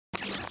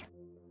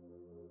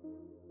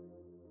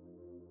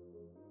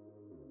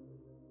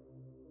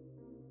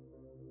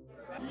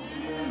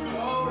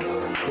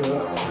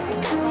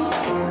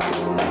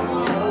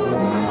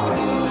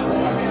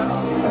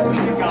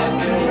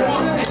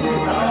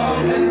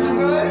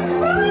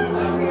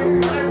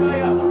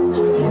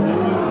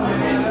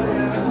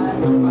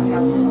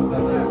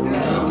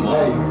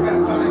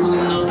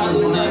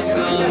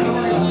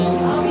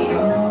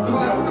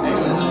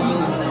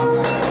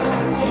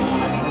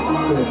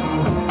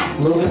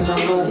On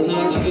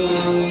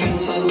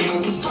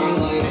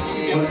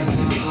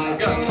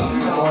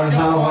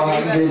how high I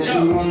get to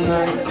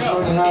tonight.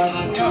 On how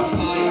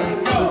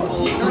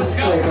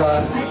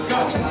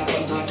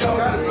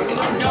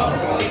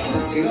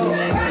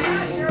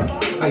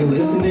are you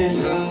listening?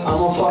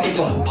 I'm a fucking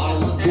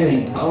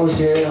dang. Oh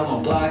shit, I'm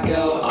a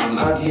blackout. I'm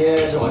at the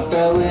edge, or I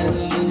fell in.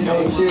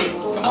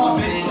 Oh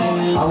shit,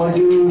 I'ma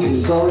do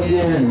this all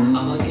again.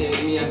 I'ma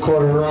give me a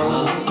quarter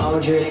rum. I'ma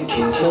drink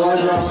till I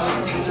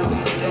run.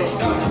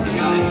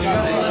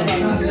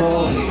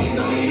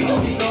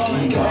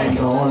 Got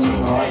going,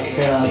 I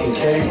can't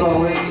take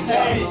from it.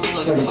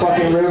 Like a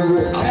fucking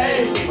river,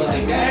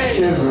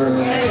 shiver.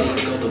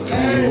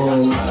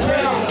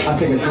 I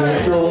pick a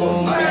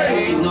control,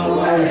 no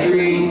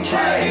tree,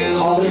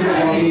 all the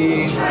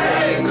money,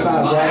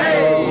 crowd black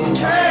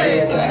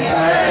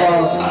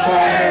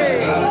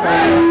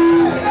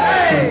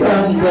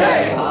Sunday,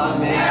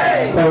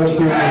 post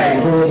people,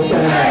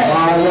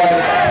 my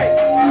life,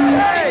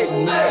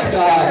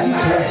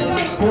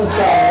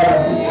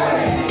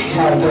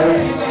 my way,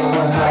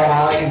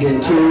 how I get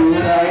to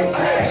tonight.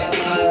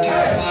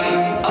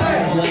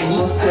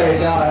 Stay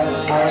down.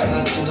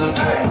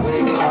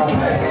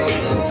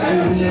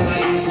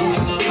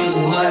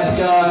 Nice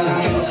guy,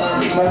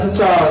 my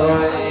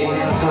starlight.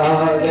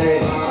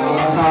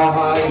 How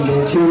I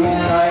get to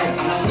tonight.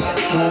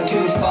 Time to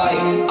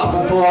fight. I'm a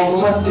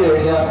ball, my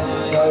stick up.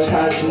 No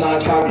time to not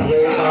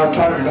calculate. I'm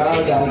talking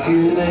about that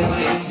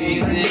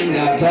seasoning,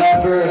 that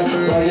pepper,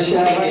 like a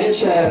shot, like a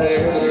cheddar.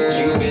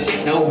 You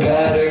bitches know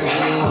better.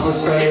 I'ma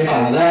spray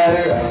my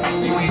letter.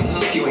 You ain't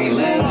tough, you ain't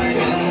leather.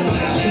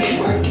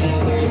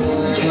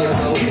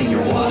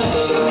 You're washed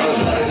up.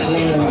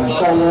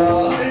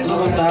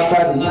 I'm not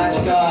by the night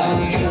sky.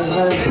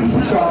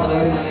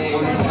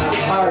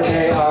 Hard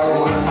day,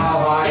 hard. How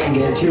I can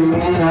get to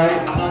tonight.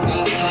 I don't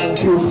got time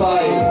to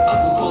fight.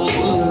 I'm pulling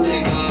my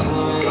stick up.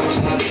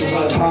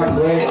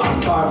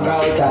 I'm talking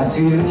about that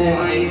seasoning.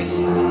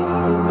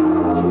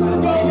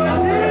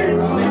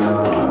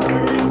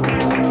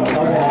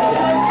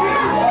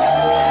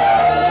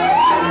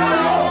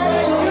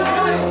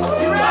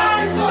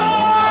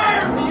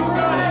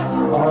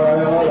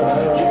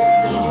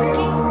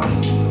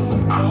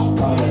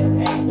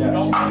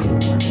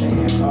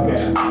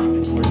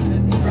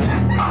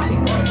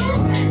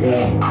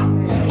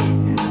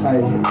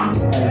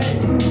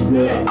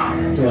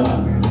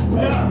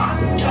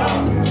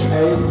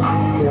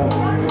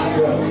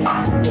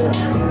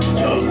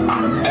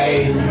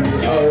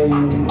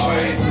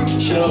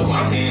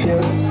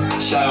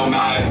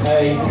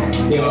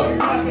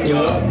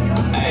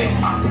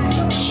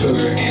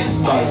 Sugar and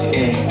spice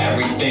and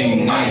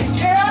everything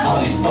nice. All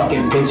these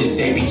fucking bitches,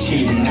 they be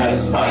cheating out of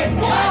spite.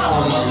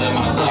 I'ma live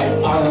my life,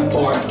 I'ma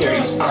pour up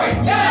dirty Sprite.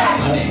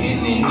 Kinda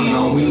in the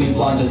neon, we leave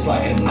lines just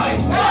like a knife.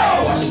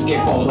 Watch us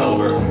get bowled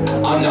over,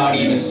 I'm not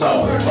even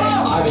sober.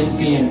 I've been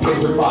seeing pics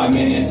for 5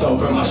 minutes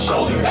over my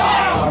shoulder.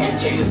 Fucking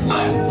take this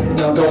left,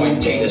 now go and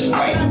take this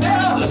right.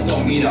 Let's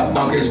go meet up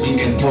bunkers, we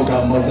can talk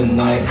out most of the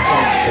night.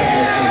 Sugar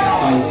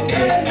and spice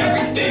and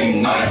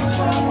everything nice.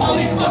 All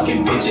these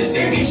fucking bitches,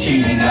 they be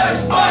cheating out of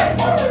spite.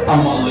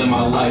 I'ma live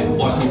my life,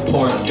 watch me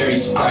pour up dirty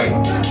Sprite.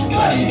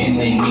 Got it in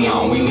the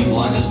neon, we leave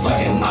lines just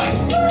like a knife.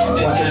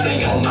 This shit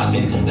ain't got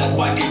nothing, that's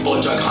why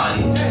people drug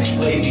hunting.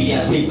 Lazy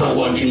ass people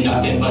won't do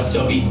nothing but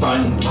still be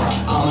fun.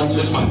 I'ma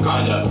switch my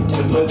grind up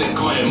to put the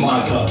coin in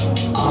my cup.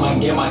 I'ma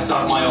get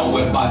myself my own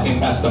whip, I think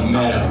that's the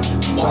meta.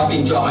 Watch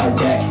me drop my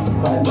deck,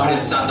 but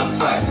it's not the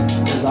flex.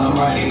 Cause I'm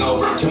riding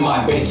over to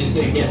my bitches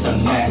to get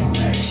some neck.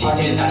 She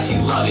said that she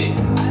love it,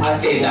 I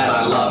say that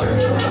I love her.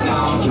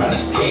 Now I'm trying to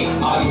skate,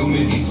 my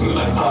movement be smooth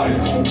like butter.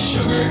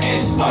 Sugar and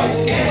spice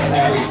and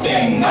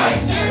everything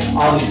nice.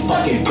 All these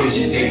fucking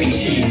bitches, they be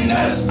cheating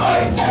out of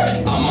spite.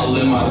 I'ma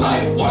live my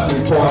life, watch me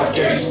pour up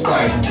dirty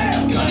Sprite.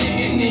 Gun it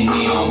in the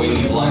neon, we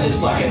leave lines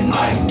just like a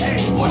knife.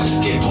 Watch us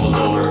get pulled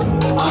over,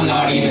 I'm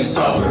not even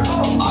sober.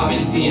 I've been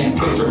seeing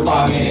pics for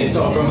 5 minutes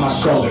over my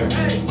shoulder.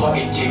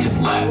 Fucking take this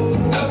left,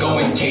 now go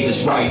and take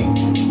this right.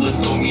 Let's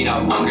go meet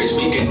up bunkers,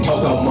 we can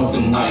talk out most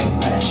of the night.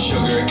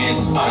 Sugar and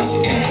spice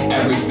and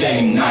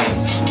everything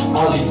nice.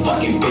 All these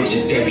fucking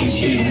bitches, they be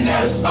cheating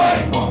out of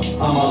spite.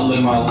 I'ma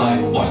live my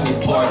life, watch me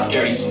pour up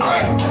dirty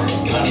Sprite.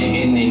 Gun it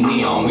in the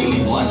neon, we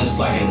leave lines just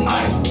like a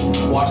knife.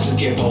 Watch us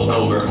get pulled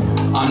over,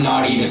 I'm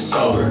not even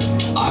sober.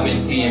 I've been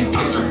seeing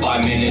pics for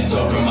 5 minutes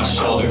over my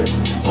shoulder.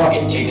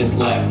 Fucking take this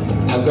left,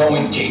 now go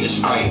and take this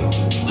right.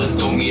 Let's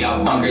go meet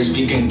up bunkers,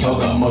 we can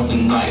talk out most of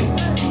the night.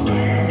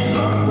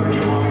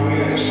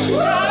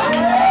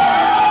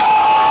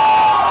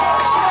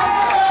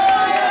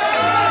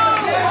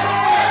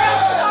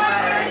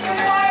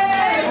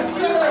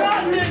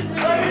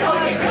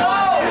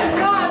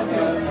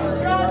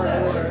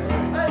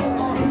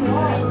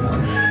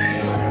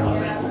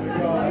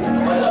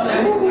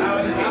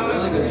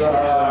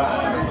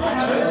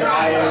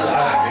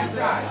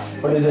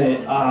 What is it?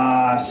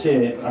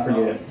 Shit, I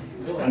forget.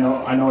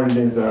 I know what it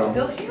is though.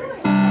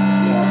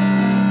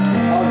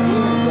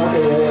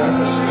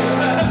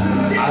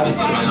 I've been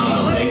sipping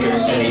on the liquor,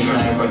 steady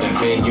grinding for the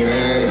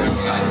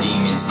figures. Got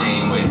demons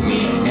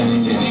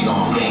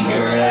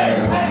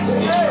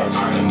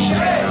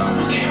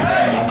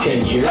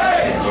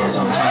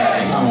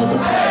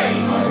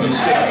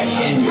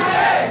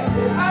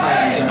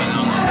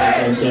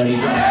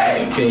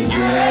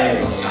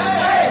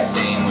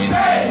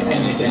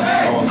saying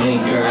they gon'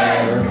 linger.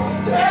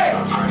 They're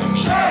a part of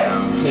me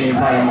now. They ain't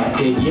part of my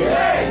figure.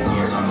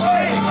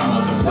 Sometimes they come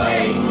up to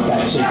play.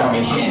 That shit got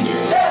me hindered.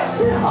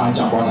 I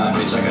jump on that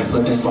bitch like a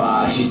slip and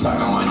slide. She suck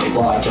on my dick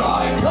while I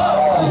drive.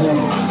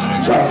 Was in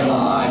a driving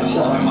line.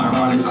 Blowing my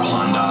run into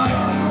Hyundai.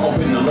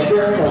 Open the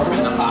liquor,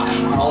 open the pot.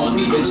 All of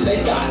me bitch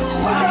they got.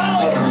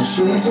 Like her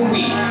shrooms and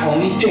weed.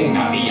 Only thing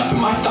that be up in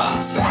my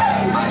thoughts.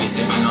 I be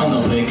sipping on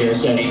the liquor,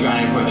 steady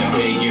grinding for the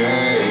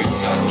figures.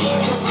 Got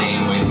demons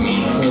staying with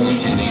me. Really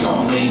say they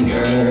gon'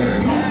 linger.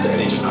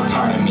 They just a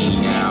part of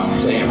me now.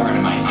 They a part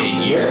of my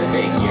figure.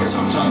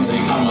 Sometimes they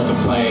come up to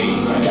play.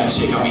 That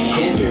shit got me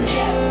hindered.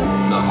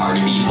 The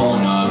party be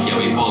pulling up, yeah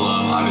we pull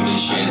up. I'm in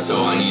this shit,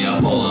 so I need to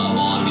pull up.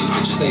 All of these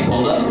bitches they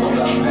pulled up.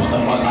 What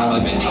the fuck have I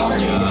been telling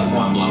ya?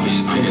 One blow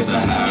is big as a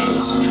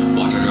house.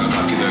 Watch her drop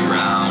up to the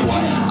ground.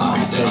 I'll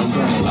be steady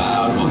smoking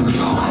loud. Walk her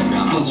jaw on the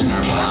ground, plus in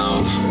her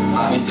mouth.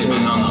 I'll be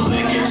sipping on the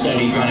liquor,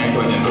 steady grinding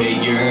for the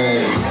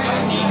figures.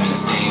 Got demons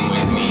staying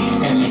with me,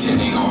 and they say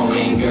they gon'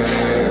 linger.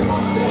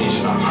 They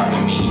just a part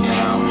of me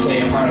now.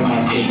 They a part of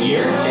my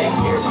figure.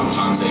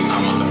 Sometimes they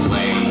come up to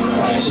play.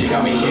 That shit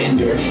got me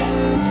hindered.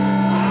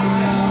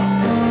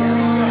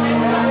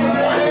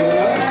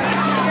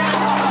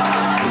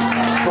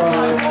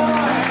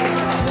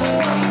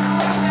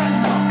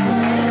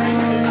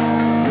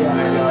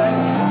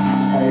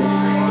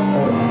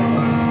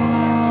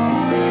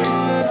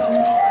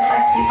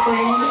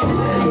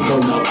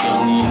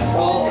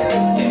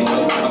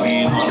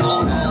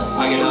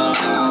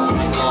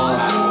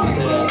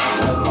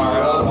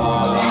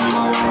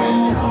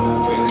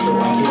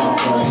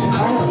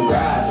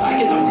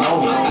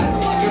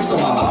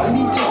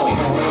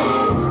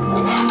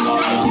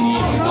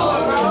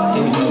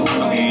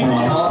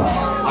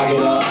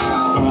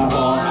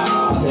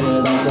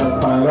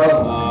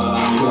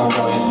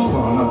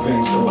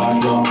 So I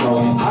go on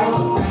flowing. I get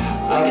some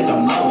grass, I get the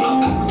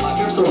money. I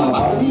drift so my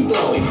body be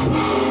blowing.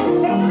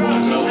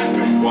 One toe,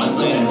 one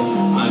slam.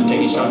 I'm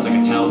taking shots like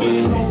a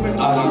Talbot. I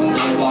got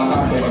the block,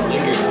 I'm taking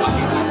liquor. I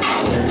think these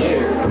bitches are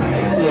litter.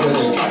 Look at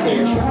their tracks,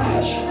 they're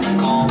trash.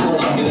 Calm,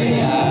 look at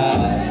their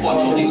ass.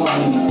 Watch all these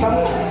winding these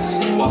paths.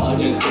 While I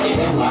just get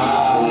and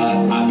laugh.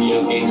 I be a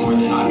skate more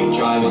than I be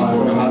driving. I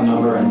work a hot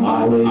number and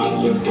mileage.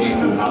 I be a skate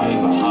when I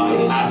am the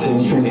highest.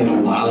 Acid drinking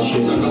a wild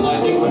shit. Suck a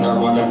light dick when I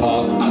rock a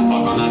pop. I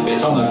fuck on that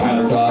bitch on the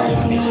counter dog.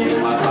 Yeah, this shit is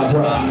my pop.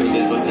 After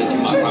this, listen to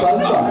my pop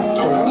stop.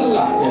 Talk up a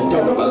lot, yeah,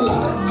 talk up a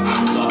lot.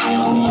 I'm sorry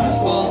on the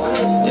asphalt.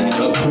 Take a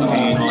look, I'm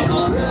pain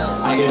on.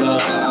 I get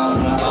up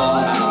when I fall.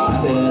 I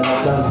say that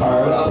that's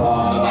part of the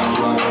ball. I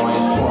keep on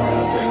going, pouring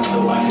up drinks, so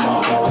I keep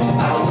on going.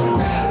 I was in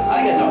grass,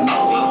 I get the money.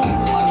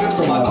 I drift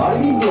so my body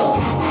be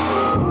blowing.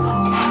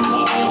 I'm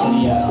sorry on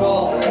the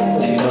asphalt.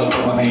 Take a look,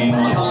 put my pain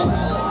on.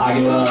 I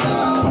get up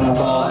when I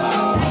fall. I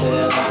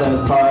say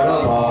that's part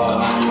of the ball.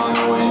 I keep on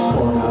going,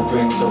 pouring up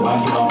drinks, so I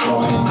keep on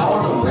flowing. I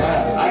want some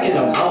grass, I get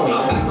the money.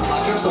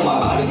 I drift so my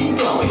body be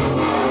blowing.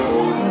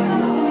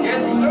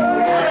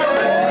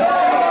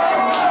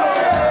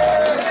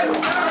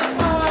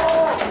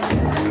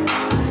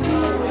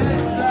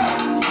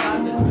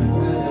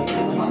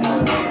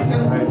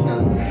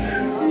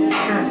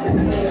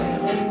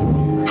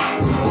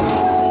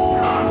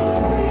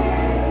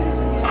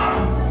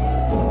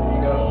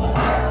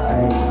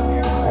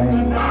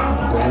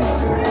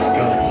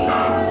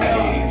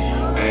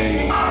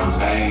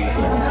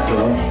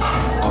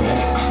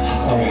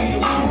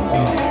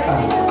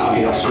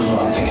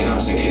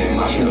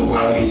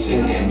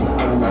 Sitting in.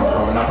 I remember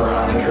growing up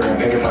around the current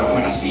bigger, but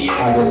when I see it,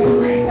 I just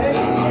agree that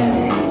I'm not in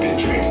the mood to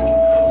drink.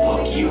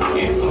 Fuck you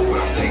and fuck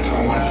what I think. I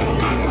wanna feel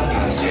good in my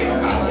past it. I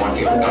don't wanna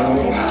feel bad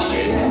when I'm past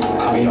shit.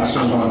 I'll be honest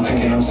when I'm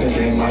thinking I'm sick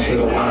in my shit,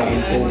 I wanna be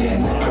sitting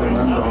in. I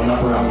remember growing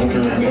up around the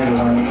current bigger,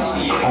 but when I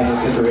see it, I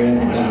just agree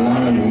that I'm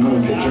not in the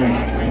mood to drink.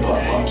 But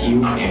fuck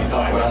you and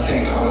fuck what I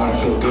think. I wanna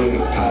feel good in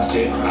my past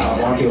it. I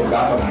don't wanna feel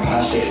bad when I'm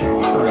past shit.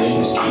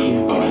 Operation is key,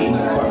 buddy.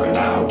 But for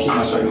now, keep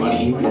my straight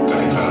money.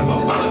 Gotta cut up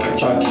a butt like a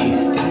junkie.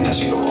 That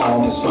shit go all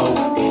in the smoke.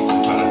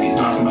 Tied up these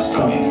knots in my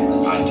stomach.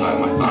 I tied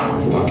my thumb,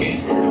 we're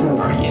fucking.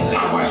 Party in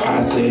there, my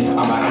acid.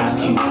 I'ma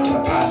ask you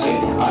to pass it.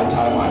 I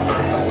tied my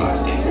birth like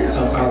last days.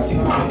 So I see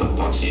all the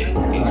fuck shit.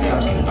 These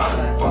grams can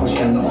not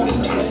function. This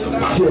time is so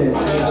fucking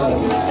conscious.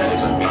 These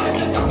feelings are making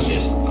me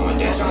nauseous. I'ma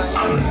dance on the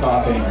sun.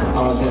 Popping.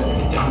 I'm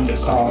sitting down,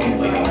 just talking.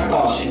 Living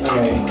all shit.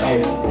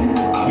 Hey.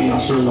 I'll be on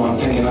shoes while I'm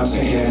thinking I'm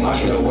sinking in my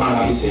shit. When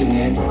I be sitting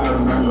in. I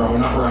remember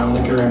growing up around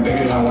liquor and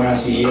bigger than when I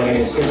see it, I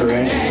get sicker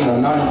in. And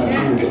I'm not in the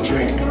mood to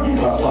drink.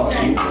 But fuck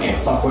you and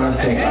fuck what I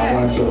think. I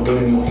wanna feel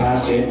good and move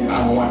past it. I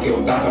don't wanna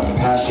feel bad from the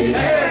past shit.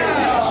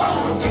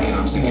 I'm thinking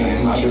I'm sinking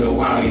in my shit when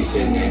I be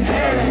sitting in. I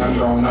remember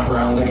growing up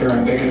around liquor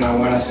and bigger than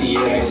when I see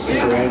it, I get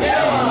sicker in. I'm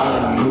not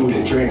in the mood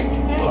to drink.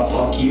 But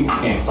fuck you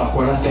and fuck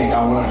what I think.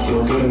 I wanna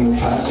feel good and move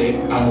past it.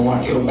 I don't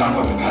wanna feel bad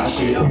from the past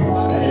shit.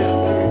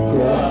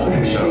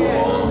 Shout out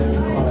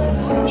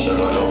all. Shout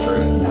out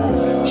Alfred.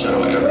 Shout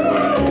out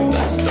everybody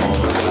that's still on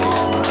my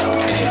life.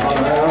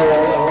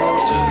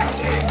 Just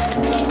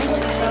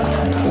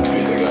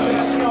you're the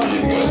guys. You're the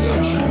guys that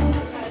I'm sure.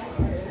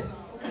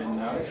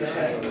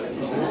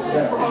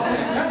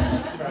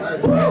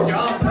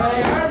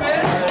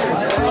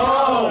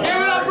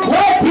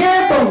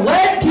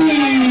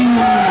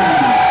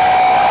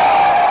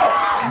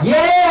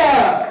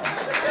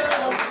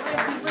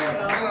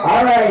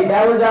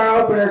 That was our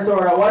opener,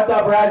 sorta. What's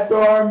up,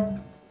 RADSTORM?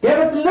 Give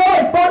us some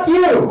noise, fuck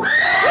you!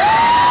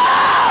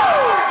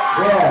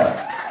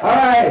 Yeah.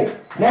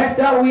 Alright, next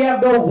up we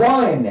have the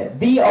one,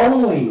 the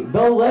only,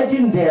 the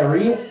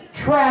legendary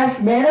Trash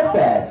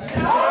Manifest.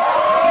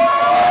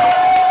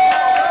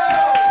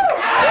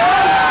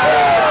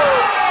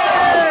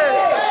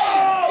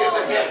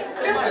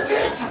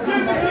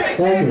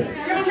 Thank you.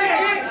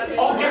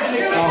 Oh,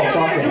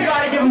 fuck it. You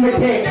gotta give him the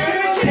cake.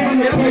 Give him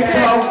the cake,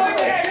 bro.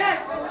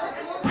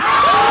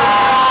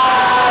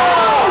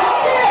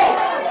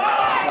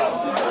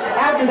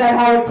 After that,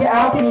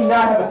 how can you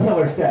not have a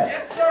killer set?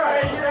 Yes, sir.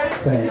 Are you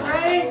ready?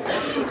 Ready?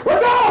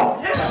 Let's go!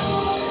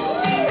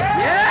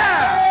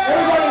 Yeah!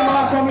 Everybody in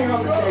Mob, come here on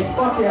the stage.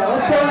 Fuck yeah,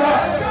 let's turn it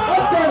up.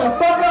 Let's turn the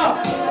fuck up.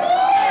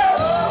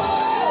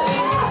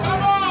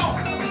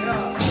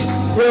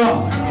 Yo.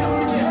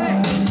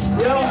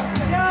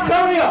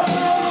 Turn me up.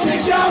 Big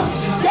shot,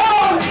 go!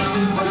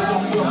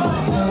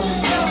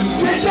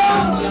 Big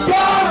shot,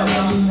 go!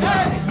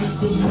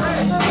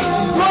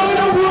 Rolling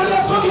the wood,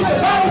 let's fucking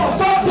get out. I'm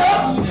fucked up.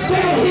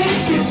 Take a hit,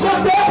 get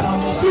sucked up.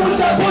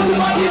 Suicide pussy in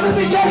my ears as a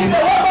young, you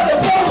know I'm about to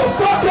blow the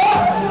fuck up.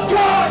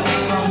 God!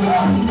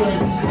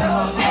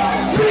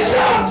 Big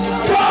shot,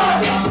 God!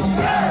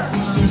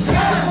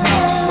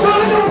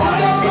 Rolling the wood,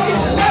 let's fucking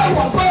get out.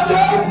 I'm fucked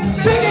up.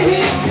 Take a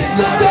hit, get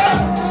sucked up.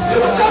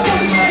 Suicide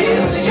pussy in my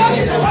ears as a young,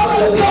 you know I'm about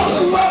to blow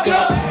the fuck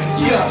up.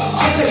 Yeah,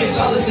 I'm taking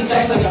solace and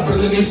facts like I'm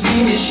Brooklyn, you've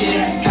seen this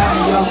shit.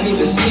 Half of y'all ain't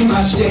even seen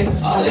my shit.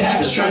 All they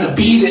have is trying to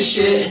be this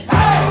shit.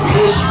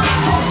 Bitch,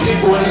 big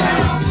boy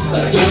now,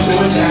 let a young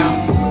boy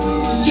down.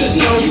 Just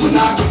know you will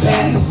not get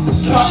back.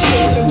 Talk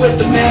shit with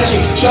the magic.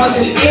 Trust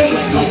it,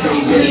 no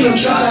really don't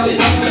trust it.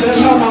 So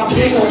come on,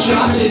 big ol'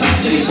 trust it.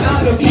 It's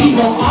time to be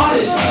more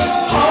honest.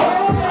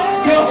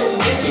 Yo,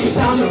 it's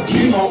time to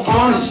be more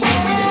honest.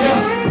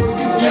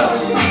 Yo.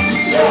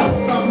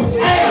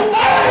 Hey,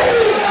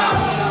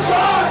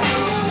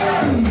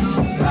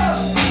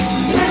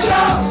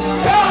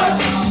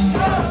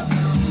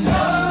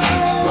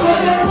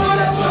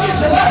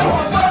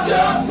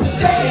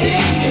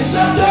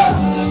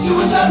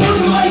 suicide pussy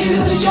in my ears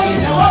as a young,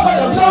 now I'm about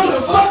to blow the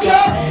fuck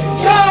up.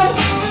 Guys,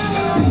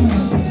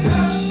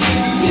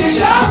 get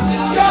shot,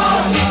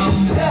 God.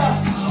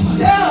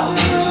 Yeah.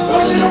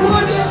 Rolling the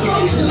wood, that's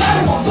fucking too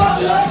loud, I'm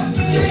fucked up.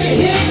 Take a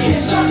hit, get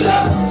sucked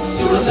up.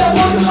 Suicide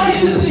pussy in my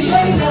ears as a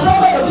young, now I'm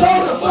about to blow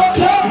the fuck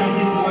up.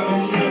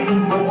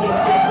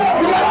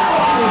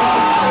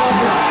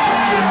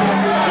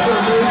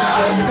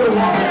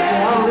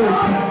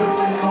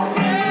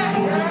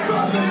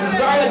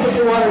 Sorry I took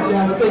your water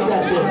down, but take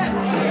that shit.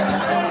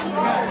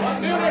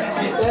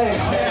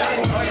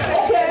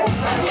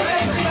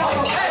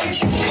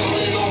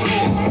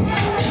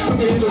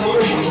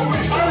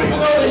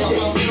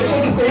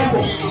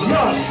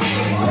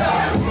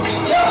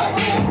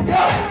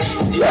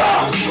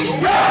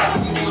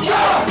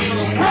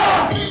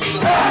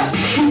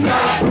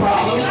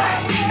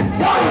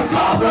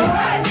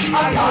 I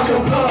got your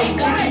blood,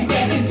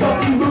 back and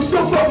tough, you look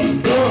so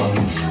fucking dumb.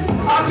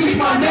 I'll teach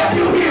my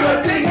nephew here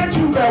a thing that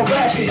you got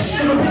rapping.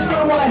 And the bitch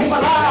gonna wanna hit my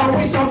line, I'll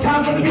waste some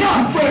time trying to get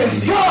you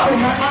friendly. Yo, I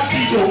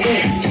keep your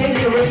win, and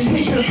your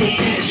reputation to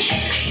pretend.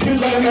 Shit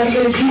like I'm not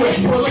getting US,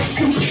 boy, look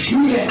stupid. You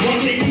that,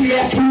 wanna get me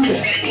ass through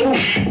that. Ooh,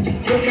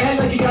 look man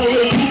like you got a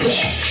little too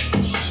bad.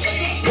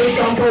 Bitch,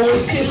 I'm going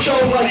schizo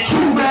like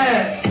too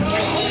mad.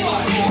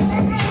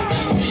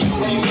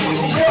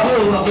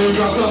 Hold up, baby,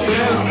 drop up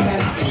down.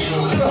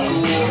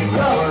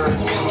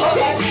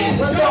 Okay,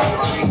 let's go.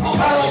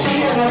 Alright, let's see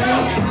here, nephew.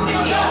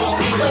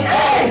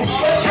 Hey!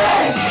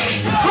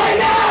 Right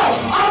now,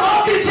 I'm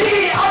off the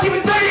tee. I'll give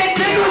it 38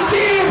 days to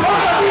see him. I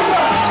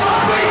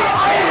ain't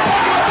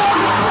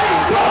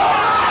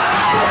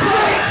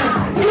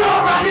you know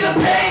I'm rocking the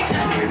pink.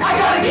 I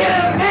gotta get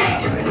him pink.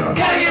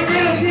 Gotta get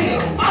rid of me.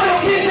 I don't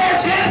kidnap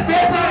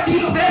Jennifer. I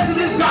keep them messages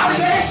inside the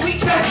bank. We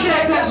catch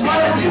checks, that's what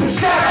I do.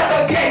 Shout out the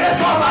gate, that's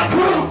all my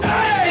crew.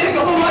 In a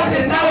couple months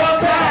and now I'm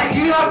back.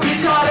 You got a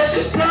bitch all that's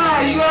just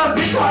sad. You got a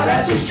bitch all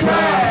that's just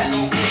trash.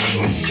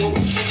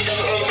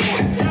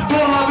 Pull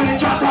up in the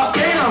drop top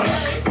down.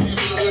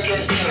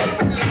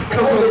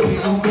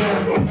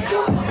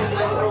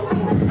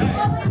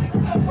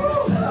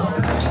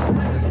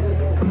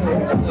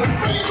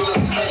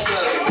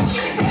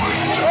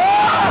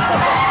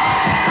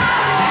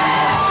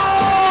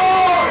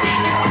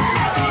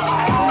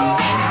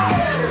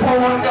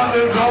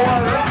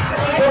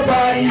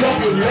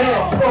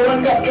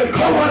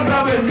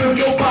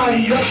 Your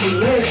body up the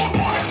leg.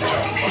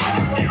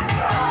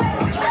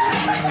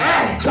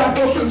 Drop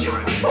up the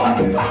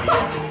fucking.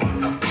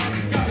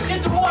 Get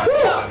the water.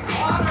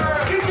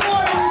 Get the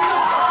water.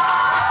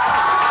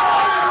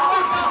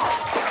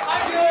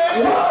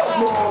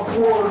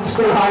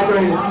 Stay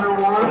hydrated.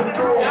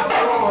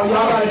 Oh,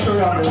 y'all gotta turn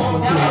up this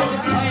one too.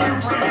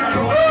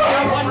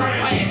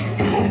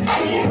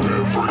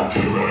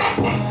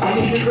 I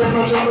need to grab my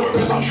number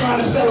because I'm trying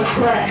to sell a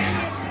track.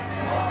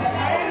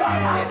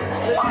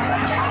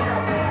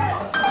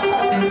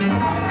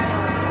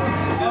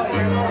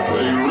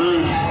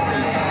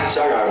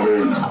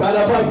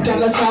 Bada bike down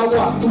the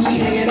sidewalk, Boozy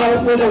hanging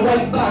out with a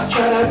white block.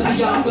 Shout out to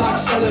Young Block,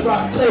 Solid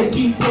Rock,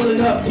 Ledkey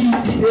pulling up, deep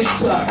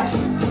TikTok.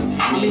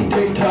 Me and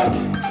TikTok.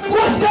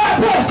 What's that?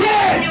 What's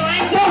that?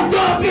 No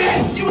dumb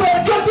bitch! You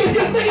better go get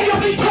your thing, you'll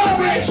be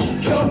coverage!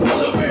 Come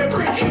pull up and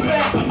bring it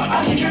back.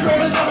 I need your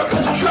grandma's number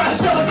cause I'm trying to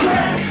sell a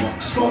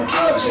crack. Smoke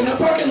drugs in the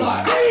parking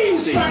lot.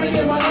 Crazy! Trying to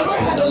get my number,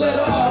 had to let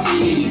her off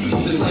easy.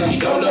 This lady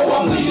don't know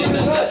I'm leading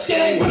the nuts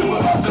gang. When I'm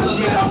with my fellas,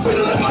 man, I'm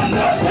finna let my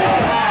nuts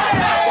hang.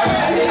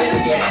 I did it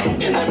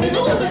again, in the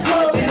middle of the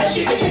club, and I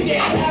shit it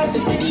again. Ass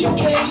and video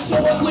games,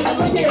 so I quit it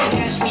again.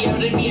 Cash me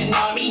out in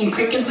Vietnam, eating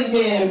crickets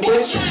again,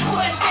 bitch.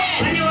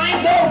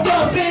 No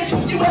dumb bitch,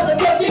 you rather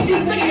fuck if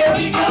you think you'll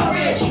be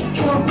coverage.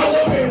 Come pull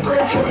up and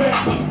break your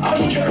back. I'll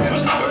need your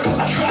grandma's number cause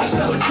I'm trying to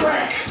sell a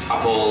crack.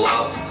 I pull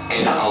up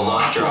in a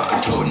Elantra,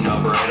 I'm toting up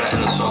Beretta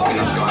and I'm smoking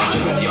up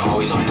ganja. You're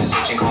always on the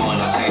search and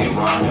calling up saying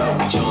Rondo.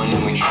 We chillin'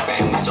 and we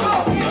trappin' and we still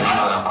got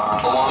another.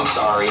 Oh, I'm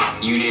sorry,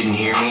 you didn't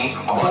hear me.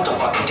 I bust a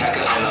fucking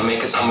tekka and I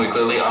make it somewhere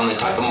clearly. I'm the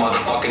type of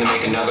motherfucker to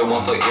make another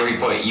one for Erie.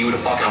 Put you to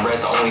fucking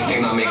rest, the only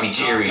thing that'll make me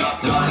cheery.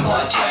 9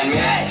 plus 10,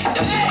 man,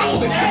 that's just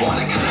old. If you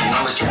want that kind of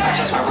numbers, try to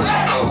test my wrist,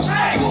 my toes.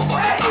 You a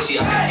fucking pussy,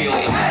 I can feel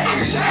it in my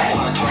fingers. If you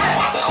wanna talk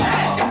about that, I'm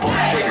fucking pull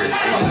the trigger.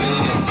 I'm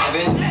feeling a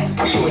 7,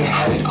 put you in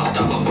heaven. I'll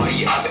stop a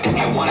buddy up if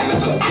you wanna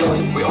mess with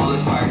killing. We all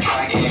this fire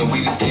track and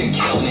we been staying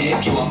killing it.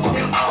 If you a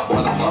fucking up,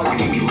 why the fuck would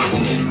you be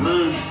listening?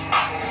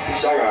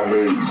 I got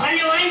moves. Turn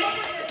your line.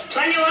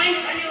 Turn your line.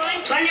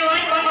 Turn your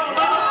line.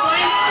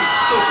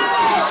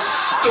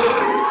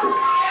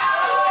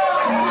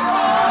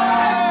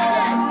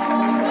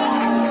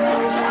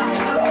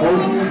 Those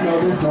of you know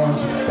this song.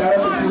 Shout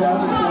out to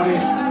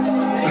 2020.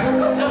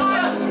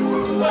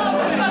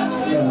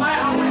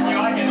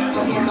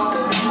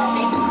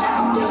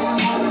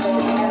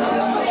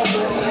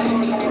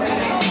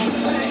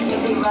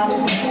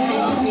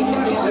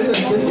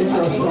 This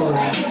intro song.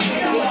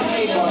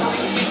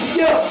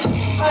 Yo,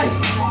 hey,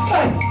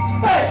 hey,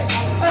 hey,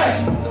 hey,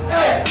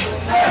 hey,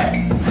 hey,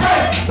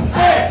 hey,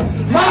 hey,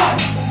 mom,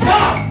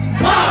 mom,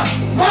 mom,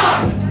 mom,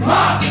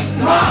 mom,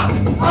 mom,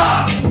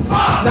 mom,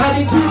 mom.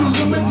 92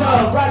 Lumina,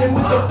 riding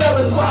with the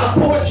fellas by the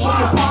porch on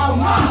the palm.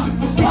 Choosing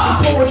for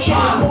kicking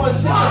portion, more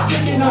sick,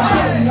 drinking, I'm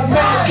hitting, I'm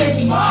mad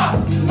shaky.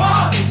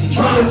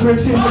 Trying to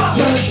drift in the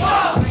church.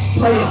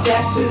 Playing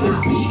sax to this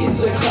beat is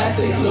a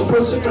classic. Lil'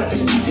 bros are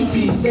prepping you to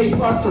be safe,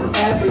 far from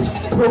average.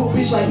 Broke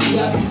bitch like me,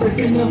 I be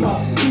ripping them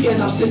up.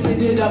 Weekend I'm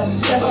sipping it up.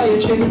 Step by a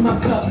chain in my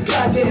cup.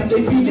 Goddamn,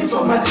 they feeding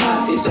for my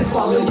time. It's a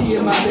quality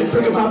of mine. Been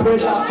breaking my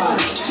bread out fine.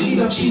 Eating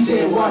up cheese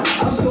and wine.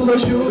 I'm so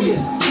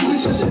luxurious. You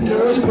was just a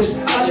nerd, bitch.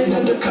 Hiding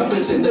under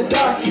covers in the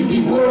dark. You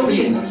be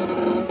worrying.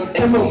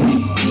 MOP,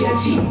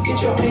 ENT,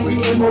 get your angry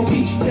MOP.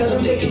 Tell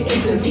them they can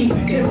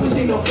SME. There was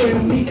ain't no friend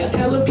of me. A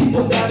hell of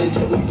people died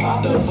until we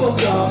popped the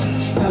fuck off.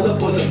 Hell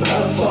was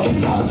about to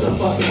fucking pop the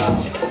fuck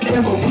off.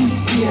 MOP,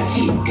 ENT,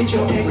 get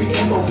your angry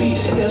MOP.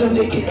 Tell them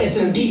they can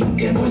SMD.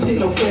 There was ain't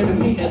no friend of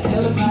me. A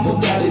hell of people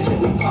died until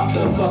we popped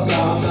the fuck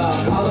off.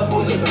 All up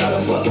was about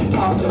to fucking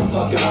pop the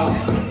fuck off.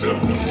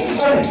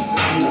 Hey,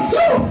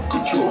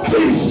 2,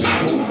 3,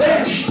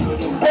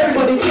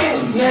 everybody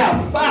in now.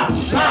 Wow,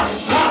 wow,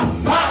 wow,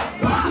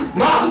 wow.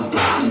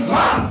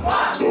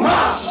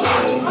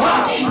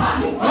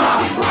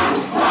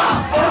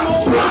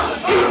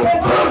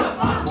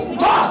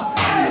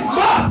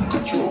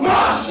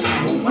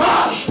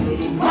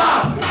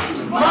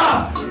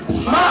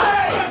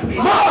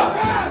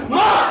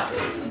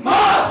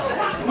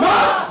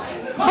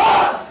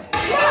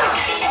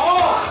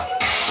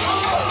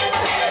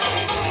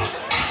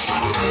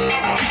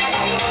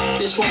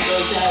 This one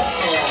goes out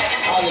to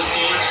all the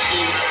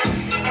gangsters.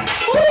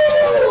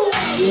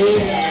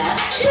 Yeah.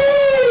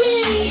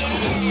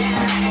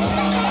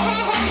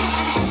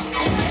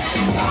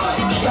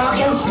 Got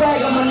no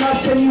swag, I'm a nut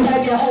till you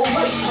had your whole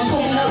life. I'm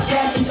pulling up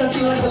gas and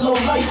touching like a low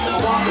light. I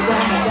walk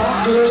around my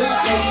dark good,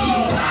 let's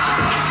keep.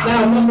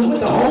 Now I'm up with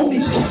the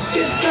homie.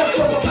 Get stuck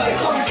up, I'm like,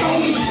 call me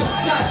Tony.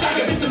 Not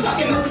talking, bitch, I'm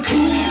talking on the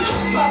cool.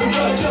 Bobby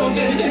Bud Jones,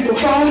 anything but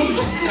phony.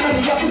 None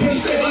of y'all can be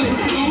scribbling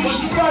for you. Once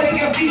you starting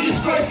up, Jesus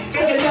Christ.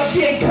 Better not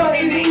get caught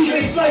in the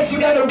evening slice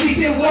without a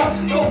reason why.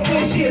 No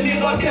bullshit,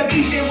 live on that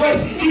beach and right.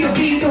 Need a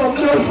beat on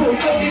girls for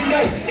something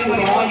nice. And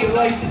all your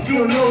life, you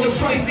don't know the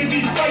price of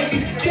these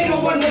prices. They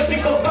don't want nothing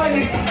but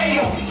finance. Hey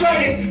yo,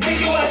 try this, make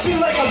your ass feel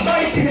like a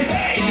bison.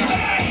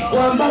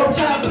 One more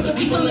time for the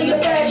people in the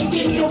bag. You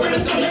give me your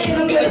breath on the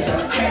end, I'm gonna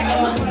sell a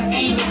crack.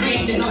 Fever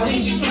green and all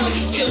these, you smell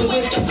you chillin'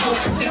 with the punk.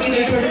 Sippin'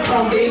 this for the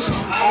foundation.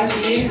 Eyes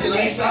and knees, the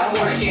legs stop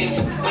working.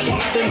 When you're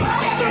out there, my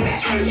bathroom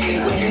is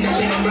hurting. When in the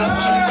living room,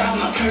 keep down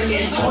my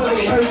curtains. Hold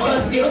it hurts,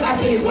 but still, I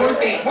say it's worth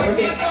it. Worth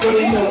it,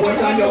 putting no work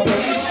on your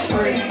purpose.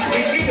 Hurting,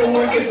 bitch, we the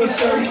work is for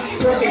certain.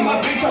 Working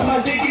my bitch on my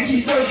dick and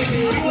she's searching.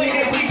 We play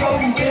that we go,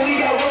 we barely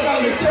got work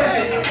on the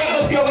surface.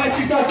 Up your ass,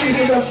 you start seeing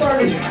the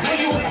furnace. When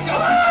you in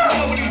self, you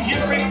know what you're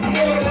jeering. I'm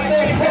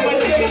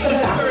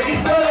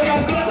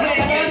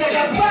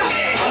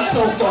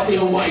so fucking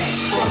fucking wife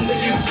from the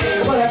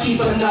UK, but I keep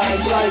a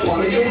nice life.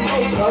 Wanna get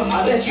hooked up?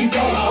 I bet you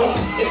don't know.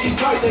 If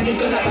she's right, then you're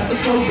gonna have to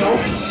smoke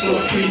dope.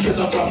 Smoke tree, cause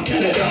I'm from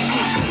Canada.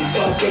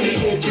 Fuck with me,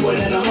 if you an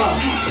enema.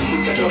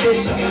 Got your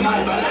bitch sucking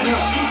my banana.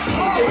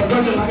 Take a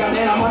person like a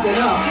man, I'm up and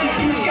up.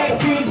 Got a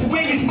feeling to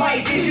win this, my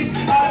intentions.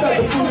 I bet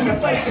the booze and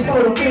flex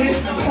before the finish.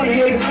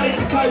 2800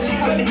 because you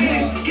couldn't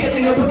finish.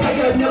 Catching up with like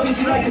a milk that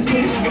you like to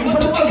finish. And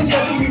motherfuckers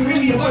have to be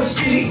really a bunch of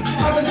shitties.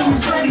 I can do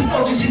is really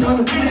focusing on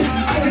the finish.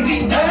 I can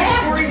beat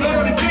that, worry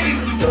about the finish.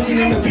 Don't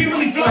in the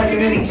purely flying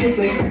and any chick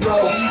they can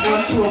blow.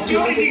 One to a few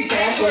of these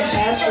backwards,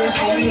 passwords,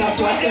 homie, I'll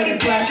drop that and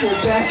bastard,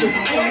 bastard.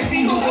 Wanna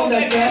see who owns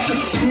that bastard?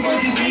 Who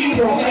versus me,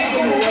 bro? Like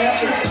from the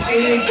rapper.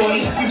 It ain't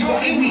funny, we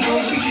fucking we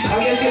hungry.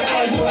 I guess your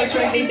eyes will like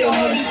track ain't the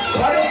money.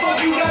 Why the fuck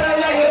you gotta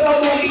lie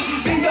about money?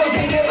 Big dogs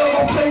ain't never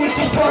gonna play with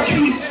some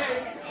parties.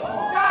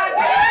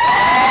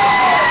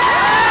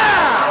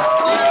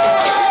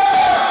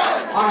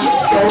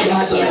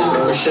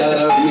 Shout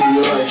out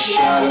New York,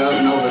 shout out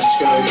Nova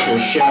Scotia,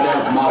 shout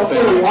out MOP.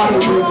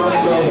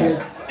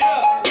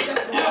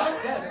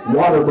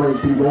 Water break,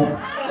 people.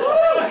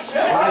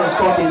 I am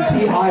fucking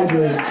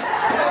dehydrated.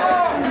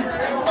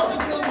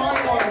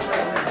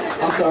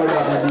 I'm sorry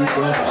about that,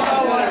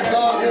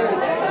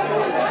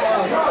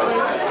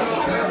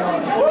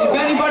 If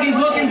anybody's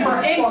looking for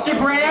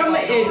Instagram,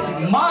 it's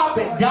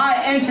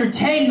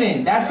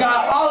mop.entertainment. That's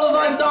got all of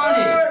us on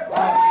it.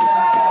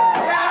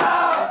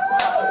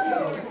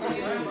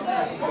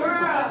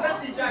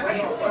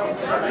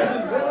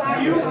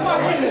 You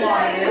fucking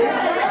liar.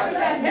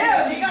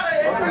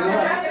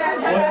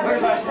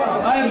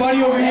 I had a buddy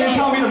over here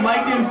tell me the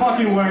mic didn't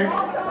fucking work.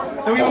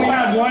 And we only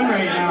had one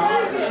right now.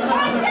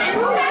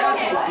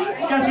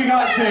 Guess we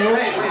got two.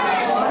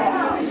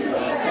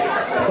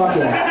 Fuck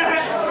yeah.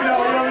 No,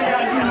 we only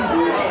got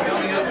two.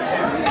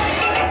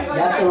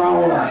 That's the wrong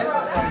one.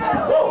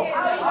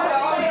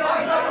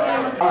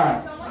 Alright.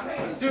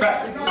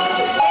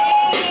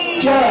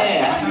 Yeah.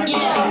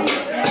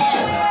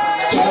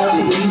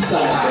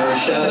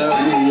 Shout out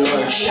New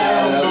York,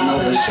 shout out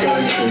Nova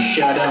Scotia,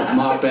 shout out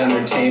MOP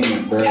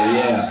Entertainment, bro,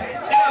 yeah.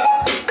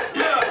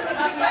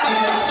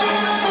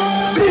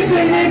 This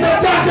ain't the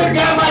doctor,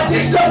 got my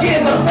dick stuck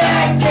in the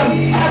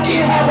vacuum.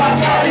 Asking how I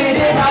got it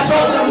and I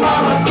told her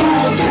mama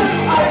cool too.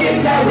 I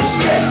get that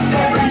respect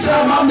every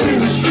time I'm in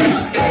the streets.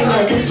 And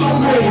I get so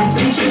many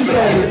bitches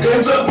that it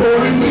ends up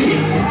boring me.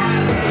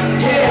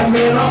 Yeah,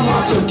 man, I'm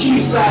on some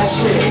Keyside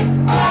shit.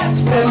 I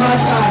spend my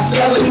time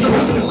selling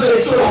twisted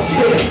licks or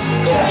piss.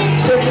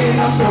 Sipping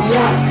on some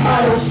wine,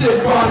 I don't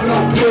sip on no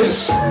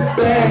piss.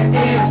 Bad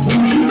and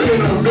bougie,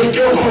 finna lick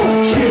your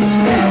whole kiss,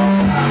 man.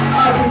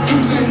 I've been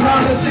cruising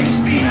on a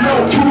 6-speed, no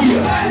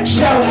booyah.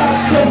 Shout out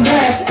to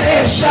Max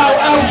and shout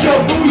out your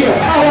booyah.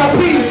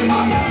 R.I.P.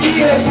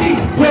 ENT,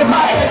 with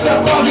my ass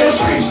up on your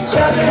street.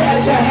 Rather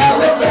head to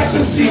Halifax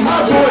and see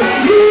my boy.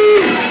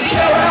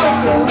 Shout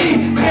out to Lee,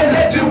 man,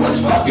 that dude was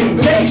fucking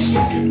based.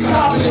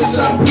 Copping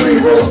some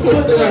pre-rolls,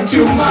 put them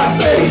to my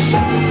face. I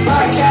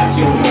got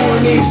too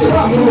horny, so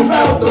I move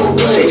out the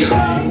way.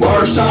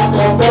 Bars top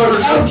or bars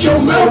out your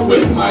mouth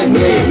with my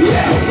name.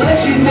 Yeah,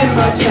 legend in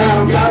my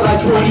town, got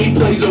like 20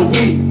 plays a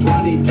week.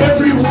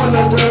 Everyone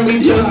around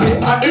me tell me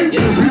I am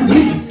every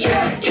week.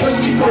 Cause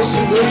he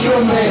posted with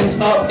your mans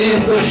up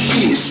in the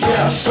sheets.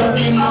 Yeah,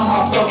 sucking on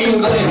my fucking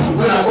glands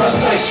when I brush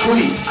my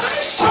sweet.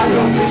 I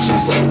know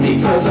bitches like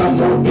me cause I'm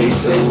more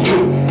bass than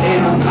you.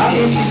 And I'm not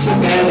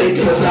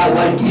anti-Semitic cause I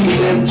like me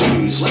them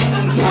Jews.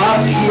 I'm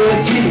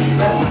ENT,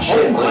 let my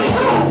shit like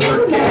some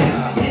work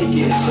out.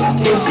 Making some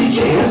pussy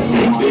jams,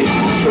 make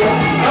bitches drop.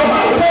 On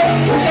my way,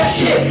 what's that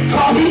shit?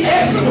 Call me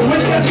X, but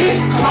with that bitch,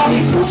 call me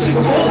pussy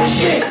for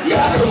bullshit.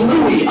 Got some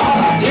Louis on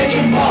my dick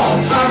and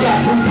balls. I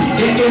got poopy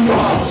dick and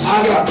balls.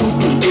 I got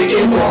poopy dick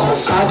and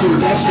balls. I do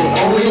that shit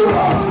only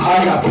wrong.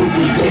 I got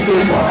poopy dick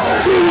and balls.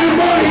 See you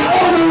money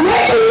on the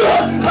regular,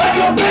 like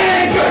a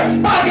banker.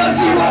 I got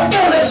zero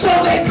feelings, so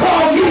they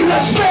call me the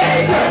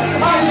spanker.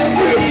 I'm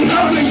pretty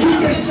hungry,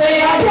 you can say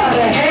I got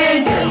a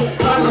hanger.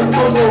 I'm a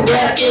couple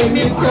racking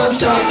in crubs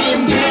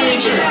talking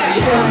banger.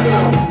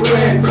 Yeah,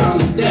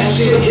 breadcrumbs, that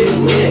shit is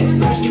lit.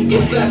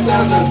 If that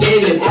sounds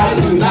outdated, I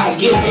do not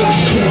give a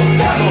shit.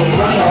 I'ma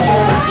run a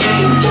whole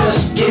game,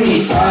 just give me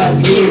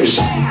 5 years.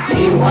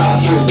 Meanwhile,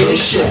 hear this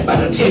shit about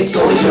to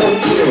tickle your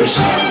ears.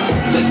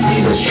 This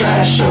beat is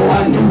trash, so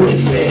I knew it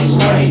fit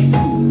right.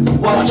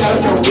 Watch out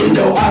the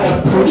window, I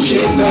approach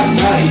it that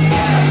night.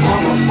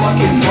 I'm a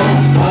fucking bum,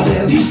 but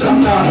at least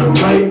I'm not a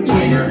right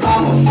winger.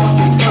 I'm a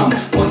fucking cum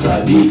once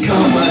I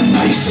become a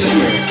nice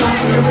singer.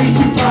 Contrary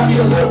to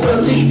popular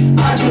belief,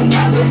 I do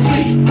not live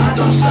free. I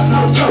don't suck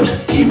no toes,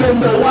 even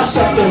though I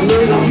suck a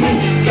little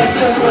meat. Guess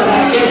that's what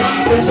I get,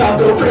 guess I'll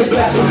go praise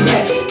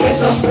Baphomet.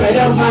 Guess I'll spread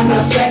out my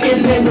nutsack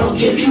and then I'll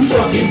give you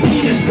fucking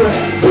penis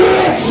breath.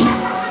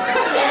 Bitch!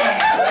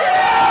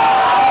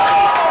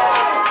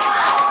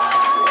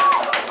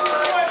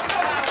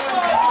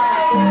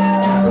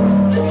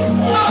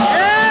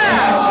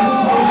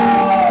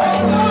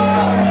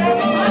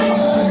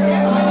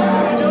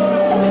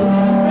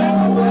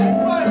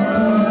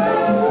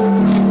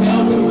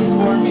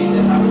 Informed me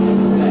that I was in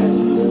the set.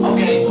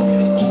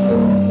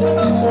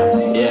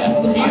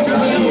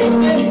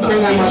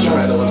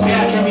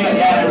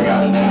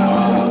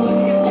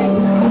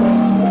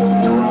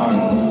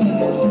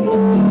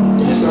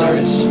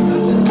 starts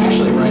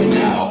actually right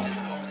now.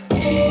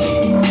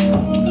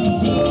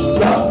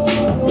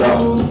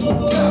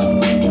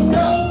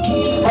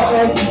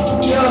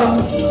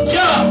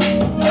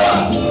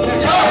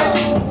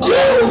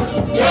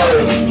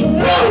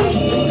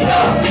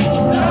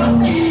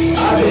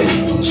 I've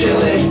been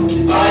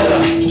chilling by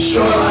the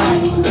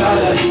shoreline,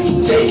 gotta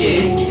take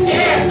it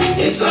here.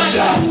 It's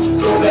sunshine,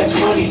 throwback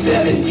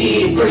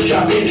 2017. First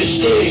drop in the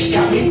sticks,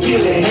 got me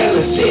feeling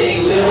hella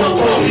sick. Little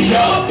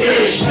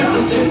 40-ish,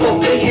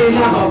 simple thinking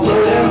I'ma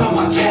blow down on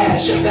my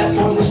cash. At that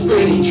point was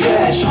pretty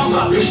trash. On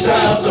my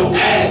freestyle so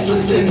ass,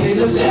 listening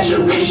to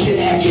saturation,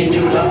 hacking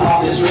new to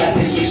all this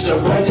rapping. Used to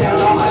write down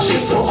all my shit,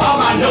 so all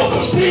my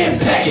notebooks been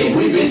packing.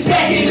 We've been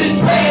stacking this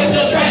bread,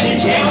 the trash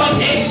and jam on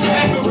next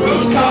smack the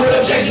rules. Covered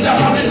objections, I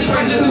promise this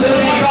friends is little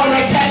ain't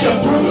gonna catch a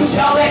bruise.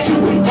 Y'all that you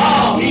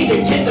involved, need to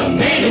get the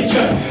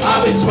manager.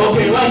 I've been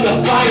smoking like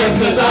a fire,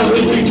 cause I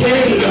live in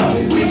Canada.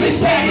 We've been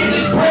stacking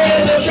this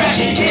bread, the trash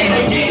and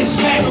can again,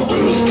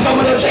 smackaroos.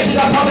 Covered objections,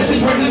 I promise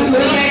this work is a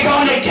little ain't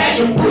gonna catch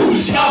a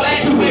bruise. Y'all that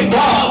you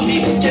involved,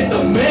 need to get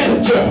the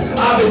manager.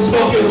 I've been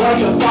smoking like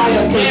a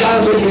fire, cause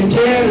I live in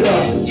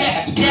Canada.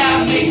 Yeah,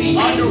 I may be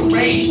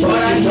underage, but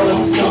I know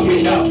I'm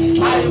smoking up.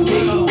 I don't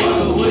give a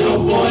fuck,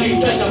 little boy,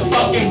 just a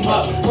fucking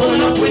fuck.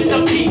 Pulling up with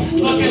the piece,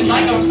 looking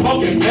like I'm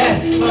smoking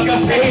meth. Like I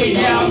say,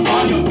 yeah, I'm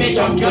on your bitch,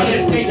 I'm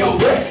gonna take your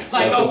breath.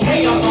 Like,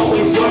 okay, I'm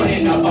always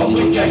running up, I'm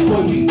with guys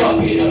when we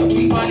fuck it up.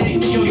 We run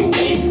into your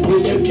face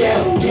with your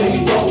gal, yeah,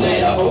 we don't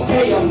let up.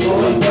 Okay, I'm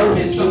going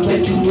bourbon,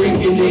 something to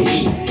drink in the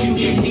heat. You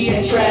give me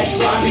a trash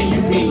rhyming,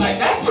 you mean like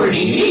that's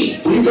pretty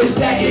neat. We've been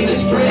stacking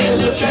this bread,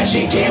 little trash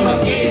and cam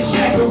up, getting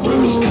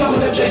smackaroos.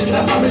 Coming objections,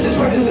 I promise this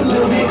work is a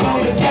little bit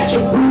going to catch a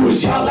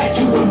bruise. Y'all like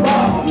to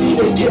involve, need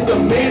to get the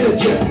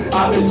manager.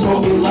 I've been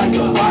smoking like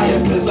a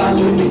fire, cause I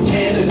live in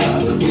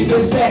Canada. We've been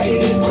stacking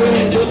this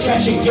bread, little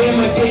trash and cam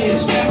up, getting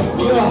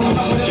smackaroos.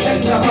 Coming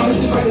objections, I promise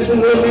this work is a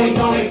little bit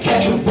going to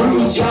catch a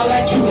bruise. Y'all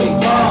like to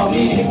involve,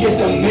 need to get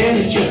the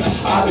manager.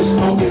 I've been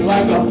smoking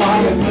like a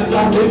fire, cause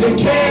I live in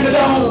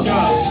Canada.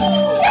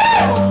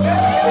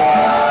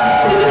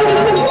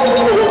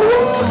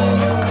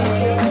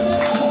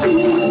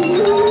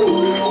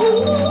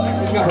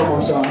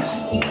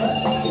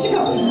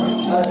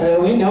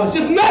 We know it's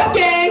just meth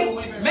gang!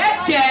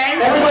 Meth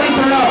gang! Everybody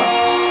turn up!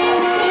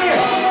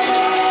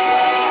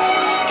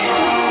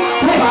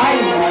 Hey,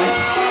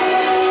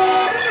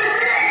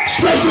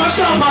 Stretch marks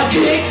on my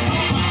dick,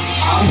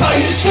 I'm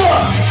tight as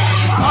fuck.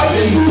 I've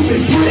been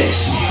moving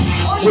bricks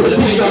with a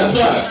pickup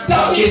truck.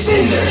 Dog gets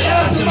in there,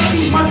 somebody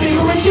use my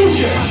finger and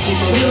ginger.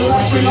 Keep a little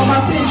ice ring on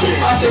my finger.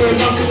 I say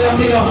enough cause I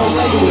made a whole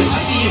language. I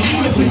see if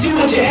you please do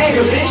what you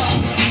anger,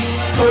 bitch.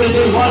 Coated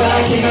in water,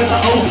 I came out the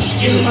ocean.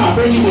 Skin is my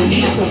friend, you would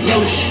need some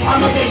lotion.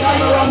 I'm a big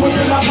tiger, I'm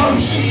whipping my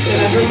potion.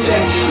 Said I drink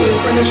that, with a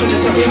friend that's trying to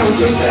tell me I was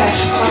just back.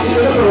 I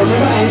said it over,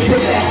 remember I ain't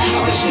pick that.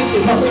 All the shit's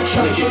in public,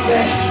 trying to get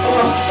back.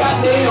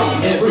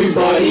 Goddamn.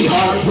 Everybody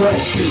hard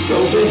pressed, cause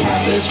COVID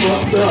had us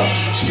fucked up.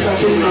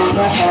 Strapping on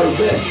the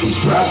harvest, these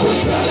rappers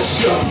gotta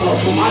suck up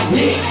for my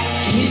dick.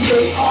 Can you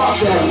take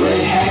off that red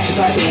hat, cause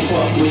I don't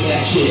fuck with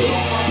that shit.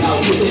 Now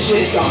with the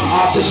shits, I'm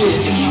off the shit,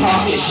 see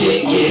pocket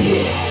shit, get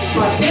hit.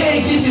 My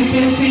bag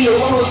disinfinity, your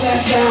walls that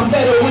sound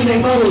better when they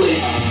muddle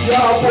it.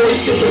 Y'all boys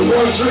sipping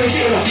one drink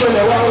and a friend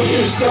out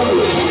here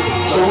stumbling.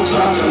 Don't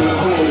talk on the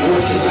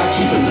homework cause I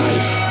keep a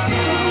knife.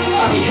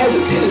 I be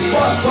hesitant as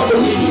fuck, but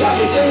believe me, I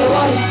can save your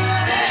life.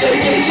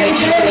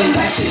 JK,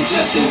 that shit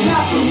just is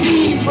not for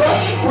me,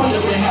 bruh.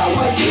 Wondering how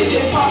I get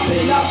it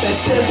popping off at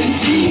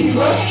 17,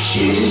 bruh.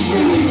 Shit is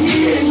really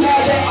weird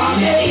now that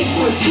I'm at age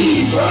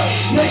 20,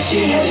 bruh. Next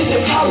year headed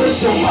to college,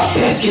 so my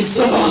pants get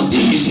suck on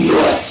these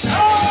nuts.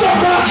 Suck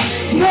my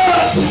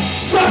nuts,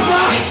 suck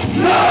my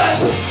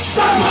nuts,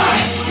 suck my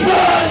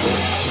nuts,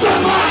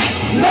 suck my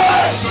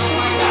nuts.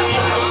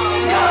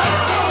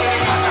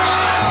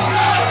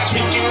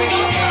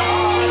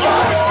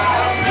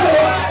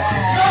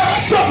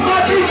 Suck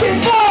my freaking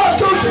balls,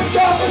 go drink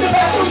off in the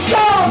bathroom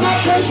stall. My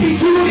trash be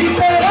duty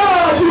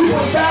better, you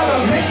gon' style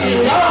to make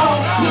it all.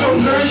 You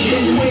don't learn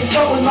shit, you ain't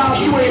fucking mouth,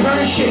 you ain't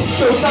heard shit.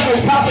 Go suck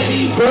a cop and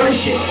eat bird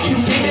shit. You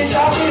give it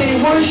out, it ain't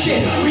worth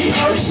shit.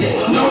 Rehearse it,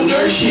 no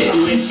nurse shit.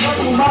 You ain't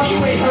fucking mouth,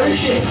 you ain't heard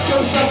shit.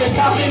 Go suck a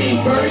cop and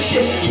eat bird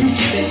shit. You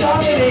give it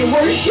out, it ain't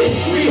worth shit.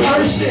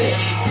 Rehearse it.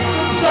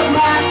 Suck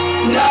my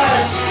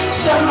nuts,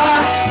 suck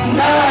my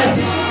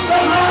nuts,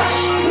 suck my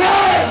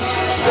nuts,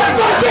 suck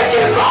my dick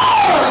and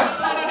more.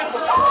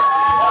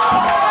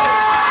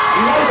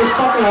 You guys are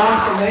fucking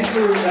awesome. Thanks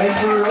for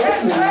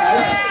listening, guys.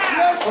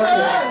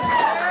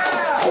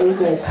 Who's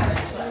next?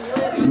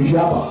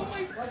 Jabba.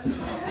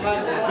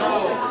 Let's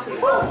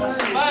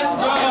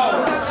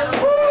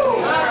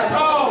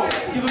go!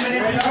 Give him an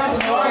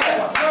introduction.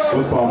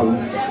 What's poppin'?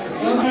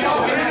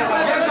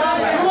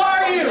 Who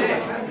are you?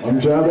 I'm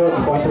Jabba.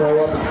 Why should I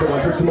up? It's because I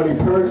took too many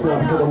perks, not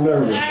because I'm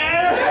nervous.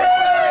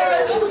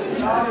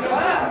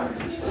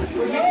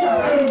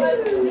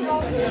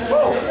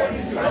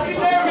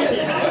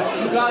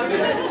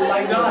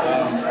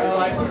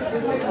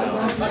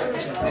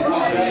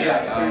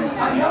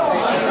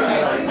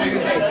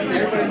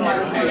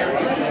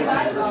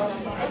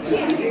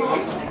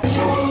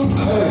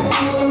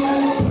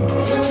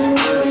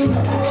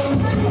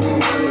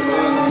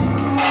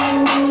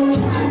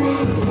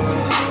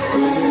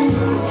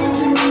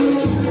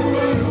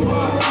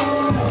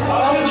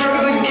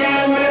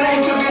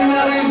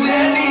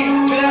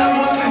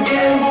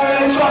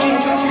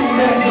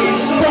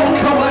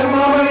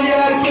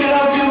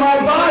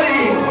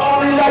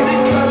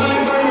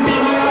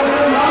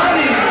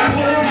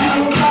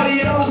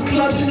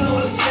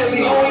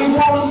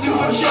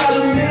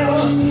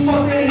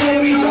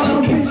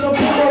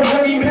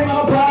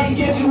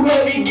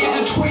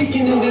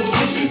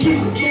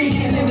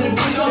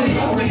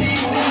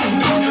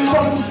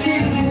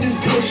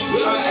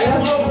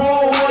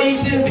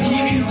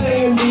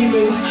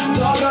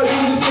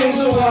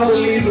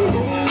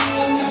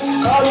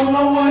 I don't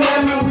know what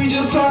happened, we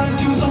just turned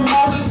into some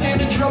monsters. And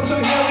the drugs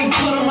are yeah, we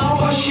put them out,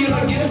 but shit,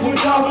 I guess we're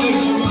doctors.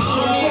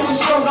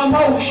 Stuff I'm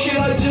out, shit,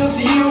 I just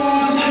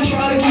use.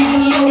 Try to keep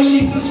it low,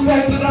 she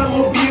suspects that I'm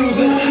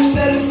abusing.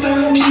 Said it's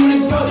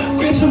therapeutic, but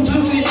bitch, I'm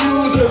just a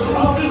user.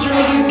 Off the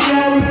drugs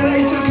again, man,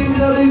 they took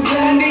another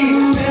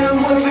Zandy.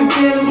 Damn, once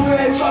again, boy,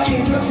 I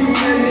fucking took too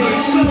many.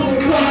 Someone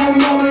call my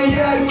mama,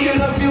 yeah,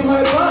 can I feel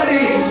my body?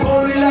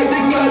 Only like the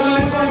cuddle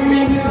if I'm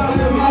meaning out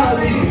of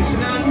Molly. It's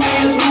not me,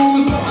 it's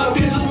rules, but my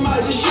bitch, I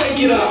might just shake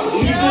it up.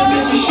 Leave that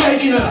bitch and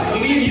shake it up.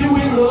 Leave you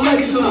in the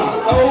lake some.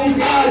 Oh,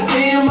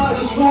 goddamn, I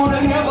just wanna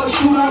have a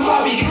shootout.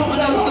 Bobby coming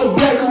out the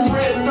back of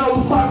red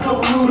nose like a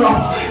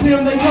Rudolph.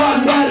 Damn, they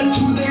got an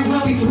attitude, they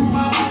really threw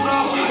my foot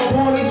off. I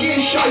wanna get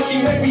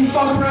shicey, make me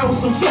fuck around with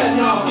some fat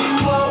now.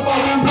 Club on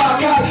and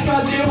block out,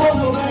 goddamn, all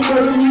of them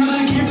murder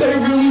music. If they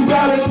really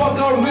bad as fuck,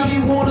 I really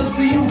wanna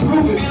see you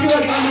prove it. You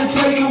like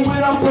Undertaker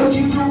when I put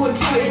you through a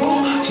table.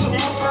 Took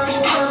my first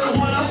perk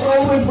when I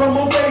stole it from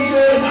a base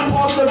head.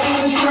 Walked up in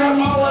the strap,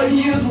 all I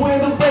hear is where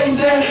the bass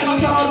at. I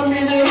caught him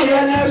in the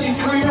head, now she's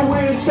screaming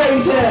where his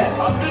face at.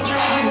 Up the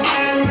drugs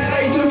again, man,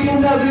 they took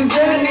another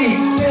Zandy.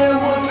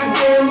 Damn, once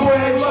again, boy,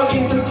 I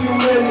fucking took too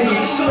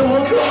many.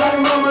 Someone call my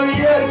mama,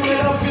 yeah, can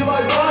I feel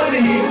my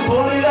body?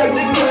 Only like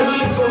the cuddle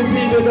if I'm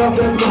beating up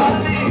that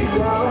body.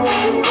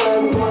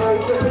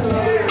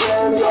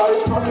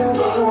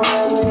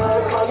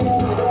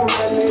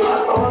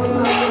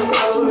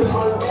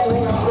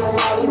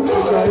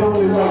 I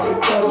only like the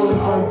cuddle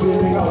if I'm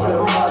beating up that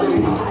body.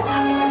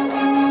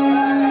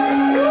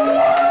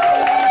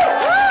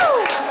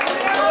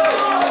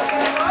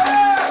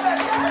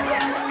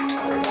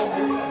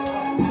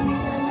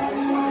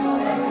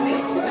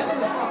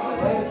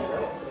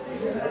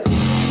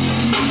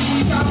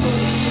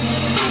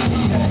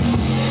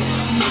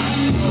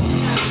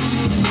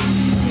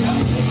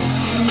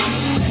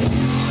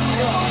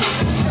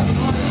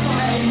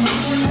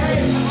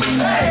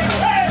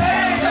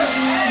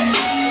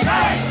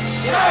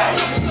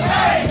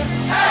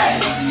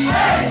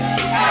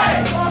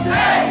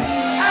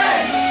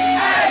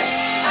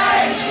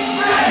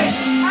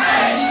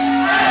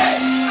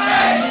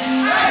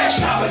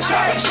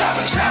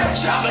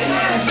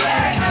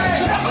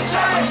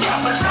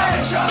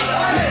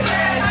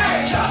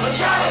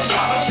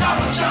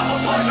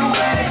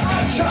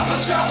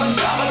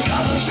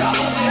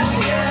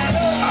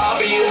 I'll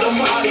be in the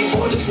body,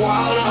 boy, just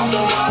wild off the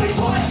body,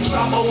 boy.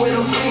 Chopper with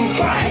a ring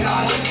bang,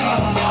 I just cut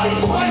a body,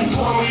 boy.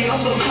 Pour me on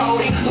some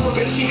Cody, little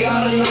bitch, she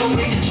gotta know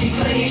me. She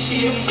saying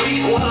she a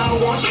freak, well, I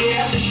want you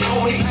ass to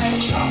show me.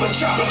 Chopper,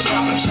 chopper,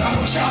 chopper,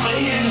 chopper, chopper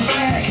his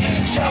back.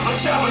 Chopper,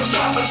 chopper,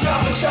 chopper,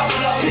 chopper,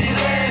 chopper up his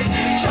ass.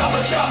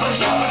 Chopper, chopper,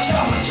 chopper,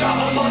 chopper,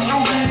 chopper, bunch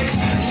of rags.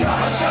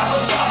 Chopper, chopper,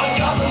 chopper,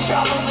 got some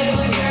choppers in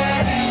the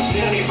gas.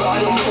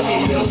 Anybody on the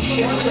bill,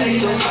 shit, take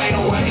the pain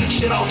away.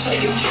 Shit, I'll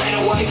take your chain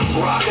away.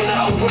 Rockin'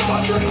 out with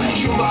my drink.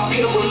 You my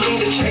pill,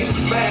 lean to chase.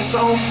 Max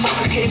on,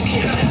 fuck a case,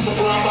 can't pass a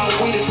blind by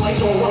weed. It's like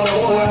don't run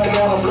away, I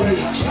got a blade.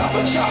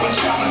 Chopper, chopper,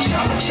 chopper,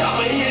 chopper,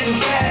 chopper, his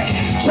back.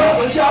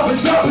 Chopper, chopper,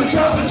 chopper,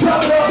 chopper,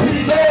 chopper up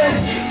his ass.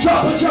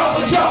 Chopper,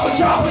 chopper, chopper,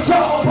 chopper,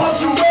 chopper,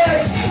 punch your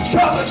legs.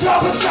 Chopper,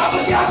 chopper,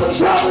 chopper, got some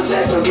choppers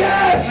in some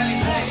gas.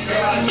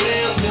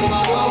 Goddamn, still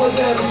my mama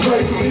down to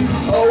pray for me.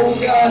 Oh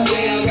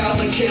goddamn, got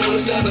the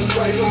killers down to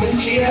spray for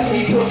me. She asked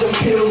me put the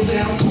pills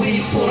down,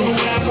 please put them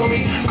down for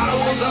me.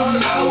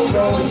 I was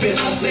rolling, bitch,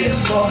 I said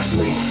fuck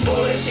sleep.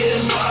 Bullets hit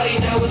his body,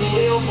 now with a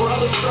little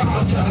brother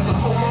traumatized. I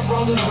hope my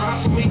brother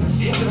ride for me,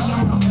 if it's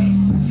on my feet.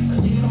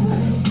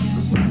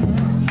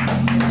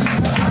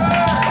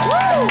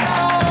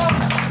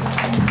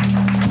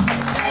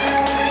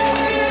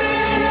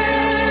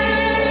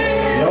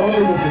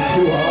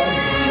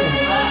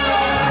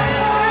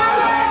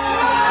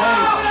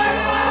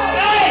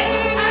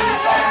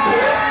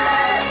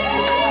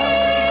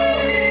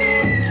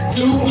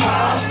 Too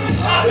hard.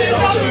 I've been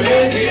on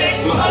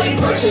Jamaican, Molly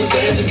Person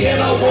says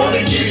again, I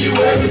wanna give you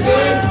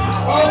everything.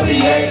 All the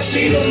hate,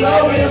 see the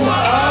love in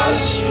my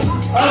eyes.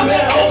 I'm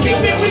at home,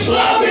 with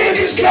love in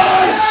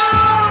disguise.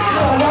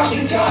 I'm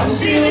watching time,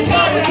 feeling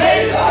kinda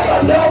hated. I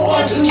got no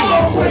one to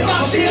smoke with,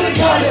 I'm feeling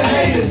kinda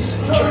hated.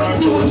 Turn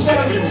to a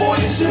second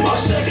voice in my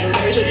second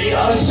nature.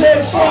 Yeah, I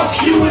said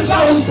fuck you as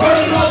I was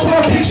burning up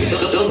her pictures.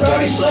 The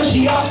dirty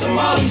slushy off the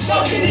Molly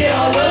sucking, yeah,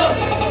 I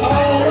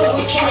love.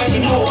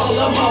 hoe, I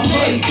love my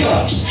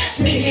makeups.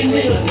 Nigga,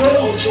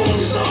 no,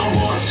 Jordan's on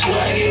one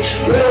swaggin'.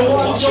 Better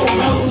watch your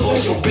mouth, or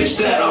your bitch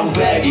that I'm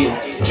bagging.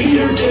 Feed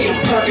her digging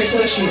Perkins,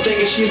 says she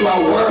thinking she's my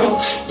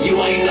world. You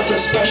ain't nothing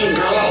special,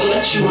 girl, I'll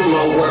let you in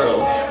my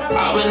world.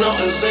 I've been off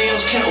the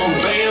Zans,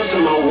 counting bands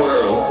in my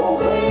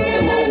world.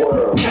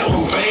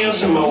 Counting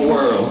bands in my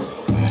world.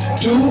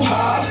 Too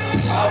hot,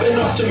 I've been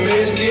off the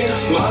meds again.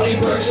 Molly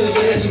Burks and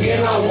Zans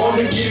again, I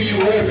wanna give you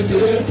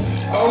everything.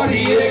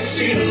 RDX,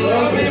 see the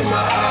love in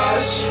my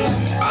eyes.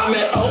 I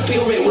met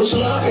opium, it was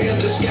love in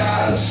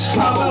disguise.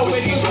 Pop up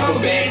with these rubber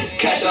bands,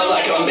 cash out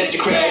like I'm Mr.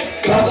 Krabs.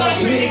 Got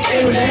like many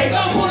M&As,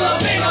 I pull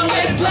up and I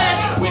let it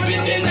blast.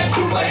 Whipping in that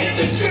coupe, I hit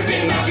the strip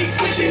and I be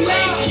switching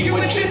lanes. You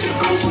were just a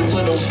goose,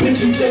 little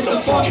bitch, you just a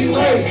fucking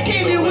lame.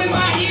 Came in with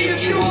my heat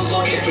if you were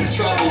looking for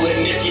trouble.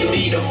 And if you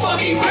need a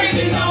fucking grave,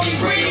 then I'll be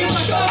bringing my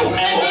shovel.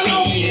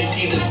 MOP, ENT,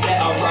 the set,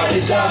 I'll write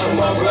it down for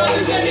my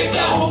brothers. And if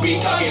that won't be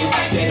talking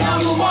back, then I'll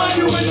move on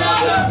to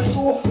another.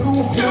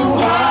 Too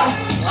high,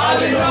 I've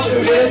been off the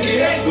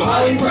Ledkey.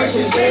 Molly Burks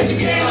and Zans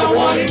again, I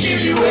wanna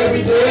give you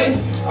everything.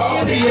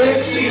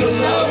 RDX, see the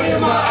love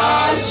in my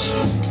eyes.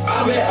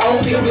 I met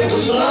opium, it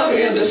was love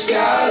in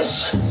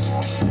disguise.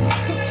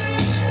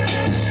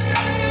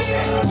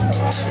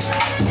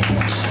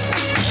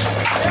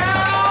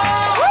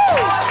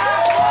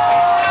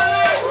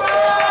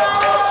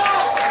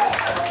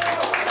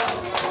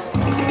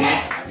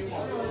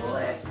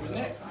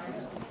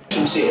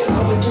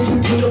 I'm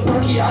addicted to the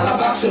perky, all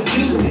about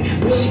abusing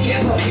it. Really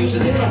guess I'm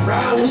using it. I'm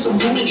riding with some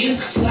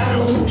hooligans,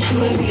 sliding with some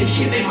shooters, and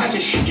shit, they might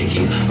just shoot your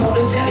kid. Oh,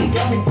 this alley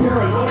got me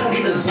paranoid, I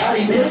need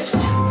anxiety miss.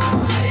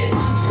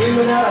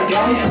 Screaming out, I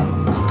got him.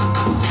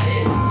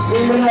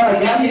 Screaming out,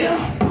 I got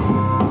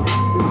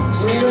him.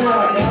 Screaming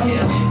out, I got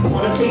him.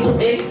 Wanna take some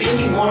big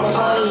busy, wanna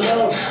find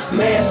love.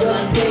 Mask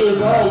up,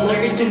 pillars all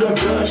lurking through the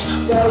brush.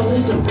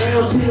 Thousands of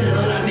rounds hidden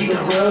underneath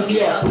the rug.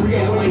 Yeah,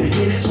 3-8 way to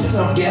hit it since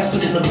I'm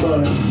gasping in the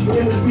butter.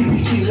 When the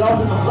BBQ's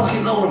off and I'm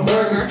fucking on a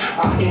burger,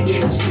 I can't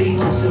get no sleep,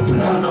 I'm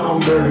sipping on the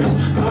hamburgers.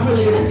 I'm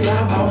really this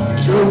life out,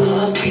 chosen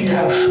to speed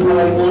out. Well,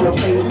 they wanna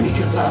play with me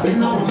cause I've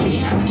been on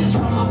me. I just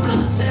run my blood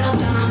and settle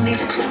down, I need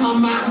to clear my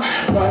mind.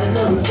 Light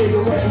another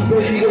cigarette and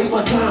baby, waste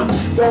my time.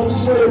 Don't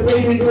swear to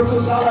baby girl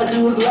cause all I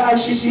do is lie.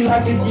 She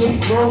like to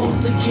get drunk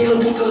with the killer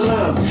with the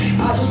lime.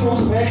 I just want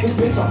some active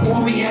bits, I pour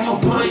me half a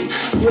pint.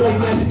 Feel like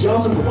Magic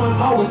Johnson, boy,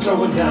 I'm always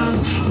throwing dimes.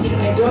 Feel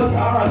like Doug,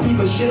 R.I.P.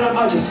 but shit, I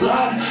might just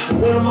slide.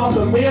 When I'm off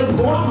the meds,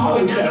 boy, I'm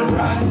always down to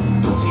ride.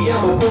 Pussy,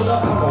 I'ma pull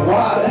up, I'm a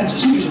wild, that's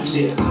just use some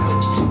shit. I'm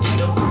addicted to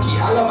the perky,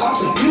 I love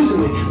ops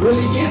abusing it.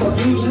 Really can't stop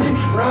using it.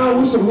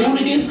 Riding with some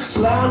hooligans,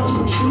 sliding with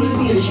some shooters,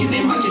 and shit,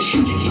 they might just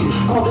shoot your kid.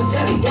 All this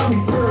alley got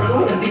me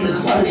paranoid, I need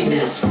anxiety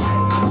miss. I'm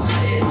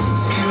high,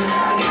 screaming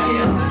that I got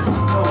him.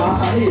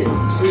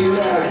 Screaming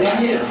out, I got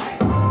him.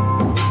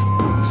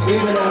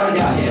 Screaming out, I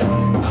got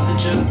him. Out the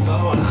jug for a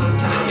long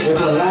time, it's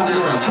my life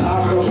now.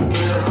 I really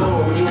get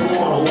home, you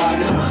want a white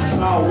now.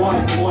 Saw a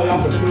white boy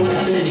off the door,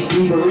 I said he's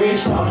fever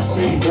rich. All the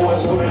same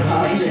boys on the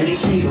high, he said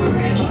he's fever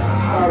rich.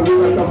 I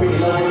really don't be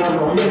loving, I'm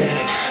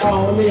romantic.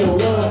 All me in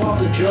love off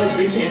the drugs,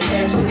 they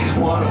fantastic.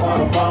 Water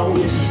phone,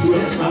 yes,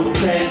 yes, I'm a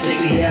plastic.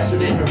 The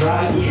acid in the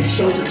ride, yeah,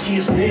 shows the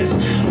tears this.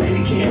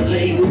 Baby can't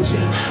lay with you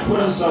when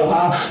I'm so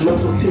high. Look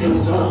for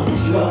pills on the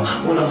floor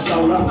when I'm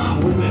so low.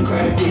 Women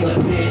crack in the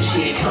bed,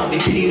 shit, call me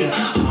Peter.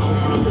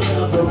 Home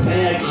love a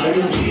bag like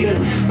a cheater.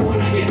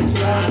 When I get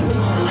inside,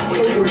 like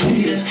with the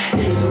repeaters.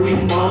 It's the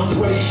real mom's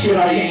way, shit,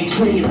 I ain't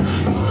cleaner.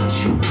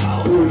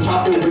 We're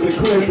chopping with the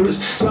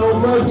clippers. So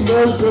much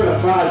more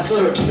certified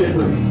syrup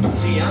sipper.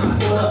 See, I'm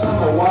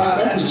a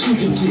wild, I just shoot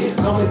some shit.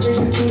 I'm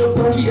addicted to the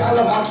perky, I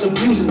love ops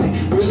abusing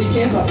it. Really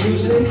can't stop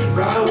using it.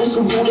 Riding with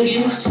some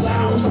hooligans,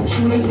 sliding with some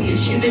shooters, and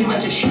shit, they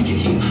might just shoot your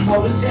kid.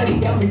 All this alley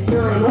got me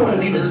paranoid, I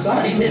need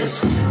anxiety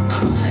miss.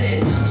 I'm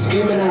high,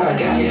 screaming out, I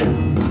got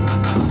him.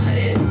 I'm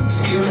high,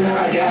 screaming out,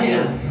 I got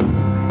him.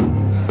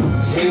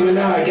 Screaming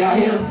out, I got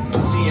him.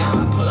 See,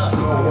 I'ma pull up,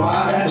 I'm a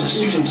wild, I just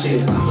shoot some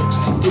shit. I'm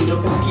addicted to the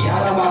perky,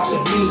 I love ops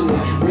abusing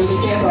it. Really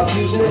can't stop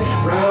using it.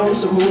 Riding with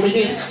some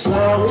hooligans,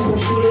 sliding with some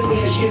shooters,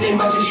 and shit, they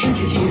might just shoot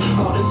your kid.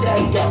 All this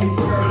alley got me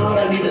paranoid,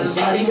 I need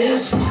anxiety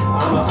miss.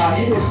 I'm a hot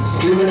hit,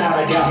 screaming out,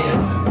 I got him.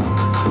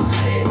 I'm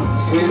high,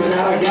 screaming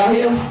out, I got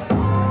him.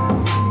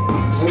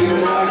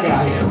 Screaming out, I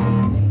got him.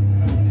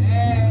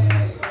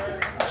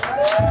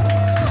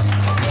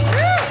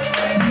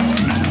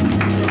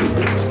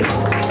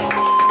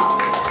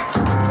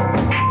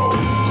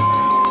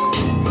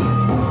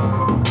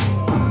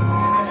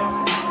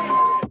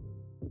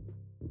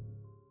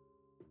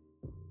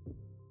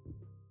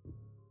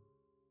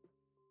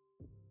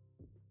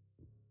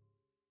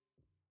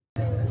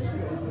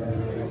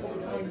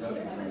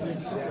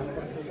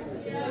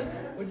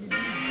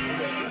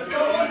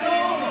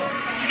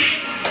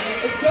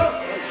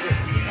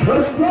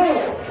 Let's go!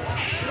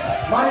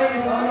 My name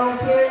is Unknown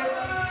Kid.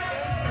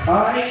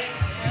 Alright?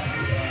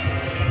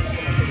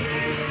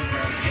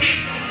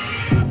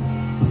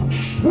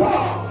 Whoa!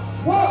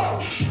 Whoa!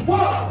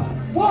 Whoa!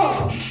 Whoa!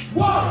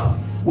 Whoa!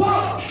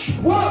 Whoa!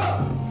 Whoa!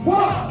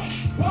 Whoa!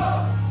 Whoa!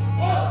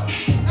 Whoa!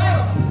 Hey!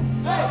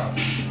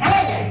 Hey!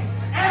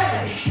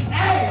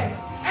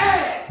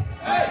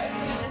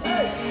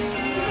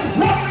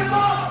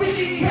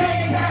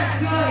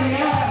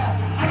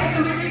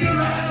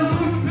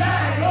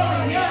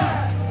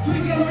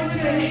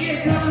 written, he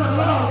get down on the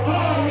low.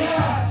 Oh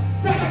yeah.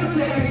 Second to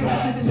take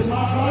passes into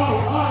my bro.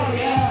 Oh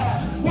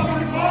yeah. Walking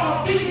the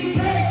ball, BDK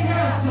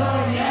cash. Oh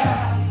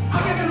yeah. I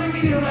got the ring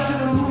in the rest of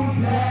the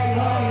movie bag.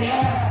 Oh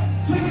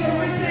yeah. Tweaking the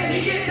written, he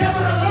get down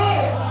on the low.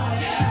 Oh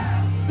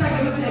yeah.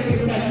 Second to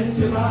take passes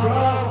into my bro. Oh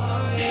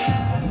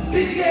yeah.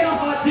 BDK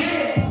off my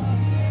dick.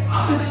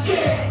 I'm the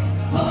shit.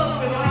 Pull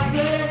up in my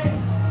bed.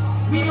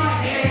 We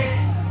might hit.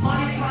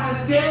 Money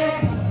kinda dead.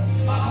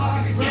 My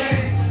pocket's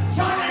rich.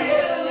 Tryna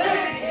hit a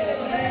lick.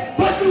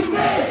 But you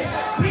miss.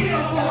 We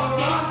don't for a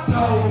rock, so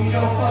we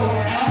don't for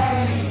an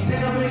agony.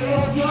 Set up a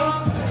little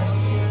jump.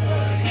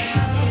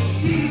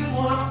 She just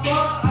wanna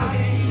fuck. I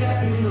can eat that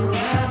bitch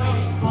around me.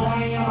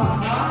 Money on my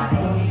mind.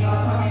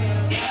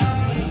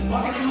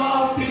 Walking them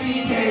all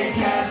 50K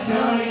cash,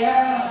 oh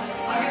yeah.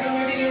 I got the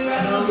ready to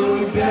rap in a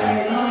Louis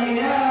bag, oh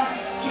yeah.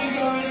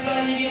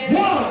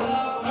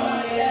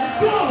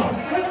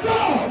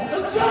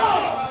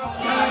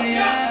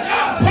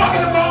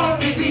 Walking the ball,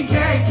 15K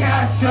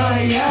cash, oh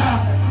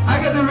yeah. I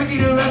got the Ricky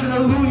to rap in a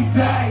Louis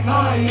bag,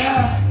 oh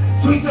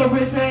yeah. Tweet so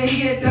rich, man, he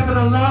get down on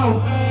the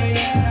low, oh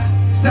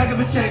yeah. Stack up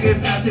a check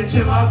and pass it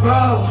to my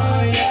bro,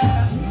 oh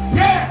yeah.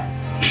 Yeah!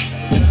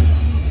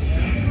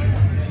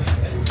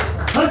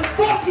 Let's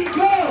fucking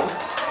go!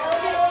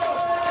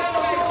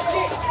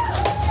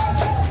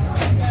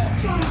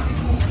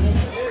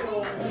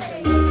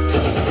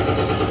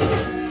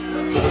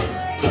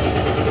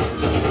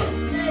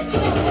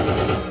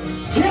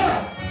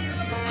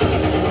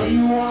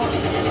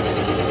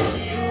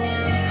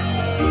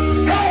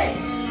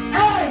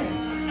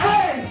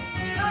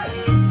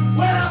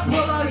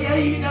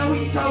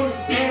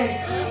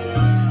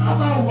 I'm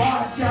a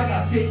watch, I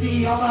got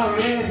 50 on my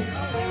wrist.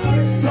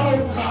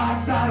 Those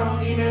blocks, I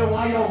don't even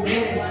want your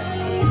bitch.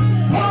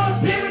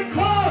 Pump in the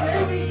club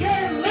and we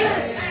get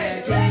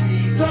lit.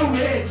 So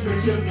rich,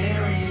 Richard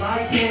Mary,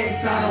 my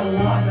kicks, I don't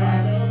want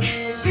that.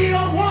 She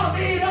don't want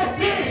me, that's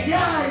it,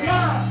 yeah,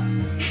 yeah.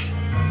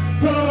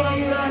 Pull up on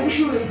you, I hit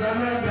you with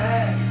that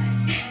bag.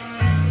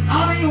 I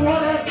don't even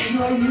want that bitch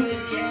like you.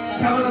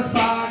 Come on the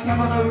spot,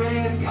 come on the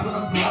wrist, come on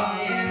the block.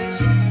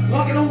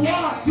 Walking a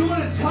walk, doing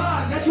a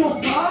time, that's your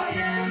vibe.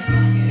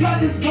 Got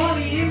this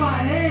money in my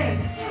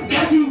hands.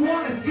 Now she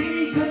wanna see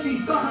me cause she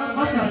saw how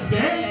much I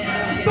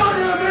spent. Got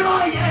them in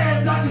my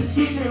hands, I just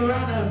switch it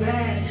around the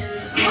band.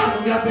 I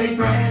don't got big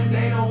friends,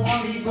 they don't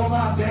want me for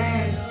my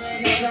bands.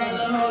 Got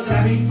the hoes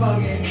that be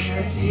fucking me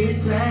and she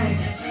is 10.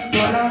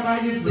 But I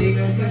might just leave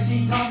her cause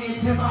she talking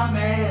to my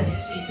man.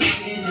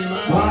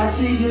 Why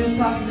she just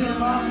talking to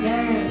my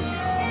man?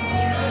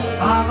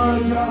 I'ma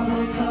drop a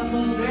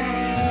couple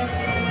bands.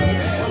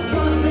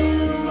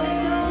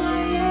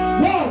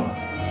 Whoa!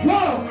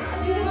 Whoa!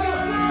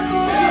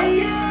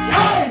 Hey!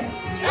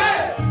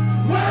 Hey!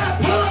 When I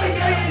pull it,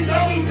 yeah, you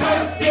know we cut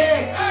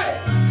sticks.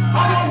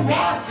 I'm a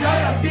watch, I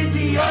got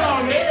 50 on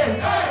our wrist.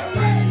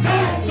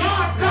 Two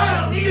blocks, I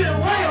don't even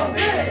weigh on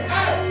this.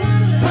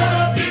 Put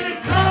up in the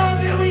club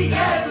and we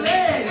get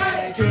lit.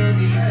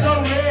 So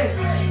rich,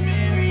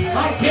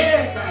 my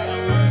kids,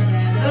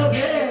 little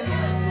bit.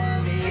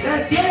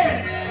 That's it.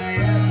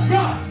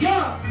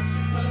 Yeah.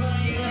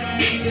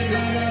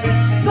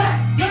 Black.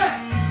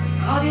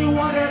 I don't even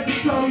want that to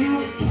show you.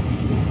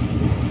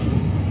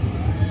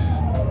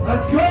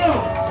 Let's go!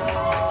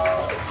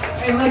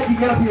 Hey, Ledkey,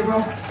 get up here, bro.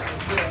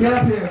 Get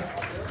up here.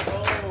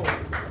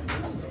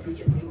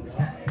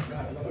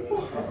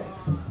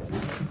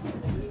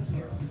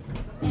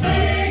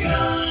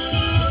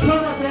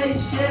 Put up that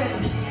shit.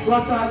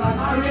 What's I like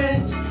my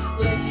wrist?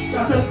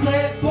 Got a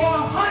clip for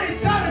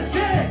 $100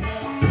 shit.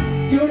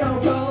 You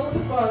don't go,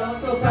 but I'm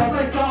so fast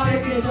like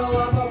Sonic. You know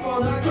I'm up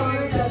on that car.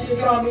 That shit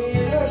got me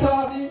in a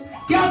coffee.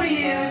 Got me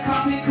in a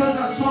coffee cause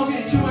I'm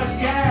smoking too much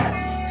gas.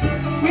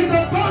 With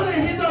the buzzer,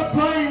 hit the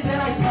buttons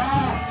and I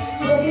pass.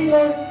 Smoking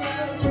your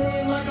sweat,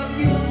 feeling like I'm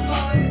feeling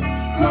fine.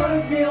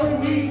 Started feeling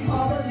weak,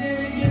 Papa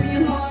didn't give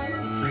me high.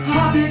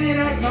 Hopping in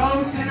that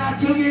ghost and I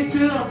took it to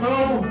the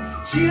moon.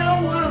 She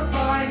don't wanna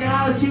find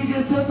out, she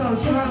just took some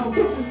shroom.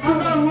 I'm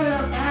not with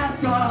a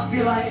mask on, I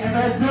feel like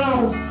MF.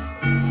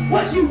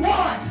 What you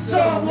want?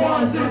 Some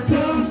ones or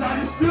twos,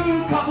 I just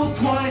threw a couple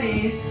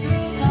 20s.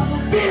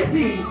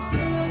 50s.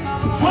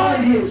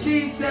 100,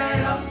 she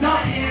said I'm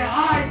something,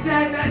 I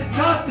said that's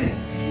nothing.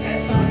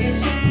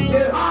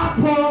 I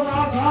pulled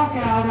my block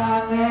out, I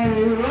let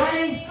it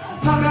rain.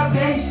 Talk up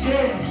that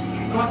shit,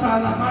 once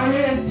I left my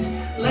wrist.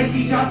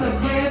 Ledkey got the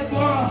clip for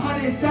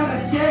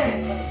 $100 shit.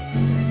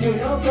 You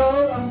don't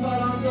go, I'm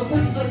still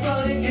putting the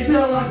money. It's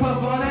still like my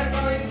ball that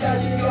money that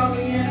you got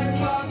me in a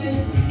coffin.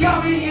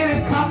 Got me in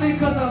a coffin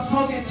cause I'm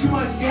smoking too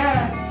much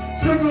gas.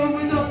 Circle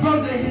with the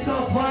bros that hit the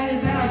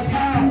buttons and I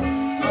pass.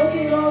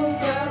 Smoking all this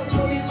bad,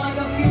 looking like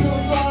I'm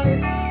feeling fire.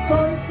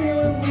 First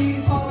feeling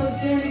weak, Papa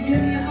didn't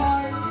give me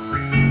high.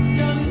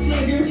 Down this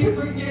nigga, you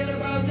forget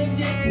about the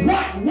game.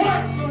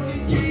 What? Smoke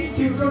this game,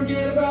 you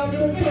forget about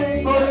the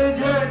pain.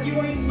 You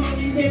ain't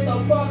smoking, get the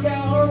fuck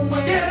out our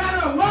way. Get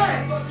out of the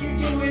way! Fuck you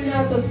doing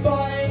at the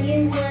spot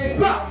anyway.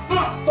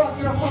 Fuck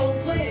your whole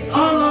clip.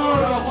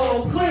 Unload a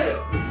whole clip.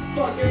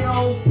 Fucking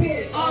old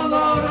bitch.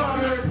 Unload on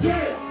her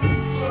tits.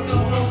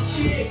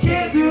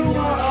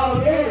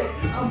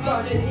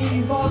 to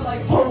evolve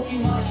like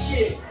Pokemon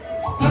shit.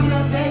 Coming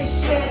up that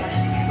shit,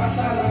 my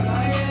side of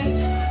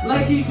irons.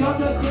 Like he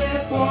dropped a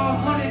clip for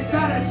 100,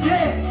 that's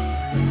it.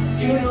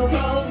 You know,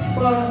 come,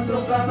 but I'm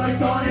so fast like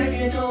Sonic.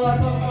 It's a life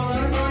of all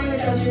the running,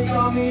 that you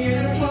got me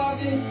in a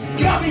coffin.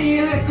 Got me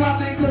in a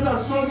coffin cause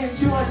I'm smoking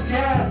too much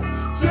gas.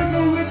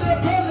 Circle with the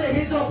president,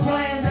 here's no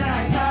plan that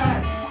I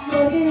had.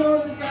 Smoking on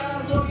the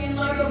sky, looking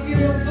like I'm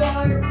feeling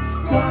fire.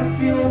 I'm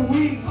feeling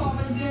weak,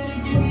 hopping in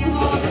and give me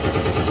hard.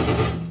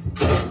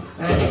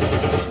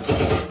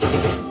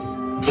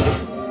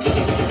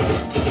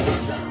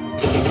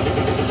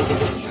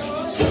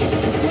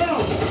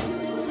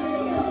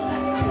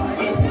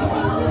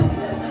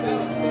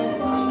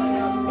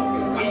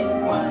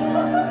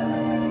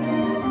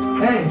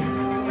 Hey,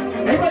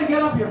 everybody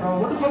get up here, bro.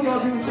 What the fuck y'all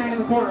doing staying in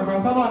the corner,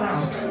 bro? Come on now.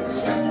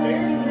 Let's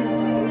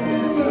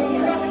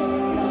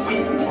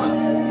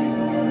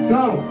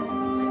go.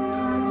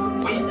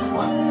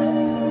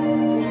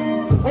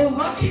 Oh,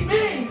 lucky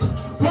me!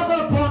 Pull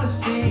up on the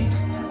scene.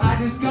 I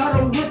just got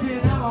a whip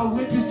it, and my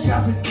whip is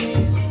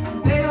Japanese.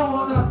 They don't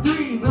want a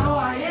 3, no,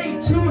 I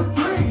ain't 2 or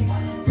 3.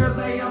 Cause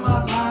they on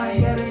my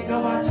line, yeah, they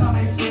know my time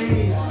ain't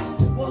free.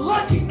 Well,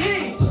 lucky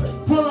me!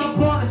 Pull up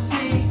on the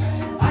scene.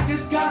 I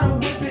just got a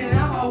whip it,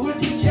 and my whip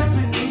is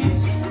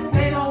Japanese.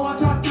 They don't want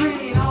top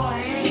 3, no,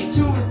 I ain't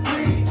 2 or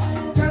 3.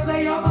 Cause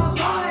they on my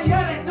line,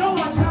 yeah, they know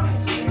my time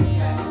ain't free.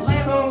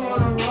 Lambo or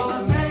the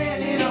roller,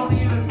 man, it don't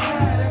even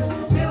matter.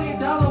 $1 million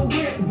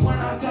whip when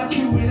I got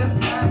you in a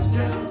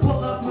pasture.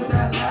 Pull up with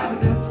that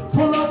lavender,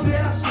 pull up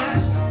and I'm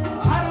smashed.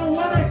 I don't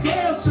want a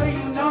girl, so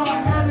you know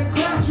I had to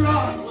crash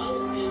rock.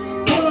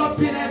 Pull up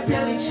in that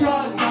Billy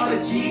truck, not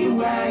a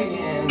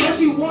G-Wagon. But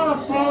she wanna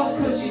fall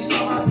cause she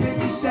saw my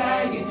pussy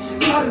sagging.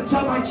 Gotta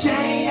tuck my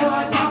chain and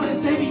my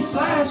diamonds, they be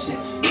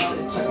flashing.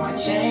 Gotta tuck my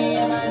chain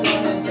and my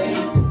diamonds, they be.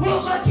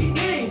 Well, lucky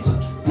me,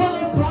 pull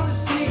up on the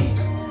scene.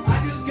 I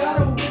just got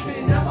a whip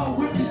it, now my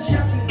whip is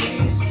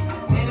Japanese.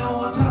 They don't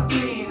want top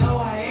 3, no,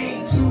 I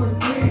ain't 2 or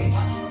 3.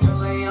 Cause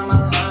they on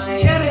my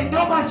line, yeah, they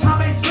know my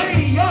time ain't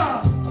free,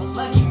 yeah. Well,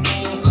 lucky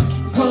me,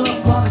 pull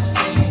up on the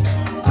scene.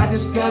 I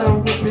just got a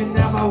whip it,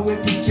 now my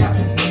whip is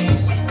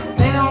Japanese.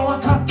 They don't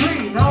want top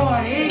 3, no,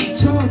 I ain't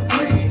 2 or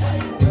 3.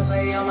 Cause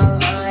they on my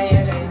line,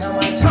 yeah, they know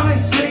my time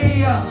ain't free,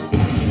 yeah.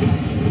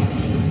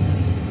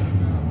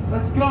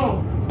 Let's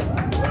go.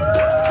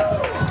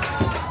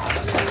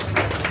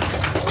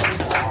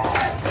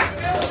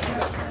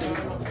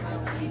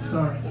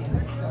 Sorry.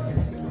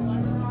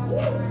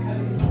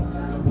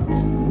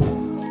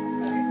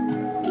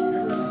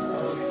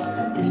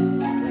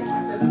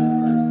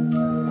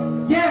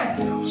 Yeah.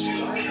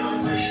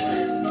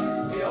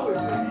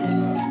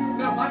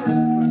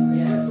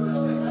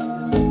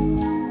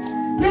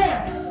 Yeah.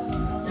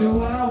 Do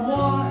what I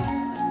want.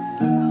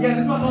 Yeah,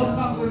 this is my most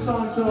popular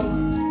song, so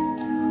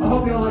I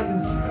hope y'all like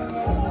this.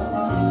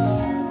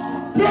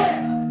 Yeah.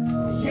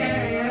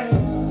 Yeah.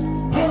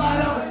 Pull out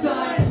of the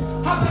sun.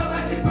 Hop out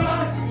magic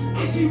bronze.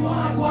 If she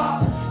want guap,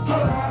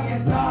 told her I can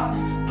stop.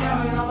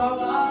 Grabbing on my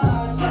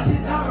watch,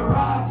 touching down the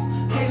rocks.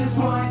 They just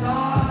want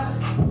nuts.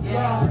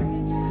 Yeah.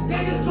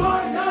 They just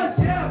want nuts.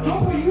 Yeah.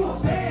 Hope for you a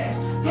fan.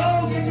 Go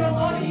get your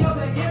money up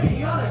and get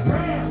me on the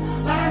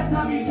gram. Last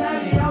time you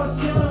tagged me, I was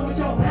chilling with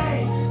your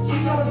babe. She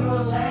goes to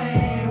a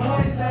lane.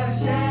 What is that a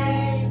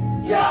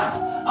shame?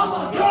 Yeah.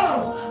 I'ma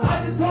go. I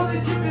just told the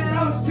gym and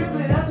I was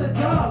tripping at the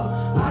door.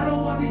 I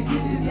don't want these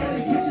bitches, yeah, the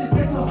bitches,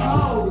 they some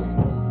hoes.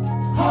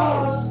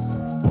 Hoes.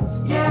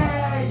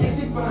 Yeah, yeah,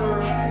 she for the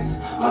racks.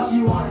 All she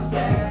wants is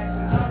sex.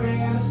 I bring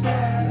her the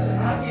sex.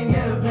 I can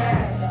get her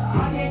back.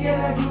 I can get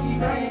that Gucci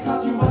bag, it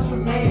costs too much for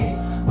me.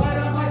 But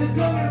I might just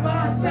go get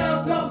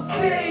myself some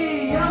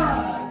see.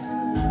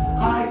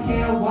 I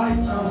can't wipe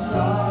no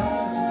thought.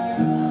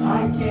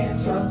 I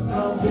can't trust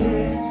no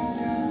bitch.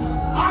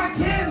 I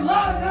can't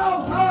love no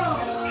hoe.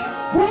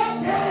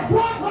 What can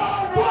what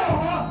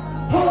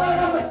pull out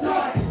of my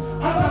side.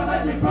 How about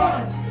magic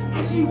bronze?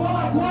 If she want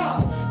my guap,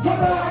 tell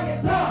her I can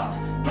stop.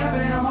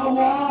 Grabbing on my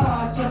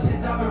watch,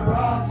 touching diamond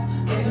rocks.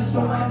 They just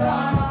want my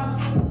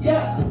nuts.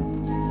 Yeah.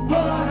 Pull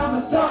out of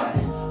my side.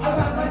 How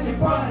about magic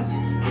bronze?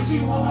 If she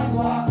want my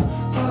guap,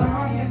 tell her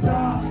I can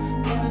stop.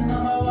 Grabbing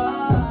on my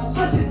watch,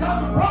 touching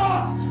diamond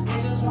rocks.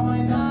 They just want my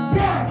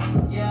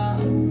nuts. Yeah.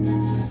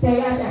 They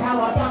asked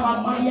how I got my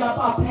money up, I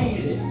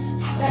painted it.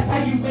 That's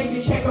how you make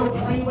a check go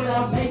clean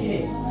without making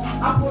it.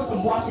 I poured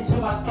some water into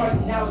my Sprite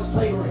and now it's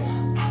flavoring.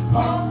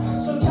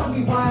 So tell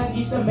me why I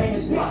need some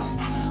maintenance.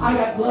 I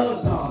got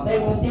gloves on, they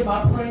won't get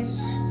my prints.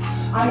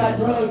 I got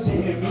drugs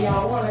in me,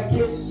 I wanna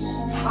kiss.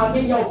 I'm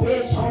in your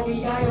bitch,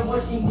 homie, I am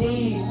what she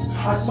needs.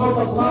 I smoke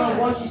a blunt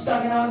while she's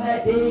sucking on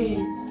that D.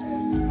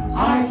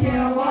 I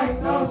can't wipe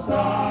no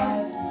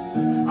thought.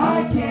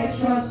 I can't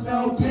trust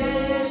no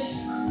bitch.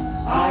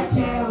 I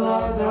can't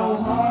love no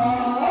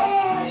hoe.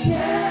 I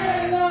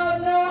can't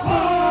love no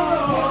hoe.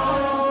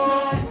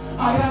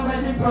 I got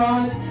magic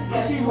bronze,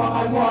 that she want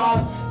my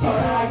guap. Told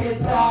her I get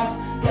stopped,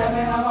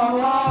 dabbing on my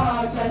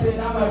rocks, touching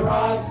on my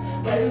rocks.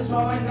 They just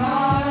want my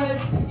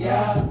nuts,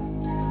 yeah.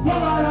 Pull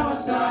out on my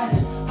side,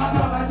 I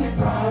got magic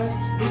bronze,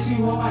 that she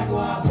want my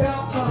guap.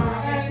 Told her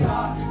I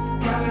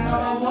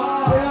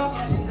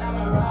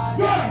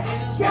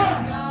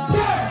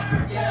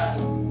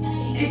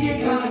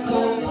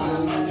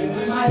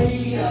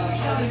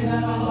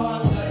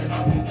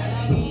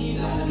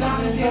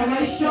Yeah,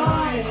 they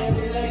shine,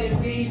 every like it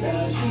please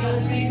her. She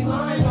got 3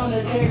 lines on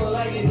the table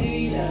like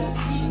Adidas.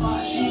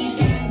 She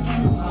came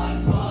to my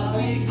spot,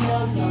 we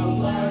smoked so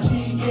loud.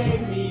 She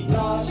gave me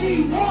thought,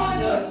 she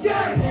wanted us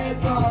to say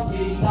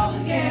probably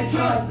not. Can't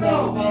trust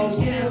no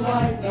bitch, can't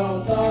like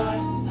no thought.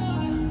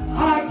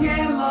 I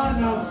can't love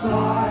no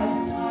thought.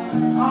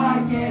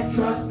 I can't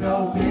trust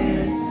no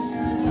bitch.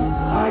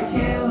 I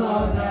can't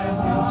love that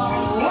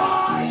hoe.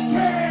 I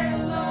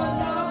can't love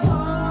no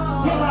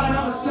hoe. Pull out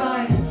of a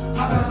sign,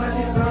 hop out my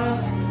shit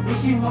first. If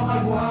she want my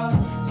guap,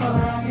 tell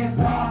her I can't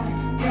stop.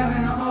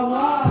 Gavin on my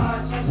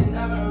watch, she should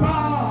never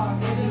rock.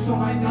 They just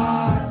want my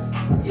nuts.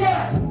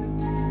 Yeah!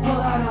 Pull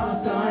out of a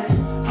sign,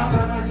 hop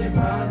out my shit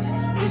first.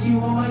 If she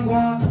want my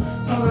guap,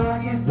 tell her I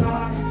can't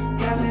stop.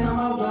 Gavin on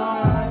my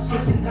watch,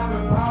 she should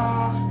never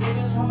rock. They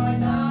just want my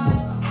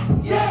nuts.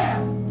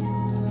 Yeah!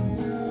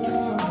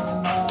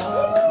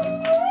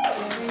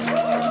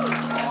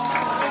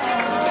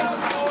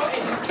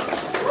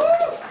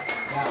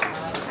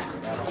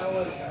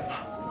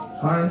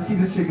 Alright, let's keep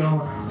this shit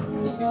going.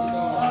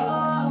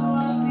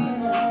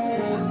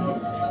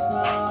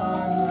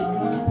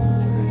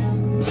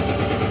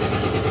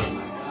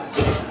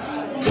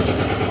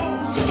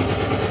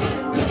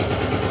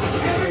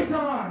 Every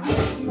time!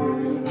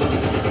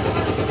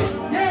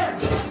 Yeah!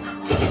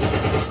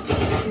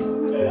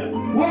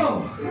 Whoa!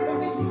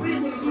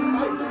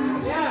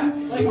 Yeah!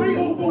 Like,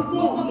 boom, boom,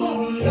 boom,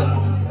 boom. Yeah!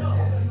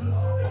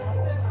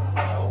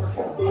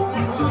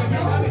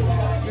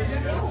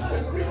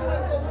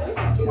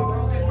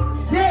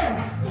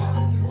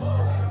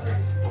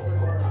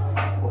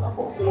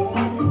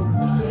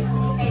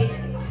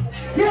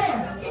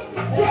 Yeah!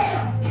 Yeah!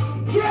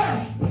 Yeah!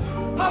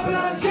 Hopping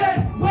on a jet,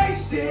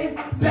 wasted.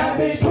 That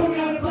bitch put me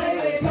on the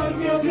playlist. Come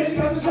feel good,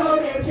 come so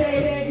damn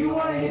jaded. You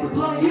wanna hit the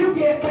blunt, you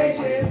get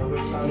basic.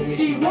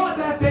 She want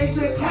that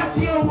basic.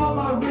 Casio want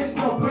my wrist,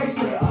 no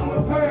bracelet. I'm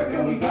a perp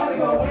and we gotta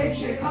go ape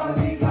shit. Come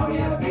see, call me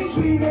on the beach,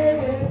 we made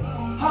it.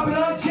 Hopping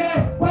on a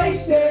jet,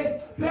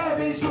 wasted. That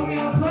bitch put me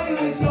on the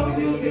playlist. Come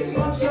feel good,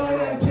 come so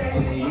damn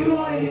jaded. You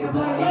wanna hit the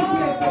blunt, you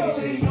get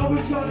basic. Yo,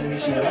 bitch, gonna be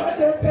shit. Want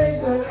that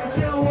basic.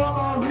 Casio want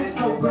my wrist,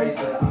 no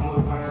bracelet. I'm a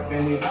perp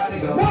and we gotta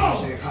go ape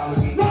shit. Come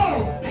see,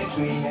 bitch,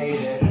 we made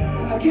it.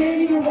 I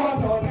can't even walk,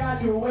 no,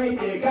 got you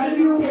wasted. Gotta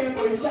do it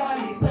for your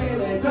shawty's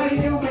playlist. Tell you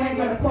new man,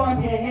 gotta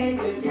fucking hate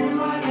this. Scream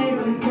my name,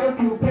 but this girl's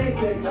too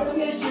basic. Doing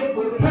this shit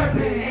with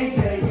perfect AJ.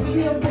 You can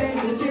get paid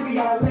for the shit we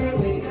got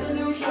lately. Got a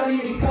new shawty,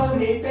 she calling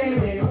me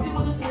baby. Don't you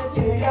want to switch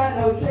it, got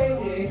no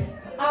safety.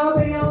 I'll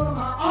be on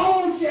my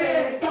own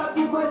shit. Talk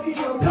too much, get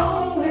your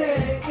dome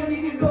hit. Then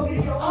you can go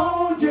get your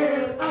own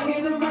drip. I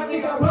hear the rap,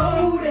 think I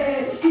wrote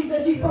it. She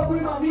said she fuck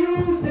with my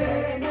music,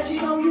 and that she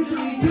don't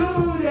usually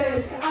do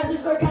this. I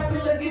just start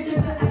capping, let's get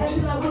to the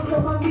action. I whipped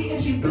up my feet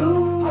and she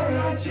flew it.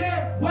 I'm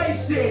jet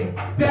wasted.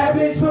 Bad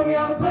bitch put me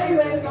on the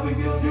playlist. Got me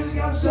feeling juicy,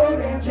 I'm so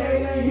damn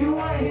jaded. You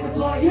wanna hit the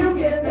blunt, you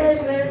get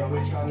basic. No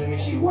bitch come to me,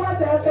 she want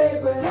that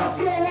faceless. Now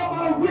feel like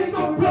my wrist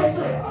on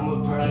bracelet. I'm a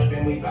perp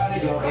and we bout to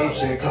go ape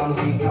shit. Come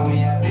see, come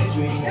me at bitch,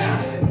 we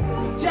made it.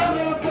 Jab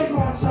me up, take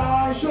one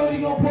side. Shorty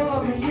gon' pull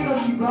up and you know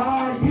she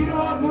ride. You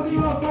know I'm putting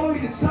you up on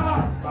either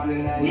side.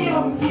 Running that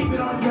neon, we keep it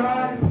on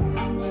dry.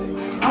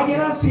 I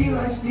cannot see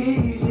like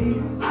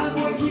Stevie. I just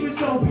wanna keep it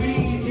so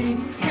PG.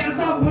 Can't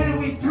stop winning,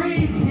 we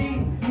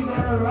 3P. You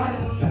gotta ride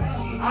in the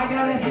backseat. I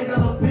gotta hit a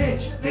little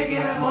bitch. Making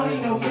that money,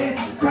 no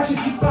bitch. Crash a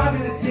G5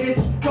 in the ditch.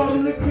 Go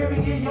to the crib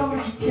and get young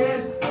with your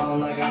kids.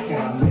 Falling like I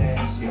can't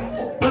miss,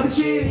 yeah. But the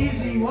shit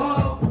easy,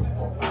 whoa.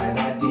 I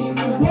that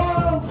demon,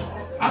 whoa.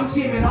 I'm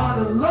seeming on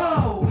the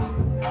low.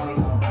 Only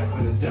come back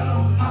for the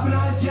dough. Hopping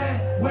on a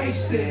jet,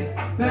 wasted.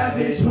 Bad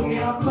bitch put me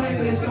on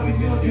playlist. Got me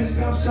feeling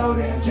juicy, I'm so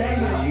damn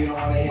jaded. You don't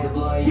wanna hit the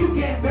blunt, you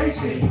can't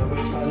face it. Your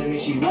bitch come to me,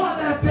 she want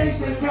that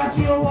basic.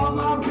 Casio on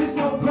my wrist,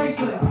 no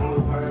bracelet. I'm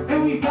with her,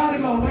 and we gotta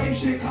go wave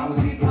shit. Come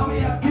see, call me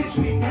that bitch,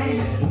 we made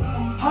it.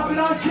 Hopping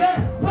on jet,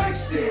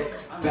 wasted.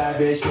 Bad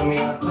bitch put me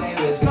on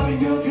playlist. Got me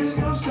feeling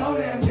juicy, I'm so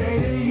damn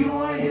jaded. You don't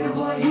wanna hit the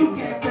blunt, you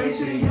can't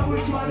face it. Yo,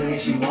 bitch come to me,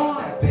 she want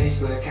that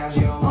faceless.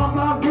 Casio on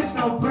my wrist,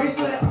 no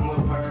bracelet. I'm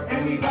with her,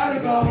 and we gotta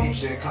go wave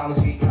shit. Come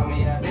see, call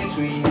me that bitch,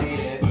 we made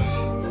it.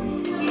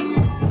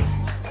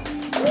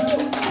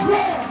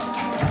 Yeah!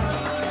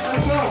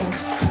 Let's go!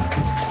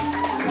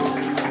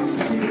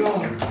 Let's keep it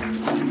going.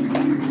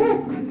 Woo!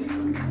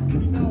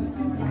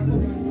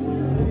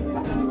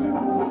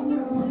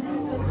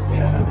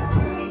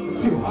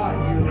 Too hot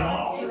here.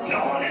 No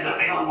one is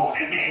available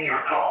to take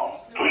your call.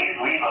 Please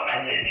leave a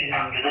message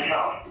after the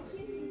tone.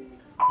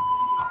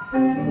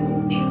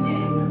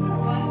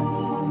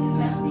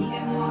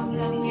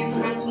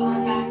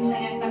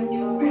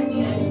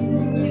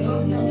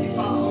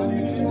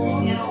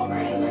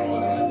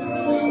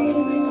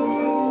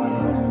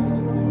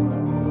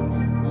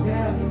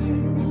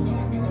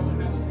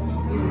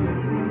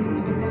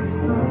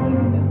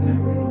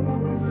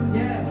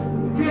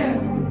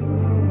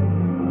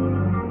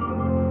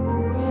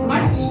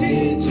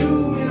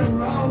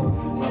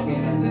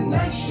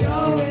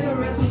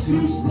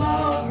 Too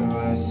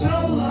slow, so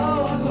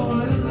low, I don't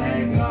wanna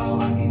let go.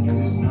 I can do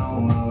this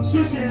no more.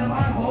 Switching up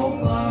my whole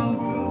flow.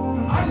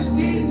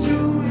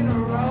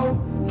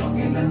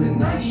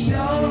 night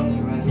show.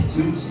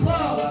 Too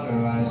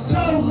slow,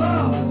 so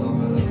low.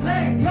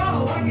 Let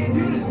go, I can't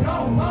do this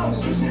no more.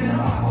 Switching up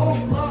my whole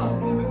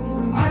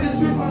flow. I just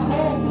switched my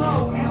whole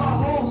flow and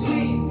my whole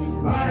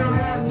team. Ride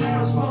around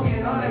town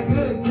smoking all that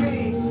good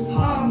green.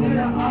 Hop in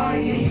the eye,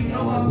 yeah, you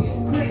know I'm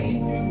getting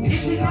clean.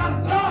 If she got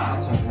a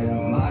thought, talking to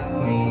my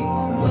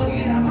queen.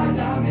 Looking at my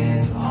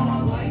diamonds, all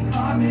my money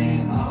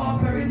climbing. I'm on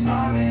perfect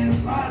timing,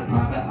 fly to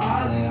private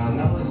island. I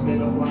know it's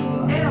been a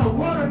while. And I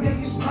wanna make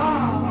you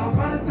smile. I'll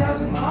run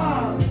 1,000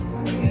 miles.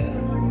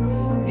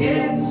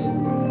 It's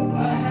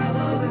a hell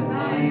of a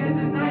night at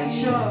the night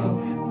show.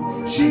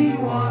 She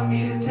want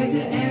me to take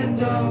the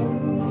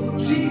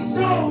antidote. She's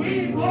so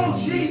evil,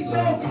 she's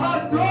so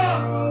cutthroat.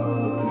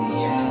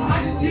 Yeah,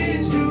 I just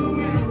did 2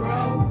 in a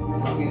row.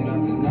 Fucking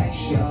up the night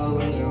show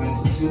and the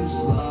rent's too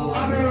slow.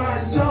 I've been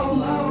riding so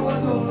low, I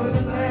told her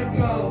to let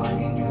go. I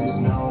can't do this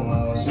no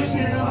more,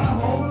 switching up my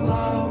whole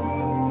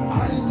flow.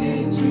 I just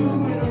did 2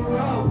 in a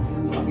row.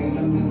 Fucking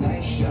up the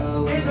night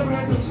show and the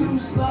rent's too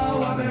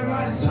slow. I've been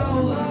riding so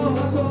low, I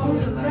told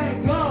her to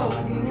let go. I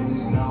can't do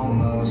this no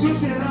more,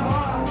 switching up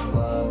my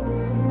flow.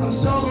 I'm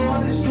solo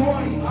on this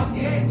joint, I'm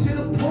getting to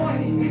the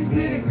point. It's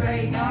been a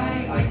great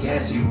night, I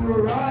guess you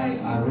were right.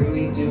 I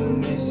really do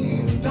miss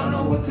you, don't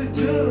know what to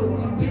do.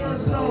 I'm feeling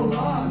so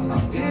lost,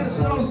 I'm feeling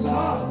so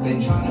soft. They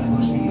trying to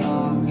push me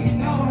off, you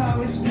know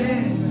how it's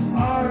been.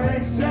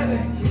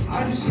 RX7,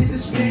 I just hit the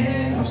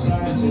spin. I'm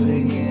starting to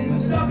begin,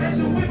 stop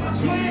messing with my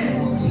twin.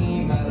 Whole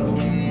team gotta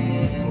win.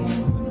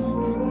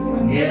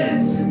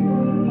 It's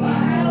a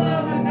hell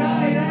of a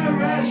night at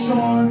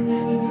RADSTORM.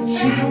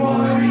 She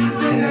wanna be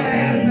the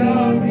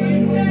antidote.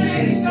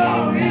 She's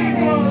so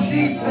evil,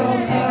 she's so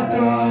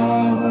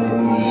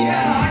cutthroat.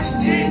 Yeah, I just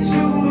did 2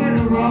 in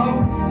a row.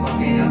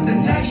 Fucking up the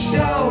next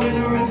show and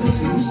the rental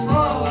too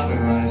slow. I've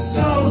been running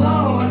so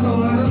low, I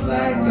told her to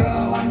let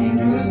go. I can't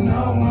do this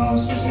no more,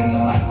 switching to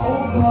my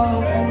whole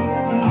flow.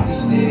 I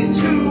just did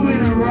 2 in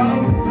a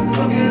row.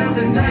 Fucking up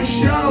the next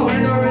show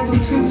and the rental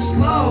too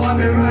slow. I've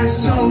been running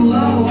so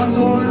low, I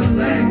told her to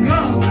let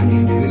go. I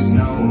can't do this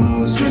no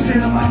more,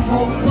 switching to my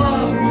whole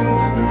flow.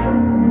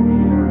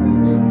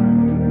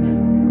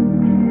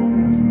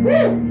 Woo!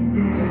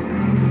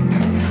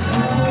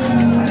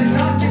 I did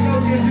not think I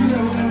was going to do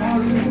that with that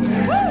argument,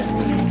 man.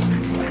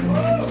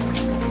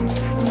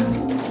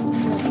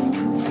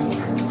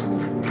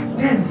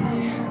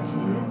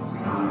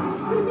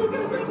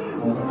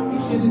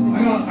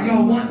 I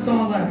got 1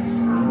 song left.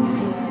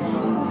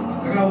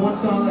 I got 1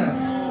 song left.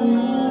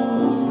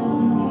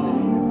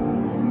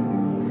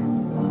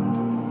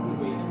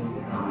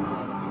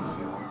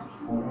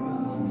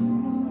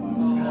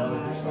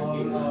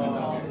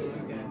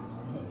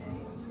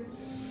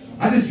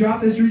 I just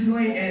dropped this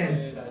recently,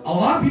 and a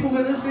lot of people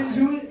have been listening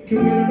to it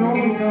compared to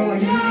normal, you know,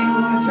 like you need a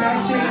lot of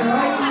traction,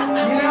 right?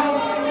 You know?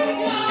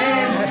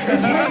 And it's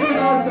way too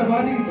hard stuff. I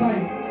think it's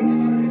tight.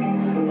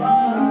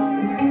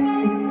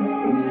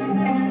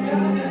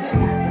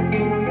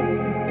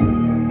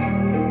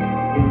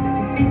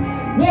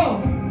 Whoa!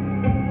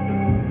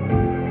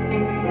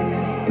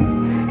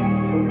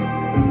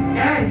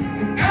 Hey!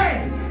 Hey!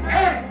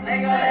 Hey!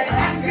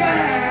 Ask your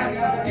ass,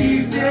 do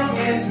you still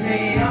miss me?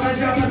 I'ma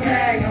drop a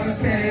bag, I'ma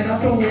spend it on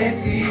some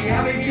whiskey.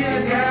 I'll be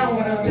feeling down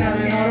when I'm down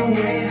and all the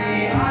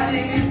whiskey. I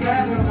think it's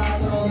bad for my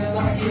soul and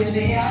my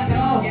kidney, I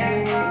know.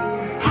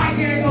 I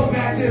can't go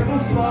back to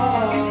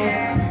before.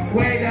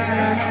 Way that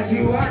I had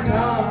you, I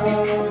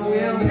know.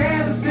 It'll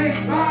never fix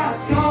my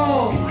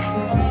soul.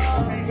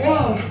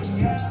 Whoa!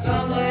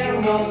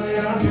 Stumbling,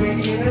 rolling, I'm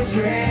drinking a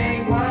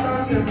drink. Why am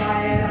I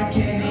surviving? I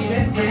can't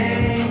even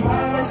think. Why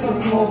am I so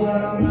cold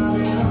but I'm not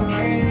in a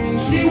ring?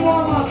 She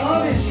want my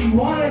love and she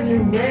want a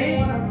new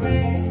ring.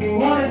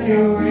 Want a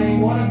new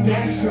ring, want a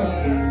back truck.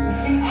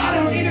 I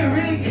don't even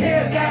really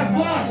care that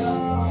much.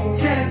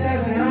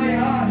 10,000 on your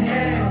hot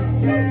head.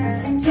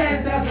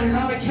 10,000,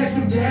 I'ma catch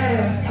them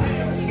dead.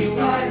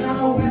 Sliding on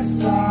the west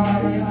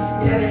side.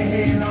 Yeah, they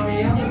hating on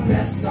me on the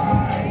best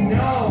side.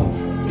 No.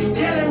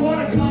 Yeah, they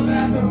wanna come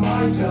back for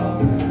my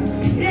job.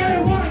 Yeah,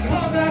 they wanna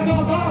come back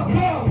on my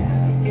bro.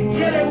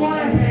 Yeah, they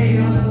wanna hate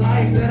on the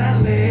life that I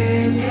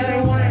live. Yeah,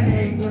 they wanna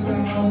hate cause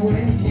I'm always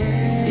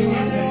again.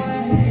 Yeah, they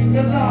wanna hate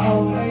cause I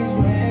always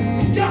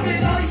win.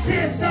 Jumping all these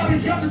hits, I've been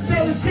jumping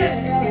so legit.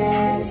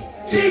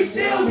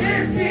 DSkill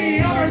Smithy,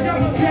 I'ma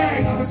jump a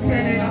bag, I'ma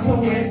spend it on some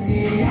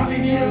whiskey. I'll be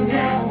feeling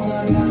down when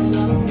I'm down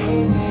another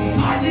whiskey.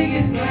 I think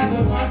it's bad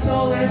for my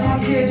soul and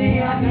my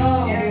kidney, I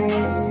know.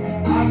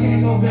 I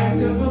can't go back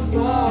to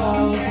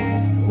before.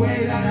 Way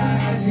that I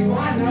had you, I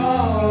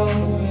know.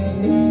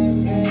 It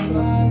fits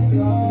my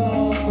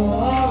soul.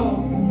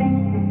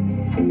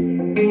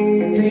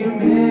 Do you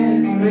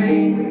miss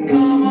me?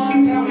 Come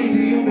on, tell me, do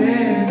you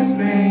miss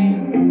me?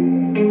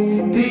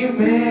 Do you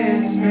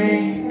miss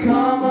me?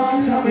 Come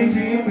on, tell me, do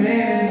you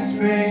miss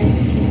me?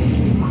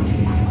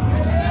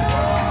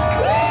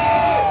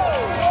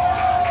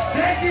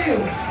 Thank you.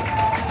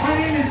 My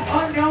name is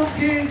Unknown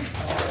King.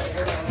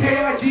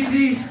 KIGG.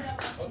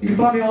 You can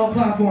find me on all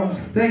platforms.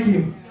 Thank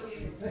you.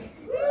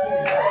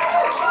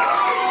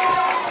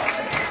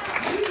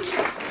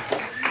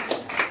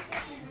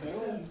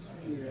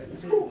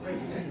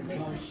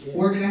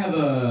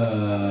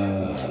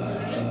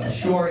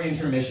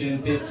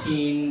 intermission,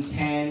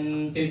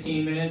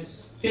 15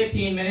 minutes.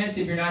 15 minutes.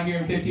 If you're not here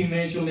in 15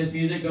 minutes, you'll miss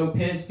music. Go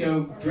piss,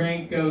 go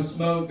drink, go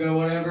smoke, go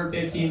whatever.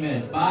 15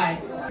 minutes. Bye.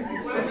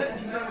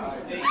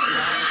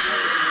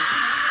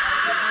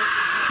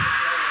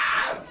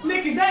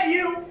 Nick, is that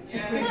you? What the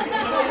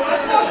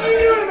fuck are you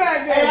doing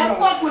back there? Hey, I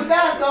fuck with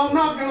that though, I'm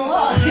not gonna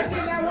lie.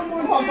 I'm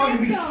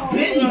motherfucking be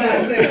spitting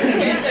back there.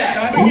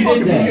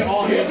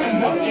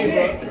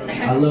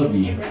 I love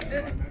you.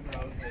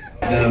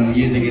 The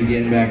music is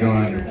getting back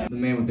on. The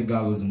man with the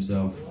goggles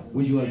himself.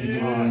 Would you like to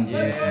give over and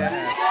JFK?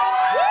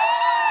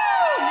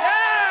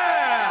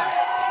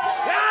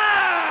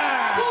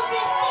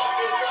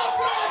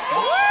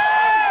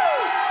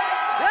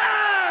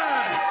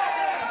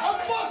 I'm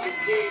fucking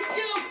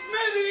DSkill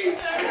Smithy!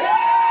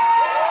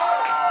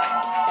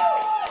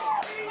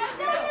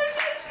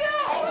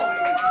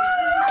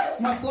 Is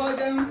my fly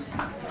down?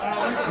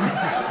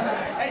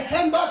 Hey,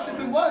 $10 if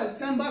it was.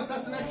 $10,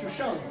 that's an extra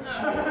show.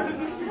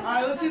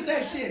 Alright, let's hit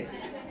that shit.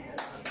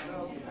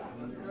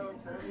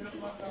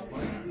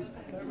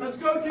 Let's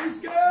go,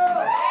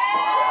 DSkill!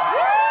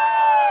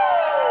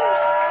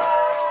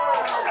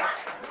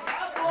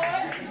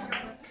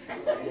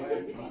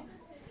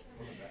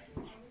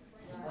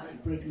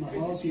 Breaking my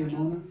balls here,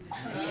 Mona.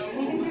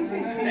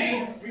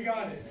 Hey, we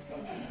got it.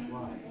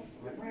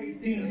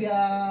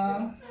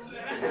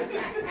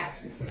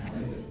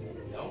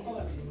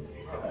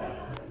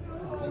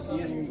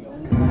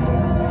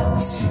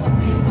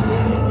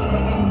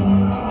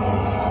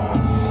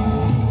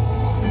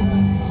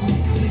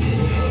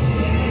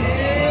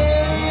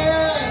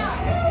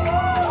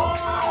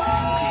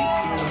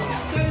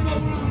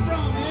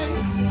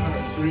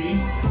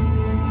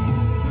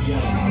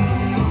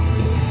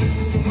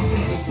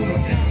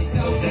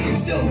 I'm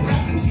still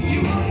rapping to you.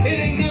 It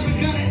ain't never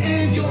gonna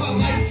end. Yo, I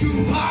like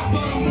Tupac,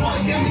 but I'm more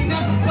like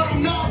Eminem. But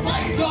I'm not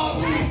like dog,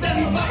 only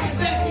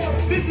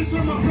 75%. This is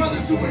for my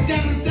brothers who are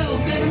down in cells.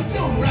 Then I'm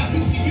still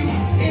rapping to you.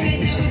 It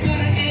ain't never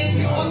gonna end.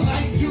 Yo, I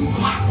like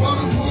Tupac, but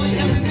I'm more like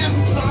Eminem.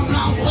 But I'm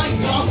not like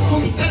dog,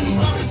 only 75%.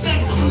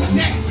 I'm the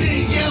next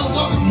big yell,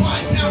 dog. I'm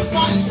white town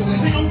Spanish.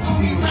 They don't call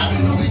me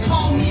rapping, no, they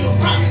call me a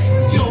rhymes.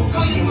 Yo,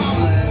 call your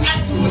mama and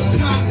ask her what the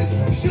time is.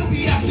 She'll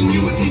be asking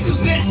you what this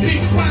next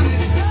big crime is.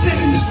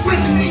 Setting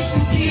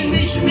discrimination,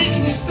 DNA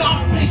making you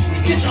stop, makes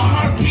me get your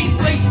heartbeat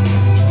racing.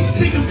 You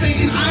think I'm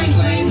faking, I ain't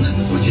lame. This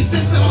is what you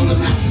said on the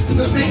mattress in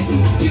the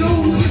basement. You know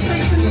who you're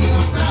facing, and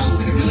my style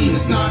is the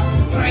cleanest, not.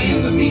 But I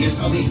am the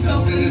meanest. All these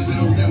stealth dinners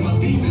know that my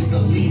beef is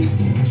the leanest.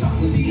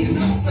 Chocolatey and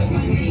nuts like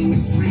my name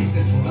is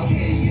Reese's. I'll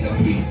tear you to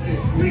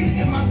pieces, read it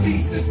in my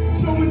thesis.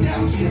 Throwing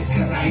down shits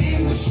cause I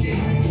am the shit.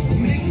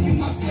 Making you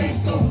my slave,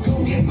 so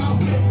go get my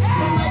whip.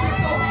 My love is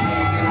so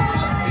big and I'm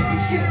just sick of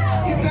shit.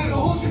 You better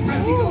hold your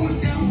breath, you're going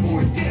down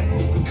for a dip.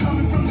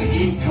 Coming from the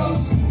East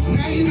Coast,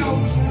 now you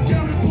know.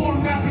 Down to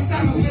born rappers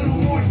sound a little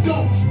more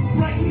dope.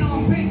 Writing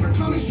on paper,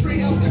 coming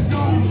straight out the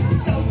dome.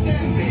 South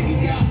End, baby,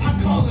 yeah, I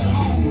call it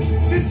home.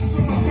 This is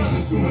for my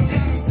brothers who are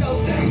down in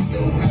South End. I'm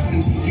still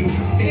rapping to you.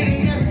 It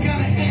ain't never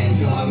gonna end,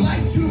 yo. I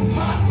like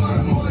Tupac, but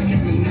I'm more like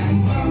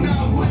Eminem. But I'm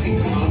not white,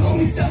 dog,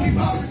 only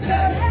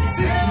 75%.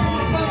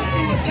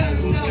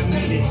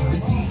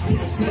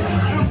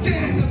 I'm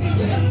damn to be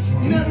ladies.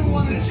 You never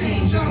wanna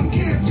change, I don't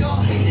care if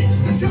y'all hate it.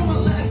 Until my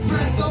last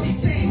breath, I'll be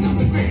saying I'm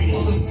the greatest.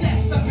 All the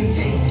steps I've been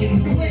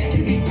taking, the way I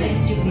can be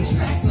faking. The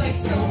tracks like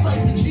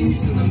self-hype, the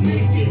genius in the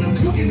making. I'm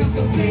cooking up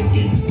the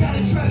bacon,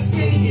 gotta try to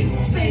stay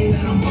in. Saying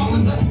that I'm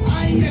ballin', but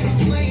I ain't never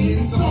playing.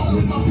 It's all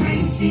in my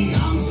brain, see,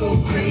 I'm so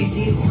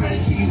crazy.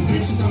 Credit to you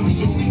bitches, I'm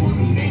the only one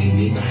who made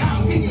me. But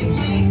how can you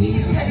blame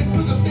me? I'm headed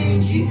for the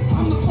fame, G.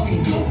 I'm the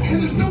fucking GOAT, and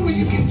there's no way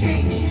you can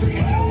tame me. Straight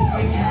out of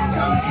my town,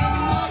 down to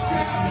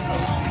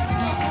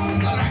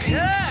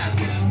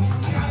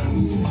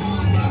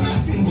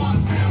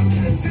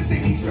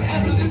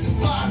forever, this is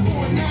live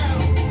for now.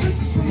 This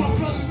is for my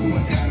brothers who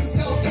are down in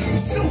South and I'm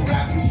still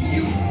rapping to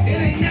you. It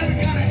ain't never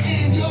gonna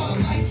end, y'all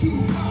like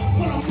Tupac,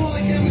 but I'm more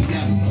like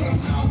Eminem, but I'm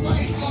not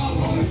like dog,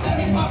 only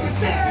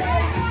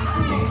 75%. This is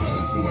for my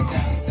brothers who are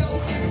down in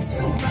South and I'm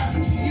still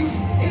rapping to you.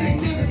 It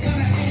ain't never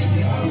gonna end,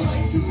 y'all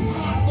like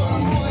Tupac, but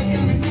I'm more like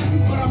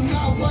Eminem, but I'm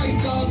not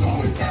like dog,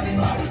 only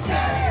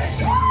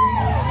 75%.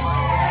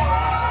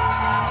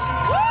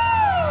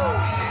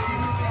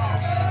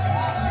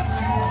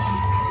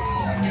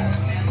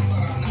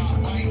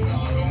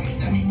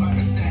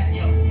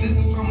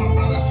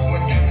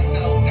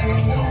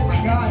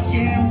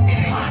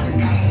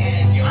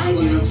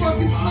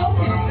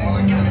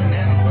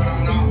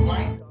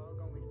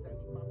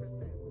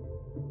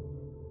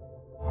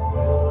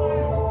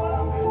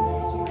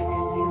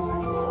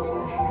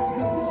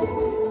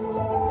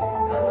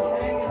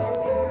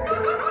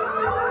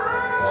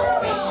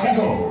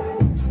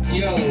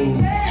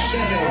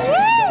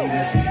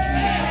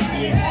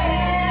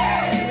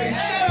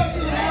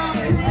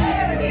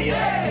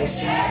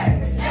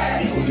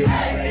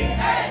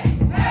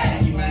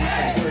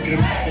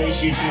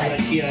 You too,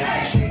 Ledkey, I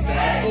appreciate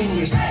that. Oh,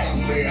 there's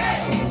something for your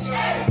asshole.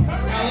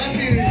 Now let's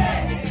hear it.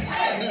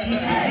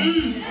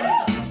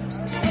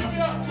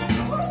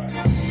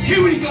 Here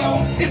we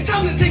go, it's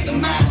time to take the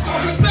mask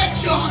off.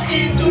 Respect y'all,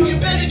 and don't you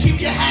better keep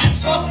your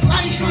hats off.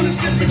 I ain't trying to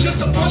skip for just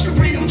a bunch of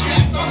random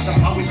jack-offs.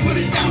 I always put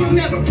it down, I'm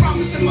never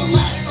promising my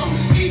last song.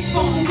 Keep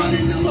on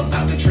running, I'm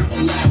about to triple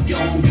lap, yo.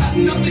 I'm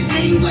cutting up the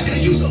game like I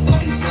use a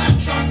fucking slap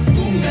chop.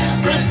 Boom,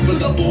 bad breath for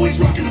the boys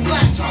rocking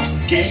flat tops.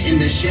 Get in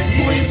the shit,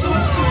 boy, it's on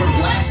for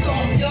blast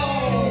off, yo.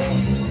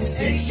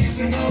 6 years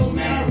ago,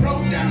 man, I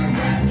wrote down a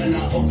rap and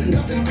I opened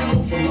up the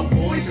door for the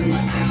boys in my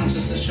town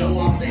just to show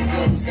off their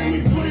flows. Then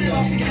we put it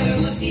all together,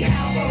 let's see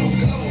how far we'll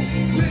go.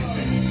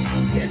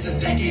 Listen, it's a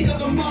decade of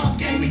the mob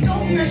game. We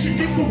don't measure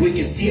dicks, but we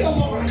can see a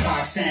lower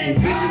cock saying,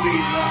 bitches be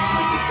love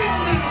like the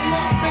sitting in a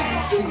mob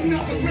band, shooting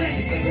up the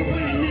ranks like we're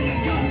winning in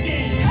a gun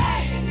game.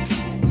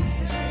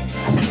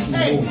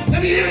 Hey,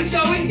 let me hear it,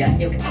 Joey.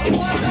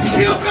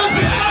 Feel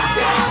comfy.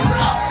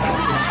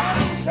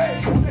 It's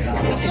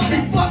gonna be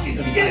fucking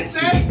skits, eh?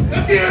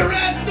 Let's hear it,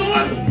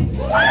 RADSTORM.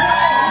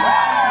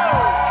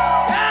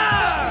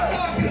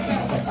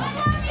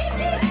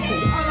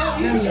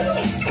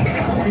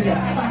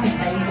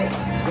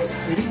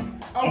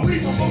 I'll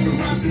read my fucking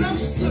rhymes and I'm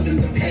just living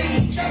the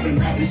page. I've been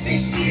rapping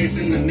 6 years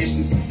and the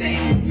mission's the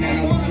same. Man,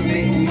 I wanna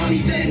make more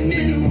money than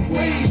minimum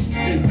wage.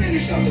 Then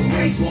finish off the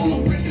race while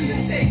I'm ripping the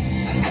tape.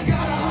 I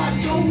got a hot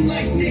dome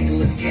like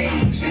Nicolas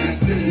Cage, and I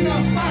spit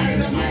enough fire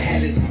that my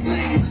head is in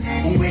flames.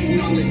 I'm waiting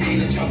on the day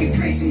that y'all be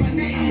praising my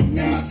name,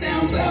 and my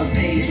SoundCloud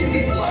page will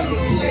be flooded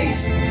with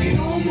plays. You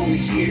know I'm only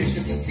here just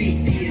to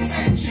seek the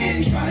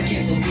attention. Try to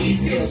cancel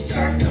DSkill,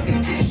 start the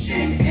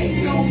petition.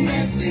 Ain't no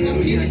messing,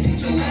 I'm here to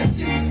teach a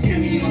lesson. Get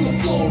me on the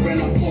floor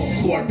and I'm full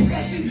court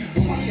pressing.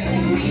 When my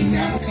seven leave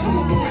now, come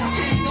aboard,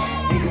 stand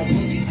up. Ain't no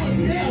pussy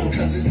putting down,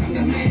 cause it's time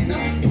to man up.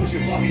 Put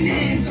your fucking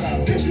hands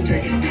up, bitch, you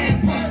take a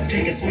damn puff.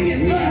 Take a swing at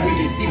me, we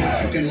can see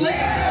what you can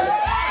land us.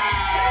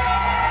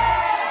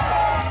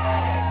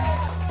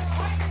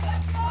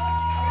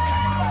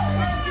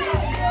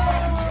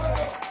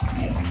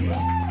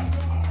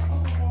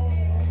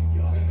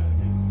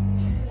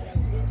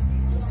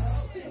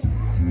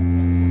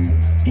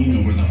 You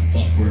know where the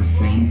fuck we're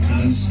from,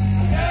 cuz?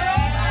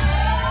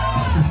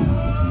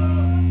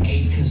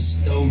 Hey,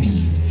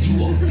 custodian,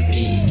 you a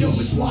bitch. Yo,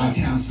 it's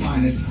Y-Town's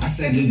finest. I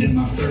said it in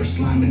my first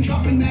line. Been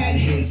dropping mad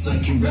hits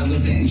like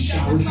irrelevant in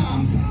shower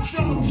time.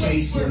 From a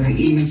place where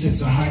Eamon's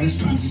hits are hardest.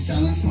 Crimes are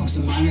selling, smokes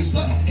and minors,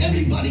 but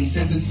everybody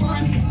says it's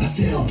fine. A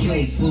still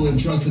place full of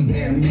drugs and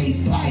bear mace.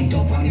 Buy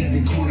dope on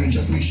every corner,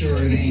 just make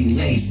sure it ain't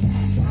laced.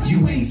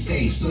 You ain't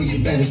safe, so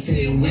you better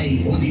stay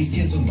away, or these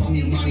kids will bum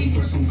your money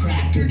for some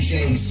crack or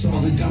chase. All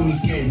the dummies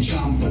get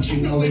jumped, but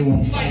you know they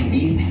won't fight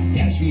me.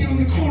 Catch me on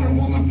the corner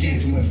while I'm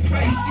dancing with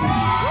Price.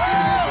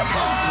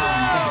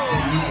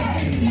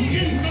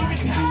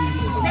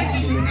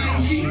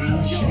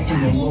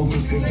 Checking the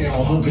locals, cause they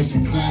all hookers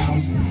and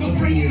clowns. They'll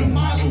bring you to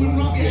Milo and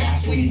rob your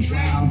ass where you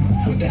drown.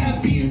 With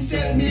that being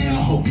said, man,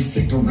 I hope you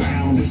stick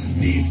around. This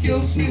is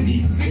DSkill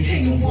Smithy, the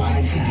king of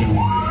Y-Town.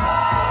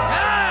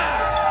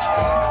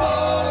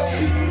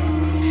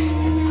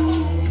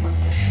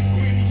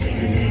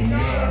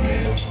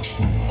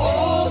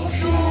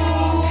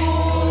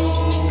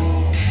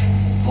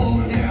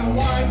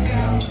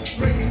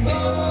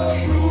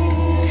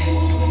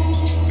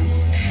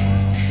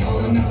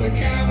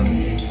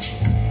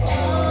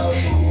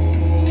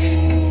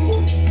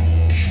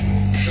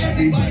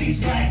 Everybody's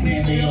black,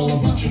 man, they all a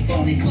bunch of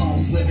phony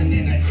clones. Living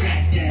in a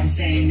crack den,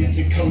 saying it's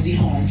a cozy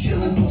home.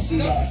 Chillin',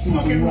 posted up,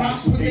 smoking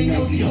rocks with they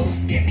nosy hoes.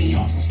 Get me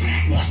on some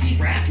snack, watch me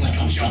rap like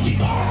I'm Charlie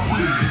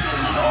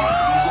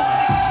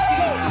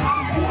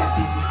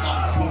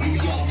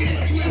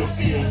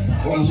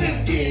or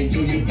Ledkey,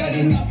 do you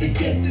better not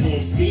forget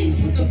this.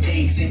 Beans with the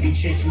pigs, if you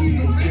chase me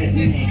to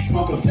redneck.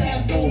 Smoke a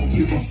fat dope,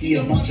 you can see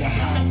a bunch of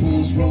high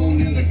fools rolling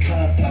in the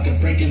cut like a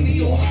break in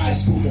the old high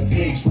school. The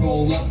pigs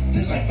roll up,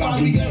 there's like five,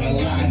 we never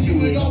lie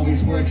to it.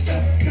 Always works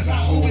out, cause I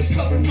always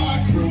cover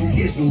my crew.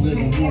 Here's a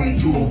little warning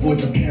to avoid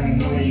the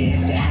paranoia.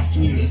 If they're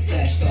asking you to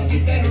sesh stuff,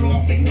 you're better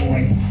off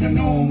ignoring. They're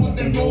knowing what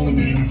they're rolling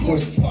in, of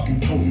course it's fucking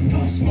potent.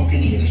 Don't smoke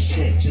any of the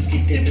shit, just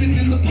keep dipping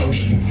in the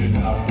potion. You're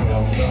not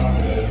well done,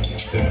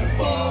 then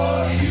fuck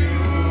you.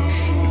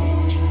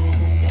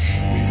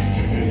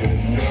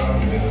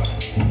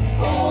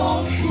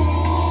 Old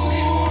school,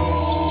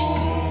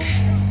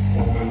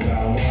 open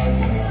down, wide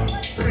town,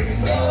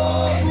 breaking the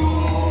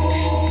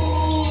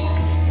rules,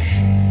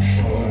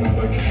 rolling up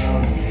the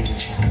counties,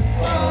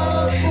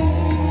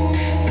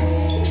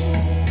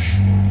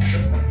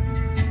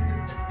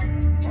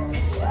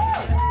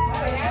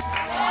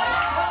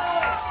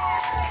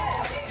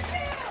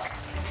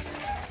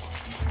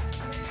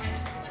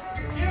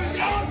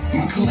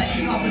 I'm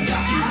collecting all the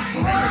documents for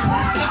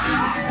everyone's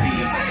documents. This beat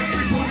is like a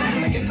free one.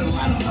 When I get to the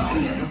line, I'm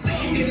fucking with the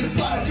second. It's a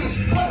slaughter juice.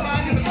 What if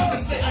I never saw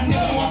this split? I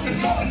never lost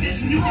control of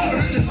this. You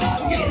never heard this song.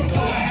 I'm getting full.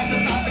 I have the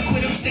thoughts to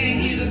quit. I'm staying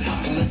near the top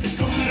of the list. It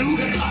don't matter who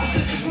got caught.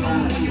 This is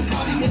normal when you're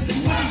probably missing.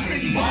 What is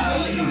crazy boss? I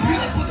let you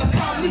realize what the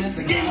problem is.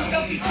 The game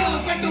without these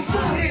skills like no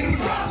Superman and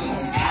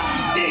crosses.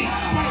 Days,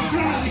 I'm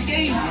running out the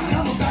game. And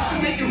I'm about to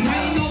make it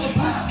rain. All the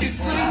bosses get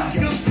slain.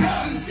 Yo, this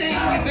is insane.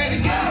 I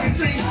better get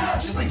everything.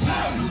 Just like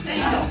Jesus was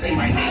saying, don't say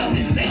my name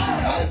in vain.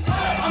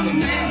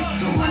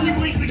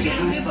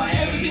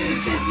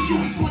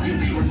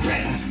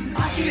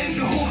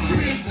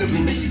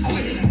 really make you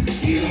quit it.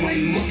 Either way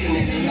you looking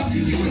at it, up to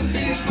you to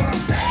finish, but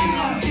I'm backing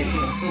up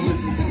kicking. So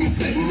listen to me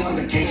spitting on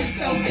the king of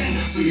self-in.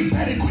 So you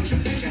better quit your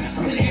bitching.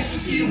 I'm an answer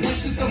to your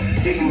wishes, so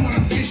digging what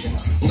I'm dishing.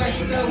 Life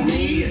without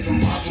me, it's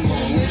impossible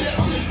to live it.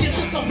 I'm the gift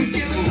that's always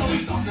given,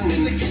 always saucing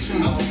in the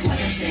kitchen. I look like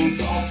a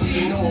chainsaw, so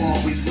you know I'm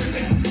always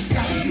ripping.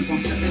 Got the juice I'm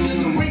sipping,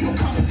 and there ain't no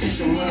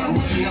competition when I'm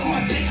whipping up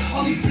my dick.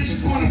 All these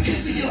bitches wanna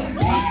kiss you.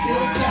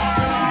 DSkill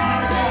Smithy.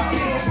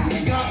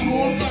 We got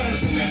more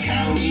birds than the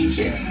county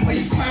jail. All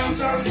you clowns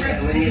are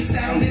frail and your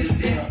sound is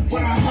still.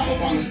 When I hop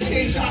up on the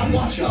stage, I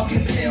watch y'all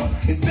get pale.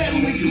 It's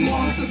been way too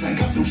long since I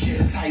got some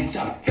shit typed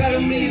up. Got a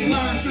million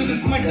lines through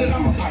this mic that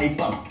I'ma pipe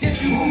up.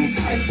 Get you homies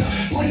hyped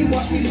up while you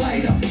watch me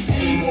light up.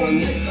 Any more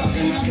lit up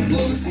and I can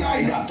blow this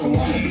night up. Don't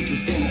wanna be too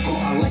cynical,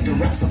 I like to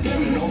rap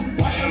subliminal.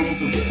 Why am I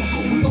so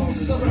difficult when those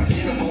is other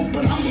pinnacle?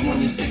 But I'm the one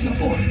you're sticking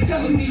for.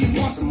 Telling me you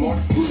want some more.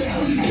 Who the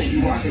hell you think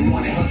you are? Say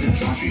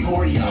 1-800-Joshie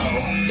whore, yo.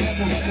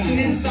 That's an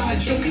inside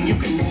joke and you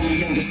can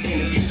only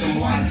understand if you some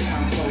wide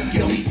town folk.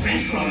 Yo, these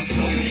French frogs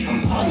smoking me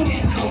from punk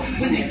and coke.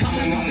 When they're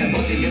coming off their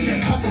book, they give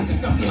their cousins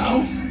it's a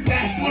blow.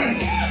 That's work,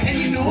 and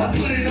you know I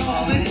put it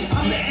all in.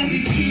 I'm the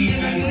MVP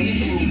and I know you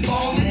hear me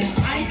ballin'.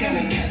 I ain't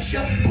gonna catch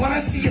up when I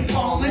see you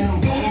fallin'.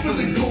 I'm going for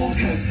the gold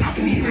cause I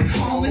can hear it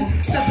calling.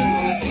 Stepping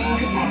on the scene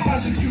cause my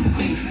bars are too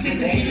clean. Make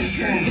the haters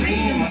turn green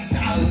and my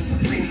style is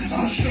supreme.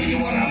 I'ma show you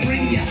what I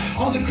bring ya.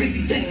 All the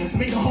crazy things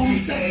make a homie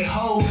say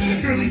ho. And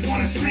the girlies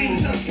wanna scream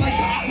just like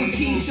the Aqua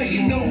Teen. So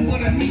you know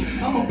what I mean.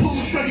 I'ma pull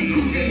a Freddy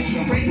Krueger and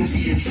jump right into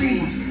your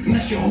dream.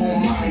 Mess your whole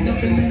mind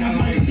up and then I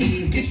might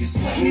leave. Get you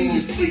sweating in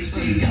your sleep so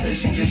you gotta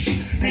change your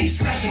sheets. Now you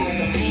scratching like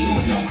a fiend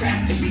with no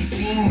crack to be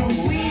seen. No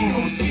lean,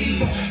 no speed,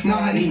 but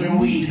not even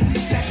weed.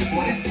 That's just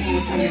what it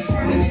seems when you're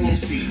squirming in your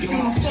seat. Yo,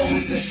 my flow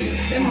is the shit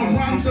and my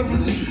rhymes are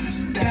relief.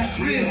 That's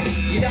real,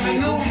 yeah, I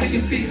know how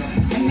you feel.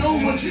 I know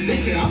what you're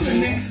thinking, I'm the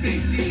next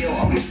big deal.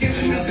 Always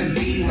giving up the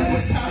beat, now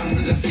it's time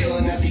for the skill.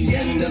 And at the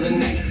end of the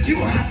night, you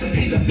will have to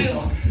pay the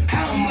bill.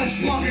 How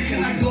much longer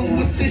can I go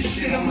with this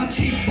shit? I'ma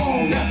keep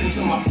on rapping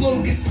till my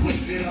flow gets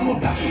twisted. I'm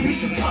about to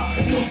reach the top,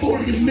 and before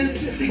you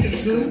miss it, think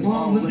it's good,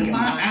 long, look at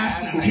my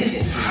ass and hit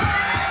it.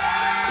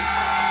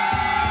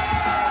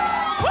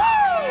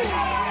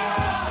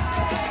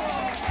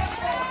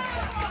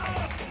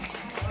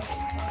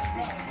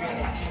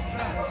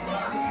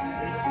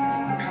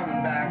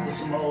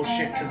 Some old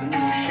shit to the new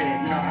shit,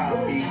 you know how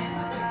it be. You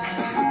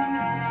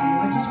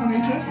like this one,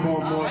 AJ?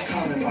 More and more is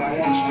coming, but I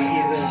want you to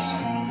hear this.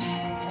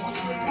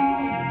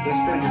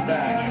 Let's bring it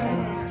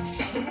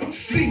back.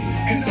 See,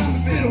 cause I'm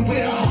spitting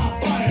with a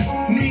hot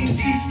fire. Name's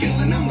DSkill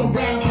and I'm the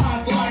rap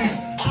hot flyer.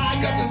 I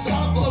got the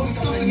soft flow,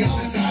 something y'all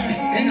desire.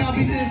 And I'll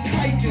be this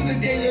tight till the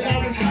day that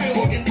I retire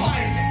or get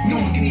fired. No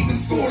one can even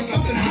score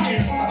something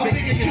higher. A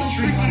bigger kill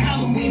streak on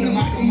Halloween than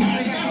Michael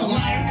Myers. I'm a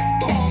liar.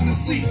 Falling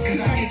asleep cause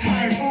I get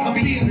tired. I'll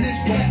be in this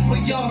wet,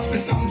 but y'all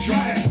spit something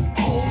drier.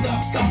 Hold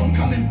up, stop, I'm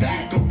coming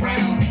back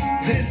around.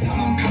 This time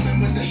I'm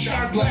coming with a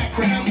sharp black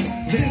crown.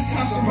 This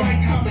time's the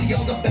right time for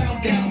y'all to bow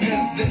down.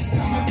 Cause this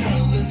time my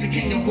title is the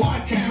king of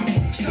Watertown.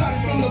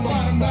 Started from the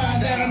bottom, by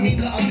that I mean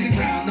the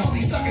underground. All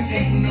these suckers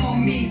hating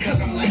on me cause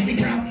I'm lightly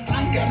ground.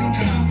 I ain't got no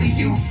time for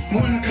you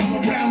when I come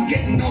around.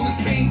 Getting all this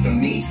fame for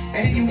me.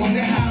 And you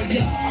wonder how,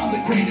 yeah, I'm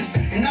the greatest.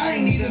 And I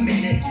ain't need a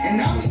minute.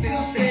 And I'ma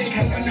still say it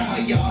cause I know how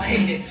y'all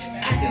hate it.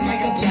 Acting like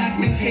a black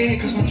man's head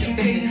cause once you're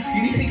faded,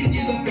 you be thinking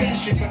you're the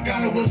best shit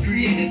forgot it was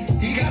created.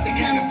 You got the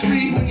count of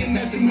 3 when you're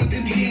messing with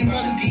the D. And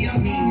by the D I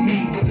mean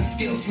me with the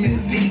DSkill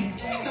Smithy.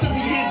 Some of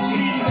you can't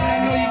believe but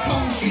I know you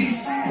call me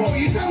cheese. Well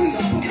you done this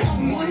up, I'm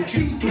counting 1,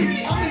 2,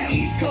 3. I'm an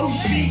East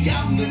Coast G,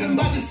 I'm living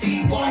by the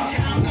sea.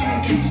 Watertown,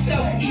 I'm a 2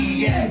 South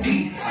ENT.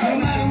 No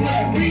matter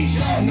what you reach,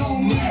 y'all know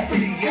me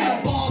free. And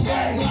the ball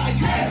don't lie, you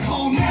can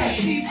call me a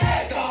sheep.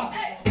 Stop,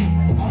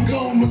 I'm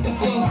going with the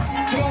flow.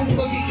 Don't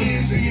plug your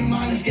ears or your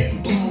mind is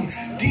getting blown.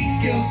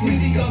 DSkill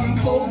Smithy got him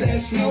cold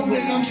as snow.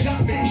 And I'm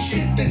just spitting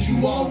shit that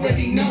you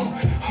already know.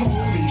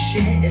 Holy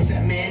shit, it's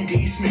that man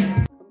D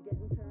Smith.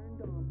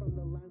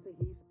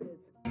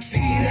 See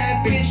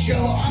that bitch,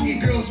 yo, I'm your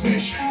girl's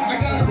wish. I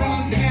got her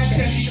on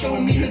Snapchat, she's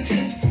showing me her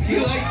tits. You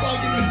like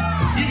fucking this,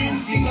 you didn't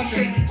see my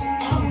trick.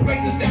 I'ma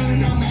write this down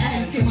and I'ma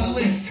add it to my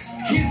list.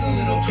 Here's a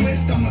little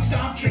twist, I'ma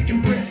stop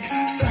tricking brisk.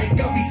 Psych,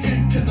 I'll be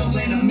sent to the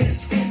land of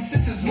misfits.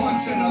 This is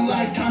once in a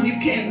lifetime, you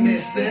can't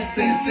miss this.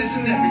 This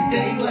isn't every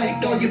day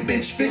like all your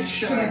bitch fits.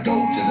 Should I go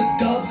to the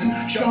dubs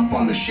and jump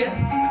on the ship?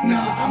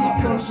 Nah, I'm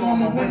a pro, so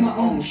I'ma win my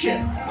own shit.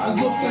 I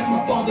look like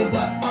my father,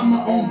 but I'm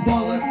my own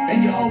baller.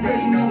 And you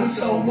already know it,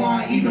 so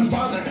why even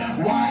bother?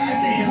 Why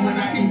after him when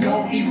I can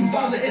go even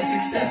farther? If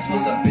success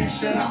was a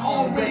bitch, then I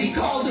already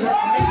called her.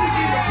 I'm able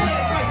to play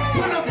it right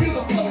when I feel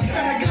the flow.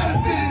 And I gotta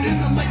spit it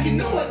in the mic, you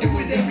know I do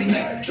it every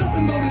night.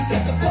 Jumping motors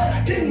at the flight,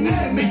 I didn't mean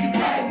to make you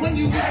cry. But when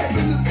you look up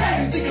in the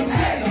sky, you think I'm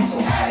high, I'm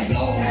so high, yo.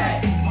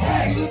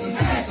 Alright, listen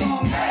to my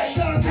song.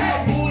 Shout out to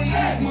my boy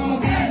and his mama,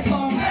 baby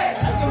long.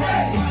 As I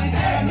write his lines,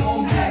 I know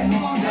I'm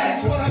doing wrong.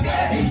 That's what I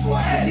gotta do, so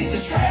I can keep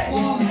this track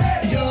long.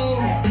 Yo,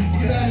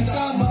 you better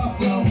stop my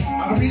flow.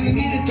 I really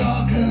need a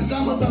dog, cause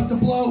I'm about to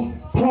blow.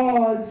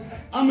 Pause.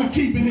 I'ma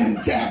keep it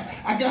intact.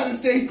 I gotta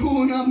stay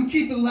cool and I'ma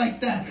keep it like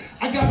that.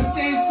 I gotta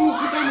stay in school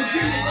cause I'ma treat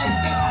it like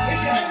that. If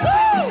you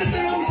have to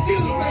then I'ma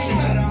steal it right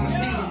back.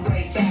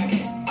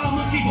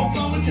 I'ma keep on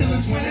flowing till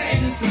it's winter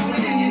and it's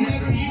snowing, and you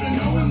never even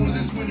knowing where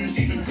this winter's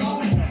even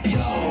going.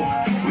 Yo,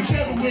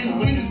 whichever way the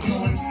wind is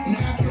blowing, and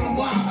after a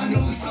while I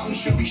know the sun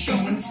should be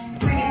showing.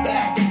 Bring it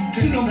back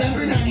to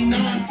November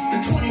 99.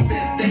 The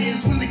 25th day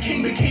is when the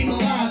king became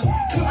alive.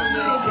 Took a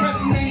little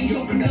breath and then he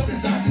opened up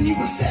his eyes, and you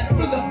were set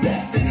for the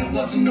best, and it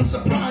wasn't no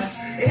surprise.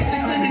 If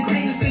they claim the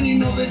greatest, then you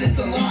know that it's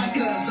a lie,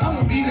 cause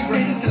I'ma be the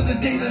greatest till the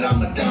day that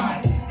I'ma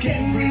die.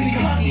 Getting really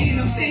cocky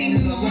and I'm staying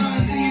in the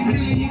lines, and you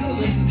really need to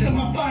listen to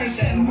my fire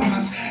setting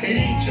rhymes. It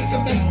ain't just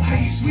about how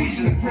you squeeze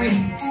in a grip,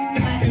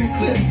 back in a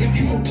clip, if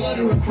you a blood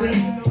or a crib.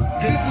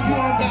 This is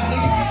more about how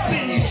you can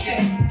spin your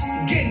shit,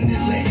 getting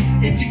it lit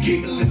if you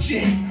keep it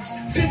legit.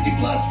 50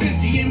 plus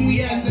 50 and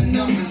we add the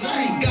numbers.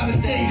 I ain't gotta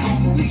stay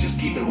humble, we just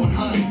keep it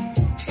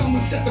 100.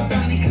 Someone set the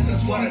bounty cause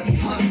that's what I be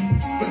hunting,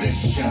 but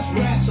this is just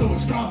rap so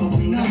it's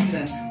probably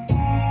nothing.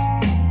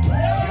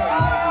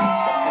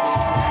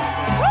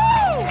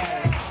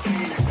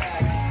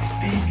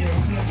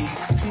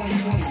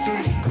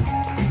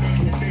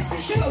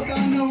 Shell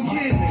got no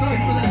kids, sorry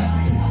for that.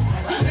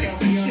 Fix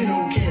this shit,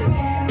 don't care.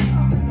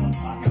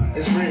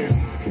 It's real.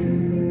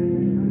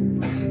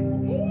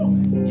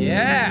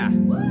 Yeah.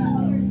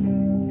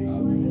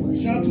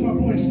 Shout out to my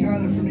boy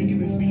Skyler for making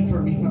this beat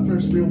for me, my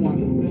first real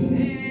one.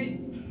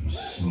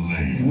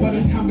 What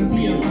a time to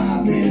be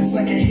alive, man, it's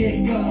like a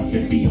hiccup.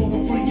 It be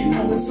over for you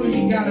know it, so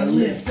you gotta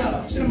lift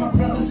up. To my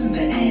brothers in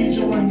the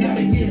angel, I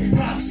gotta give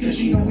props, cause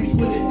you know we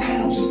put it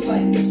down just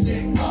like a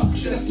sick pup.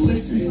 Just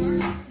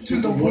listen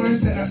to the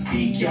words that I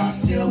speak, y'all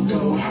still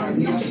go hard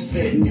and y'all just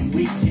spitting and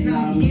weak. You know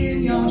I'm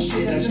in y'all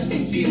shit, I just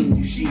ain't feeling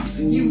you sheeps.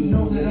 And you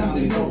know that I'm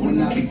the goat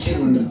when I be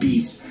killing the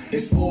beats.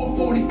 It's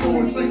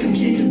 4:44, it's like I'm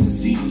kicking the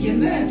Z, and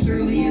that's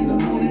early in the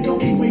morning, don't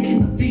be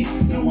waking the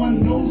beast. No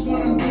one knows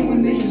what I'm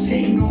doing, they just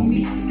hating on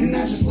me, and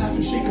I just laugh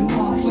and shake them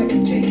off like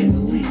I'm taking a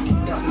leak.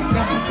 That's my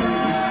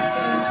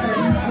mindset, it's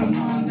hurting, I don't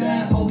mind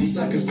that. All these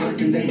suckers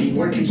lurking, they be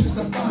working just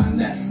to find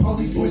that. All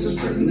these boys are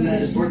certain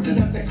that it's worth it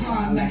at the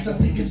climax. I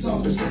think it's all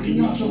for certain,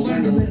 y'all should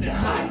learn to live the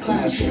high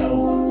class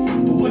show.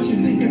 But what you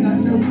thinking I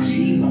know,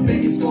 G? My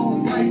biggest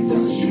goal in life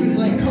was to shoot it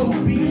like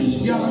Kobe.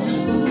 Y'all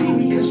just believe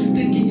me cause you're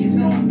thinking you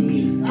know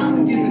me. I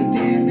don't give a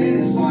damn,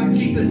 man, so I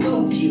keep it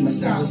low key. My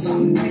style is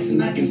something nice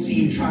and I can see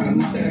you trying to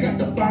mock it. I got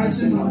the bars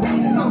in my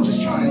brain and I'm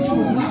just trying to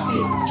unlock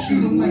it.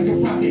 Shoot them like a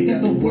rocket,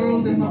 got the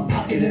world in my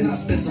pocket, and I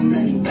spit so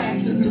many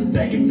facts that they're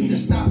begging me to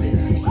stop it.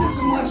 Spit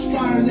so much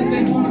fire that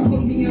they wanna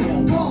put me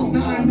in. Call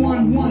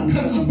 911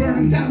 cause I'm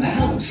burning down the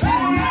house. I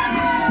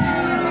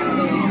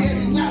know you're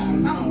getting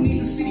loud, I don't need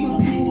to see my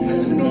people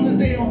just to know that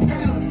they are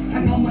proud. I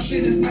know my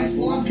shit is nice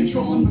while I'm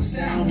controlling the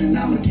sound, and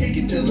I'ma take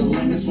it to the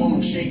limits while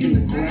I'm shaking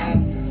the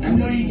ground. I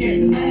know you're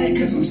getting mad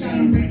cause I'm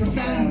sounding very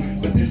profound,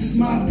 but this is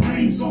my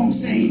brain so I'm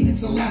saying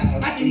it's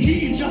allowed. I can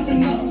hear you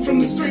jumping up from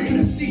the scraping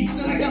of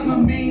seats, and I got my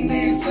main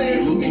man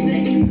Slayer who be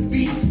making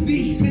these beats.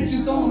 These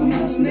bitches all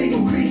nuts and they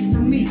go crazy for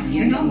me,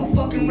 and I'm a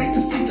fucking right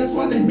to sleep, that's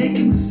why they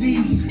making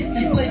disease.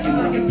 They flaking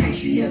like a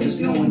picture, yeah there's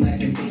no one that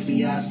can face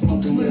me. I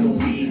smoked a little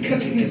weed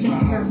cause it gets my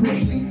heart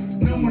racing.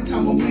 No more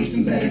time I'm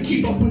wasting, better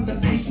keep up with the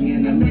pacing.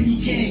 And I know you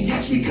can't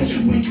catch me cause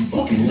you're way too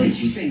fucking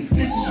lazy. You say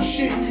this is your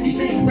shit, you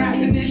say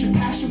rapping is your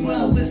passion.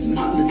 Well listen,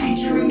 I'm the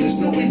teacher and there's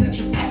no way that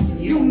you're passing.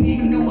 You don't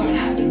even know what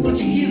happened, but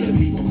you hear the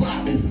people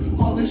clapping.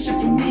 All this shit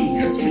for me,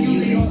 cause for you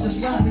they all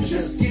just laughing.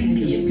 Just give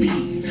me a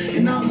beat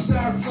and I'ma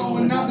start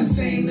flowing. I've been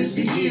saying this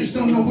for years,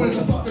 don't know where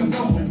the fuck I'm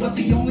going, but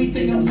the only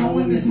thing I'm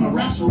knowing is my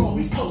raps are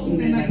always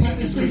posting. And I like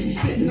this crazy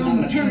spitting,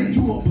 I'ma turn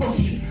into a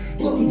potion.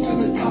 Floating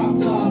to the top,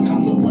 dog,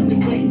 I'm the one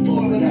that waiting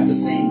for it at the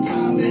same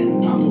time.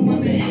 And I'm the one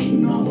that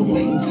hating on, but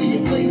waiting till you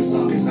play the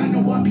song, cause I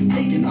know I be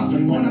taking off.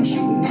 And when I'm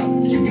shooting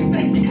up, you can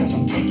thank me cause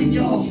I'm taking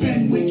y'all. It's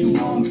been way too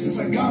long since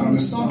I got on a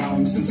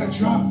song, since I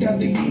dropped out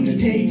the game to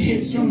take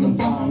hits from the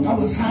bomb. I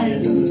was higher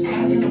than the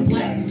sky like a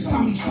black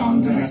Tommy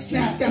Chong, then I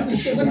snapped out the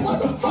shit like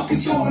what the fuck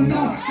is going on?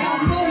 Now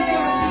I'm always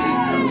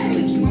got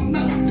lips in my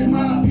mouth, and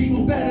my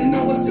people better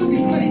know I still be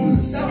claiming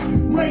the stuff.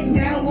 Right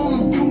now all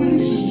I'm doing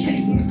is just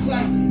chasing the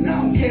clout, and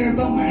I don't care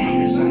about my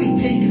haters, I ain't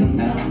taking them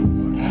out.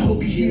 I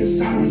hope you hear the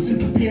sirens and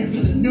prepare for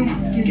the new.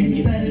 You can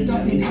get better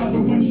than you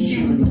cover when you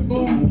hear the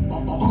boom.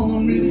 All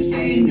I'm really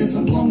saying is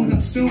I'm blowing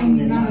up soon,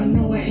 and I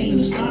know I ain't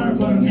a star,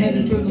 but I'm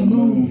headed for the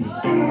moon.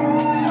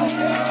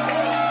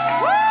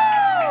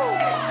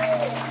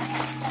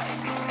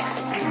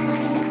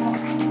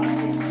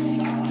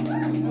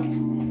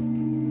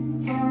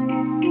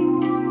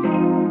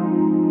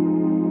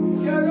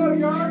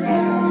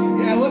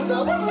 Yeah, what's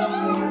up? What's up?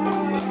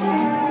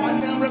 My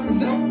town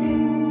represent.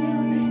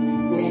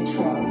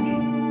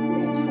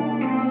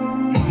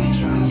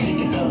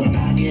 When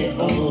I get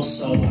old,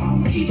 so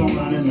I'ma keep on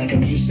running like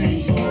I'm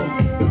Usain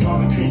Bolt. With all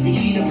the crazy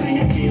heat, I'm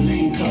bringing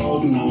feeling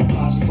cold. And I'll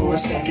pause for a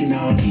second,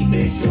 now I'll keep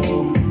it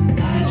cool. I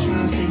ain't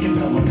trying to think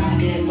about when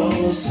I get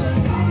old, so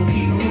I'ma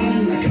keep on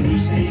running like I'm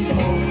Usain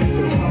Bolt.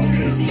 With all the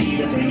crazy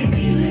heat, I'm bringing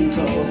feeling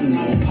cold. And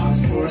I'll pause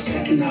for a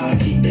second. second, now I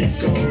keep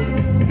it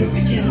gold. With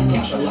the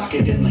camouflage, I lock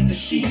it in like the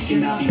sheik,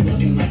 and I'll be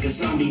looking like a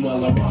zombie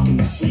while I rock in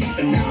my sleep.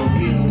 And now I'm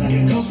feeling like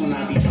a ghost when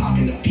I be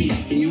talking to Pete,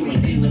 and you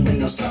ain't dealing with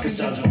no suckers,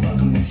 dog, I'm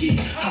fucking with geek.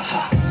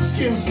 Haha,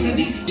 DSkill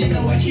Smithy, you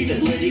know I keep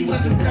it litty,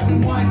 whether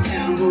reppin' one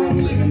town or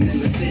I'm living in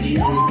the city.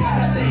 No, you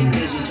gotta stay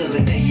busy till the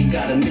day you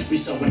gotta miss me,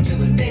 so until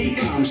the day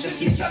comes, just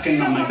keep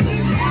sucking on my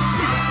pussy.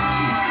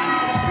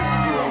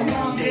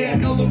 I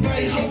know the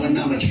right hoe and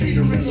I'ma treat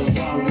her in the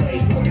wrong way.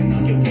 Fucking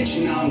on your bitch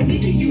and I don't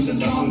need to use a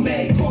dong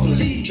bag.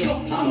 Corporately Joe,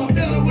 I'm a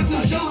fella with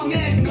my dong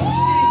egg.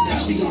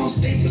 No, she gon'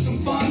 stay for some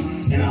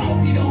fun, and I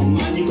hope you don't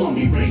mind, you gon'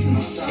 be raising my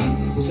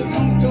son. So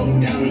don't go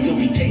down and you'll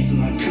be tasting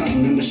my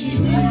cum. And when she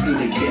leaves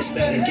in the kiss,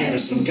 better get her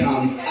some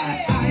gum.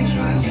 I ain't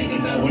trying to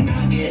think about when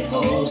I get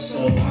old,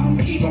 so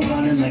I'ma keep on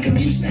running like a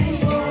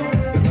Usain Bolt.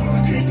 With all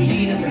the crazy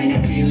heat and bring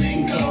a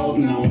feeling cold.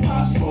 No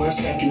pause for a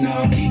second,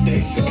 I'll keep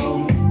it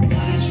going.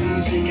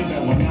 Think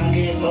about when I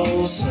get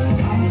old, so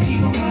I'ma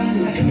keep on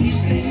running like a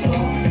Usain Bolt.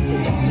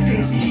 With all the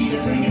crazy heat,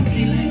 I bring a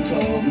feeling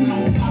cold.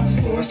 No pops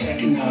for a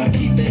second, now I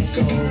keep it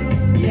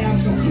cold. Yeah,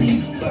 I'm so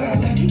clean, but I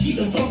like to keep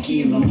it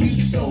funky, and my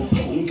music so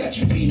potent, got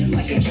you feeling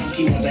like a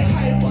junkie while they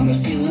high up on the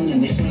ceiling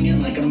and they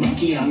swinging like a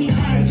monkey. I mean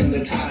higher than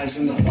the tides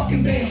in the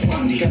fucking Bay of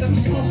Fundy. Got some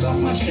smoke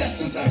off my chest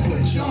since I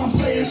quit John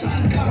Players.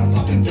 I ain't got a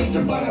fucking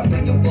filter, but I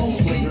bring a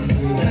bold flavor.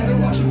 Better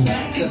watch your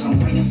back, cause I'm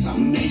bringing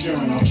something major,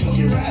 and I'll choke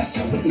your ass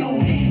up with no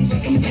hands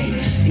like a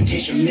mater. In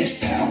case you missed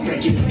that, I'll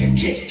break you like a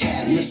Kit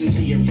Kat. Listen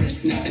to your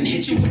wrist snap and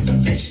hit you with a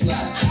bitch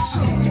slap. So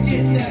don't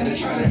forget that or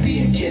try to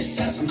be a kiss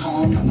ass. I'm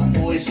calling up my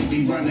boys who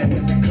be running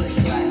with the click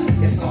clap.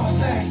 It's all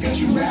facts, got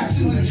you raps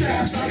in the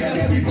traps. I got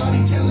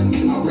everybody telling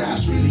me my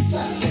raps really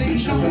slap. They be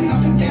jumping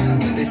up and down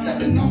when they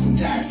stepping on some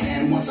tacks,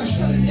 and once I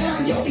shut it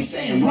down, y'all be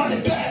saying run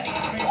it back.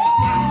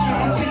 I'm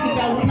trying to think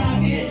about when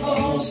I get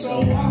old,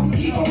 so I'ma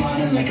keep on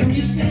running like a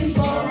Usain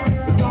Bolt.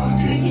 With all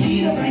the crazy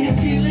heat, I bring a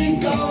feeling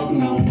gold.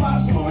 No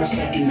pause for a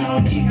second, now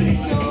I keep it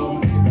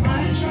gold.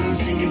 I ain't trying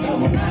to think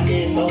about when I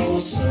get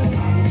old, so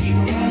I'ma keep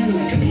on running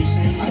like a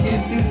Usain Bolt. I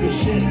get super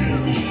shit,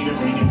 crazy heat, I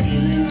bring a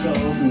feeling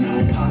gold.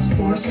 No pause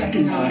for a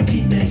second, now I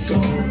keep it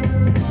gold.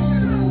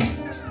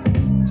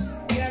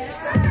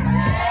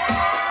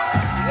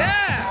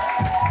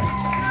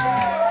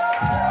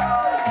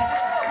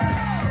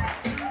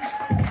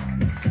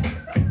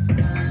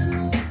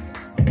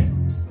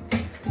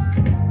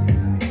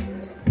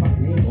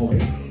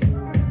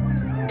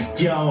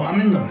 Yo, I'm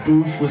in the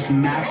booth with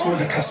Maxwell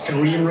The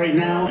Custodian right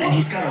now, and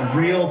he's got a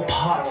real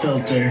pop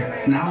filter.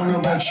 And I don't know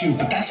about you,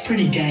 but that's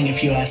pretty gang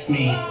if you ask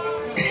me.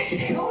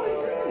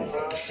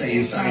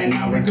 Saying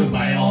sayonara,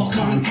 goodbye all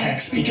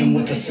context. Speaking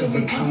with a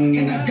silver tongue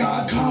and a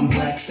god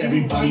complex.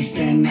 Everybody's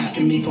been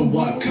asking me for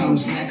what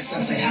comes next. I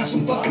say have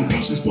some fucking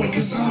patience, boy,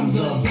 cause I'm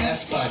the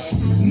best. But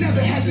never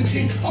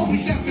hesitate,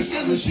 always down for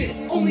selling shit.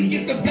 Only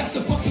get the best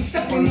of fucks and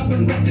step on up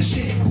and wreck the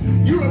shit.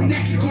 You're up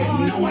next to quit,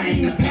 no I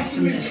ain't a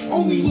pessimist.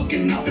 Only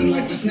looking up in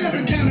life that's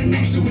never down and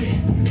next to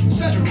it.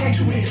 Let her right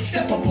to it,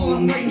 step up while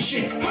I'm writing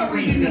shit.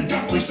 Hurry in a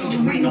dark place so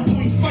there ain't no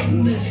point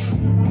fighting this.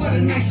 What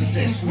a nice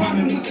assist,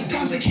 rhyming with the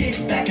times I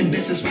kick. Back in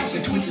business, raps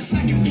are twisted,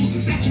 snagging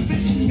losers at your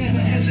bitches. Never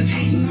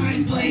hesitating, I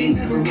ain't playing,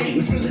 never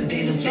waiting for the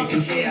day that they can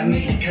say I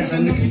made it. Cause I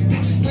know these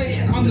bitches play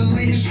it. I'm the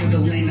latest, you're the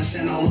lamest,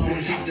 and I'll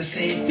always have to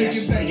say it.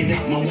 Bitches begging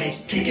it my way,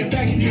 take it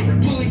back and hear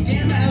it. Pull it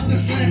down out the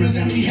slammer,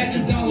 then we head to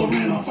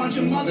Dollarama. Punch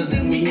a mother,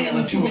 then we nail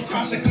it to a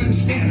cross, I couldn't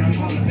stand her. I'm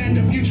on the bend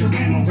of future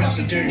ammo, raps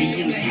are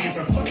dirty in the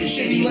hamper. Fucking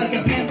shady like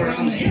a pamper,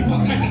 I'm the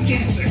hip-hop type of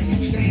cancer.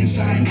 Stay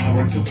inside now,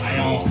 we're goodbye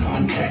all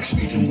context.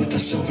 Speaking with a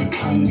silver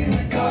tongue and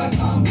a god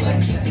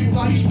complex.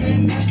 Everybody's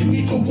been asking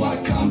me for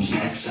what comes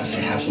next. I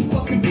say have some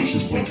fucking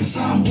patience, boy, cause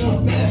I'm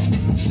the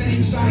best. Stay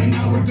inside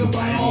now, we're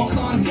goodbye all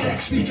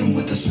context. Speaking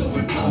with a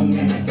silver tongue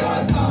and a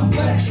god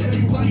complex.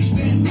 Everybody's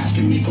been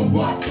asking me for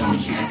what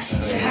comes next. I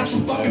say have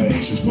some fucking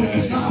patience, boy,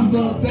 cause I'm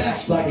the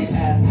best. Like it's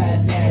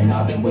 10:30,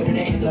 I've been whipping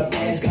it in the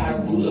bands. Got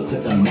a ruler,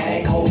 clip the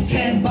mag, hold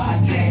 10 by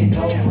 10.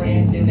 No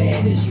friends in the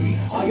industry,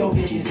 all your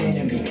bitches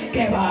enemy.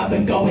 Can't buy, I've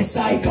been going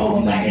psycho,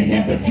 I'm lacking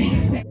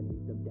empathy.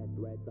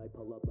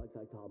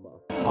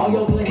 All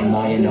your blinking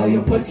lying, all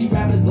your pussy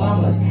rappers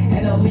llamas.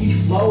 And a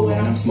leaf flow,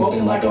 and I'm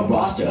smoking like a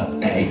roster.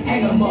 Hey,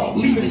 hang 'em up,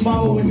 leave his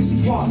mama with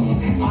some drama.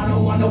 I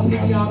don't want no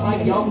young,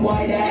 like young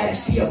white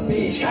ass. See a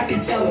bitch, I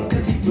can tell him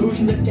cause he's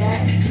losing the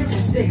dash.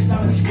 666,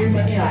 I'm a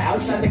screamer in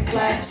outside the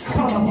class.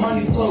 Call my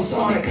money flow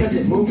sonic cause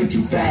it's moving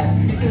too fast.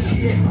 Cause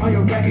shit on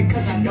your record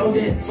cause I know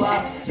that it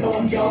flop. No,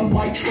 I'm young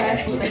white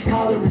trash, but the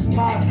collar is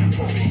pop.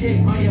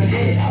 Shit on your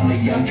head, I'm a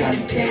young Johnny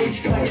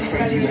Cage. Going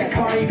crazy like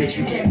Cardi, bitch,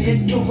 you can't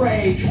miss the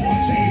rage.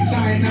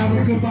 Now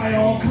we're goodbye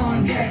all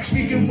context.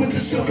 Speaking with a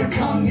silver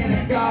tongue and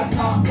a god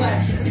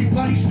complex.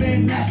 Everybody's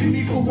been asking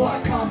me for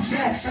what comes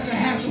next. I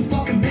have some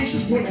fucking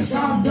patience, boy, cause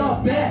I'm the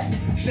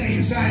best. Stay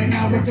inside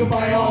now, we're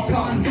goodbye all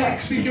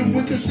context. Speaking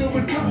with a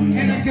silver tongue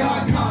and a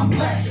god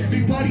complex.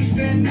 Everybody's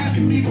been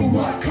asking me for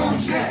what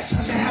comes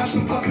next. I have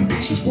some fucking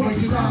patience, boy,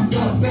 cause I'm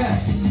the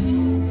best.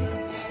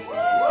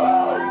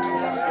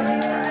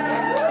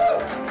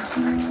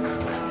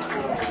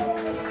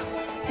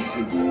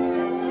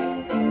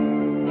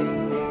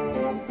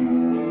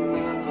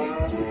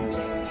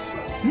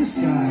 This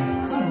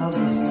guy, I love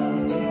this guy.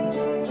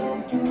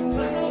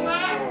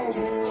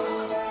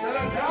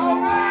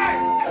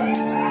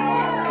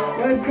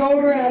 Let's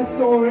go,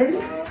 RADSTORM.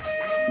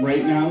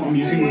 Right now, I'm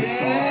using the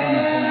saw on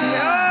the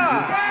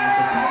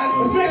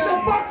Let's make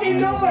some fucking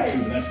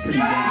noise! That's pretty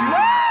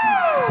bad.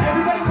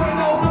 Everybody wanna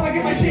know how I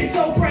get my shit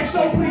so fresh,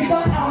 so clean,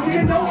 but I don't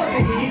even know what I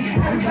mean.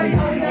 Everybody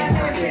knows that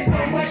I say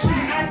so much shit.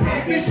 I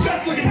said, bitch,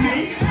 just look at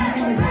me.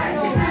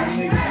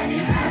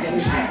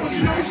 But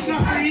you know it's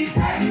not free.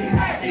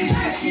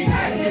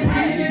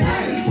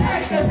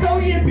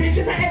 Custodian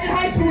bitches, I ended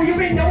high school, you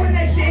been knowing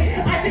that shit.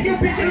 I took your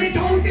bitch and they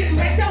don't get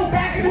let down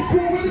back in the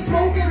school where the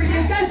smoker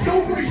is. That's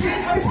jokery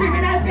shit. I'm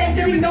screaming ass gang,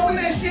 you be knowing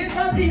that shit.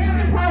 I'm being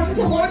surprised with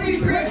the horny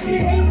Chris. You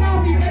hate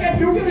now, you like I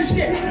do give a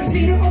shit. I've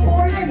seen it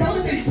before and I know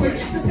that they switch.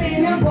 The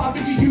same damn block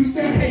that you used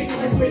to hate.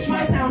 I switched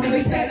my sound and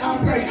they said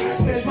I'm great. I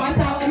switched my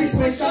style and they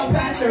switched up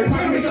faster.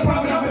 Trying to make a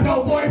profit off a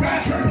dope boy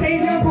rapper. The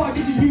same damn block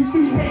that you used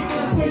to hate.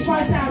 I switched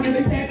my sound and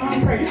they said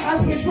I'm great. I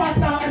switched my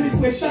style and they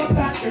switched up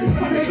faster.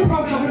 Trying to make a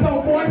profit off a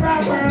dope boy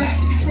rapper. Back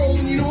in control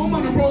and you know I'm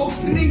on the roll.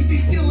 The name's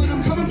DSkill and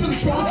I'm coming for the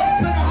trolls.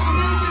 Spend a hot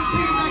minute just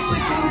taking nice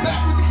lick. I'm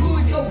back with the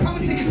coolest go. Come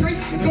and take a drink.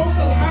 Go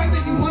so hard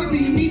that you wanna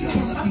be me. I'll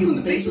slap you in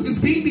the face with this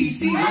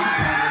BBC. I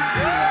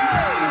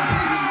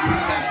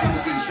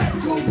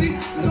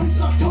don't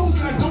suck toes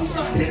and I don't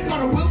suck dick. But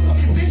I will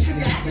fucking bitch if you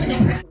act like a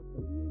prick.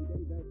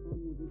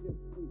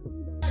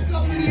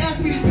 He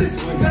asked me to spit,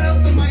 so I got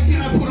out the mic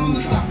and I put on the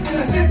stock. And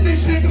I said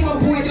this shit to my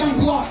boy Young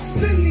Glock.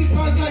 Spitting these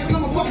bars like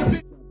I'm a fucking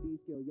bitch.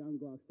 Young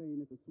Glock saying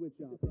it's a switch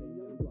up.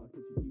 Young Glock,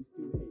 which you used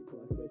to hate, so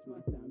I switched my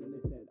sound and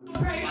they said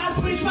I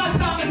switched my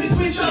style and they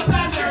switched up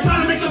faster.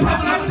 Trying to make some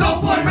profit off a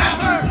dope boy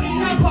rapper.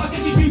 Young Glock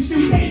that you used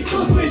to hate.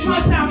 So I switched my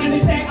sound and they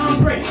say I'm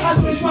great. I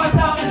switched my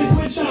style and they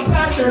switched up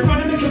faster.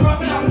 Trying to make some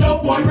profit off a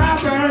dope boy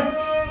rapper.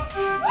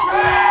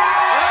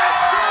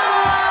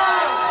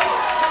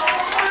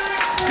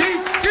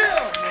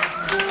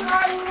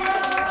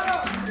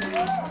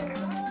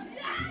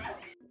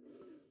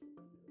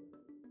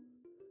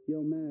 Yo,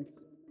 Max.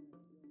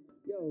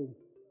 Yo,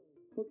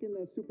 hook in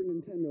that Super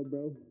Nintendo,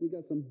 bro. We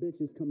got some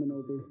bitches coming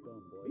over.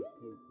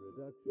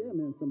 Yeah,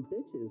 man, some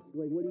bitches.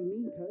 Like, what do you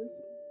mean, cuz?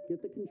 Get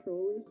the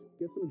controllers,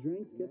 get some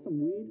drinks, get some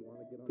weed,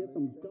 get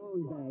some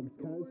dong bags,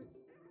 cuz.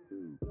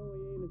 No, I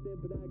ain't a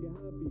simp, but I get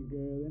hot for you,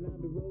 girl. And I've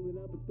been rolling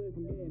up a split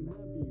from getting hot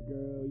for you,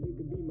 girl. You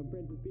can be my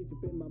princess peach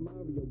up in my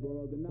Mario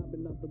world. And I've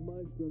been off the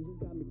mushrooms,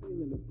 it's got me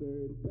feeling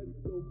absurd. Let's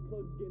go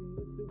plug in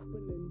the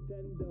Super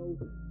Nintendo.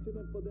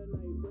 Chillin' for the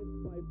night with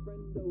my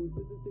friendos.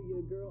 This is to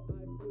your girl,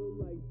 I feel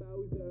like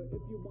Bowser.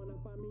 If you wanna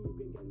find me, you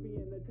can catch me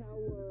in the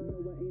tower.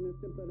 No, I ain't a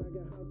simp, but I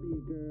got hot for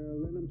you, girl.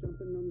 And I'm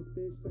jumping on this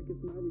bitch like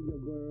it's Mario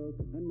world.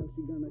 I know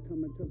she gonna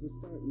come and toes are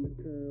starting to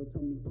curl.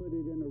 Told me put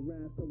it in a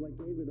rack, so I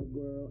gave it a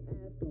whirl.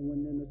 Ass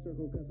going in a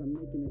circle cause I'm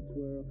making it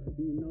twirl.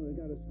 And you know I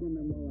got her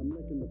screaming while I'm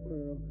licking the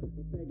pearl.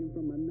 Begging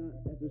from my nut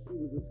as if she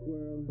was a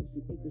squirrel.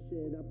 She ate the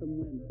shit up and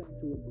went back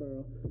to her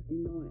burrow.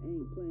 You know I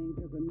ain't playing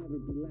cause I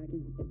never be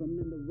lacking. If I'm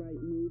in the right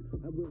mood,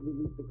 I will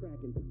release the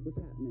Kraken. What's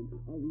happening?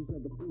 All these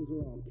other fools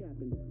are all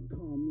capping.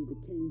 Call me the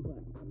king,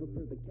 but I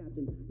prefer the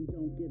captain.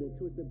 Don't get it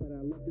twisted, but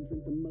I like to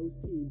drink the most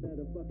tea.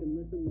 Better fucking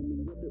listen when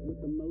we whip it with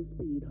the most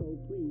speed.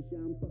 Hold please,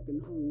 yeah, I'm fucking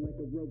hung like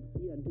a rope.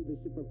 See, I do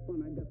this shit for fun.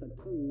 I got the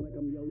tongue like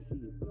I'm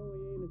Yoshi. No,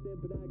 I ain't a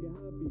simp, but I get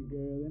hot for you,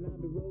 girl. And I've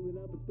been rolling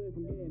up a split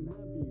from getting hot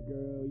for you,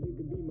 girl. You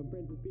can be my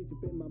princess peach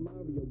up in my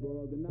Mario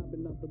world. And I've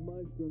been off the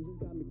mushrooms, it's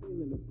got me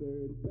feeling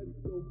absurd. Let's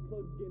go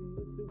plug in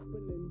the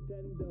Super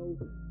Nintendo.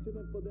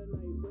 Chillin' for the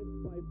night with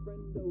my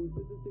friendos.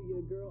 This is to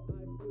your girl,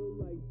 I feel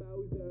like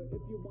Bowser.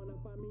 If you wanna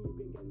find me, you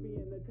can catch me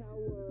in the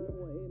tower.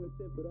 No, I ain't a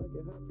simp, but I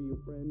get hot for you,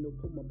 friend. Don't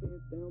pull my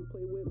pants down,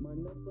 play with my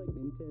nuts like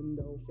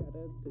Nintendo. Shout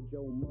outs to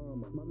Joe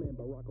Mama, my man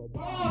Barack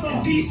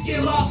Obama.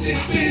 DSkill lost his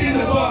spin in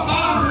the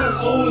Bahamas.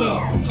 Hold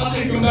up, I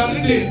think I'm about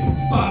to dip.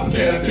 Pop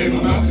cap in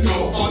my mouth to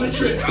go on a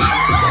trip.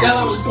 That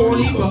I was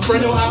 40, but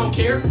friendo, I don't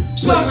care.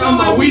 Slap on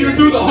my weeder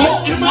through the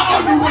hole in my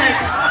underwear.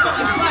 I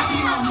fucking slap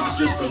you on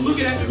monsters for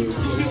looking at me.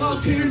 DSkill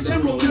lost parents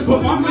and rolling,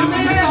 but I'm my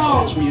man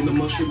on. Me in the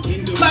mushroom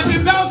kingdom.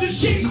 Slapping Bowser's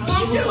shit.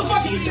 I'm killing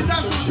fucking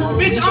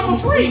bitch, I'm a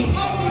freak.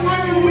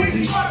 Every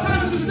week, 5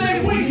 times the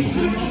same week.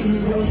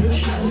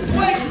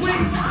 Flex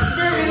week,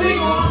 very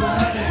legal.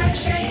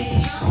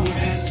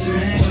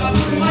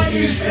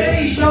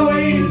 So I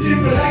ain't a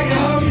simp, but I can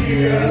help you,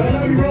 girl. And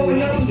I'll be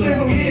rolling up a split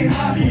from getting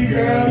hot for you,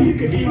 girl. You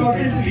could be my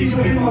princess peach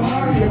up in my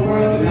Mario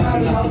world. And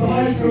I'm off the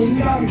mushrooms,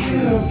 got me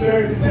feeling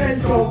absurd. Let's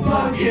go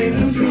plug in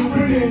the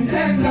Super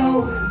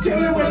Nintendo.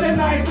 Chillin' with the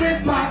night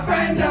with my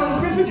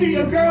friendos. Listen to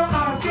your girl,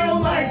 I feel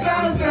like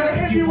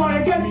Bowser. If you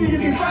wanna get me, you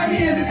can find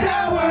me in the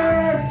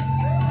tower.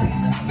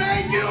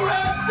 Thank you,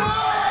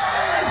 RADSTORM!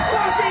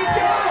 Fucking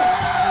go!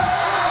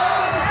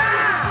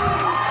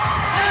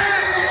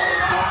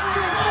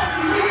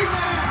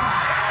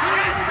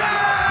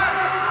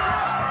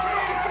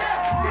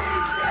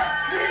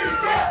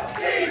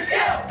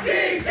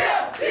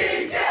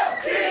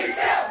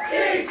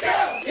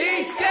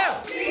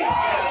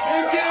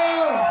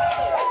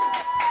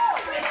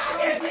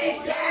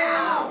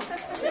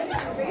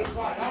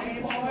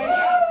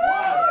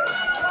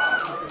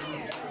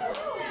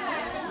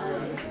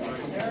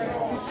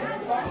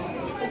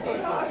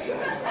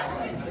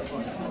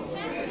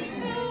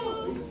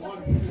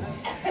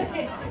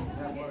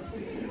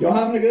 Y'all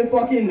having a good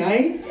fucking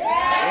night?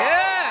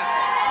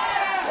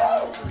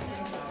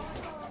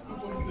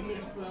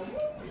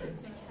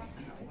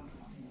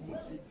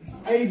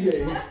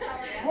 AJ.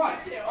 What?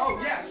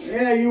 Oh, yes.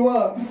 Yeah, you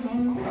up.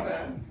 My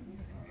bad.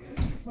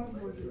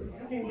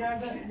 Okay,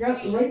 grab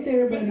that. Right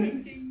there,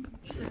 buddy.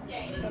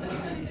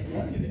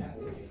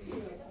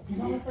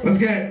 Let's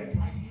get it.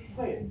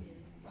 Play it.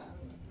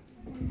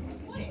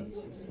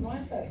 It's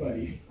my set,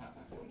 buddy.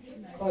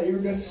 Oh, you were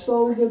just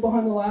so good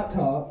behind the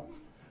laptop.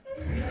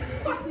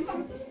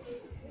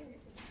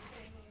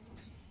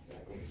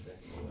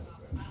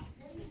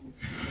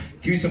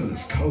 Give me some of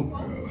this Coke,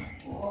 bro.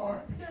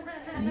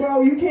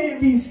 Bro, you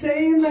can't be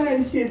saying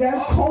that shit.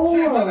 That's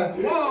cola.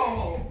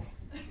 Whoa!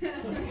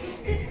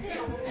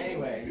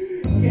 Anyways.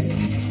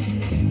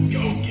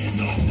 Go get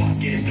the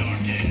fucking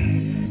darted.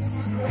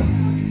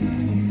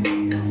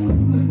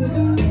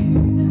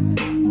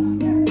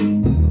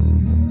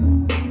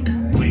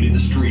 Played in the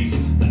streets.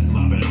 That's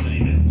my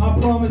entertainment. I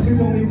promise there's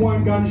only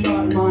one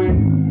gunshot in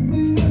mine.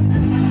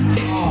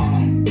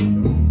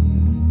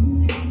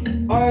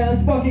 Alright,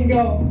 let's fucking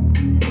go.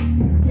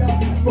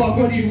 Fuck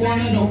what you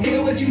want, I don't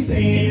care what you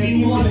say. If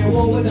you want it,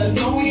 war with us,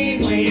 no, we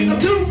ain't playing.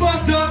 I'm too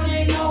fucked up,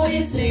 they know what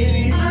you're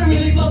saying. I don't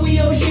really fuck with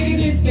your shit cause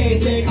it's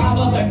basic. I'm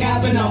up the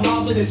gap and I'm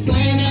off of this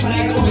planet. But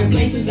I go in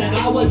places that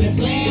I wasn't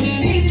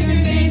planning. Eastern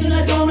fans and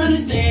I don't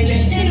understand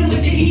it. Hit it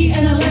with the heat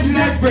and I let this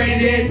ass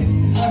branded.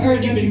 I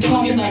heard you been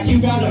talking like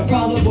you got a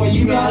problem, boy,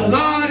 you got a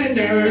lot of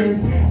nerve.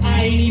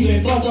 I ain't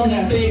even fuck on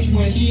that bitch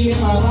when she in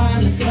my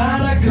line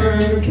beside a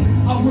curve.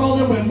 I'm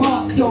rolling with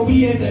MOP, don't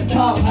be at the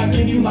top. I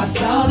give you my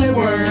style and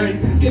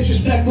word.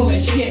 Disrespectful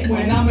as shit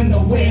when I'm in the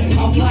wind.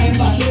 I'm flying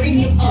by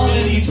looking all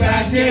of these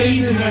fast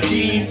days in my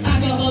jeans. I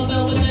got a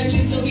belt, but that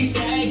shit still be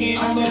sagging.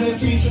 I'm gonna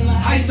freeze from the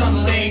ice on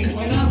the links.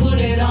 When I put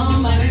it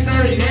on, my legs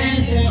started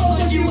dancing. Oh,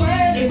 what you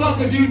heard? They fuck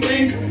what you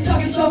think.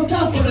 Talking so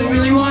tough, but I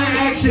really want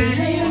action.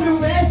 Hey, I'm the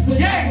rest, but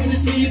I wanna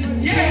see it.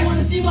 I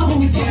wanna see my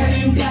homies going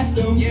and blast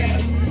them.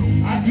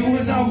 I do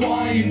as I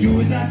want, you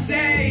do as I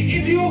say.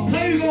 If you don't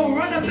play, we gon'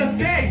 run up the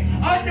face.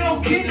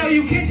 Unknown kid, no,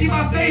 you can't see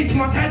my face.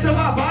 My tats on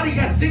my body,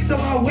 got 6 on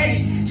my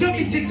waist. Took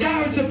me 6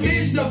 hours to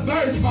finish the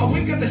verse. My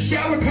wig got the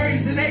shower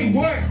curtains and they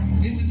work.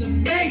 This is a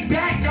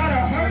Maybach, not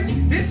a hearse.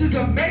 This is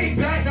a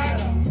Maybach, not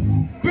a...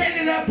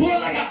 Brandon that boy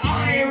like an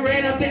iron.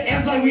 Ran up the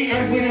M's like we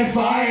earth, wind, and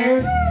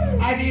fire.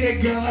 I need a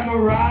girl like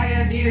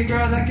Mariah. I need a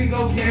girl that can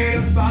go carry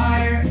the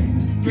fire.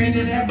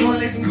 Brandon that boy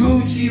like some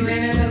Gucci.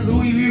 Ran in the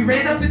Louis, we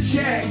ran up the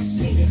checks.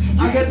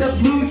 I got the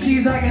blue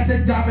cheese, I got the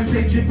diamonds,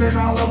 they dripping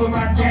all over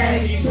my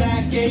daddy. These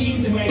fast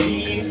gains in my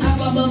jeans. I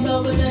got my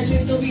belt, but that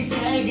shit still be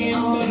sagging.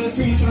 I'm gonna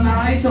freeze from the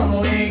ice on the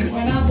links.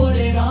 When I put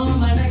it on,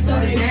 my neck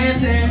started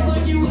dancing.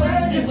 What you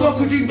heard? And fuck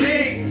what you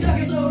think.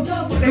 Talking so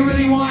tough, but They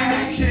really want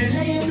action.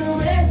 I am the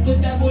rest,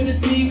 put that boy to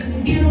sleep.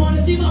 You don't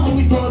wanna see my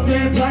homies pull up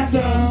and blast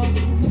them.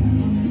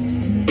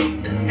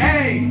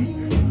 Hey,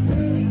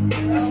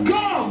 let's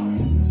go.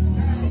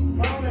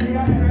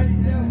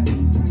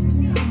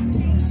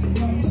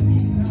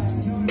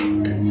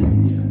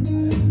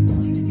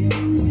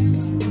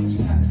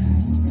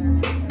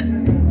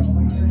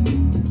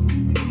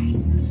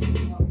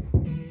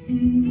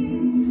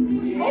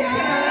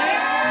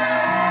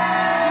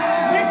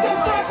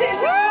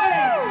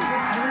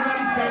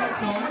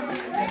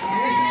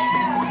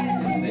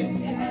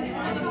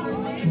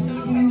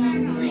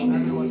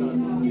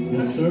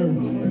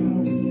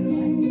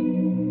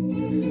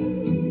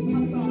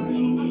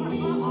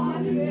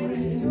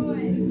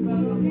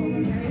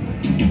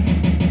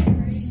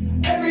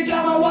 Every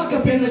time I walk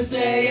up in the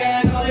say,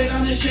 yeah, call it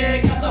on the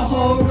shit, got the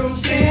whole room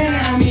staring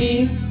at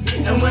me.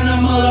 And when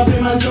I'm all up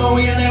in my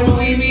zone, yeah, they won't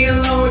leave me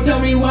alone. Tell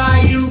me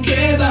why you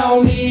care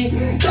about me.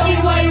 Tell me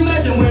why you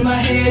messing with my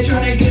head,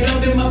 trying to get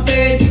up in my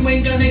bed. You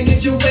ain't gonna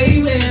get your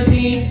way with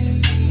me.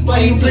 Why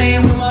you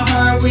playing with my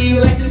heart? Were you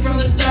like this from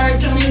the start?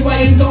 Tell me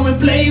why you go and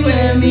play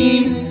with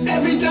me.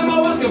 Every time I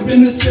walk up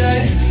in the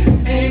set,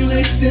 ain't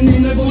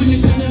listening to boys, you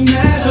sounding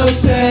mad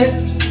upset.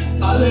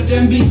 All of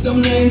them be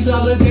some lames,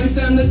 all of them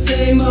sound the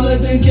same, all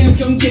of them can't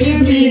come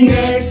give me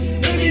neck.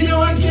 Baby,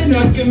 no, I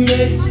cannot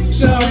commit.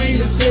 Sorry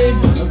to say,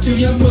 but I'm too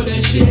young for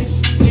that shit.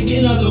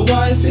 Thinking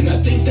otherwise, and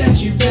I think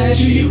that you bad.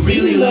 Do you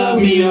really love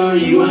me, or are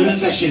you an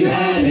affection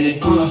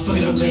addict? Fuck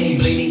it up, lame,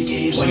 play these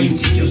games. Why you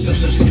take yourself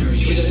so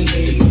serious?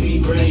 They make me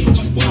brain. What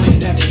you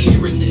wanted after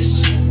hearing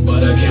this,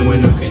 but I can't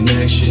win no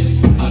connection.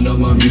 I know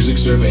my music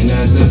serving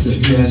as a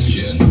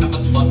suggestion.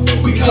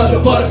 We call the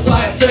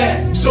butterfly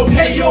effect, so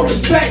pay your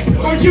respect,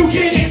 or you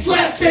getting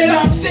slapped. And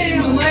I'm staying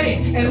in my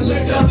lane and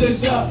lift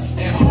others up,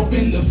 and hope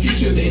in the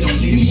future they don't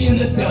leave me in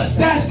the dust.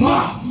 That's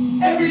mom.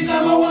 Every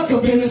time I walk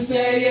up in the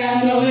say, yeah,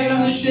 I know that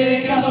I'm the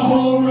shit, got the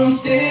whole room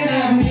staring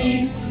at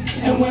me.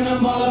 And when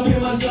I'm all up in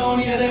my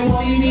zone, yeah, they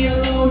won't leave me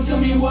alone. Tell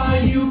me why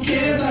you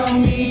care about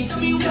me. Tell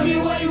me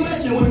why you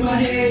messing with my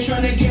head,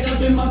 trying to get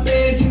up in my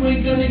bed. You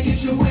ain't gonna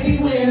get your way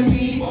with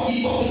me.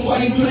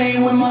 Why you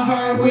playing with my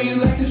heart? Were you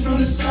like this from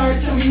the start?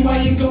 Tell me why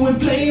you go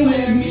and play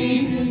with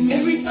me.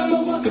 Every time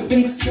I walk up in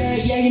the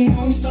set, yeah, you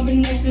know I'm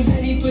something next to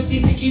any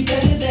pussy think you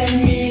better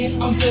than me.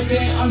 I'm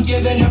flipping, I'm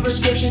giving her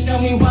prescriptions.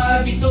 Tell me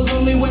why I be so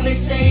lonely when they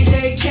say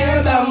they care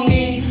about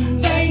me.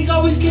 Bangs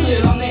always kill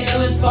it on the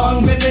illest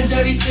bong, ripping,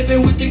 dirty,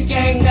 sipping with the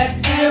gang,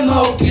 that's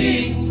MOP.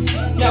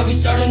 Yeah, we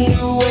start a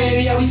new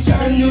wave, yeah, we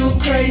start a new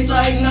craze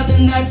like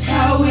nothing, that's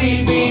how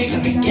we be.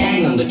 Got the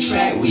gang on the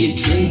track, we a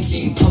dream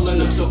team, pulling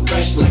up so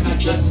fresh like I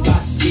just got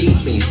steam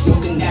clean,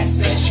 smoking that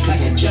sesh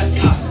like I just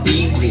caught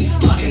speed greens,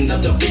 blocking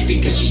up the bitch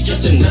because she's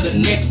just another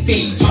neck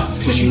feed.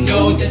 Cause you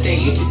know that they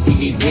hate to see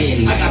me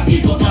win. I got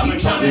people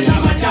dropping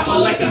on my dapper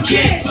like some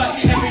kids, but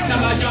every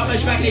time I drop a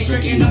track, they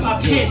drinking up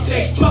my piss.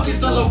 They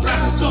focus all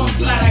around, so I'm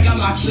glad I got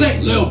my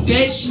click, little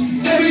bitch.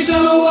 Every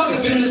time I walk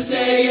up in the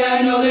set, yeah,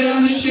 I know that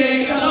I'm the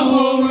shit. Got the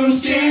whole room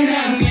staring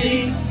at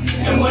me.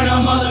 And when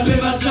I'm all up in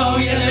my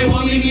zone, yeah, they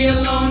won't leave me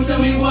alone. Tell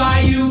me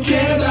why you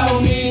care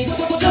about me.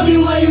 Tell me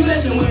why you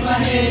messing with my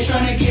head,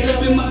 trying to get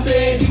up in my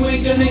bed. You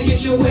ain't gonna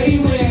get your way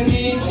with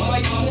me.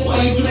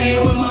 Why you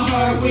playing with my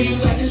heart? Were you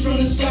like this from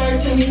the start?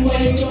 Tell me why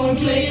you go and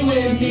play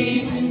with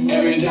me.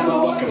 Every time I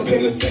walk up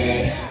in the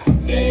set,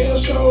 they all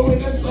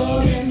showing us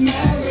love and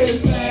mad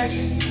respect.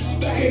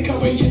 Back a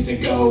couple years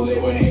ago, they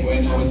would hate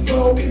when I was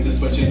broke. It's a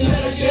switching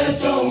that I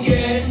just don't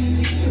get.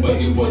 But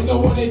you boys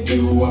don't wanna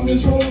do, I'm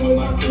just rolling with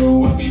my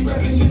crew. I be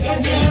rapping shit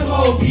that's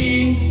MOP.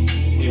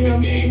 It's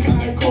getting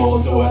kinda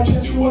cold, so I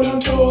just do what I'm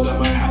told. I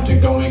might have to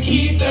go and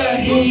keep the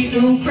heat.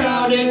 Too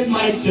crowded,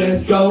 might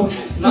just go.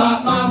 It's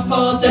not my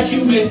fault that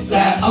you missed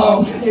that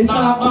hoe. It's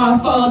not my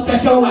fault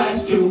that your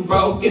ass too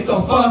broke. Get the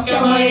fuck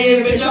out my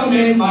ear, bitch, I'm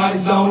in my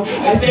zone.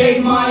 I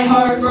save my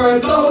heart for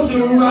those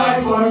who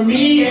ride for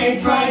me.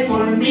 Ain't pride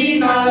for me,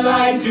 not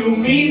lie to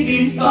me.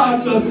 These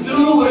thoughts of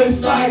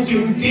suicide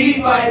too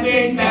deep. I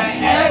think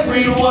that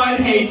everyone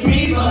hates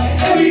me, but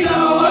every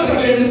time I walk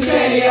up in the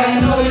state, I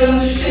know that I'm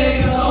the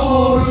shit. Got the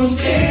whole room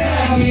staring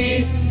at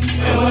me.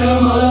 And when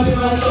I'm all up in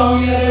my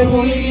zone, yeah, they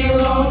won't leave me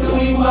alone. Tell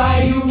me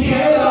why you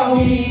care about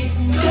me.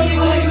 Tell me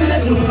why you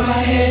messing with my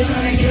head,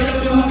 trying to get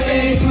up in my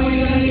bed. You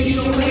ain't gonna get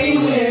your way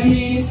with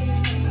me.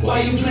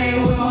 Why you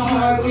playing with my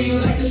heart? Were you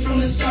like this from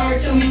the start?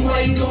 Tell me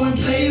why you go and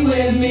play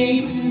with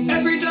me.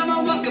 Every time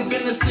I walk up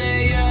in the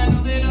set, yeah, I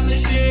know that I'm the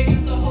shit.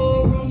 Got the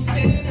whole room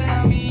staring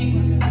at me.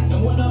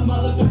 And when I'm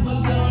all up in my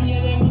zone,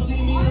 yeah, they won't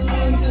leave me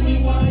alone. Tell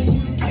me why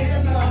you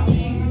care about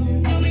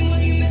me. Tell me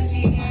why you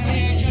messing with my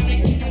head,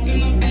 trying to get up in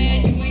my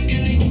bed. You ain't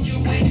gonna get your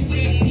way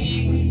with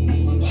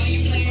me. Why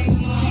you playing with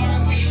my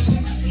heart? Were you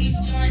like this from the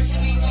start?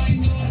 Tell me why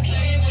you go and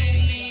play with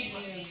me.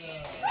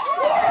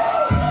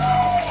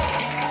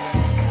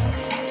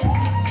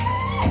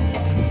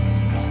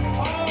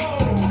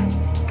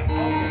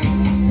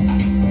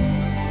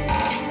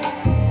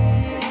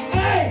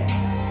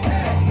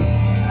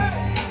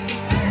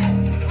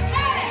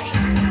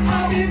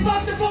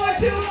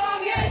 Too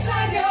long, yes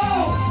I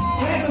know.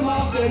 When I'm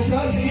off the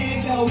drugs, they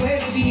can't tell where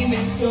the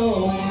demons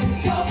go.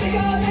 Don't think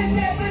all this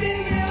that, but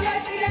in real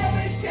life they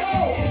never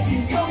show. If you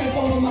coming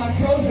for my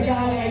crows, I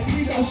got like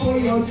 3 guns for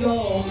your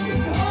dough.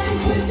 All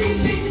these pussy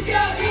bitches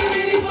got me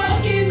really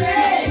fucking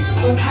mad.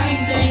 But I ain't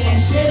saying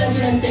shit, I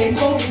just stay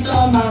focused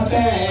on my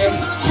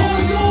bag.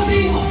 Hoes gon'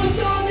 be hoes,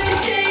 on they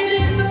stayed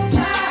in the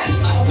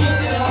past. I'll put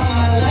that on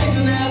my life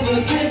and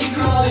never catch me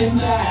crawling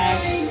back.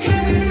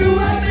 Coming through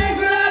my bed,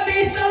 girl, I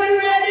be throwing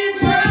red.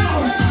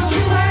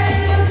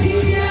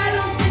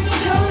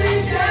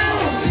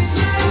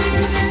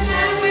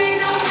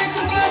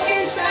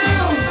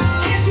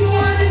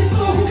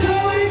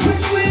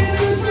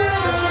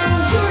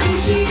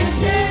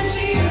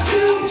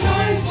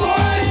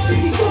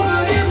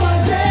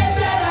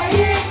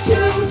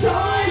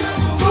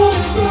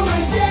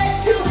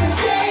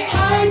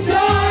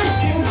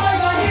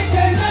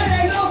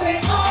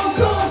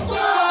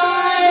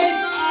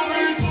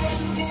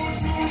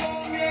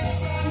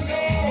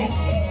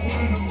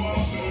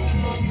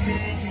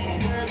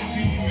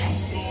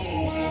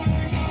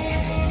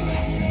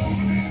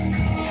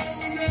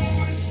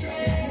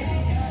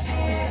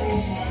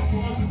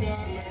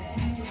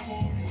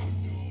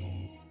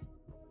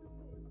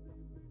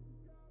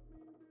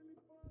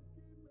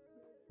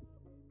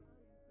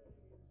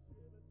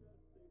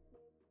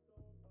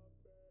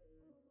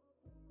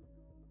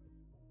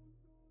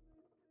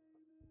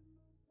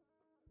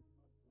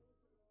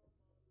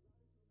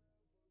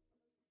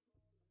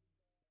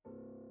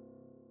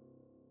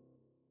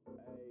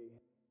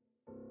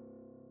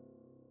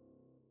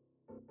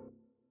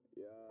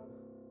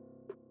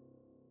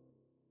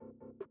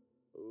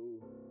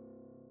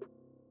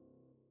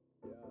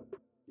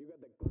 You got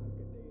the Glock,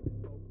 continue to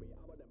smoke me.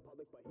 I'm out in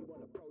public, but he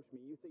won't approach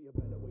me. You say you're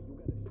better, well, you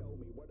gotta show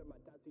me. Word of my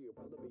time, so you'll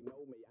probably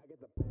know me. I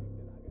get the facts,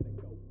 and I gotta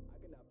go. I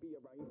cannot be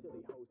around you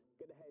silly hoes.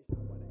 Get a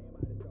headshot when I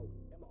aim out his throat.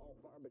 In my own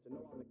farm, but you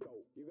know I'm the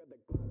GOAT. You got the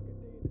Glock,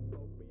 continue to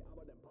smoke me. I'm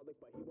out in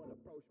public, but he won't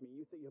approach me.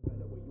 You say you're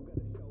better, well, you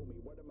gotta show me.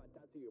 Word of my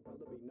time, so you'll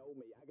probably know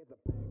me. I get the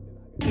facts,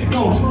 and I gotta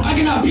go. I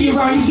cannot be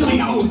around you silly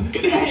hoes.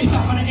 Get a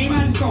headshot when I aim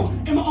out his throat.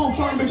 In my own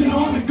farm, but you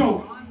know I'm the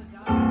GOAT.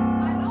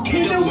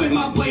 Hit them with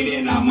grab my blade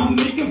and I'ma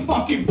make him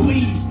fucking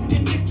bleed.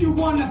 And if you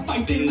wanna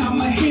fight, then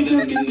I'ma hit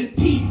him in the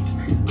teeth.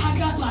 I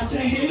got lots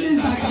of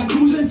hitters, I got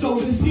cruisers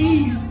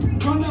overseas.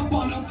 Run up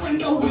on a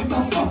friendo with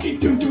a fucking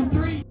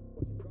 223.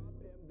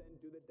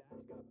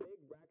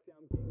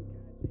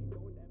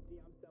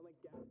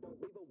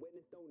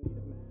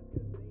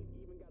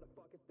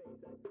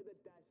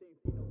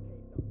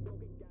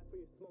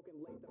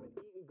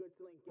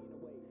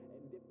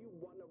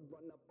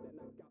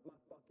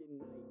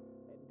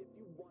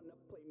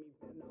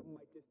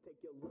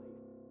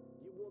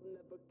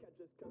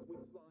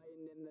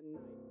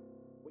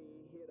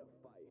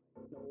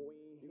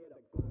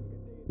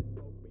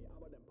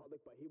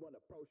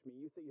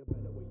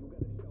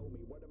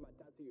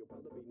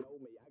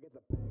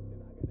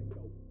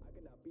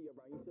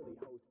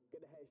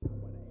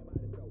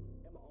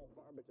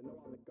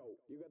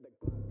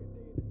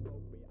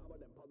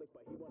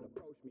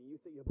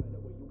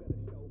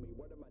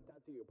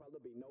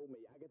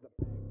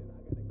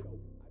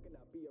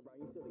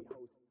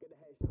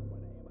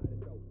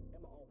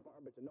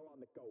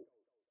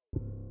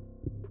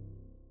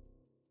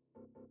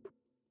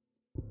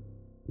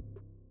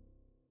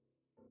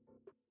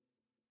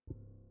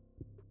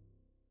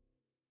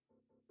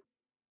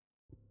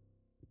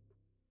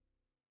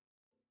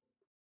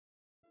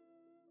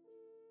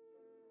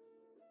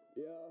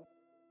 Yeah.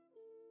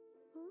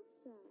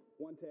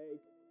 One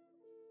take.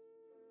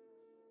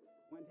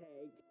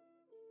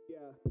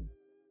 Yeah.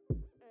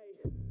 Hey,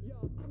 yo,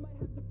 I might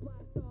have to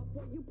blast off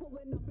while you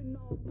pulling up in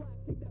all black.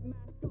 Take that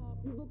mask off.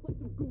 You look like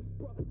some goose,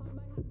 bro. I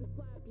might have to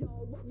slap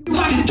y'all while you.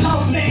 Like a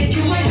tough man,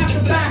 you might have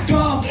to back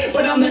off.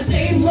 But I'm the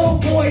same little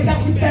boy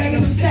that was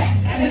banging them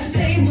sex. And the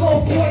same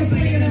little boy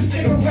slinging them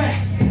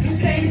cigarettes. The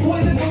same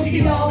boy that wants to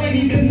get all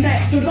in the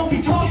neck. So don't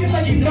be talking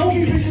like you know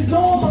you just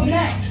know I'm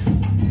next.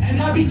 And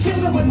I be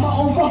chillin' with my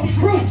own fucking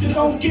crew. So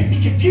don't get me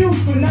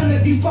confused with none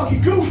of these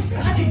fucking goofs.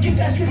 I can get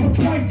that straight from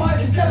 0.5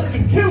 to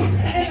 7.2.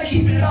 And I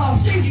keep it off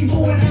safety,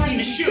 boy, and I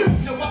ain't a shoot.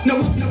 No,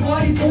 all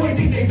these boys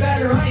think they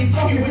better. I ain't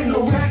fucking with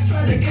no racks.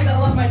 Trying to get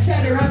all of my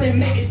cheddar. I've been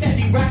making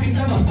steady racks cause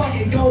I'm a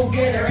fucking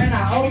go-getter. And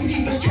I always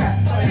keep a strap,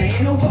 but I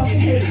ain't no fucking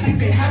hitter. You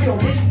can have your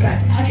bitch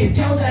back. I can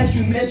tell that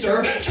you miss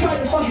her. Try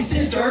to fucking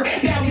sister.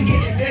 Now we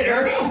getting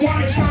bitter.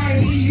 Wanna try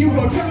and eat you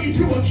or turn you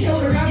to a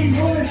killer. I be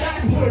rolling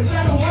backwards.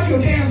 I don't want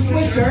your damn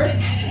swifter.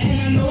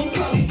 And I know I'm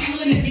probably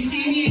stealing if you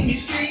see me and you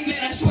scream. And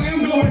I swear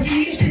I'm going to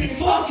be screaming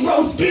fuck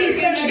roast beef.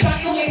 And I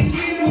got no way to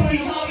scream when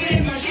he's hopping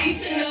in my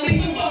sheets. And I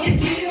leave him fucking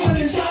bleeding when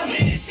it's hopping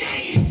in his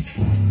seat.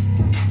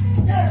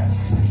 Yeah.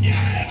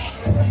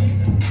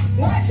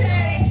 One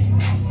take.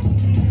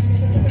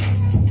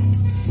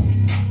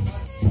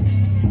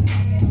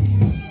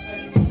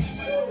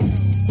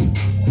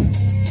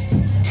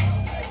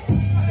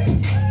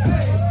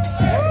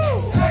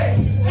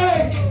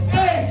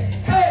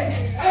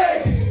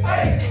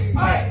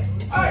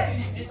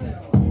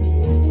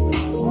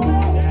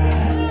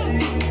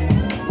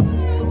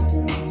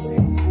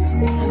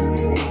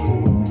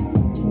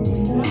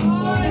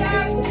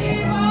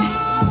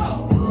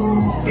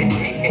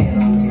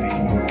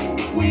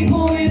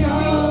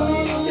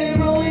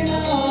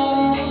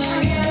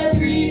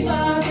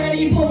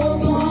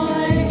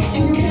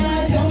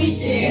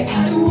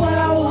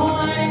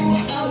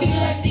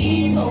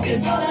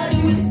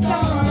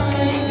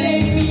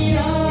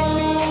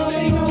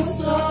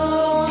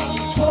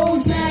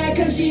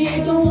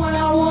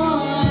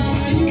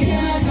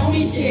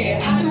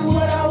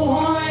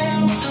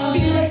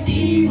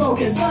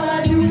 Cause all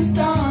I do is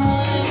stun.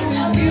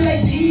 I feel like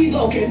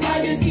Steve-O, cause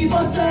I just keep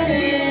on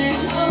stunning.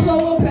 I'll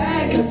blow her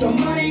back cause the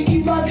money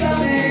keep on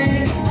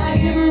coming. I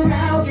give her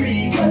round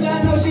 3 cause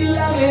I know she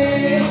love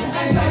it.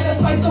 I tried to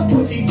fight some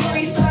pussy but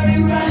he started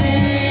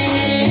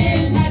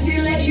running.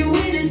 Acting like you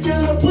in is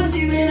still a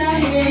pussy, man, I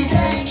hate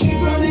that. Keep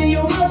running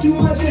your mouth too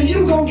much and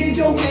you gon' get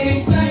your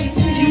face smashed.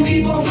 If you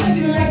keep on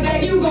flexing like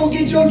that, you gon'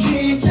 get your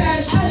jeans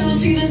slashed. I don't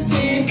see the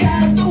same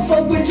guys, don't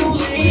fuck with your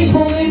lane.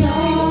 Pulling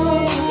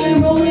up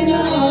and rolling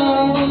up.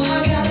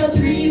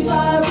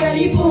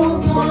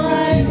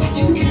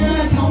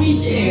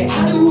 Shit,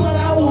 I do what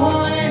I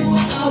want.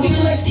 I'll be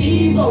like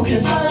Steve-O,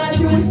 cause all I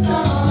do is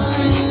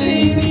stun.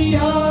 Baby,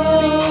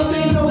 oh,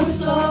 they know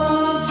what's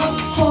up.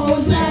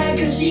 Hoes mad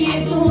cause she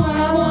ain't the one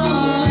I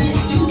want.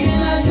 You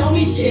cannot tell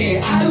me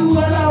shit, I do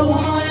what I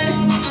want.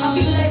 I'll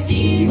be like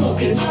Steve-O,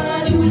 cause all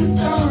I do is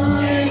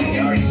stun. You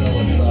already know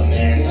what's up,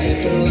 man.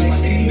 I feel like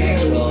Steve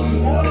Maxwell,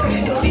 the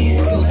custodian.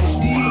 I feel like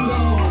Steve-O.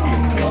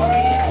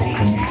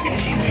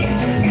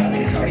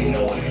 You already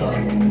know what's up.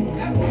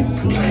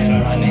 Playing on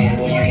my name,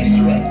 boy, you get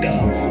swept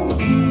up.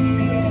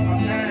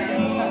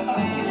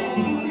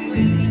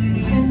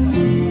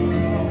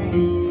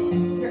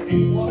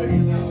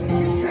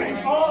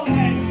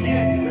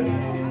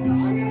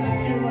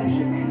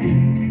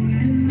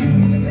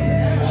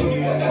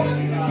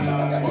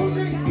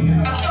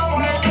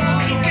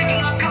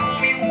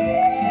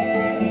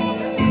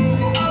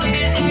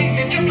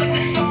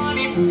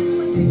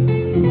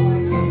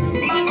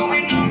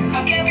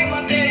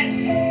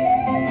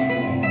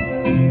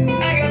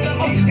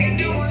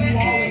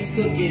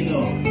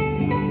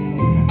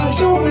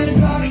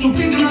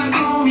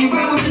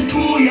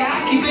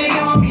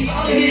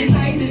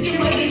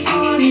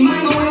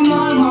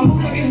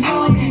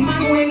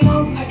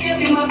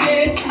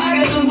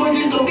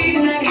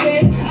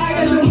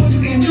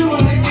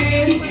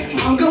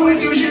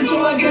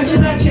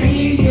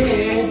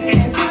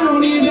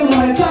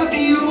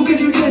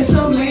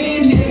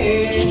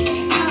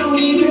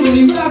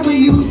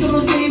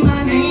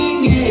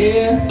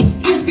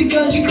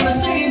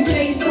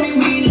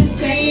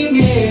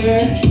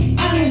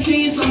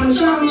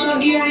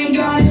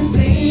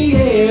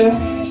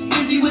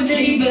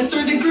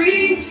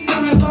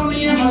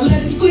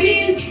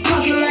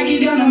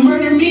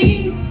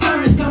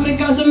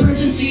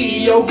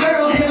 Yo,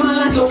 girl, hit my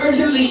line so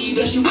urgently.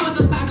 Does she want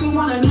the back and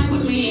want a night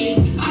with me?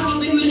 I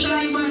don't think the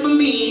shawty right for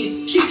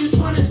me. She just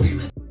wanna scream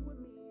and fight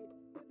with me.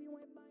 If you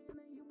ain't buying,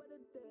 then you better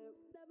dip.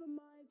 Never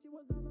mind, she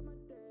was all on my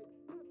dick.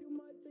 Talk too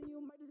much and you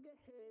might just get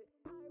hit.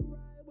 I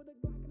ride with a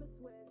Glock and a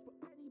switch.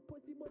 For any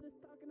pussy boy that's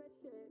talking that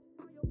shit.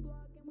 On your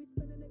block and we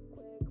spinning it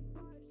quick.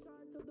 5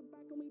 shots to the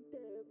back and we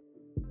dip.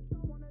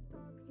 I don't wanna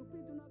talk, so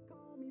please do not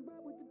call me.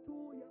 Ride with the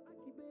tool, yeah, I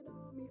keep it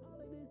on me.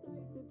 All of this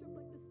ice, it drip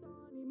like the sun.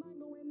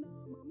 Mine going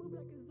numb, I move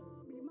like a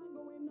zombie. Mine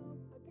going numb.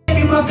 I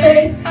can't in my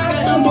face. I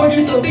got some boys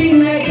who still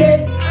beating that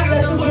case. I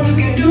got some boys who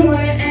can do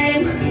my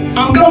aim.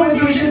 I'm going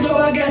through shit, so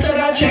I guess I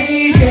got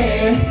changed,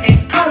 yeah.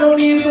 And I don't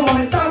even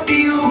wanna talk to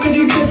you, cause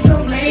you just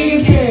some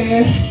lames,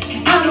 yeah.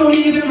 I don't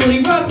even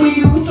really rock with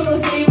you, so don't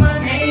say my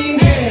name,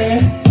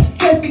 yeah.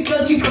 Just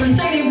because we from the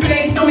same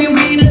place, don't mean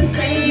we the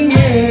same,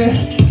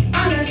 yeah.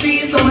 I done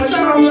seen so much,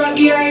 I'm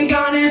lucky I ain't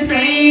gone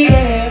insane,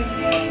 yeah.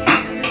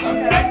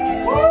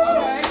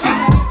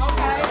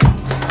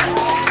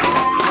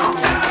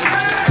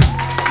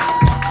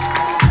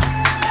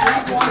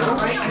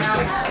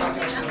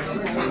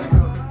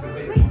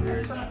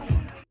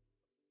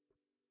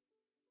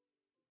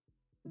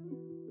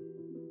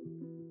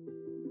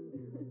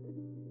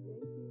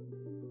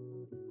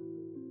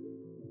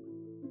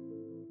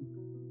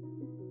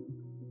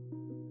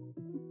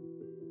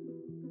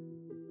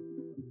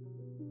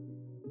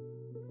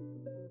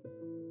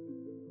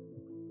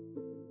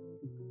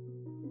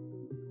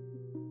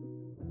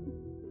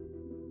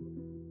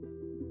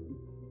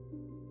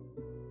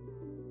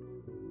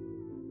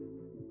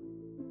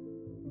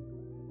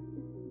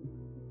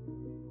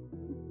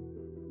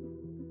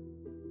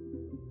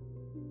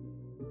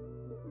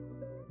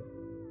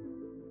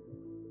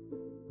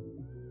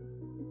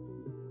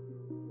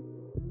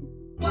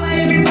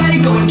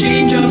 Everybody go and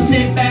change up,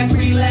 sit back,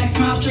 relax,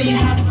 mouth, show you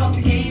how to fuck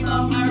the game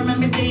up. I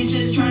remember days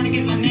just trying to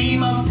get my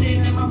name up,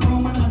 sitting in my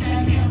room when the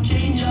stats can't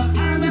change up.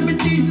 I remember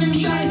chasing them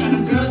shots, now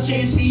them girls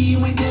chase me.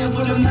 You ain't there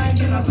for the night,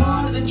 you're not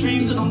part of the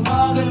dream, so don't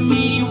bother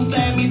me. You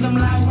fed me them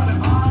lies, want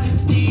an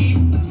honesty.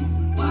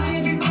 Why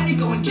everybody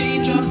go and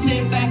change up,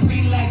 sit back,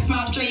 relax,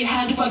 mouth, show you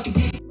how to fuck the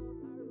game.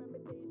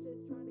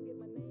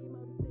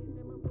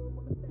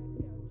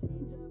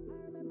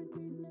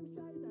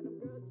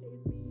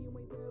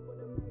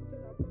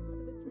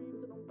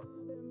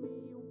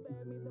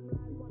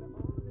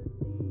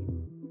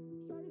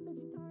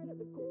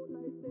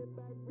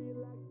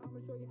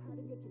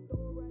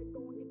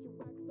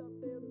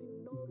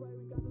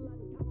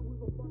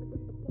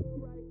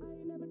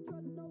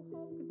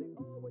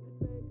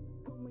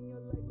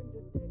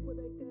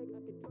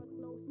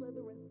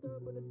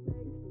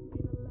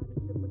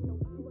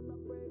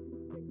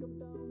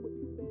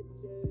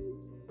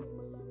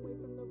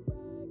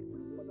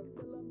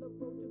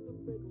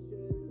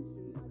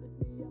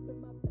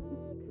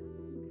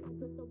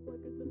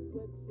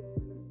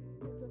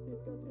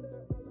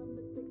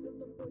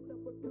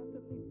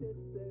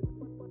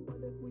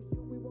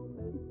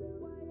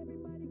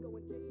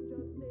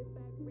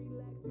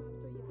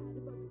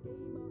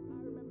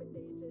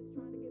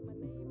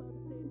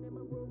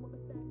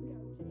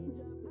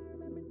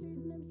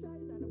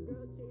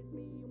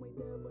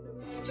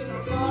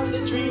 Part of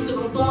the dreams, so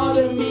don't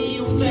bother me.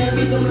 You fed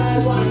me them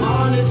lies, want an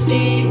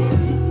honesty.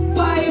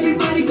 Why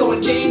everybody go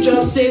and change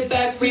up, sit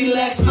back,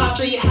 relax, I'll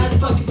show you how to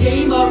fuck the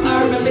game up.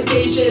 I remember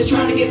days just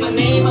trying to get my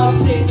name up,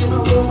 sitting in my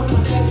room when the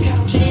stats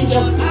can't change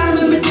up. I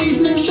remember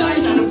chasing them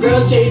shots, now them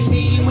girls chase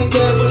me. You ain't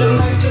there for the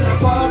night, you're not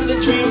part of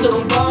the dreams, so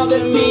don't bother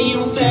me.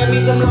 You fed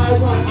me them lies,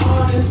 want an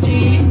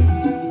honesty.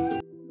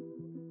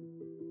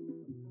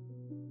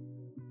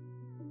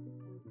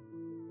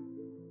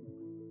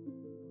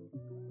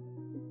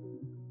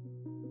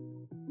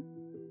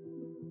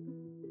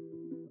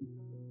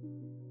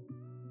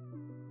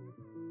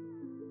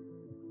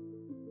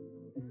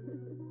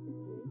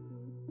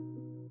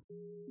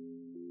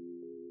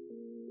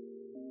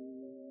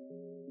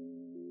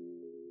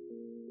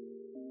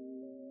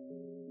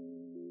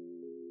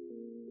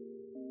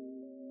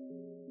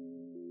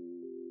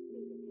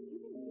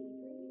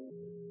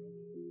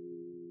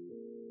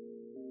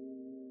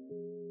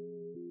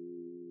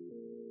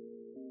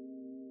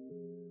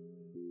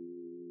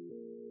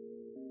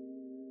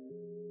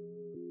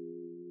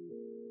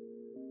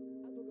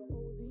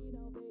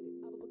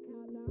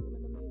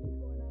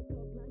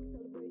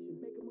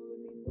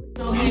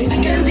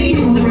 I can't see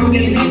you, the room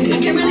getting hazy.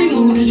 I can't really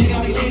move, cause you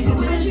got me lazy.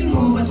 When as you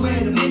move, I swear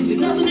to miss. There's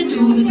nothing to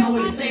do, there's no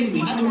way to save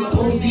me. I threw an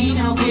OZ,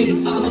 now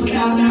faded. I look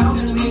out now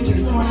in the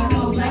matrix. Throwing a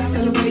cup, black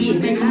celebration.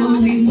 Making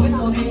moves, these boys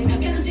don't hate. I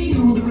can't see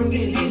you, the room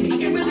getting hazy. I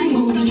can't really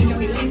move, cause you got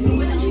me lazy.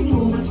 When as you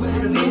move, I swear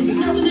to miss. There's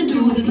nothing to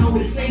do, there's no way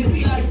to save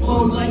me. I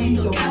expose, but he's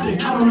still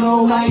captain. I don't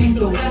know why he's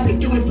still rapping.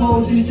 Doing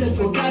poses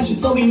just for catching.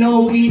 So we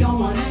know we don't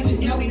want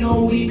action. Yeah, we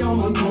know we don't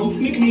want smoke.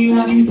 Making me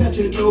laugh, you such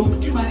a joke.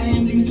 To my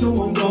hands, you still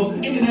won't go.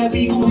 Into that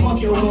beef, I'ma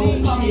fuck your hoe.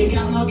 Call me a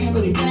gal, I can't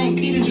really thank.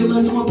 Needed your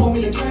love, someone bought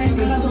me a drink.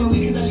 Cause I thought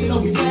we cause that shit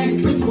always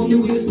sang. Principal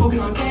knew we was smoking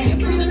on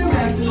tank. 3 little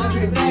racks and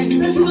electric bank.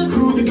 That's who the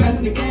crew, the guys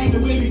in the gang. The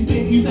way we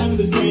spit, you sound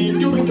the same.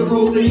 You break the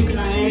road, then you can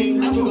hang.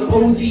 That's what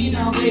OZ,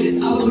 now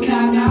faded. I'm a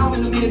cop now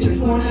in the matrix.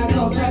 One I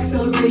come back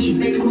celebration.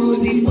 Making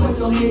moves, these boys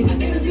don't hate. I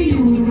can see you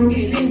in the room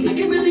getting hazy. I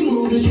can really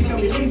move, the chick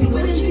got me lazy.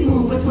 Where did she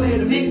move? That's where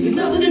it amazes me. There's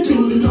nothing to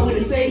do, there's no way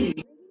to save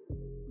me.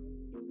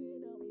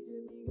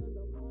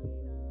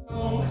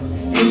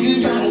 If you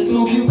tryna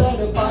smoke, you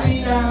better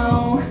buy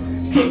now.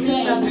 Kicked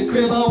it out the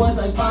crib, I was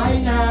like, bye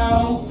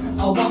now.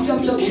 I walked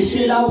up, took his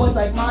shit, I was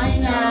like,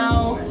 mine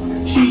now.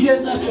 She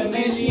just left a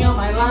man, she on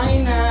my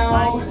line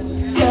now.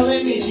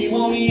 Telling me she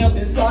want me up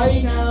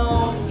inside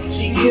now.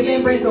 She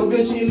giving brain so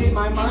good, she leave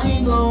my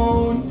mind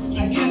blown.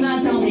 You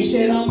cannot tell me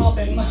shit, I'm up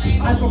in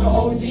mine. I smoke a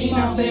OG,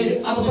 now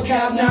faded. I'm a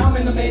cab, now I'm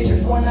in the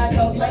matrix. One night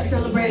cup like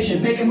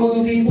celebration. Making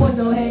moves, these boys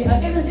don't hate. I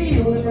can see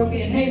you in the room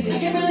getting hazy. I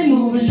can't really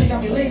move, the chick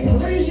got me lazy.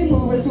 Where did she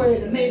move? It's where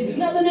it amazes.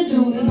 There's nothing to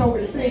do, there's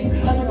nowhere to save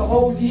me. I took a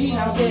OG,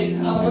 now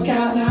faded. I'm a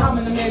cab, now I'm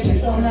in the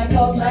matrix. One night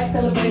cup like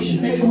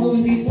celebration. Making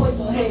moves, these boys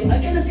don't hate. I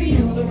can see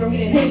you in the room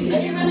getting hazy. I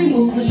can't really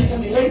move, the chick got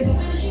me lazy.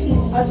 Where did she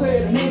move? I swear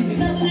it amazes.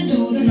 There's nothing to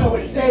do, there's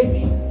nowhere to save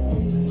me.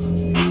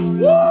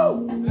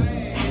 Woo!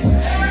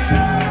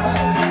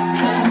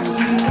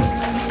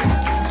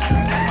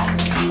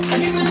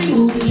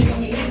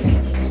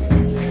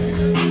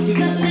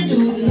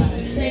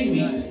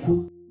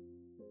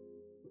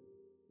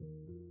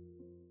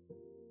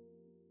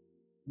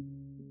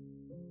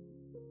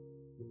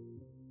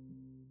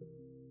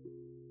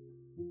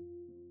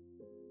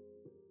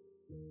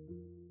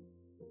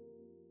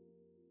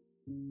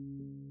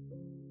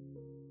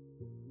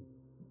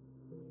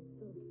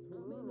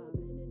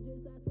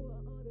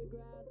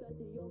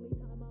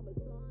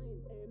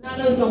 I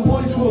know some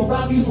boys who will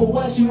rob you for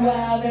what you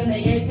have, and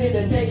they ain't fit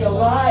to take a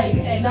life.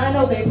 And I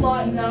know they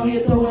plotting out here,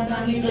 so when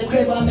I leave the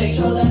crib, I make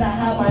sure that I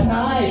have my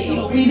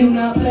knife. We do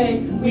not play,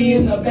 we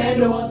in the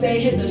band, or what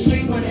they hit the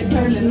street when it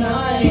turned to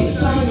night. The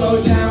sun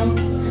go down,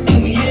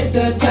 and we hit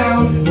the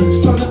town.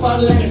 Sprung the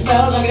bottle and it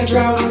felt like a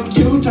drown.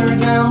 U-turn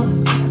now,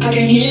 I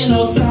can hear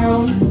no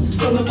sounds.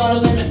 Sprung the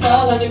bottle and it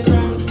fell like the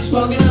ground.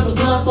 Smoking up a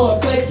blunt for a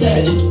quick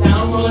set.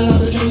 Now I'm rolling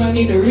up the truth, I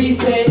need to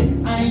reset.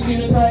 I ain't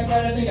feeling quite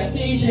right, I think I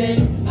see shit.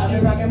 I've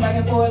been rocking back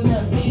and forth, now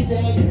I'm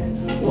seasick.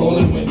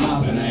 Rolling with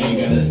mop and I ain't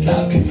gonna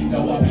stop, cause you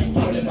know I be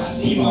putting my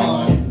team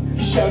on.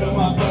 Shout out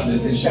my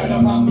brothers and shout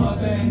out my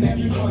mother and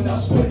everyone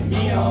else putting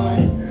me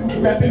on.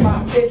 Repping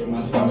my face and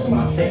my songs and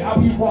my fit,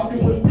 I'll be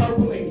walking with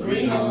purple and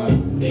green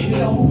on. They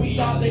know who we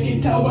are, they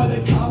can tell by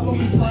the cop when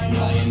we flying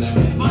by in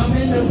them. I'm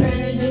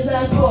independent, just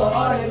ask for an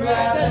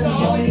autograph. That's the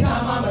only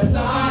time I'm a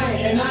sign.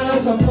 And I know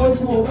some boys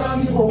who will rob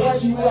you for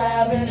what you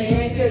have, and they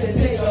ain't scared to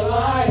take a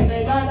life.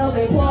 And I know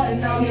they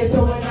plotting out here,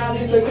 so when I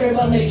leave the crib,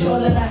 I make sure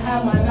that I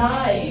have my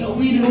knife. No,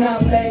 we do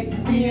not play,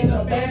 we in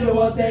the band, or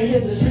what they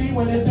hit the street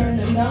when it turned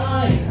to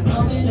night.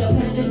 I'm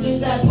independent,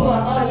 just ask for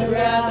an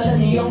autograph. That's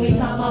the only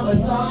time I'm a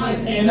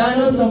sign. And I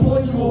know some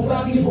boys who will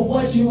rob you for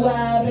what you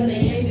have, and they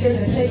ain't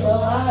scared to take a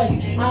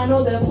life. I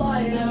know they're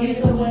plotting out here,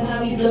 so when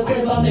I leave the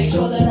crib, I make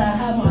sure that I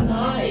have my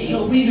knife.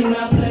 No, we do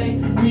not play,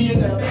 we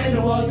in the band,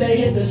 or what they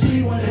hit the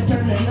street when it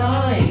turned to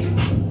night.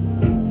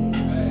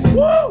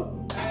 Woo!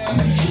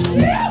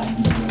 Yeah!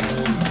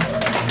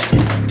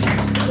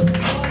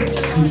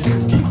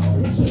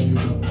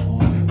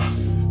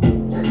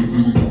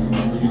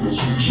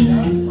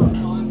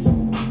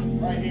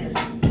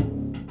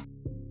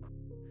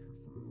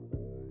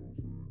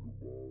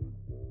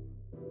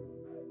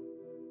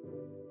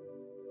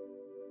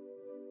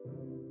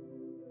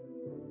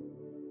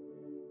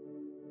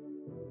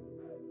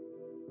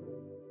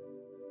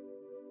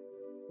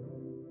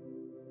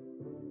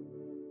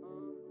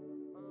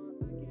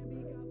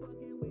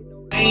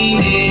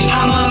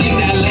 I'ma make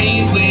that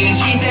lane switch.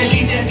 She said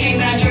she just came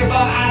that trip, but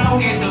I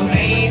don't care, still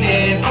stay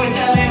there. Boys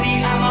telling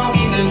me I'ma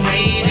be the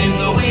greatest.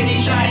 The way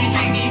these shawties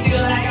treat me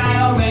feel like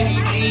I already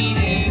made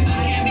it.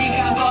 I can't be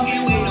caught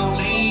fucking with no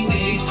lame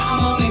bitch.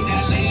 I'ma make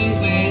that lane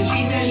switch.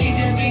 She said she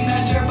just came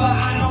that trip,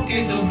 but I don't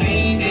care, still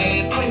stay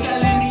there. Boys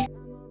telling me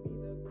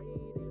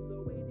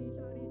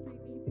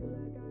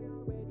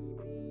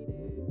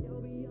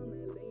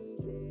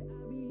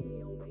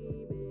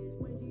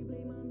When she play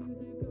my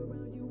music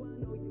around you, I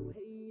know you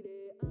hate it.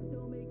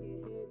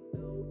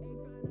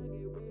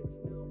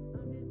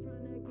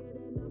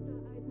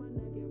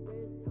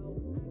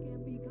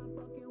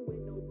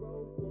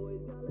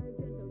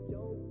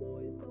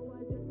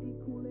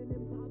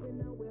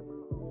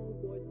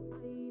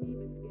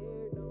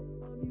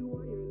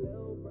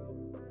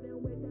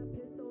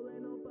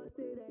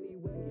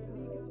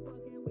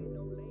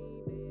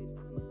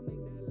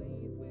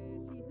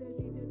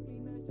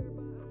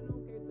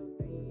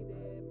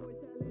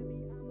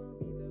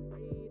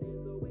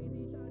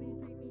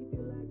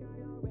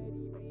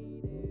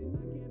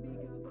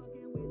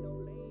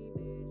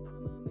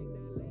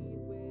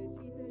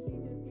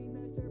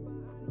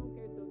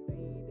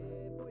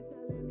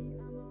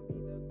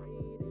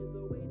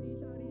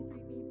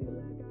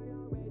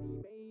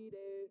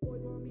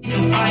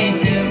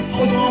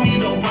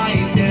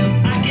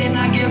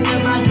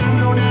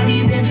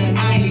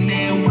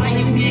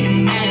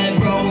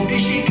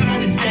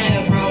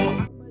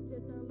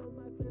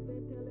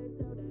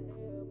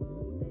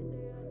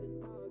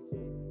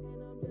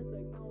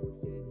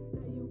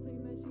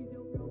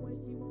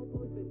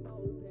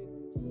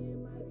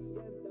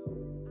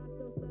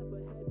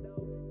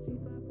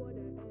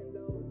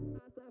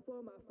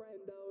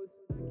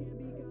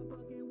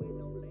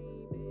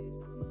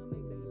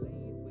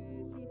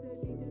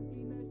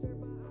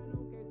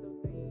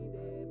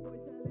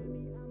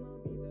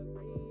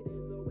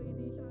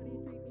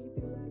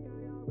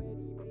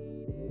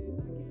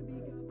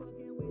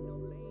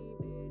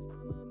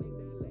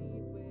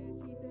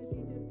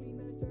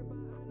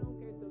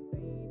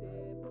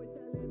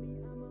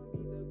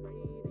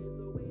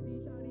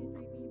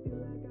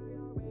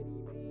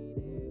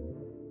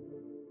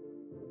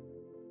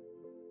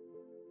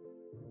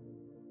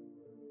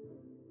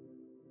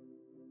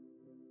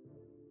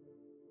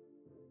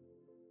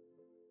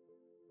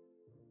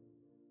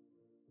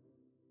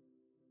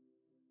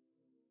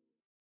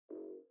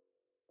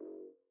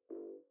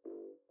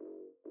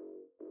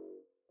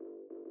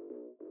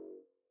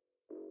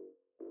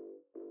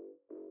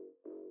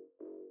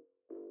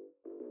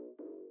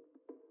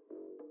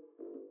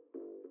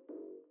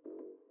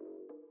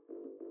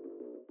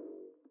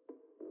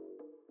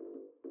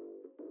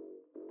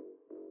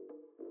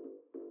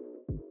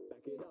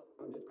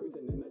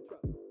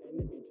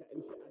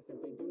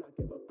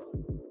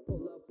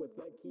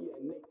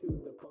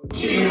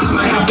 shit. I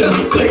might have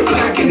to click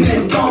clack and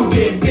then dump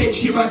it. Bitch,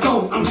 here I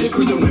go. I'm just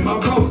cruising with my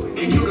bros.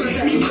 And you're gonna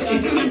hit me up.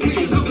 She's sending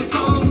pictures of the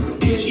toes.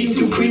 Bitch, she's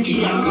too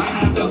freaky. I might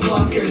have to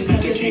block her.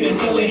 Snatch her chain and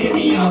sell it. Hit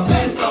me up.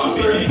 Best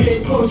offer.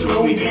 Bitch, post her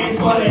only fans,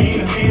 but I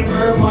ain't a fan of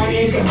her. My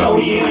name's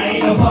Custodian. I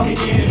ain't a fucking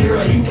janitor.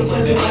 I used to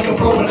flip it like a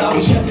pro, but I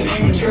was just an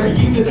amateur.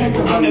 You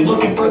detective running,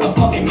 looking for the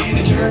fucking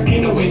manager.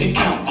 Ain't no way to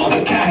count all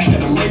the cash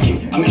that I'm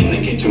making. I'm in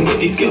the kitchen with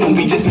these skills and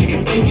we just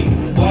making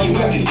bacon. Why you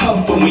acting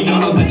tough when we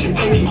all know that you're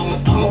faking?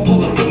 I'ma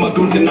pull up with my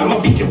goons and I'ma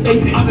beat your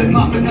basic. I've been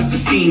mopping up the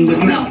scene with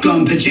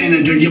Malcolm, the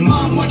janitor. Your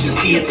mom watches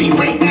CFC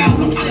right now.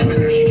 I'm slamming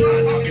her. She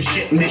tried talking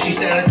shit, man. She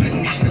said I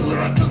couldn't handle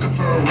her. I took her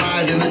for a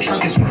ride in the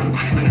truck is where I'm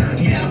grabbing her.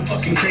 Yeah, I'm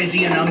fucking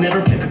crazy and I'll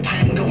never play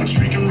pretend. Going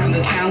streaking around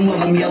the town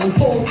while I'm yelling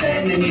full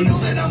send. And you know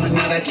that I'm a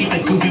nut. I keep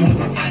it goofy with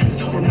my friends.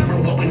 Don't remember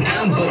what went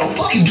down, but I'll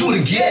fucking do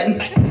it again.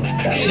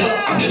 Get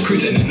up, I'm just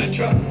cruising in the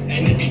truck.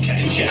 And if you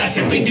chatting shit, I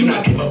simply do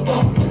not give a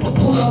fuck.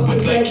 Pull up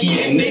with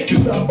Ledkey and Nick to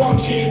the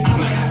function. I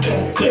might have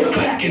to click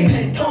clack and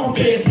then dump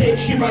it. Bitch,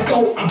 here I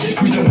go. I'm just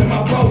cruising with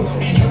my bros.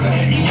 And you're gonna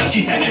hit me up.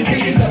 She's sending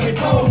pictures of her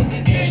toes.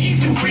 Yeah, she's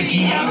too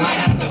freaky. I might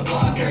have to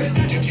block her.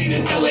 Snatch her chain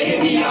and sell it.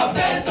 Hit me up.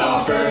 Best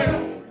offer.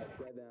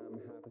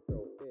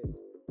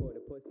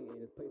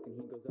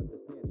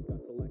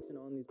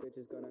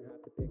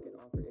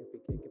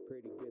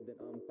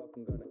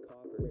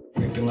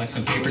 Ripping like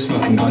some paper,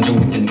 smoking ganja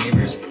with the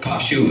neighbors.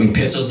 Cops shooting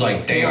pistols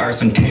like they are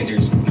some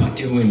tasers. Not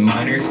doing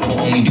minors,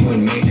 only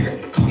doing major.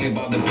 Call me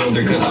Bob the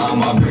Builder, cause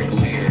I'm a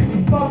bricklayer.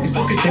 These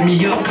fuckers hit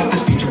me up, cut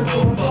this feature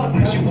full fuck.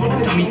 Now she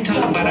wanna tell me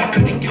tough, but I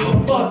couldn't give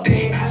a fuck.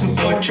 They ain't asking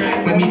for a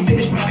track, let me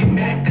finish my Big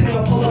Mac. Then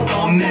I'll pull up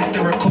all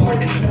master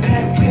record in the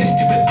back. Play this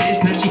stupid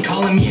bitch, now she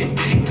calling me a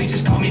dick. Please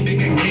just call me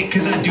Big and Dick,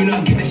 cause I do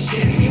not give a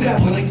shit. Leave that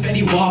boy like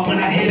Fetty Wap when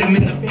I hit him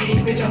in the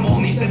face. Bitch, I'm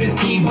only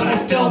 17, but I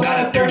still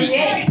got a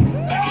 38.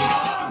 Back it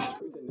up.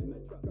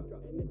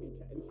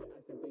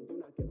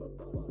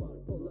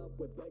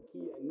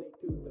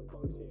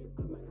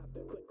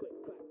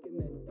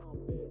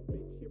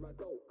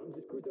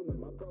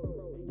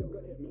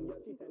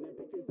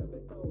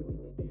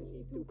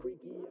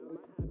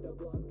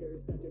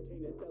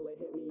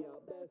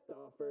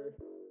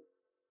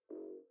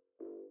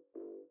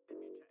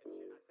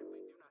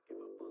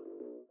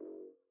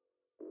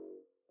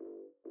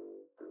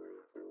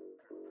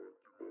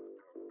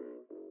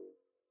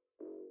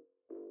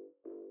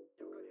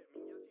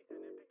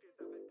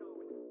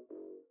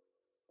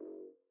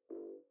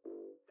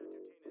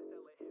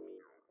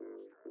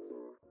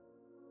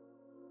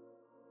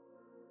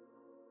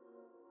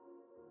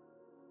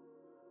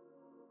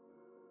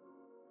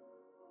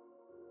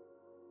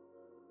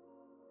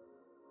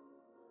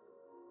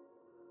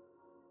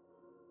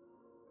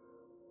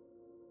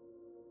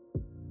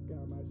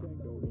 Got my shank,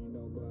 don't need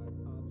no Glock.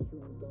 Off the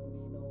shrooms, don't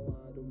need no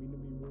I. Don't mean to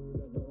be rude,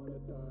 I don't wanna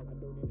talk. I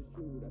don't need to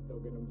shoot, I still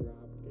get them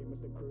dropped. Came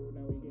with the crew,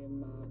 now we getting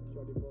mobbed.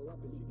 Shorty pull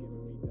up and she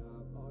giving me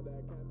top. All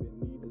that capping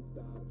need to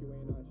stop. You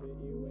ain't on shit,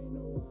 you ain't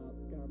no op.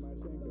 Got my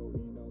shank, don't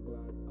need no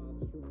Glock. Off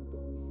the shrooms,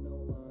 don't need no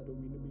I. Don't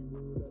mean to be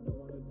rude, I don't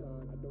wanna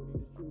talk. I don't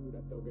need to shoot,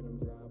 I still get them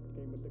dropped.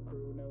 Came with the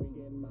crew, now we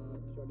getting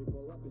mobbed. Shorty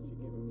pull up and she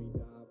giving me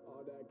top.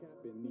 All that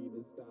capping need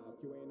to stop.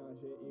 You ain't on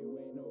shit, you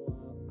ain't no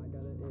op. I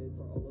got an itch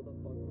for all of the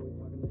fuck boys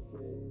talking this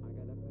shit. I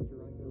got a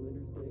pressurized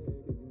cylinder stick,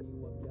 season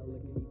you up, yeah,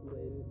 lickety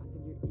split. I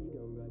think your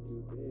ego got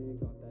too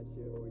big. Drop that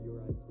shit or your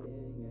eyes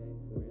sting, eh?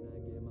 When I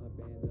get my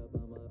bands up,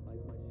 I'ma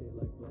ice my shit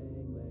like bling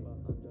bling. But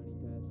I'm Johnny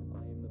Test,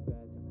 I am the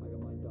best. I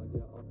got my dog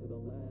jet off to the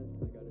left.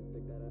 I got a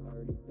stick that I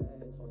already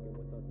fetched. Fucking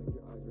with us makes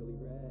your eyes really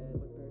red.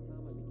 My spare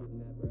time, I be getting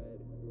that bread.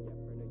 Yeah,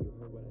 friend, you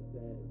heard what I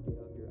said. Get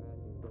off your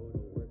ass and go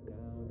to work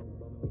now. Don't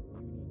bum me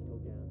when you need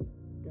tokens.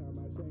 Got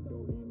my shank,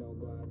 don't need no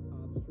Glock.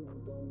 Off the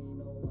shrooms, don't need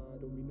no I.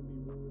 Don't mean to be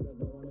rude, I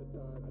don't wanna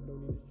talk. I don't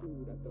need to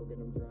shoot, I still get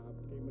them dropped.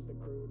 Came with the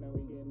crew, now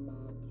we getting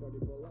mobbed. Shorty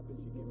pull up and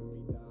she giving me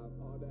top.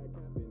 All that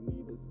capping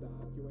need to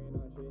stop. You ain't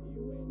on shit,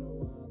 you ain't no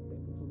op.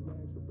 Thankful for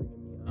Max for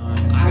bringing me on.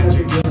 I got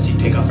your girl, she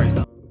take off her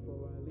thumb.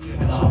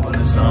 Hop on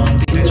the song,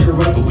 think that you're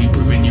right, but we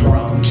proving you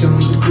wrong.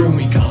 Chillin' with the crew,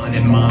 we calling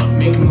it mom.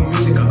 Making more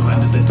music, I'll climb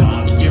to the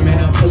top. Your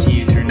man a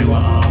pussy, you turn to a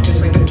hog.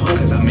 Just like the 12,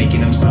 cause I'm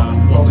making them stop.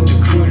 While with the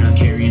crew, and I'm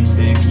carrying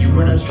sticks. You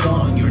were not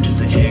strong, you were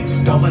just a hick.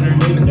 Stomp on her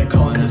name and they're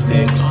calling us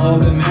dicks. All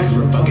of the Max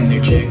for fucking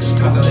their chicks.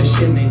 Talk all that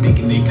shit and they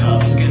thinking they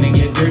tough. It's gonna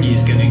get dirty,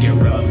 it's gonna get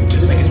rough.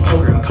 Just like it's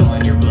poker, I'm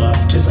calling your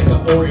bluff. Just like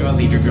an Oreo, I'll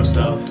leave your girl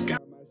stuffed.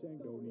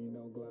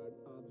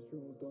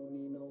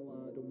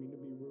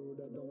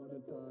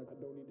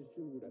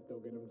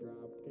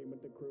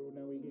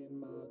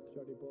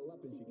 Shorty pull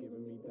up and she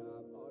giving me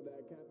top. All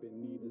that capping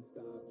need to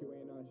stop. You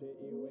ain't on shit,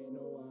 you ain't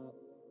no op.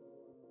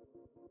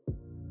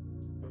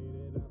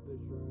 Faded off the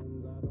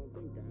shrooms, I don't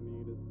think I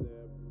need a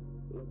sip.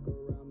 Look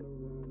around the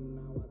room,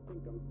 now I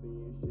think I'm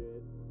seeing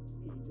shit.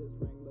 He just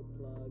rang the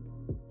plug,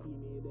 he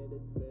needed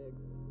his fix.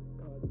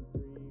 Cutting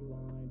 3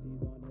 lines,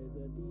 he's on his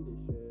Adidas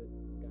shit.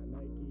 Got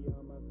Nike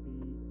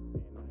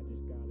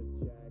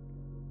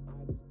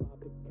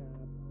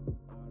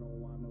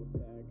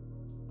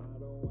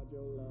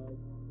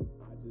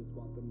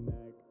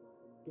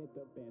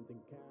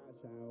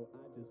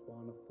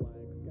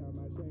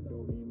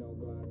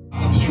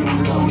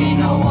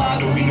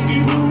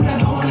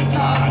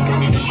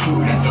need to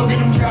shoot, I still get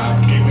them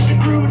dropped. Get with the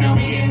crew, now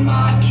we getting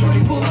mobbed. Shorty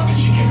pull up and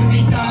she giving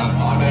me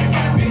top. All that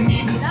capping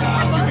need to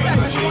stop. You ain't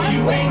my shit,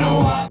 you ain't no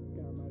op.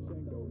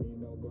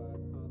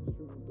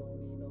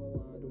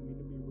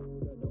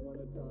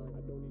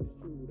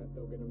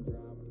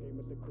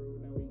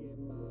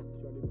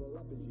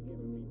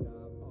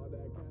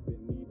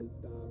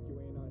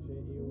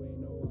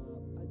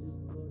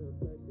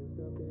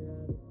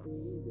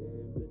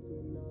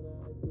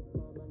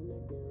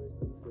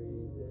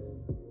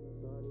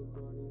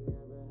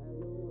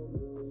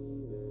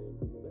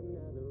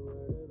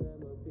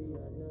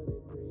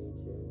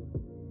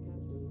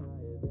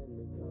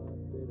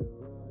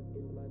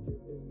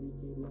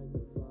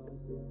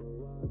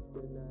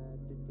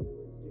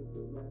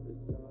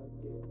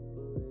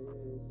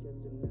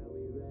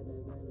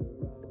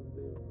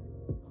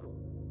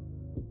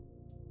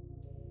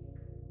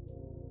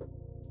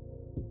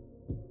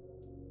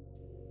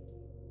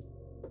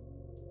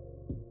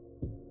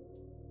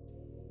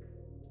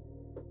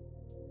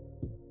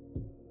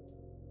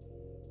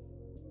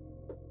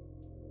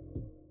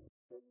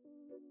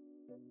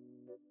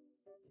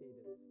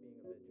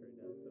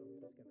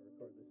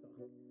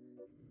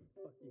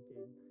 Fuck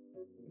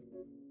you,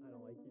 Caden. I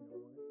don't like you no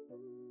more.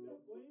 No,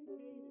 blame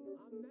Caden.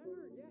 I'm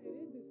never. Yeah, it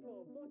is his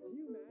fault. Fuck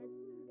you, Max.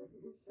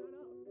 Shut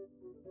up.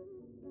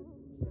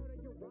 Shout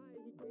out your ride.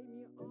 He gave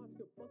me an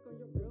Oscar. Fuck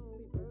on your girl and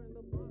leave her in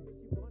the locker.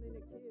 She wanted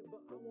a kid,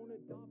 but I won't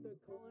adopt her.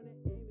 Calling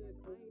an ambulance.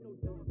 I ain't no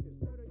doctor.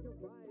 Shout out your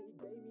ride. He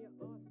gave me an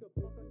Oscar.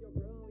 Fuck on your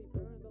girl and leave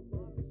her in the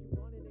locker. She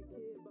wanted a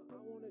kid, but I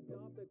won't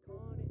adopt her.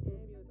 Calling an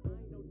ambulance. I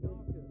ain't no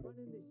doctor.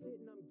 Running this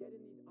shit and I'm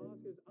getting these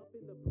Oscars. Up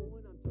in the pool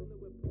and I'm chilling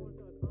with porn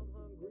stars. I'm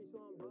hungry, so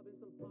I'm robbing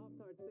some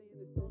Pop-Tarts. Saying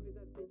this song is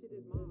as bitch, it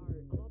is my art.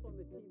 I'm up on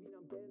the TV and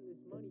I'm getting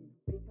this money.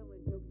 They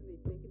telling jokes and they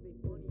thinking they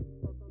funny.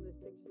 Fuck on this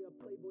chick, she a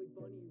Playboy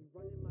bunny.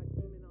 Running my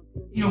team and I'm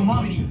taking Yo,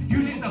 mommy, you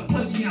just a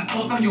pussy and I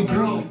fuck on your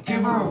girl.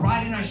 Give her a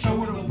ride and I show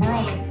her the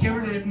world. Give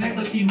her this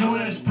necklace, you know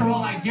that it's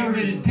pearl. I give her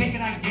this dick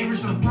and I gave her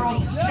some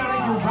pearls. Shout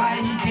out your ride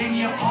and you gave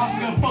me an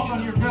Oscar. Fuck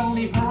on your girl and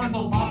leave her in the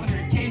locker.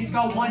 Caden's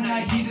got one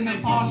night, he's an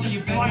imposter.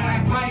 You better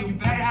act right, you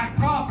better act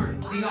proper.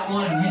 He got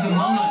one, he's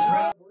among us,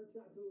 right?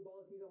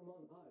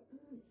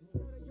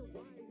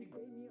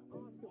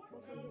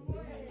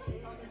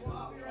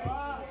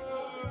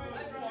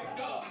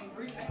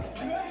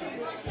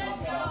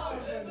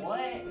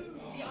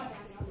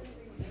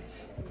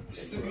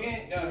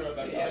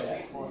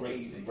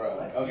 Crazy, bro.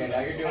 Okay, now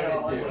you're doing it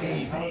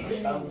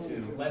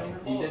too. Let him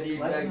cool. You did the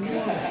exact same.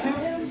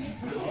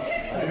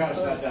 I gotta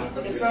shut down.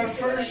 It's our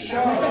first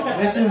show.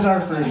 This is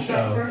our first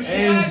show.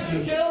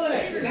 Killing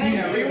it.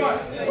 Yeah,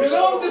 we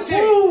load the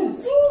team.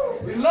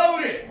 We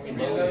load it. We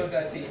load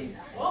that team. You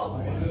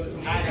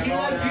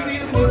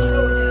need a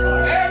control.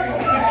 There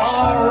we go.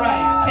 All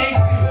right, take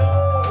two.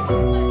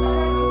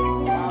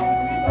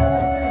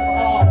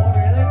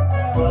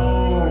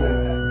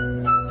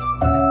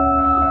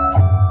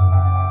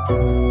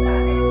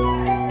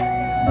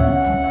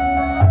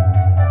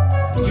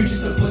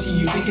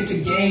 You think it's a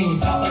game,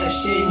 talk all that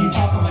shit and you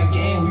talk on my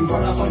game. We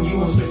run up on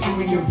you and split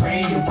you in your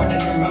brain. You're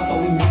running your mouth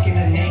while we making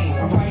a name.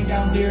 I'm writing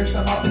down lyrics,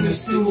 I'm up in the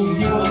stool.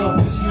 You a little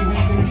pussy, you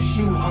ain't gonna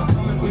shoot. I'm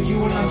coming for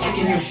you and I'm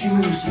taking your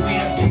shoes. You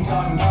ain't a big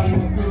dog, not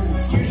even rude.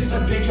 You're just a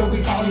bitch, but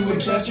we call you a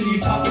jester. You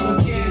talk to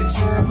little kids,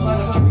 you're a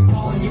molester, we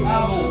calling you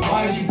out.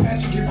 Why is you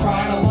bastard, you're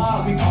crying a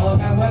lot, we call it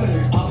bad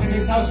weather. I'm in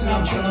his house and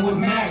I'm chilling with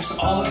Max.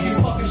 All of you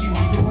fuckers, you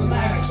need to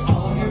relax.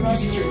 All of your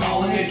music, you're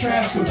calling it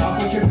trash. Go talk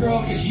with your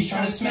girl, cause she's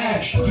trying to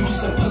smash. You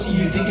just a pussy,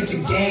 you think it's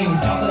a game.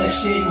 Talk all that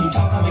shit and you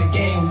talk on my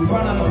game. We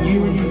run up on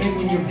you and you live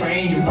in your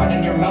brain. You run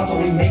in your mouth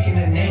while we making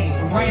a name.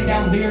 I'm writing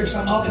down lyrics,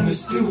 I'm up in the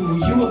stew.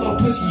 You a little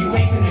pussy, you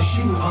ain't gonna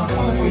shoot. I'm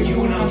coming for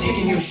you and I'm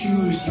taking your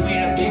shoes. You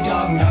ain't a big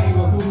dog, now you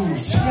a goof.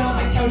 She on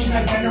my couch and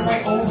I bend her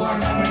right over.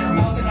 I'm in her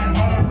mouth and I'm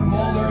not her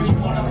molar. You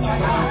wanna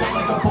fight, I'm built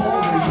like a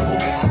boulder. You won't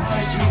get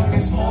quiet, you won't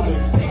get smolder.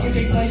 Making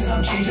big plays and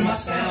I'm changing my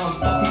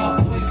sound. Fuck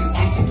my boys cause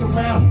they stick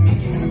around.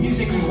 Making the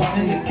music and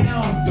running the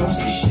town. Don't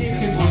say shit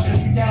cause we'll shut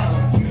you down.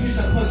 You just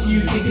a pussy,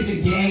 you think it's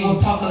a gang.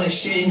 We'll talk all that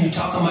shit and you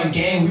talk on my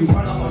gang. We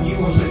run up on you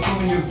and split you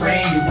in your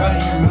brain. You run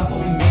in your mouth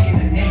while we making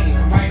a name.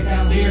 I'm writing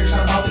down lyrics,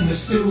 I'm up in the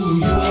stew. You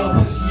little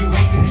pussy, you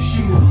ain't gonna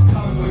shoot. I'm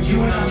coming for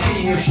you and I'm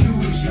taking your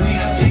shoes. You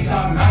ain't a big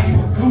dog, now you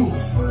a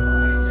goof.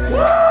 Woo!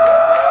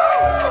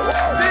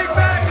 Big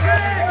back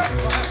gang!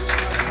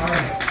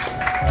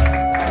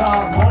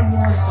 Alright. One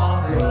more song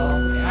for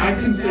y'all. I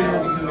consider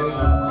it because it was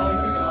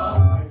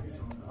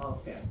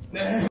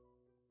okay.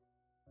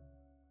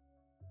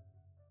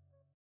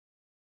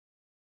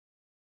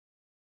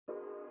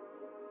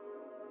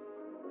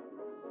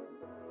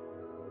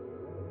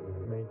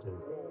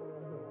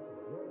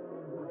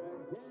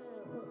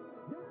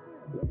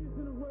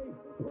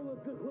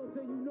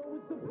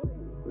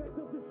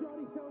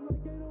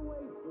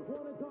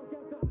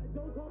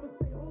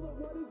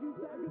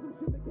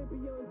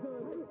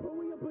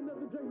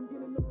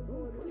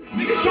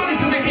 Niggas shot it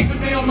cause they hate what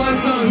they on my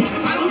son.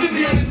 I don't think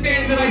they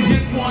understand that I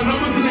just won. I'm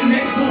on to the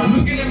next one.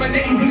 Looking at my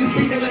name in the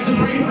street, they let the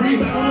brain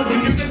freeze. I don't know the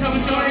music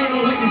coming shot, I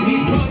don't like the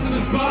team. Put to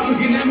the spot,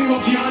 looking at me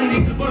while she on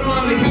it. Put her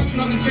on the couch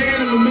and I'm on the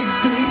channel, I'm a mixed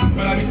screen.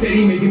 But I be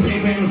steady making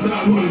paper and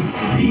stop me.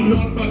 Eating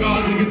all the fuck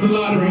odds like it's a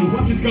lottery.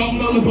 Just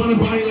golfing all up on the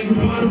body like it's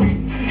pottery.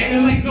 And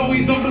the legs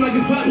always open like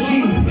a slot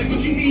machine. Like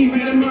what you need,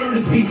 man, a murder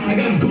to speak. I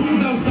got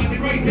goons outside, they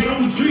right there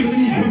on the street.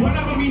 Run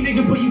up on me,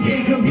 nigga, but you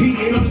can't compete.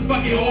 And I'm this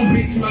fucking old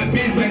bitch in my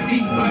Benz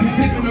backseat. I be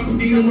sipping up with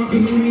Dino,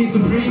 rockin' Looney and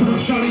Supreme.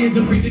 Shawty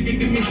isn't free to get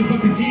the mission,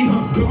 fuck the team.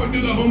 Going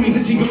through the homies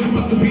and she goes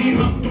about to beam.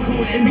 Don't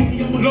go at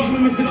me, I'm a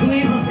Mr.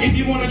 Clean. If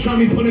you wanna try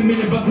me, put a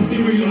minute about the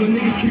cereal. The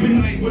niggas keep it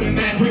night with a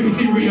match, baby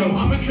cereal.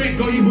 I'm a trick,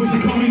 all you boys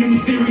that call me the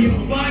Mysterio.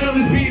 Flying on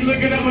this beat, look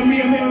it up with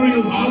me, I'm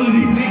Ariel. All of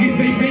these niggas,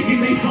 they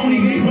faking, they phony.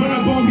 They run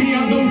up on me,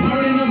 I go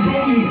turning them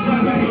brony.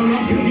 Slide back on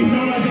off, cause you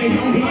know that they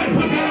own me. I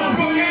put that on,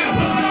 bro, yeah,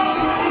 put that on,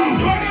 brony.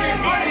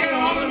 Party,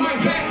 all in my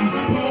back.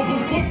 Pull up a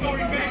foot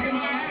story back in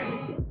my head.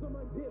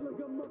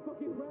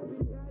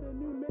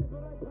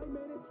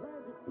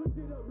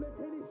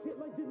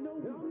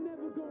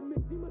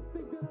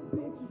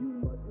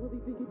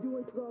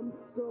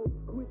 So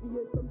quit the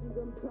assumptions,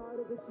 I'm tired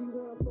of it. She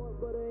wanna fuck,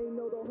 but I ain't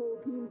know the whole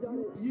team done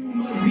it. You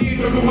must be a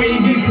joker when you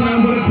get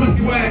climbed with a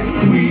pussy whack.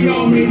 We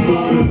all made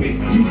fun of it.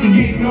 Used to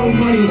get no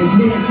money,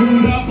 no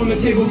food up on the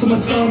table, so my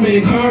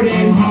stomach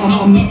hurting.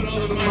 I'm loving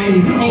all the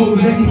money. Oh,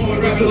 that's for a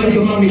rapper like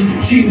a mummy.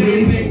 She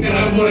really think that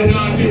I wanna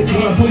not bitch,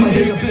 wanna put my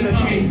dick up in a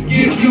tree.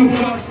 Gives two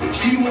fucks,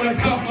 she wanna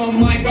cuff,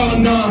 I'm like, oh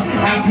nah.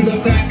 After the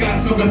fact, I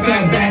soak a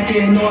fat back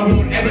in. No, I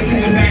won't ever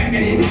take it back.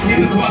 And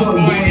it's a fuck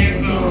boy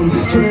anthem.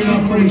 Turning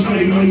up for me,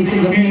 shorty, when you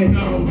think I'm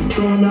handsome.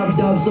 Throwing up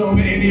dubs, so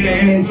man, need a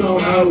handsome.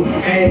 Oh,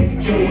 hey,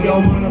 shorty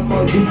don't wanna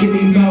fuck, just give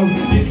me mouth.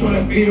 Just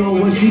tryna feel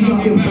what she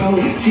talking about.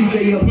 She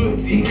say your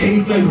pussy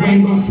tastes like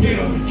rainbow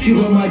skill. She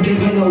want my dick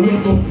like a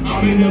whistle.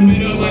 I'm in the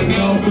middle like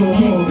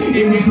alcohol.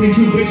 In between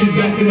two bitches,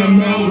 that's an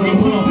amalgam,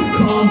 huh?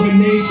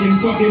 Combination,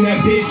 fucking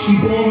that bitch, she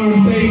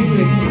born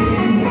basic.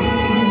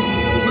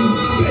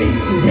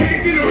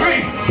 Hands in the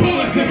race,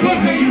 bullets and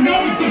clips, and you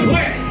know it's the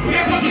place.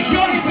 That's what you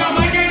show me, sound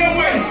like ain't no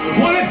ways.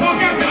 Wanna talk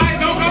after I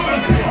don't know what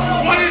to say.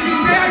 What did you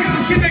say? I got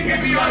some shit that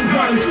can't be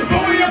undone.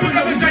 Pull me up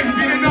another day to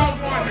get an all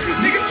one.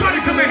 Niggas try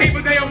to come and hate,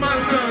 but they are my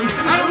sons.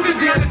 I don't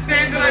think they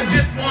understand that I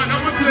just won.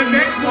 I'm on to the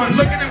next one.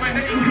 Looking at my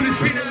name, to the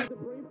street, and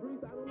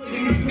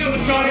still a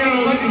shot out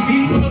on like the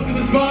team. Pull up to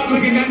the spot,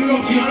 looking at me,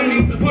 what she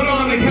underneath. Put her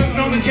on the couch,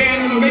 on the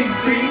channel, and make it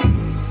scream.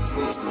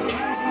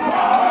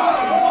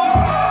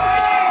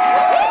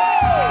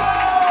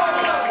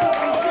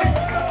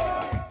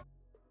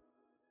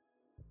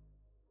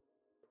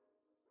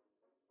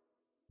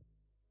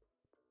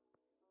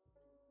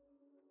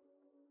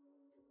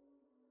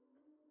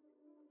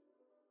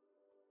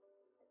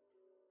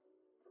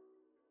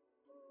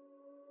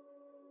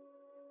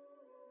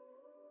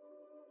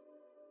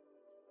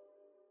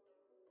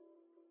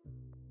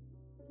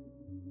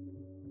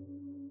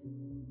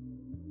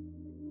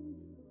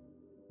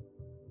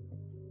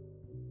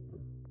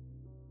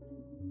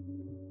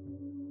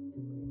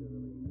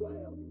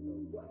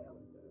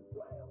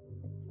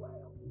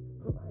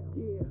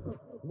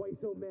 Why you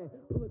so mad?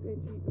 Pull a 10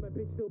 G's and my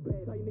bitch still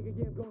bad. Tell you nigga,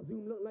 yeah, I'm gon'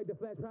 zoom, look like the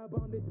flash. Proud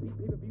bomb this beat,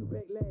 pay-per-view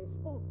backlash.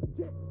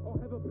 Jet,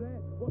 I'll have a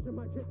blast. Watching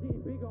my chest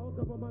getting bigger, all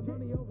double my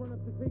money, I'll run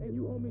up to space. And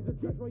you homies are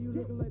trash, why you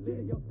looking like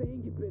litter? Y'all stay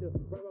and get bitter.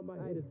 Right by my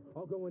haters,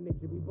 I'll go in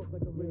nature, we both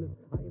like gorillas.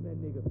 I am that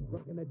nigga,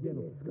 rocking that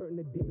denim, skirting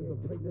the dick, a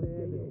plate to the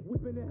head.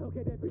 Whipping the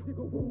Hellcat, that bitch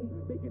go boom,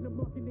 making the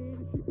mark in the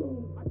industry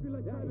boom. I feel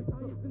like Travis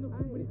highest in the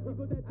room, when it's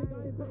people that think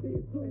I am about to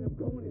assume. And I'm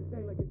going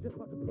insane like it's just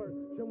about to perk,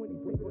 showing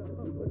these people that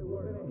hustle, put in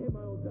work. And I hit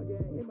my own dug, yeah,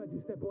 I hit my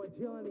two-step boy,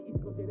 chill on the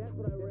East Coast, yeah, that's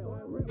what I real.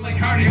 Like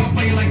cardio,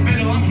 play it like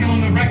fiddle, I'm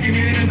killing the record,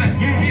 man. It is like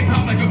hip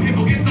hop like a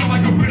pimple, get so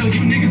like a riddle.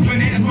 You niggas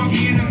bananas,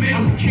 monkey in the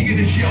middle. King of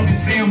the shit, I'll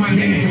just stay on my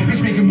lane.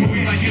 Bitch making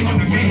movies like she's on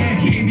the game.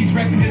 Hitting these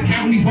reps and just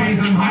counting these ways.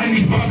 I'm hiding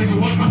these bars like it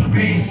was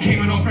contraband.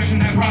 Came in all fresh in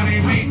that Prada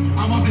and paint.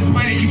 I'm off this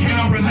planet, you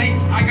cannot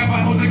relate. I got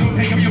my hoes that go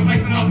take up your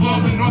place and I'll blow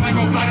up the north, I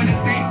go fly to the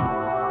States.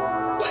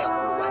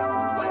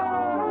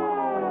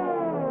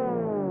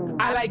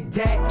 I like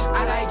that,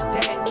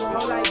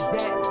 hoe like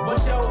that.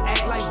 What's your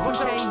act like? What's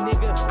your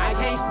nigga? I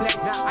can't flex,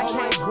 I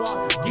can't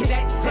walk. Get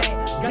that set,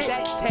 got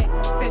that text,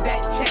 send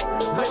that check.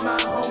 With my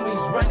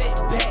homies, run it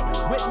back.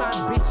 With my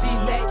bitch, she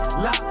leg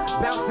lock,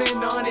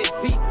 bouncing on it.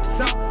 See,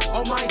 so,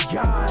 oh my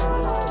god.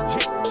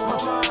 Oh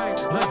my,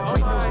 like oh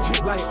my,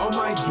 like oh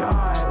my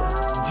god.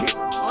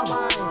 Oh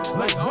my,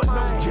 like what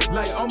no,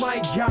 like oh my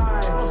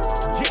god.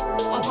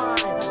 Oh my,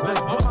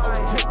 like oh my,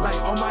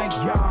 like oh my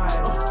god.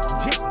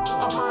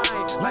 Oh my,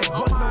 like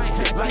what no,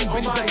 like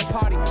bitches at the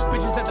party,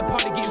 bitches at the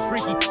party getting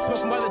freaky.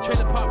 Smoking by the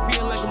trailer park,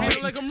 feeling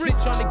like I'm rich.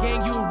 Snitch on the gang,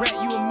 you a rat,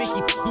 you a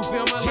Mickey. Goofy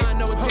on my line,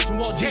 no attention,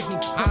 Walt Disney.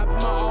 I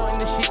put my all in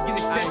the shit, get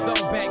success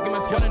all back. Get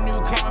my squad a new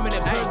car, I'm in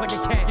it purrs like a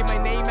cat. Get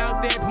my name out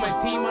there, put my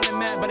team on the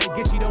map, but I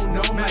guess you don't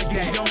know me like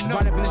that.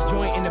 Run up in this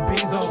joint in the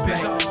Benz all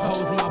back.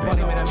 Hoes in my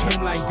body, man, I'm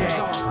him like that.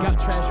 Got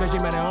trash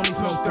regime, man, I only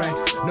smoke thrax.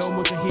 No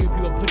motion here,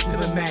 people push to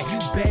the max.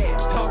 Bad,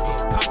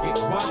 talking, pocket,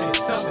 watching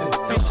something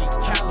fishy,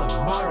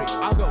 calamari.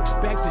 I'll go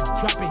back to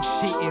dropping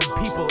shit and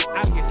people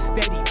out here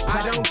steady. I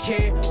don't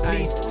care,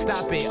 please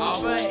stop it.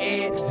 Off of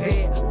Ed,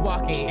 Z,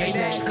 walking. Ain't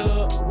that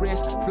club,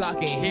 wrist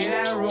flocking.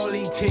 Hear that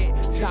rolling tit.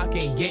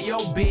 talking, get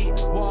your beat,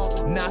 wall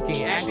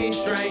knocking, acting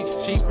strange.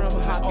 She from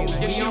Hawking,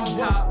 we on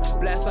top,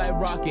 blast like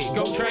rocket.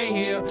 Go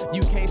train here,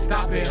 you can't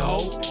stop it, ho.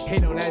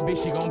 Hit on that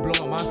bitch, she gon' blow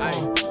up my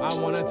phone. I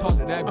wanna talk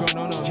to that girl,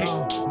 no.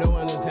 No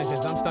ill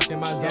intentions, I'm stuck in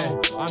my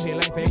zone. I'm here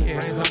like fake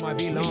brains on my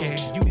V-Long.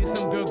 You did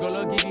some good, girl,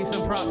 I'll give you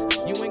some props.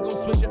 You ain't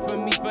gon' switch it for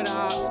me for the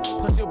ops.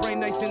 Plus your brain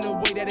nice in the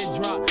way that it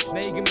drop.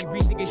 Now you get me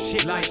rethinking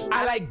shit like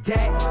I like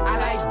that,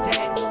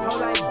 ho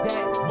like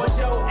that. What's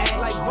your act?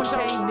 Like what's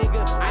your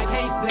nigga? I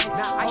can't flex,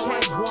 I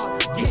can't walk.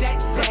 Get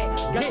that set,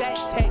 got that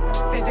text,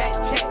 send that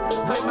check.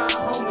 With my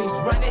homies,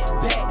 run it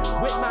back.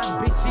 With my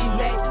bitch, she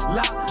leg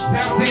lock.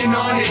 Bouncing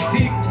on it,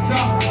 see, so,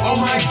 oh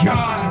my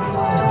god.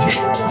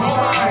 Oh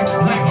my,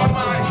 like oh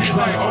my shit,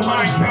 like oh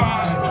my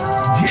god.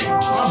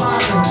 Oh my,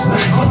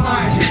 like oh my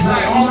shit,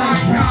 like oh my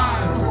god.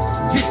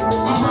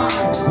 Oh my,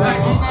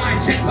 like oh my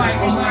shit, like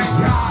oh my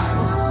god.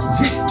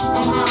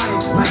 Oh my,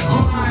 like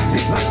oh my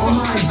shit, like oh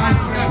my. I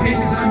don't got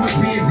patience, I must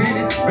be a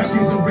dentist.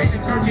 Refuse a rate to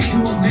turn me to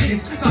a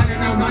menace. Signing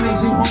out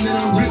 92 home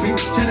that I'm ripping.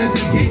 Shout out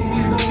to Gate,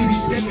 we only be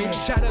stepping.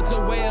 Shout out to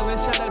Whale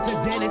and shout out to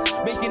Dennis,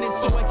 making it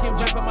so I can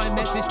rap on my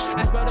message.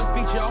 I spell the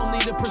feature, only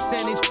the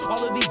percentage. All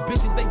of these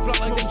bitches, they fly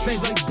like they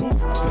trains like boof,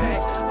 pack.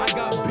 I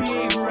got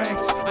big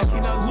racks, I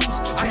cannot lose.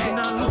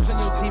 On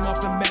your team off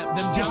the map.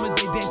 Them diamonds,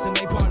 they dancing,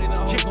 they party the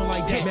whole gon'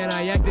 like that. Man,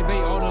 I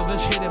activate all of the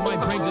shit in my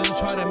brain just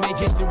try to make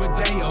it through a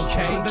day,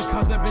 okay? The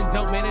cause I've been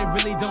dealt, man, it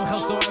really don't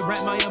help, so I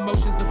rap my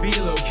emotions to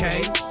feel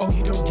okay. Oh,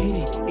 you don't get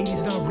it, it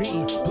is not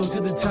written. Blow to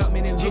the top,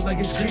 man, it looks like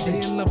it's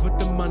scripted. In love with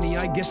the money,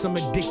 I guess I'm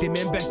addicted,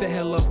 man. Back the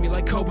hell off me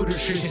like COVID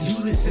restrictions.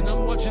 You listen,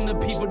 I'm watching the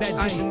people that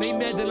listen. They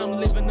mad that I'm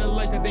living the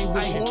life that they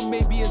wish. Or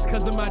maybe it's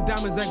cause of my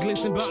diamonds that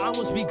glisten, but I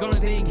won't speak on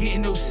it, they ain't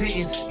getting no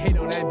sentence. Hit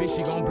on that bitch,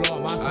 she gon' blow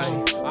up my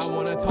phone. I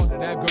wanna talk to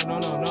that girl, no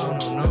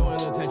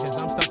ill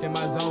intentions, I'm stuck in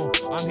my zone.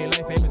 I'm here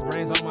like famous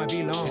brains on my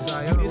V-Long.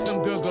 You did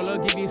some good, girl, I'll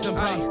give you some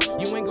props.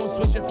 You ain't gon'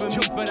 switch it for me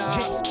for the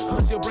ops.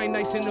 Punch your brain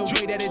nice in the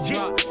way that it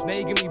drop. Now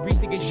you get me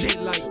rethinking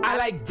shit like I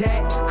like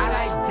that, ho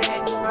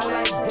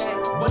like that.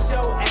 What's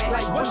your act?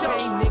 Like what's your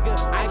nigga?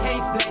 I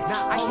can't flex,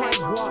 I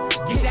can't walk.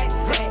 Get that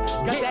set,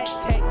 got that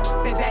text,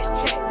 send that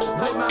check.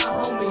 With my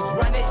homies,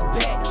 run it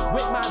back.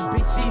 With my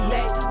bitch, she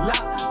leg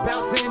lock,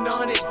 bouncing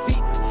on it,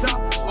 see, so,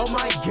 oh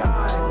my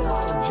god.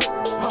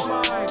 Oh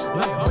my,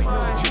 like oh my,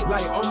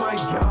 like oh my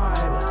god.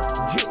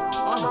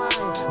 Oh my,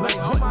 like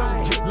oh my,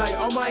 like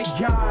oh my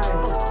god.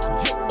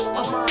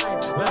 Oh my,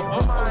 like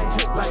oh my,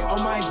 like oh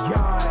my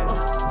god.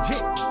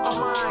 Oh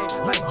my,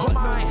 like oh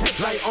my,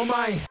 like oh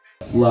my.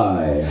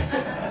 Fly.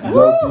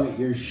 Go put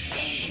your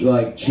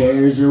like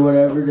chairs or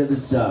whatever to the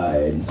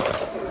side.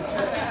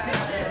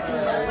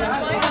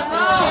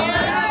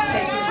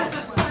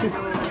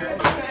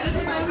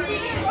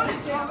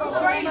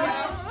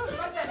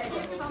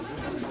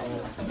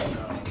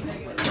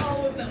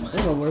 I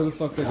don't know where the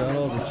fuck they got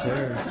all the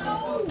chairs.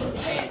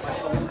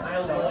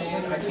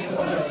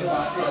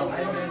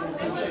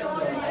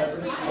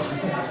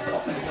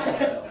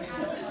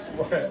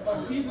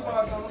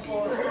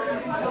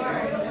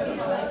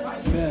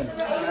 Man,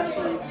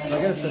 I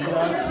gotta sit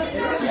down.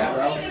 Yeah,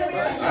 bro. I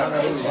don't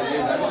know who it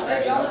is. I just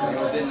said I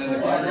was sitting in the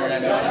corner and I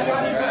know I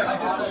didn't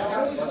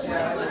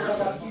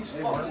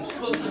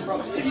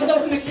He's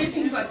up in the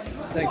kitchen, he's like,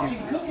 thank you.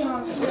 Cooking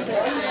on this. What do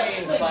you say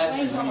in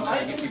classes when you try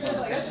to get people's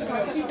attention?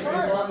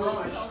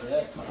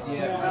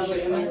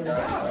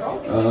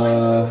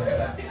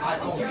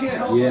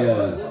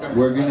 Yeah,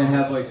 we're gonna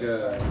have like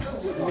a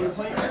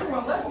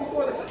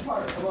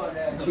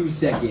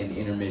 2-second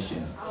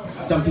intermission.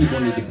 Some people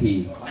need to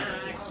pee.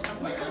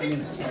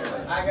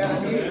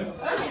 Okay.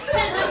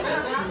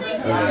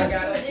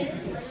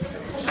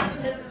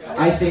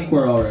 I think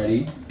we're all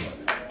ready.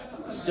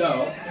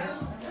 So,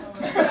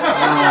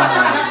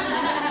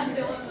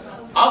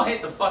 I'll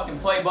hit the fucking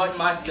play button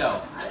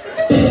myself.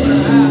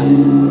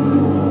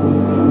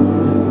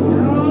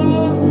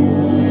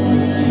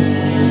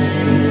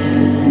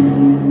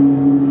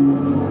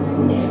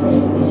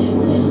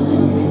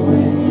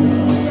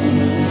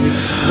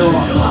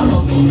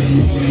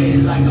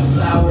 Like a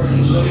flower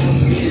in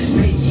bloom, get a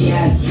spacey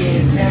ass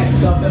getting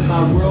tacked up in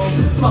my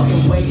room.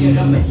 Fucking waking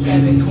up at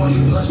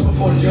 7:20 plus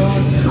before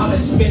noon. I'ma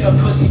spit a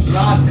pussy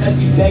block cause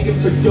he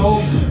begging for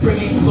doom.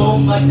 Bringing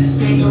gloom like the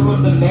singer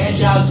of the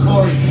Manjow's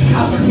chord.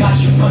 I forgot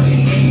your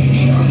fucking name, you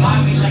need to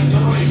remind me like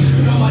Dory. You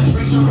know my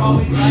drinks are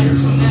always lighter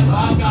from that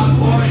vodka I'm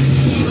pouring.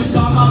 He was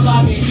on my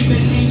block and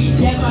even made me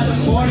dead by the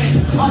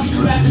morning. All these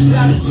rappers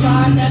about his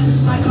blind, that's a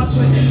cyclops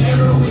with an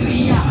arrow with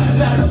me. I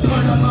better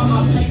put him on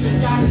my plate for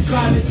diamonds,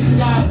 driving some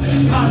dives.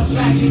 Got him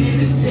backing in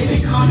the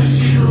Civic on a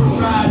funeral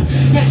ride.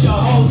 Catch a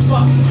whole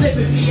fucking clip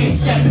if he ain't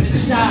stepping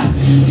inside.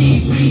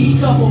 DB,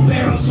 double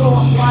barrel, so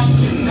I'm watching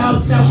your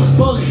mouth out with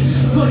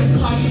bullets. Put a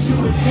block into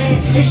his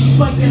hand, if she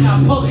bite then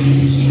I pull it.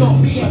 She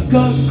gon' be a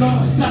good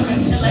girl, suck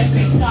until I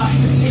say stop.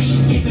 If she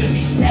giving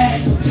me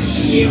sass,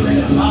 she hearing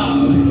them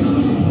out.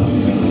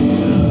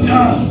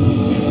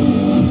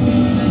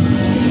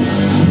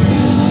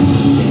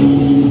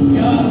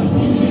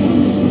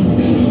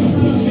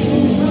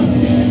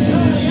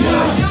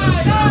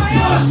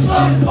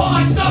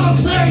 Boss, I'm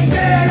a play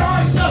dead,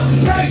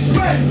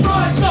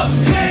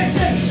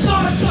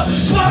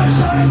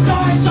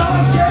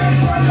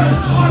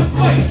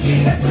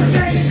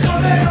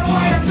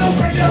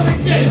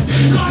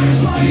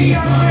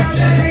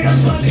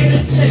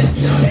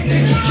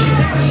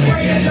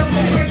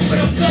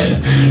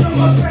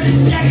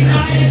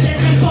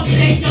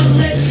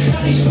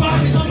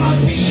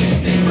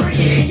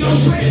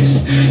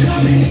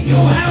 Coming in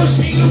your house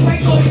and you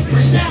ain't going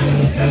for sound.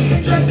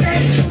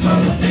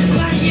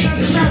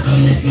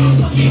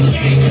 Fucking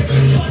gang,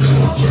 fucking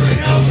over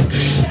and over.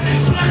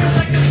 Flutter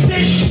like a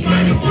fish,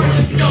 mind you are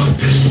the dog.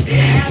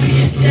 Yeah, happy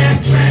attack,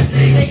 rap,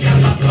 they got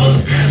my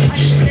color. I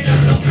just been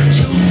up for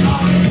too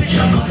long, bitch,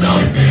 I'm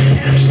alone.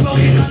 And I'm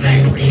smoking on that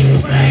green,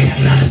 but I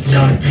am not a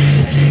stoner.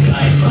 That's a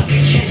good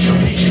fucking chance, your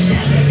bitches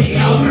have me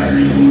over.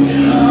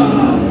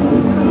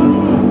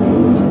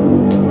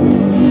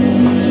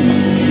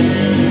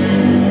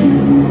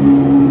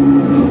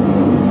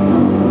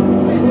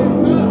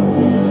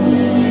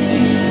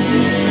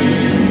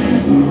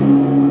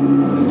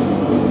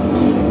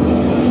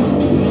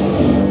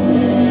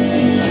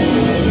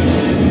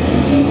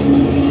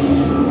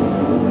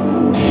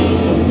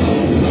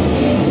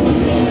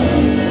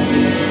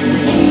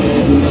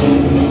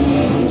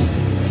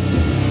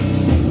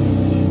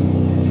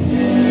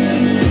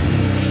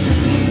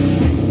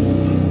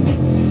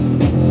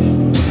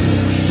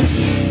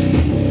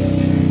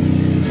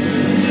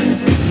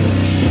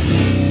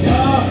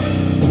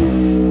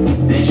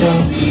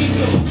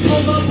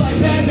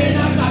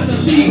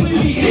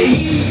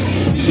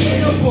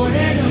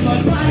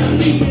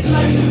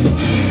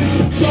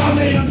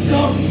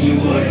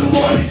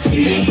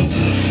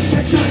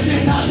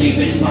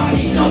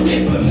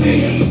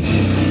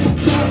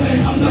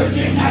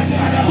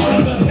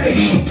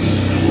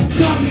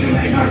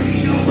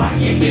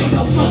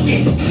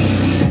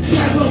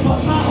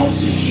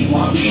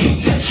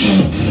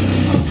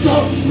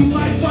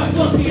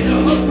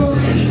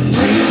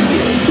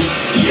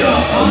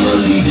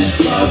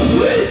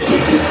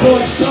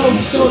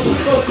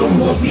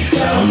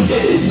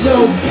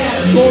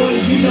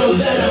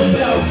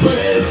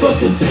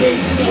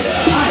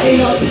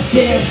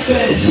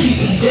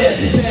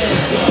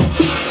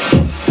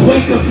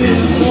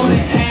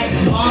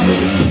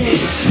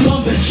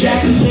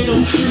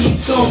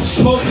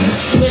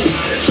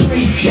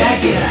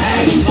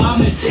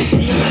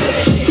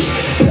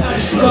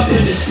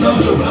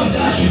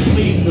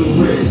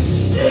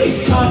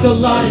 A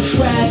lot of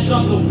trash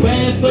on the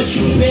web, but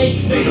you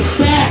bitch made a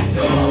fact.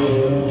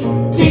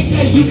 Think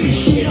that you can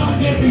shit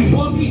on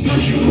everyone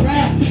because you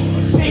rap,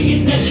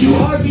 saying that you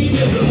argue,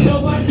 but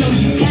no, I know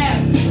you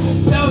have.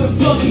 Found a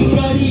fucking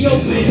gutty,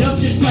 open up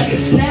just like a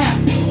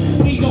snap.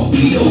 We gon'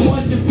 be the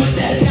ones to put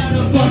that town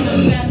up on the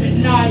map,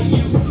 and not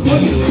you or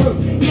your crew.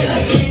 Yeah, I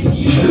can't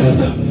see you.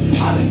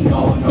 I've been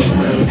going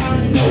around town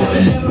and no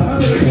one ever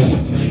heard of you.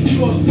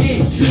 You a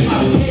bitch, you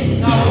my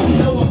bitch. I don't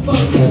know what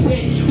fucking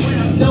bitch. When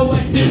I'm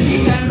nowhere to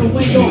be found,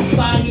 away your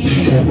body in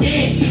the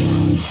ditch.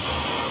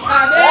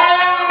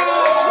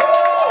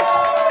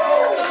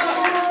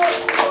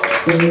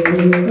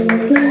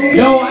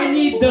 Yo, I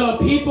need the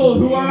people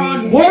who are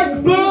on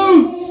work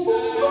boots!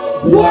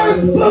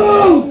 Work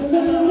boots!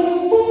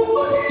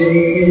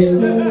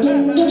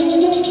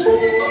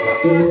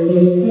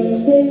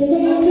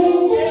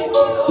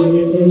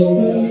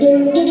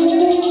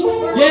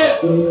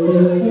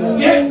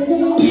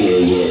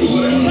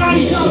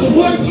 Bodies on the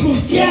work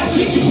boots, yeah,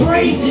 kicking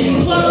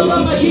brazen. Blood all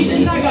on my jeans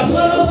and I got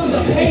blood all on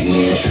the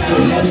pavement.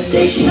 Traveling up the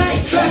station, I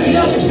ain't traveling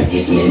up the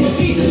picking in the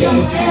feet. Got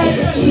my ass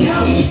touching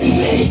how we get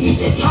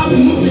made. I've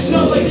been moving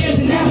slow like there's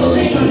an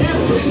avalanche on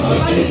Everest. My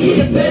life is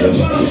getting better,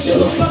 but I'm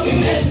still a fucking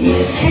mess.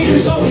 This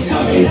haters always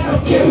talking, I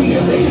don't care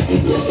because they got the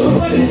pistol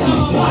weapons on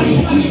my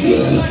body. Got me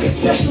feeling like a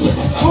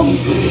specialist.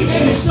 Homies with the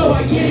damage, so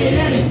I get it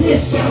at a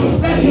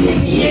discount. Rapping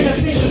in the end,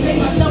 official, make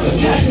myself a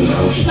cash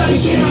cow.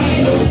 Study, can I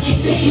handle the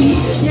temptation?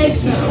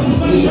 Yes, now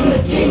money on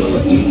the table,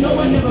 and you know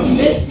I never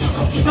missed.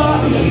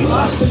 God, I'm a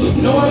lost, so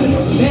you know I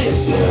never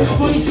missed.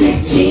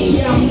 2016,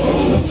 yeah, I'm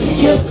rolling with some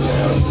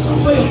killers.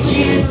 Play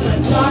again,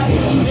 and I die,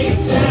 and I make it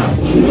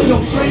sound. With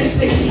your friends,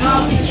 they can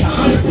all get you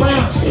 100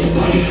 rounds.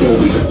 Money so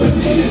we got the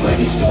niggas like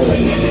it's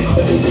going in it.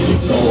 But then you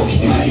talk,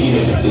 my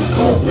ear got this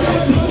cold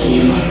brass.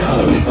 In my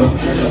collar, I'm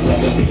hurt up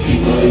like a big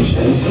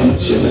situation. So I'm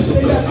chillin', the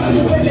best I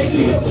know when they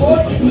see a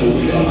boy.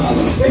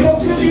 They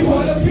don't really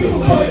want to be a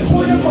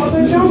point upon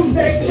the news.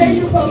 They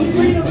you probably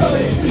read about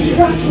it.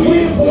 Got some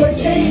weird boys,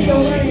 stay in your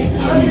lane.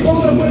 I'm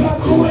rolling with my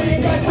crew and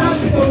ain't got time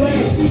to go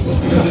late.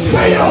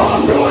 Straight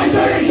on, ruin,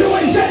 dirty,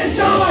 doing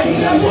genocide.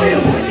 That boy a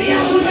pussy, I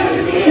will never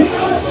see him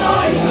from the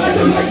side. I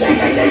took my shake,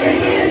 I think I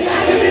can't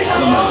stand him in my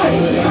mind.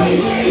 Don't be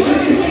playing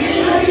with his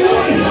hands, I know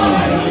I'm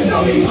lying.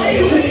 Don't be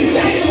playing with his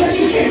hands unless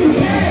you can't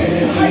prepare.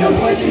 I know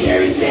boys to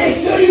carry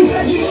six, so you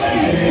best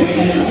beware.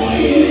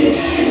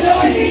 So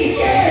I think he's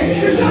scared.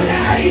 There's nothing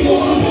I need for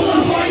him, pull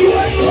up on you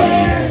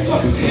everywhere.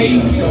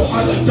 fade, we go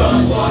hard like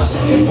dumb blocks.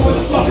 And for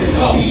the fuckers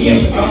call me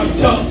in, I'm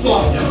dumb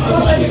fuck.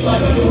 My life is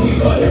like a movie,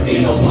 but there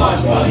ain't no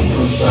plot. While they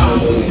do shine,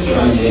 movie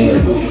struggling,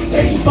 they're moving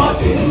steady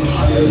bustin'.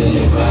 Higher than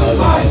the clouds,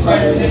 eyes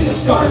brighter than the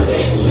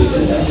scarlet.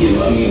 Listen that you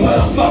love me, but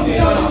I'm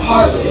fucking on a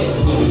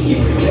harlot. Always keep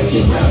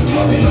protection round,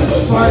 coming on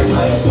the smart.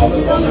 I don't smoke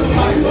around the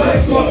cars, but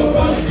I smoke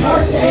around the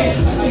cars.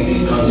 And I think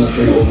these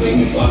concentrate will make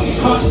me fucking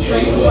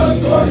concentrate. What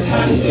you first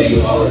had to say,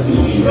 you all are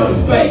doing no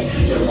debate.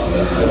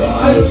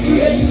 I don't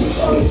care, you some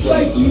fucking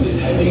slave. You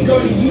didn't go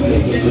to you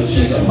and get some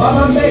shit that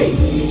mama made.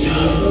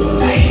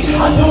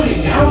 I know it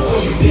now for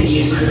you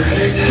bitches.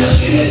 There's a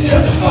shit that's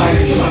set the fire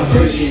to my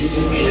bridges.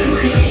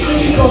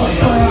 You're going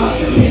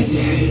around the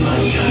missing. I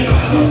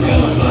don't feel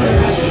my butter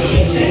as you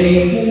can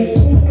say.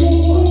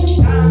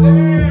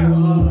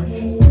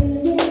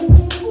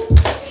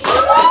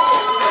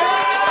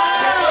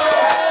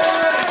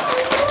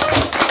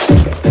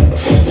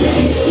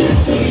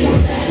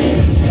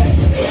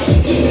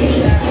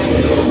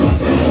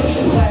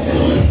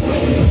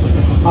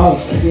 Oh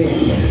shit.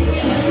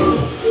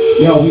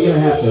 Yo, we're gonna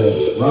have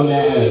to run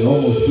that at a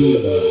normal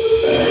speed though.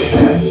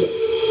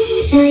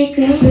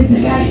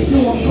 Cincinnati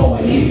too, I'm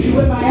going into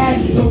with my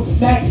attitude.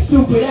 Smack you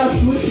stupid out,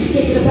 you if you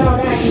thinking about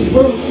acting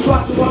rude.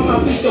 Crossing on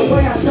my feet the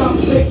way I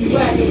sound to make you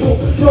acting fool.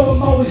 Though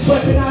I'm always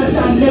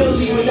weaponized, I never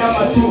leave without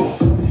my tool.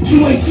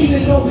 You ain't seen a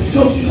Nova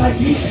Scotian like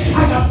me.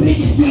 I got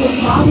bitches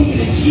doing Molly in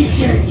a Jeep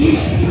Cherokee.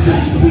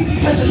 Couldn't speak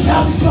because the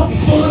mouth is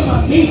fucking full of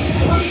my meat.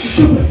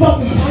 Stupid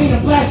fucking brain, I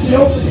blasted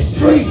over the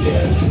street.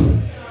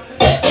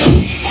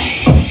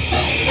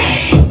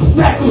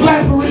 Smack a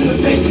rapper in the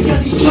face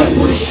because he just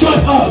wouldn't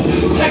shut up.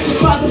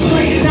 Rectify the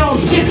brain and now I'm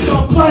sipping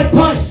on blood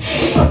punch.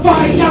 If I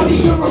find out that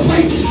you're a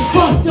rapist, you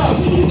fucked up.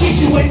 Get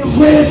you in the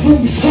red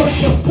room, you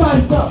torch your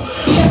sons up.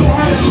 Never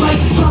had a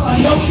license, all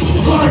I know is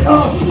hard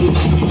up.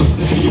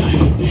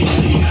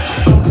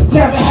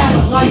 Never had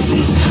a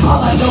license,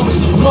 all I know is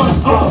to run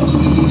up.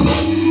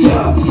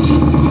 Yeah.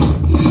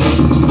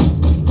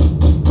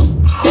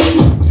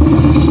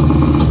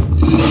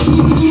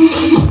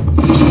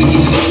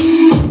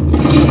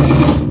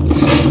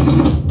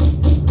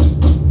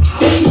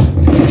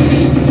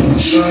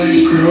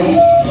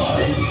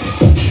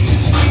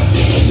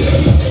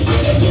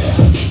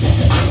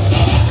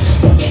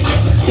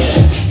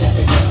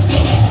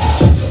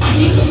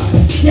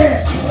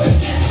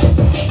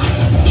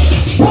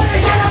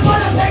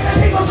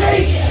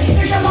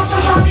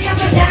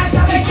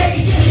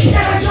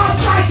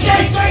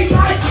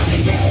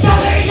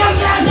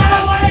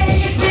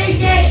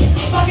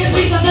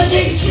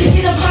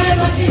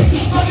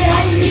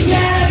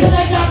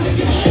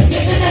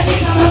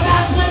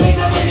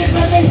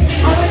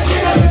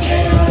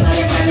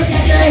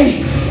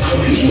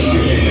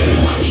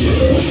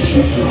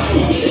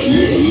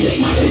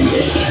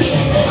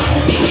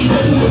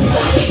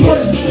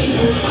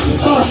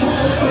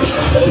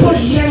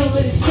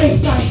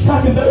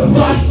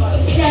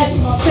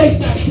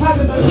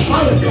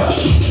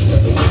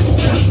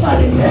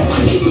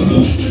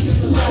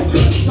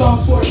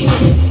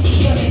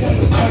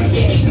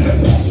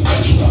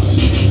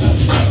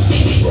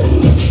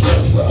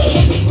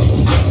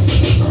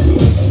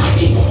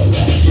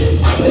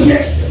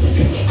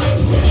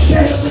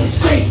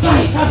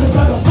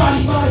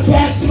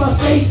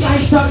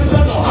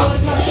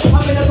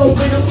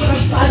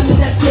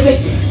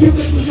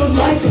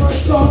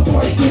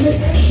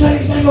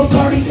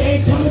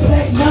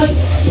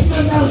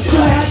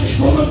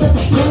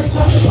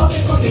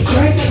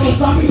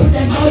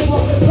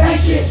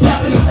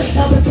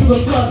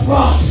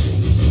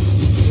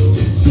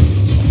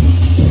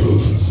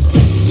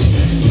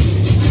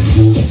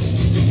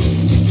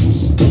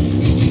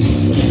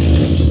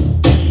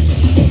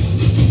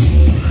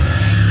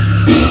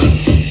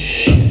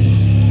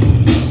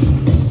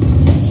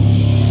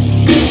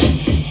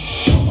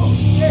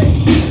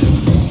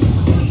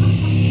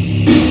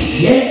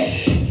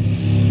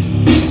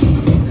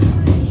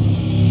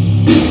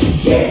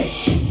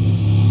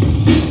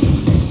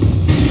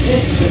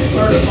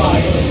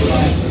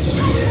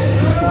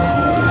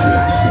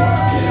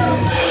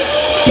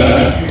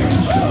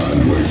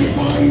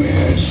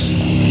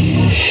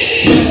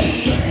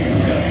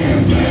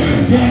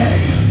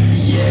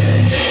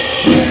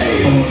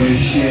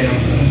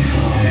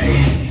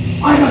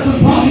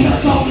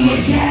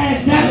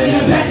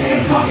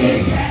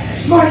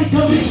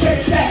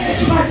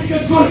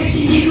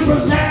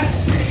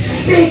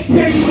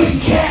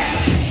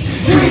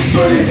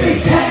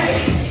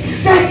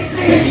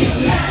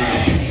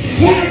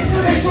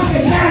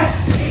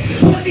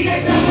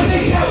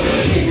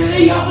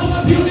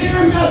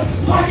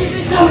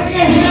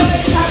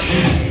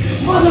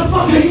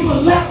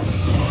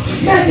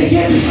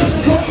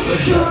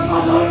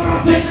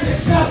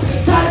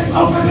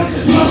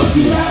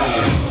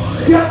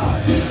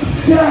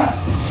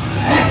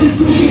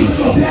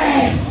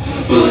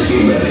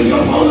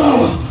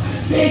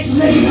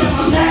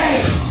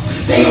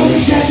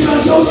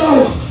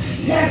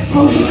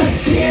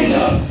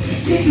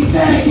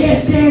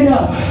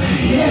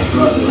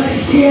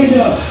 Stand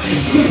up.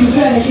 Get you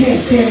better, can't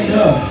stand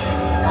up.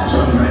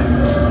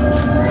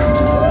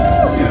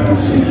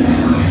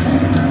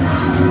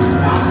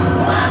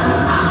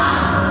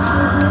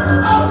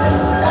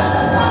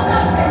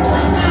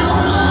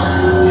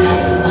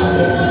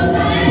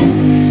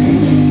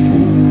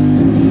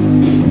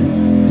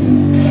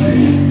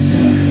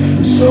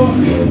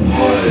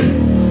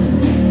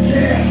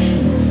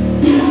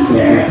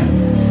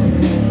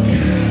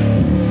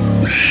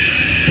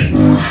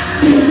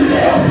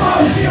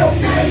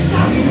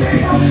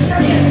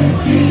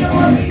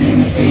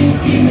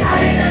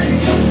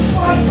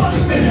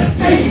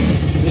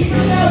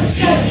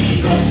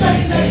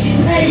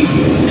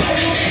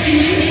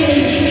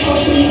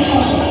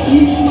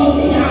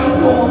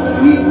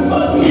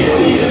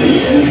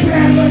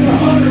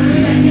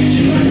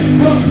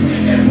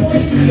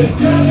 the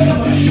ground and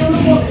I'ma shoot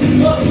them on the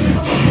look.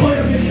 I'ma put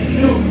them in the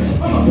news,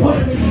 I'ma put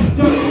them in the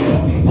dirt.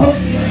 I'll be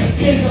posting their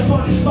kids up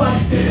on the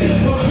spot. I'm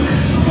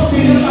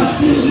fucking about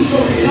sisters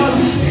over here, I'll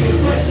be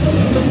cigarettes.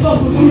 The fuck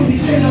with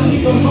movies and I'll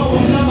leave them low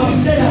and I'm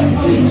upset. I'll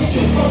probably get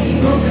your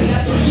fucking girlfriend,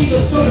 that's what she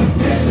looks sort of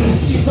pressed.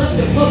 She left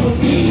the fuck with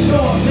me, you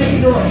know I'm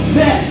making her a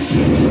mess.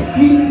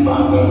 You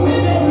fucking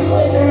women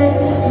later,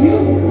 you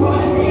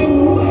fucking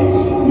wish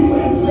you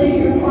would play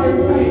your part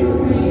right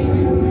for me.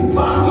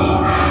 Fucking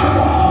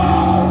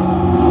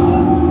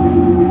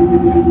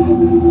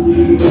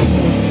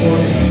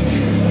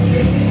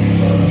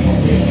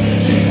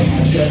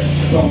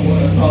don't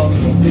wanna talk to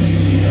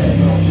officially,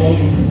 and I'm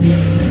over the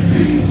beats and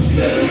visually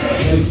better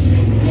than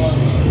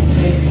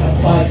taking my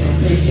fight,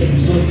 they should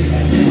be looking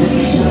at me.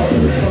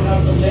 From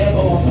out the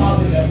Lambo, I'm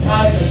popping their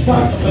ties and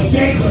start from the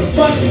gate for the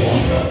fucking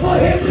one. My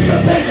hip is a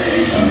paper,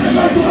 and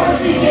my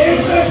varsity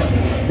dancer.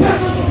 Pass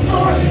up the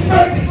floor, and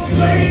break it for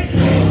playing.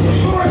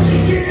 Varsity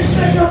kids,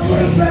 back up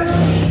with a better.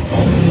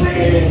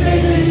 Playing it,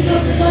 baby, it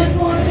doesn't like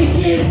varsity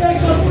kids, back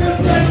up with a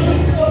better.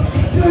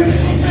 Doing it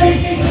for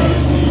taking.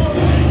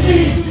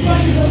 Jesus, you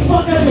fucking the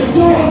fuck out the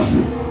door.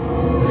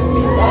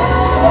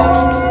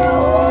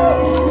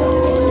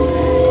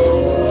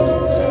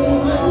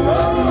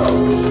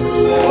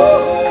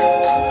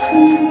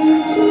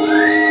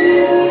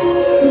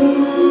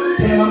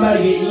 Damn, I'm about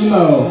to get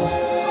emo.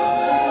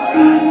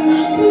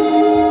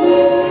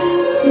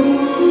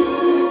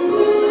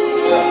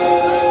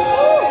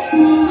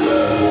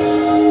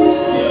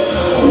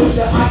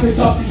 I could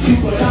talk to you,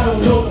 but I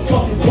don't know the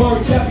fucking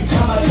words. Every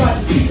time I try to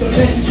speak the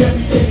message,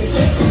 everything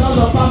is all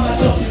about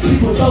myself to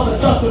sleep with all the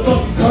thoughts of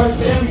fucking curves.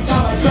 But every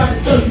time I try to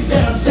tell you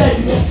that I'm sad,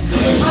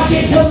 I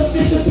can't tell if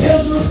it's the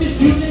pills or if it's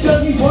you that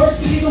does me worse.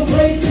 The either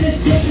way, it's an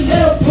addiction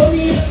that'll put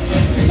me in.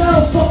 Cause I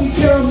don't fucking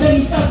care how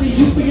many times that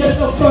you put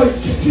yourself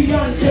first. To be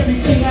honest,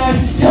 everything I have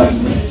to tell you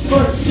is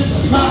first. It's just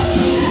a lie.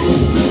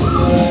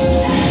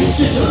 It's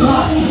just a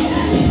lie.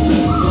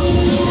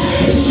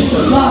 It's just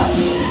a lie.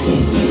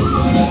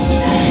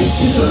 It's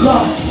just a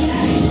lie.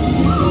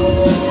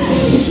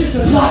 It's just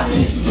a lie,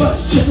 and it's too much.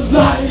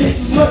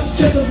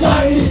 It's just a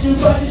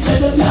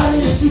lie,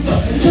 and it's too much.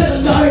 It's just a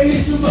lie, and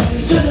it's too much.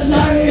 It's just a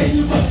lie, and it's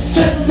too much. It's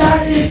just a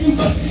lie, and it's too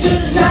much. It's just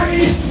a lie, and it's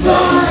too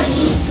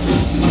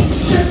much. It's just a lie, and it's too much. It's just a lie, and it's too much. It's just a lie, and it's too much. It's just a lie, and it's too much. It's just a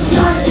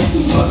lie,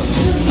 and it's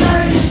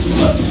too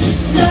much.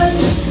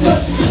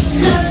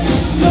 It's just a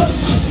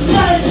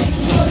lie, and it's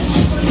too much. It's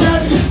just a lie,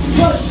 and it's too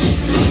much.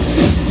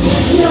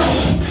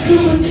 You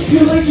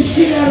manipulate the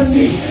shit out of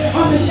me.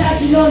 I'm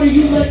attaching onto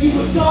you like you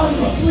were dog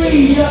or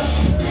flea.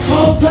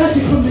 All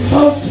plastic from this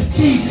host to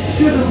teeth.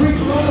 You're the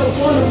reaper, I don't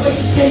wanna wait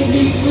to save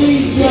me,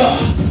 please. You're a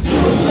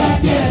black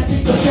cat, I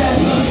think the bad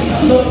luck and I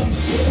love you.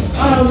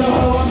 I don't know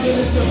how I'm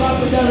gonna survive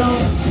without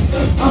all.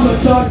 I'm a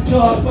dark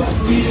dog, but I'm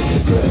leaving the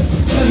grip.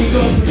 Let me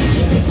go for the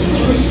shit.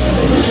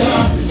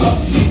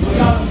 But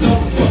I don't know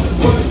what fucking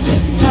words.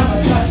 Every time I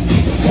try to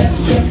see the best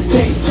of every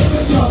face,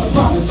 it's all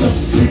about myself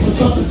to sleep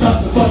with all the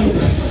thoughts of funny.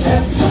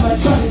 Every time I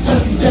try to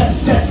tell you that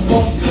it's that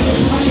wrong,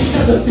 I can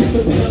tell the things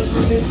the pills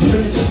for this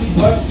turn it just be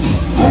worse.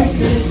 I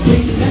couldn't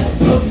take it and it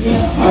broke me in a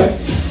heart.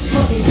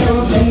 Fucking care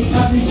of many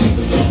times that you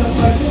could get some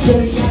right. To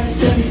be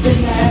honest, everything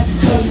I have to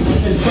tell you in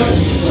this verse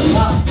is a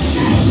lie.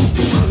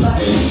 It's a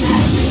lie.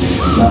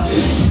 It's a lie.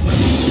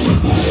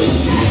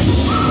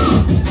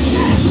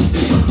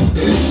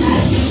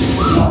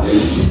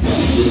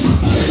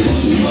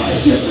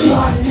 It's just a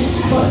lie, and it's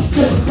too much. It's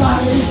just a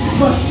lie, and it's too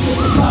much. It's just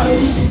a lie,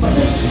 and it's too much.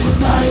 It's just a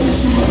lie, and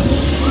it's too much.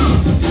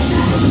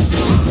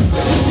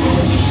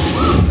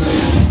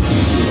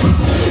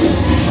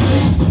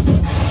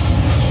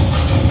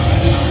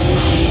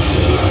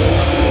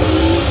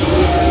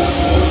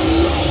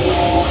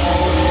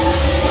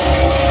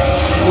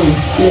 Holy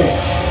shit,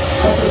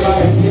 that's a lot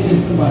of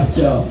giving to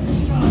myself.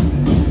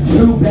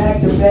 2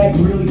 back-to-back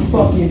really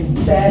fucking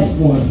fast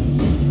ones.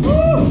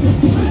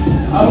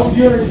 I hope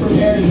you're as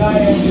prepared as I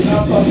am, because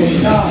I'm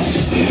fucking not.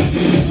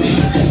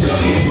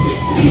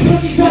 These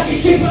fucking talking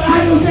shit, but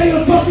I know they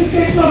don't fucking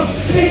pick up.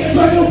 Niggas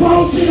are no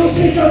bones, they don't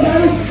pick up. I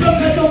don't pick up,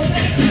 that's no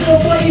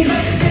funny.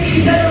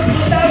 They better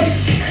put out it.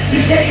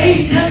 They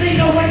hate, cause they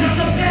know I'm not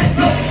the best.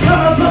 So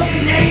I'm a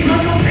fucking name,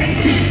 I'm no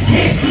racist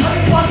shit.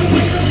 I'm walking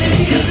with the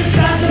living just the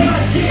size of my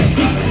shit.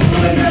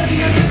 I'm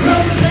nothing on the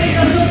ground, but they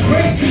are so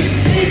great.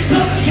 It's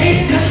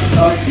suffocating, cause the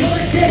thoughts feel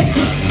like dick.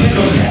 They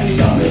don't have me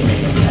on it,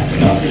 they don't pass it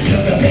off. It's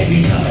sugar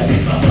babies, I'm gonna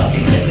take my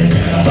fucking business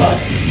in a butt.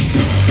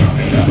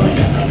 I'm like,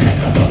 I'm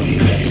a fucking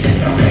business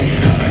in a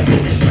regular, I'm like,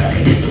 this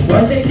rapping, is it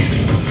worth it?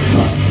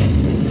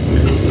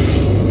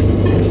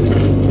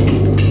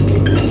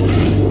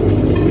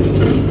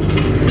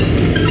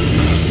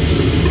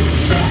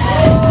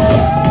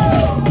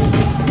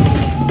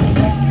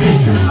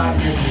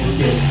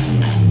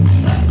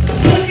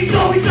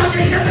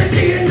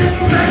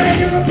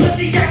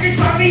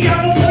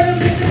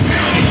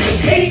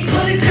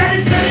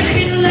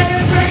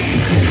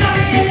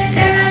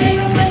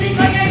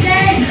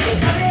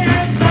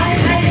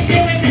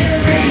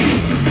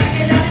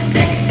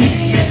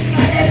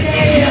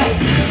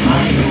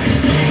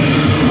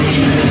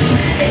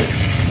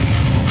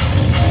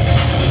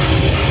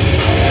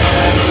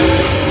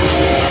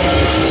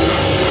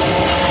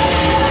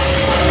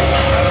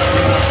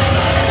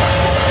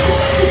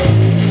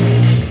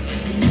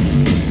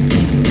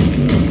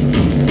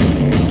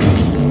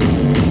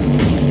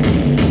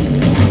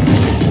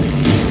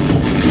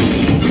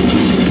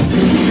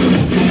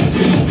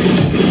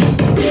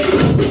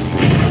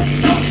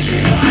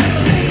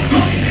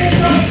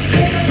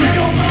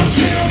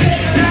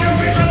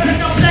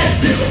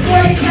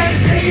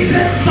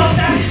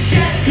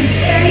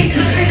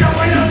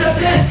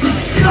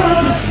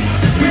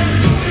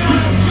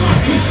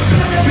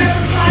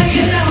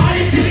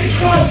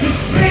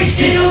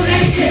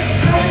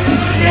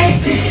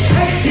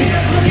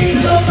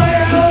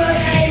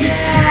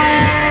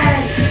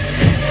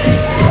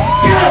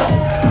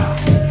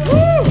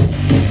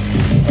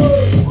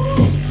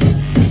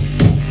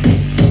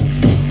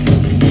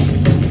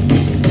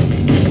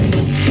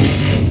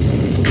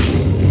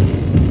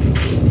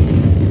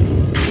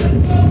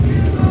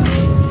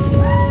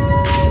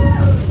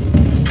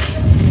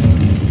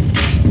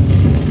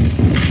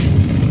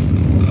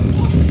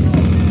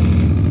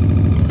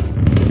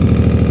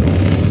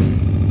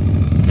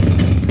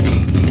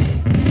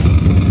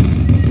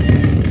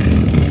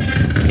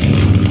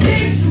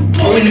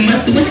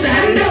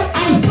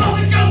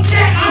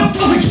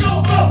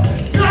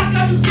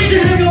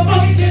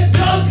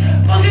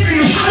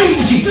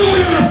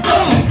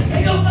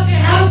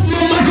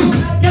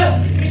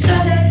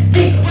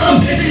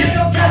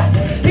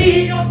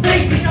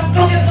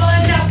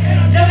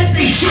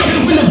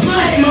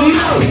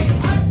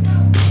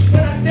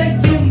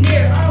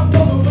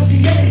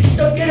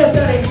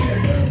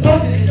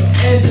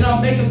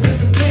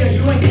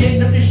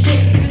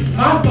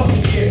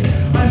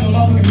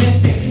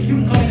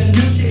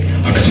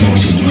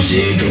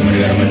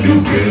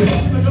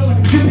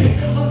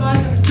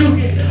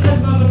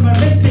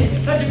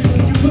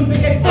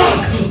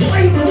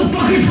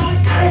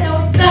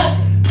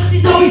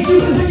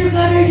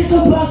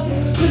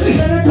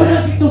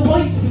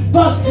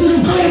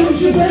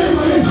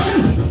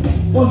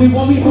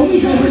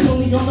 Homies, I was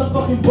only on the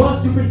fucking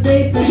bus, super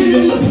states. I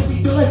should've looked at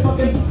me till I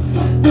fucking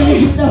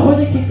finish with the whole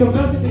they kick the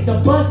rust and take the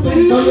bus. Let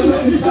me know you're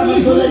right this time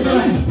until I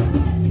die.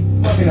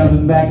 Fucking up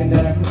and back and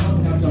then I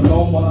come down to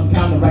alone while I'm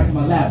counting the racks in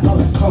my lap. I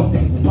was home,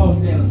 thinking the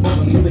phone, saying I'm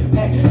smoking a little bit of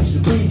pack. You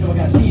should breeze, no I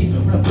got C's.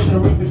 When I'm flipping a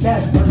ring for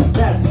cash, burning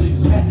fast, so you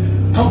just had.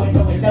 Oh wait,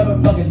 no, it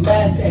never fucking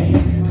lasts, eh.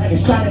 Like a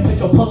shining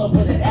bitch, I'll pull up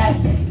with an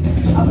axe.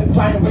 I've been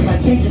grinding with my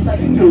changes like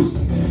a noose.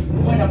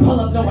 When I pull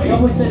up, no, I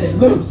always let it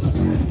loose.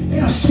 And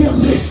I'm still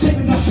lit,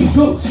 sipping on some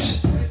goose.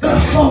 Got a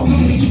phone, you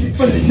can keep it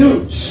for the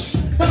news.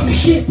 Talk me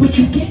shit, but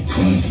you get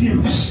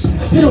confused.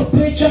 Little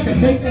bitch, I can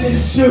make that in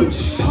the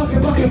snooze.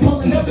 Fucking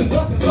pulling up the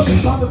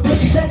fucking bombing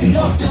pussy, second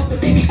off. Talking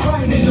baby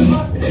crying in the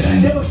mouth. I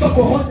never fuck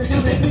with horses,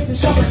 until that bitch and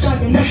shop her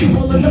talking. Now she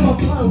pulling up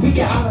my plow, we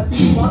get out of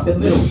team off the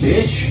little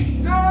bitch.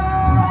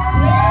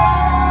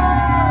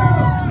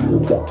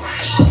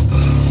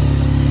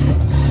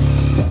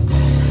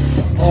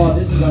 Oh,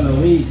 this is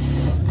unreleased.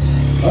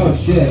 Oh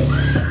shit.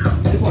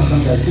 This one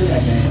comes out soon, I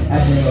think.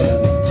 After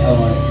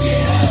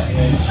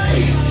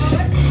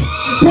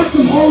Put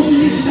some holes in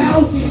his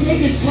mouth, and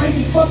niggas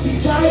breaking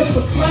fucking tires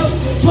for clout.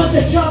 Put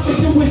the drop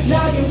into his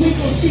noggin, we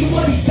gon' see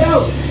what he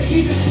bout.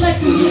 Even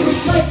flexing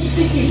lyrics like you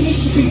thinking he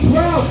should be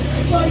proud.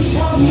 Buddy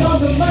caught me on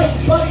the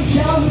mic, buddy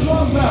down the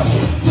wrong route.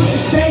 Put the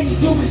bang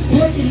through his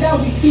brick and now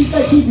he sees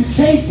like he was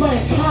tased by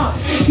a cop.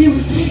 He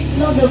was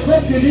beating on the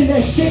record and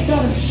that shit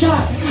got him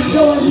shot.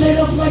 So I lit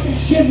up like a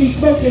chimney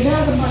smoking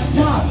out of my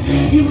top.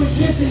 He was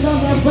dissing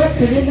on that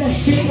record and that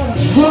shit got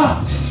him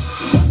dropped.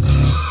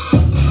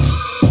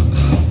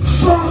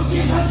 Smoke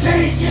in my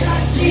face and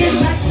I see it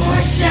like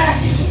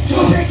Rorschach.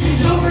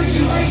 Conviction's over,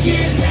 you ain't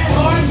getting that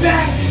hard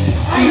back.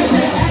 I used to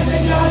have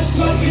a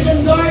non-smoking the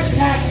Lord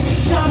pack.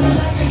 Sounding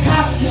like a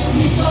cop, just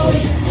keep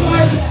blowing your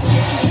car back.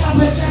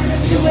 I'ma turn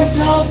him to a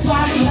dull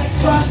body like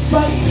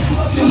frostbite.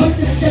 Fucking with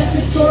the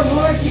second sword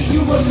hard, get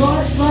you a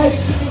large life.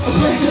 I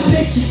break the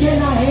bitch, you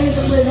cannot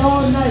handle it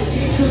all night.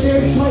 So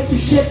there's like the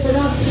shit that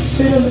I'm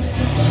spitting.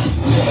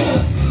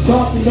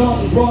 Talking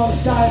on the wrong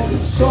side of the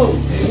scope.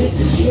 Hit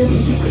the gym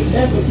and you could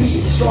never be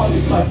as strong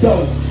as my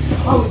dough.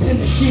 I was in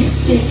the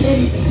sheepskin,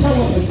 can't even tell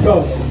them to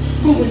go.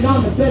 Moving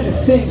on to better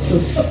things, so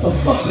shut the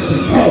fuck up and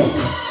go.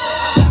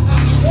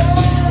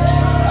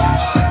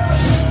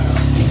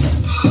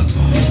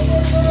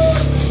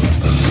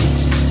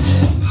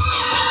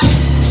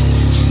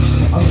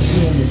 I'm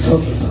feeling this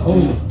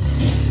Coca-Cola.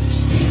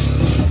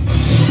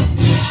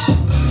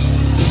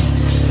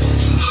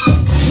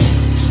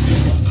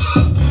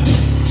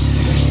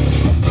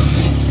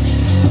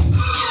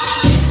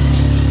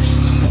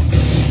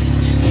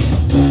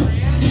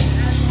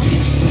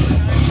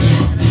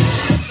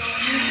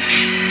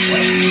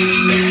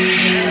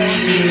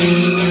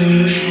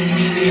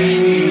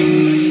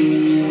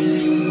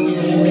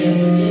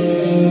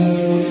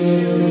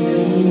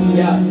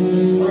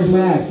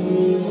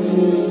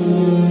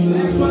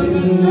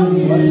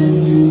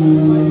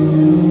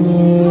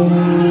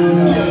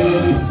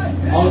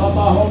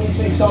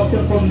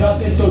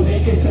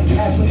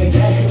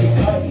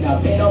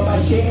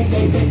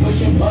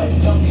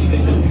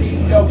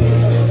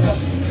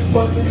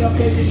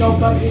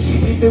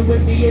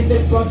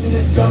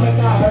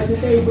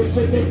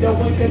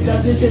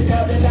 Doesn't just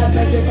have that I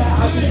mess it out,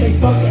 I just say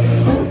fuck it.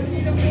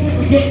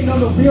 We're getting on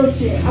the real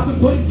shit. I've been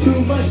putting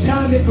too much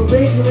time in for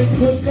razorless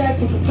pushback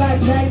with the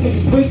black pack and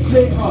his wig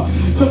split.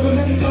 Took a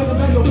minute, talk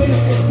about the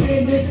witnesses.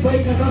 Been this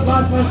way cause I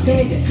lost my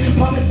standing.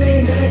 Mama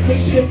saying that I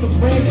take shit for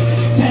granted.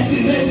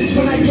 Passing message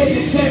when I get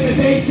to 7.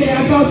 They say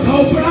I got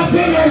cold, but I've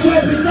been there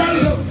with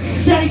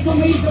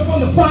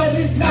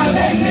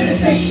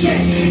say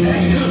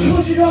shit.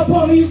 Push it up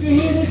on me, you can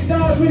hear this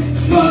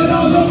siren. Blood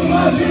all over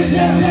my bitch,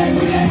 that back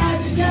with that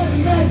acid,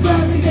 jabbing back,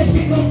 grabbing that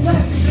shit gon'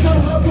 blast. Shut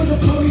up with the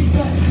police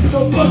fast.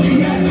 No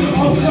fucking ass,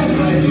 all black,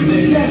 right, you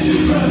think that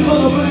shit. Try to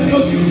follow, but I go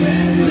too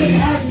fast. Take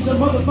ashes, a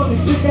motherfucker,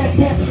 spit that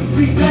cat.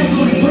 Free flash,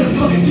 when you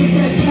motherfucker get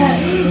that cat.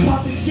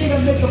 Pop the shit, I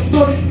make a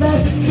 40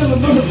 flash. Still a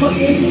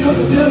motherfucker, ain't you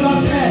the bill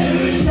I'm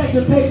at. Stack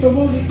of paper,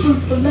 only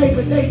fruits for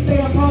labor. They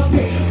say I'm on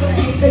paper, but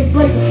they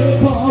break it. They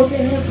put all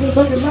their hands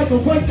looking like a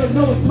wafer.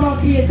 No, it's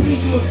my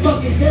DSkill, you a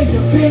fucking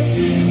danger, bitch.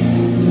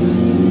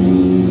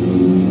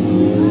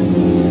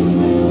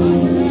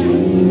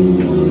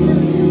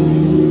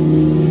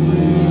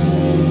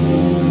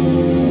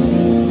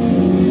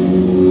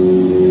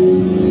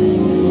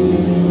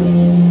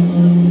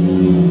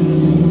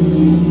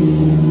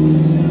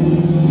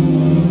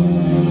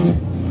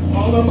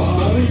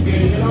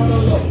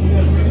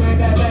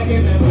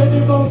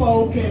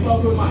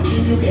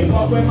 You can't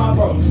fuck with my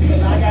bros,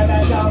 because I got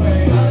that job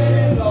and I let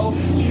it blow.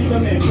 Leave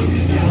them in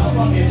position, I'll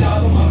fucking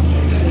job them up.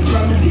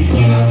 Remedy,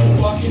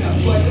 walking up,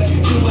 twice, I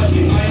can too much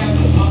in my hands.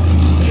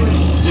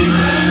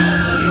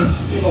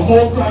 Give a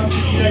whole crime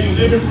scene at your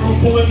living room,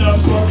 pulling up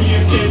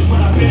Scorpion kids.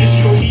 When I finish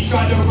you, he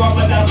tried to run,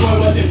 but that boy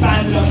wasn't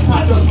fast enough.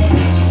 Time to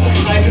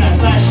knife and I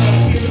slash him.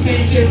 Give the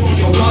same shit when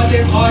you're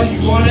running hard.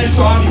 You wanna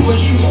try me, what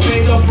you gon'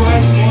 pay the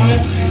price? You wanna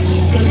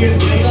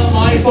get laid on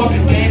life,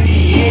 fucking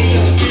dandy, yeah.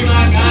 Just be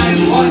my guys,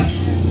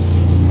 what?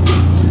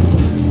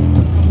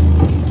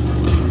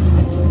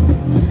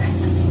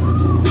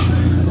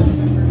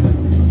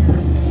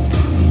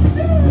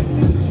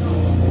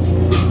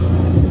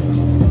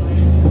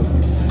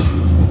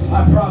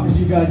 I promise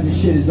you guys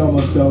this shit is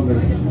almost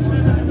over.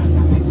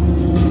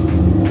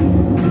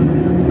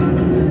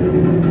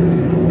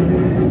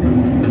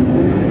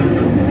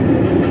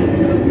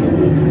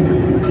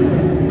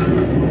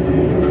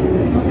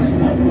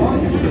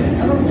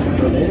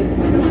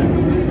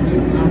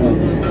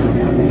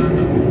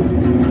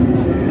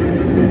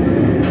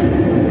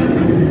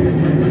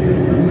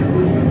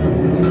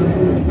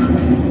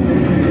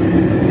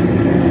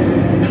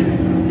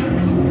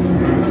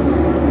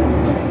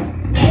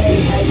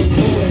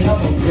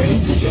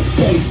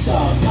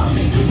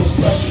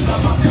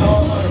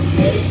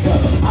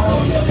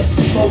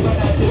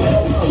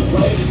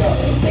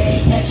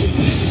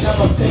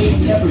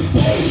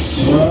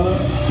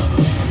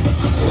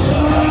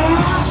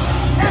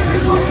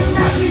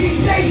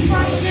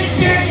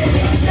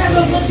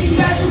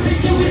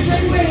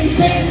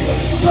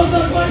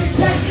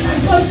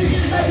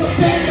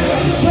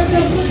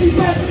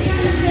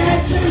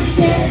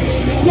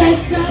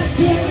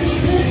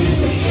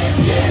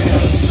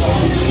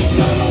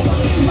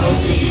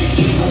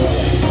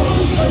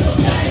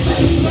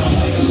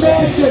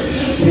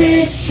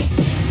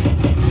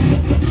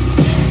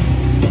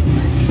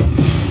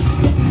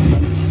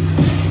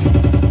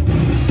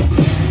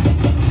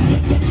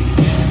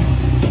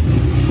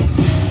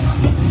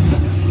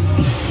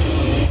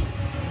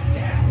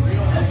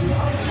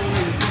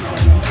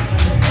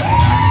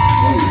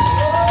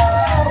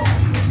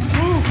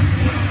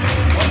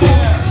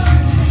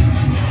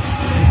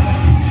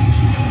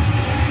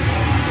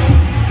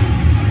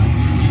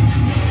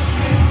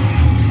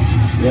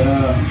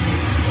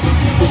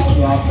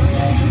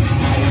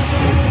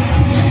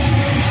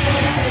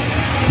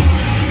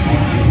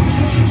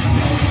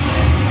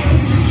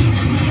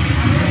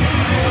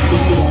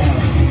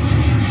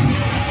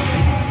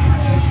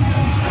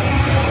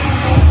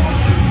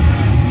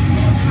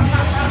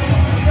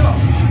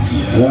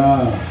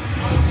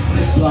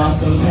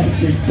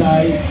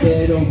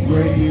 It'll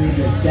bring you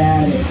to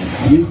static.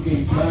 You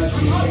can touch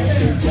it,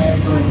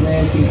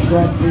 let it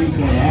some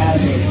freaking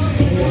habit.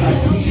 If I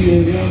see you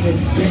in the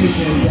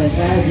station, as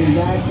fast as I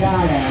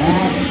gotta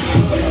have it.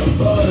 Put a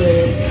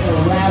bullet in a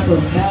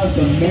rapper mouth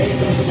to make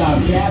them stop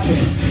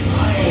yapping.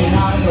 I ain't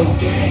on no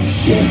gang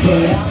shit,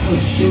 but I'm a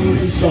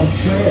shooter, so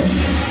trip.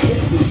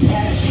 If we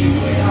pass you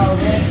in our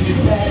rents, you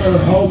better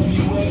hope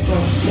you ain't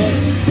gon' slip.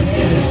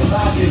 And this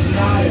clock is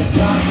not a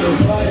doctor,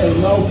 but a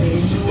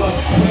loading you up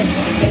quick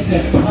in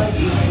the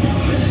country.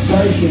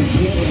 Surgeon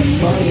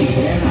getting money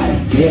and I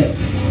dip.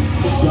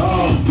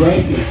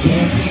 Dollbreaker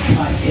can't be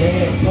caught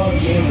dead.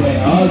 Fucking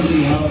with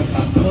ugly hoes.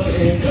 I'm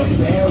putting the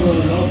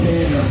barrel up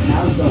in her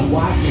mouth so I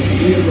can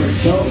hear her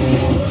choke.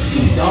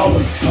 She's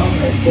always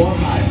coming for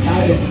my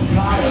title.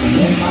 Gotta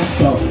let my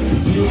soul.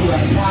 You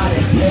are not a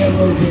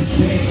terrorist,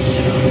 bitch.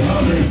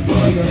 Coming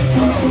for your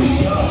phone,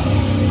 yo.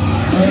 I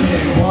heard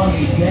they want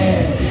me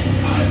dead.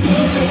 I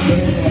took them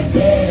in the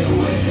bed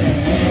with a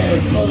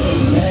head full of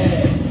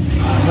lead.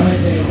 I heard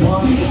they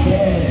want me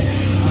dead.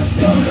 I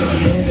took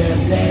them in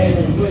the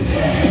bed with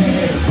a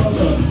head full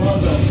of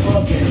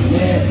motherfucking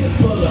lead.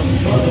 Full of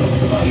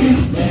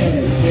motherfucking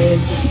lead,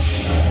 bitch.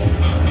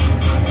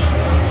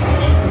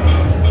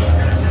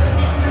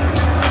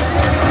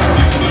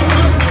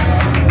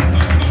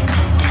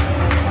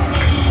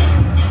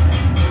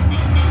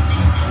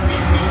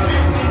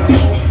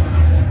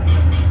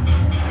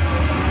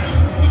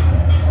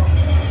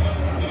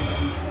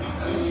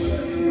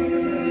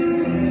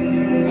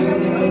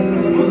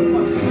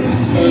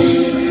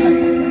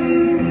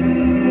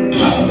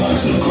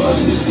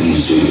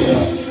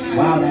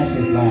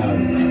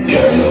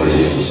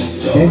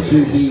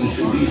 Shoot beat,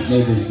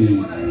 made this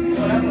beat.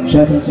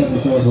 Shout out to the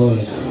Soul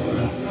Holy.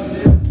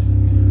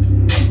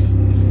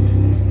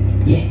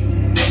 Yeah.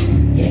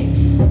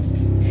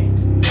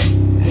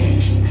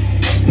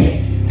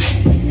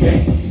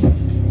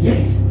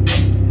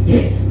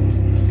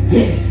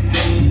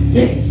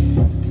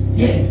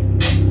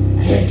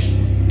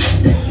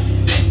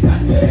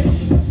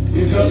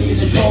 Your girlie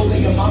is a troll,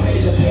 your mama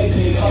is a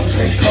pig. All the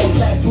fresh cold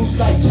black boots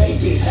like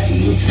blanket. Hey,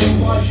 you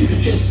true one, you could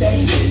just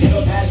say it.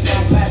 It'll pass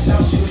now, class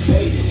out, she was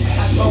faded.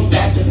 I smoke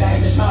back to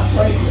back, that's my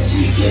fragrance.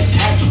 She gets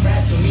action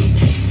rats to me.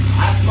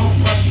 I smoke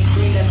Russian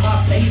cream, that's my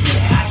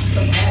favorite. I keep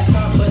them ass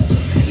on, but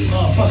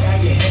motherfucker, I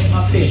get head in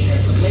my fish.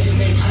 Some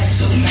legendary types,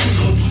 so nice,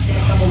 so decent.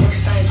 I'm a work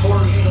science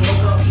horror, in the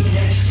local, I'm eating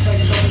that. Cause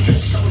it's only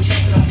just double check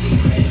that I'm being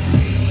credit.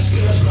 I'm a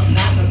square, but I'm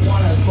not like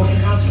one. I'm going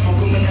down to my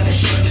room and have a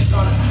shit in the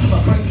sauna. I'm a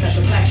Frank, that's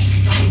a black.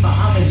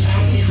 Bahamas,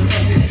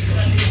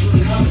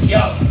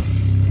 yo,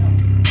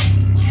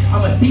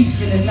 I'm a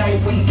thief in the night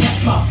when you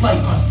catch my flight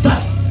on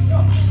sight.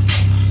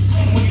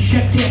 When you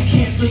check that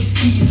cancel, you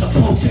see it's a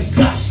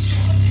poltergeist.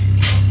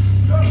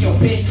 And your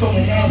bitch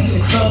throwing ass in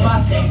the club,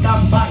 I think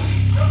I'm right.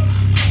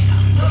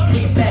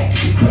 Bring it back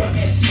to the crib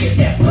and see if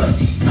that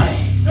pussy tight.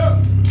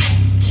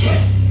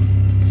 Yeah.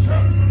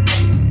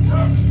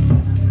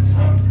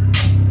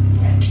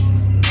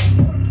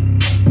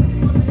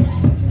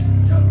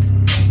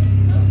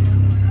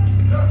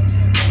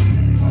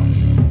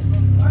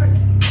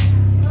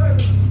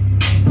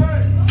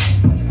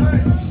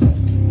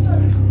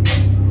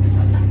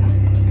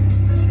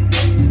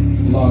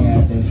 Long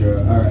ass intro,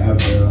 or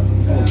outro.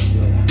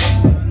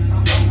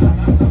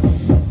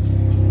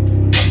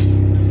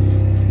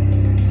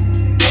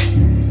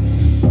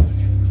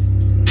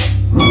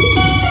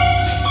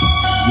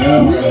 Yo,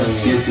 real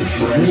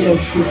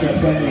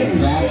schizophrenic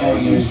rap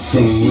artists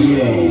for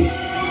real.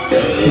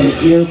 Some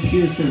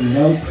ear-piercing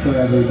notes for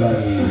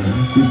everybody.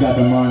 We got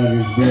the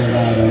monitors very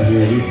loud out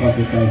here. We fuck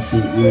with that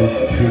shit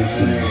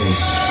ear-piercing.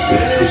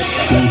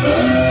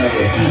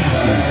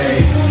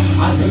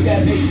 I think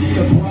that makes me a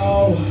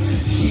bro.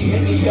 She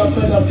hit me up for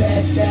the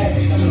best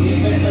sex. I'm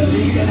leaving the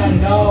league and I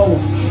know.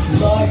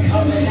 Blood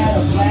coming out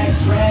of black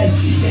dress.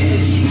 She said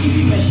that she needs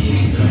me but she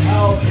needs some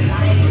help. And I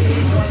ain't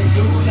really gonna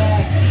do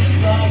that.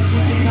 Blood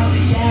dripping on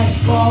the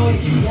asphalt.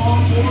 If you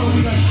want more,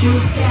 we gonna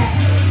shoot that.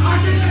 I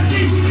think that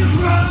makes me a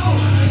bro.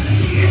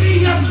 She hit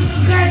me up for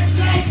the best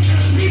sex.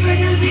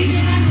 Leaving the league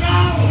and I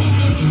know.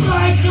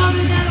 Blood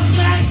coming out of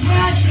black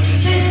dress.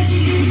 Say that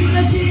she needs me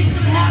but she needs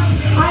some help.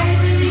 I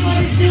ain't really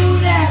gonna do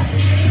that.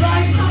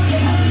 Blood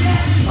coming out of the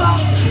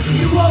asphalt.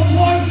 You want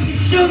war, we can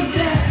shoot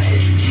that.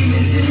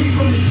 Demons in me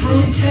from the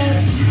true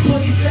test.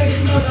 Pussy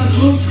face on the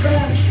blue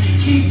crap.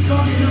 Keep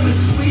talking of a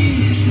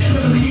squeeze.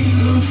 Never leave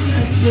loose,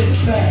 that's just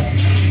fact.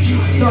 You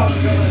thought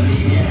you were gonna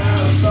leave your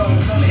house, so I'm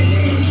coming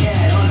in,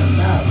 cat on the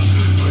mouth.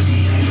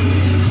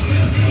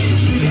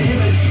 You can hear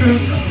the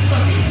truth on the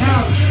fucking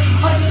couch.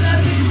 Under that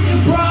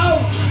bitch, bro.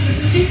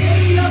 She gave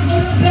me up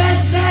for the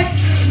best sex.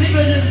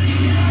 Leaving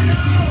the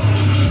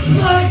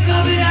blood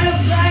coming out of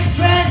black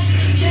dress.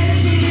 Say that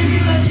she needs me,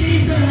 but she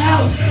needs some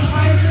help.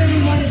 I really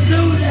wanna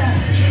do that.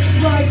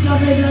 Blood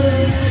coming out of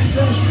black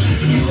dress.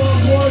 You want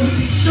war, you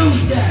can shoot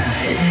that.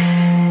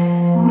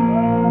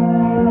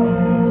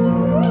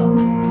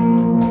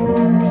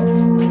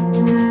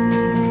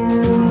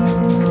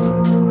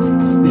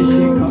 This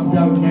shit comes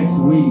out next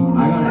week.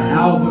 I got an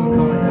album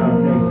coming out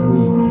next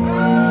week.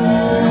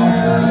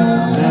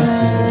 That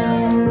shit.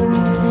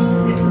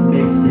 It's a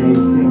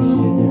mixtape, same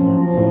shit,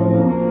 different.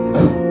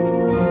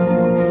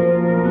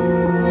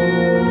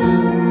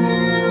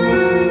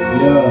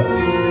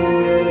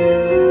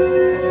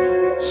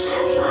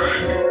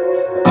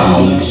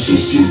 All that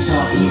shit you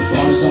talking,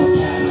 bars on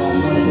pad, all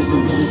money with the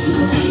rules, you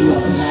can put you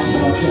up and down,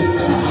 but I'll get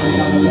cut.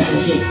 I'm let the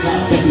shit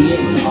clap, baby,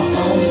 hitting my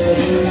phone, if it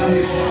ain't out,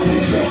 I've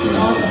been drinking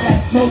all of that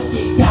smoke,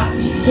 it got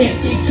me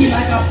lifted, feel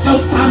like I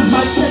float, I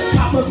might just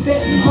cop a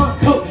fit in my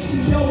coat, you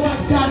know I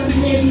got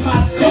him in my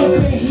scope,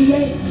 and he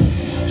ain't,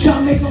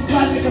 tryna make him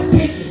fly like a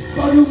pigeon,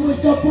 but who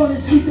was up on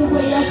his feet the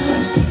way I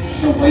glimpse,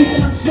 the way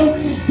that I'm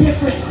smoking is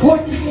different,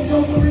 hard to get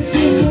over and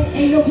see it,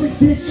 ain't no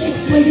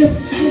resistance, way to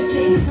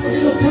persistent,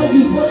 still tell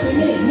you what's in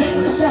it,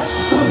 never stop,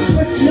 I'm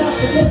drifting up,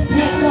 and then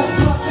pack up,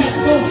 pop back,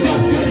 goes up,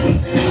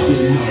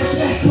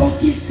 that smoke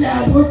gets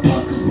sour,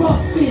 buckle up,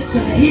 fist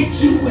gonna hit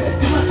you with a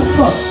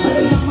clusterfuck,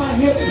 lay on my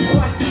hip,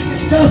 before I keep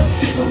it up,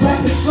 the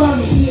rapper try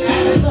me, he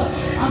out of luck,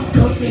 I'm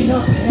cooking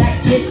up in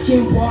that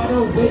kitchen,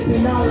 water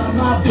whipping all on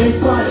my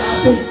wrist while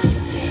I've been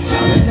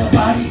counting the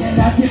body that I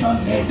think I'm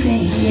missing,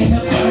 he end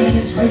up burning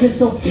his regular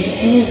so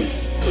fitting,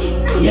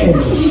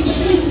 yeah.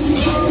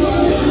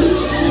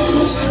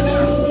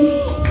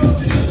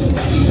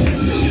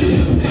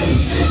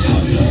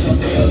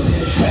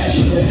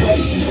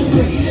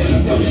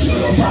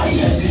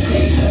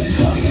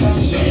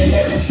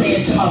 Say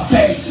it to my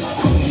face.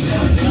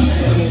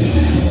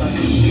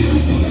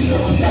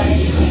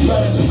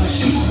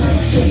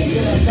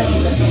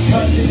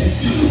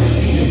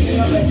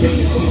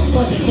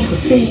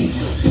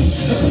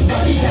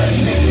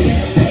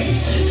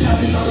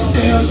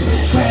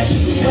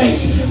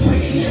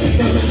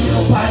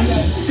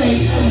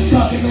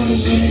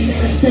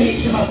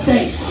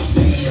 face.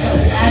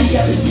 Addy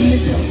up the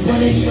knees,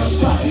 running in your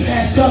spot.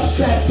 Masked up,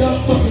 strapped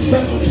up, fucking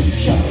rebel in your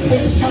shot.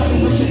 It's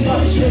talking with your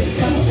butt straight,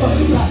 time to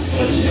fucking block.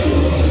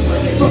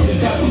 Fucking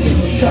got to get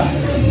the shot.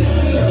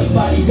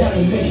 Everybody down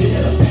and make it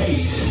at a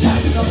pace.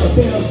 Knocking up the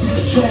barrels in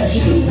the trash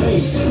in the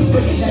waste.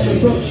 Bringing that the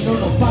road, you know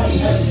nobody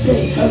has to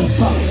say. I'm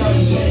talking on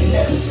the end and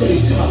never say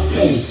it to my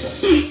face.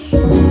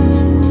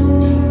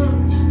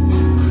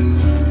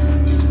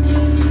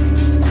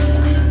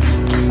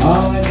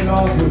 I'll end it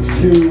off with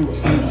two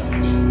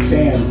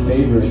fan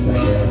favorites, I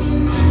guess.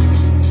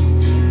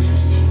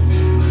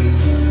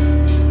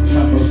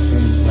 My most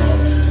famous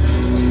songs.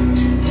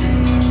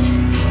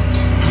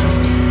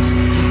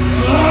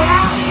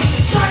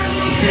 Son of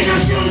a bitch, I'm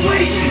still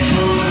wasting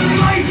time.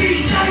 Might be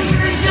done,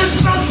 but it's just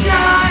about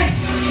time.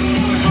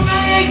 From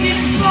my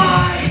ignorance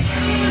fly,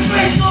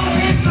 face all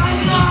hit my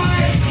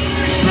life.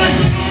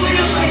 Stressing the weight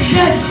of my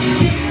chest.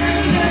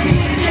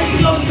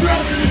 Taking no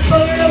breath,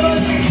 but it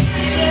was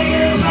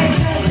my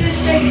path,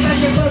 this ain't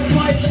measure but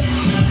pointless.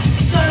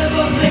 Son of a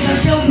bitch, I'm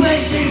still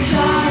wasting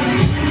time.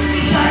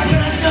 Time,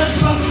 but I'm just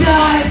about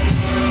time.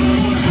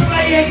 From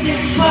my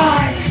ignorance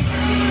fly,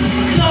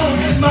 so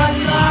hit my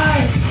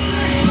life.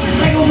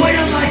 Like a weight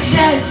on my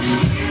chest.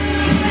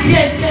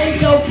 Can't take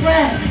no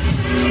breath.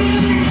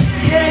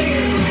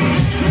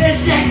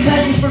 This ain't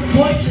passion for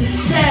pointless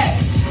sex.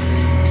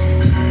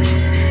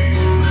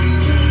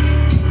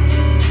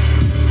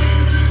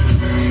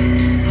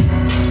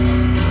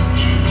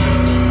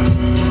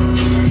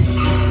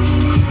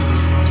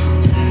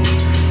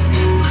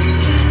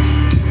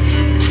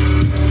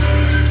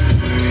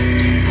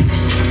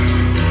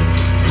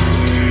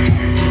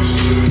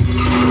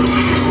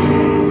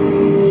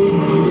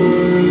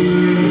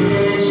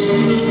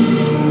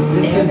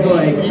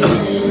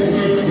 This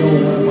is still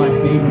one of my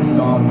favorite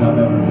songs I've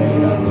ever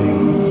made, I think.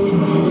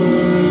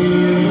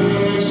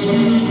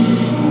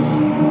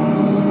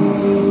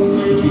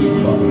 The beat's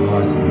fucking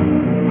awesome.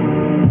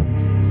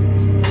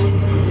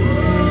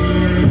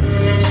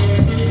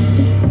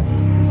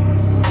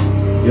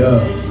 Yeah.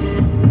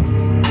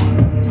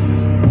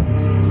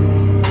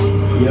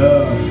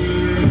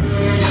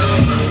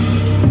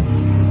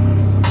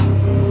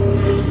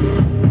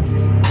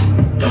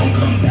 Don't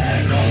come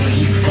back, only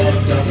you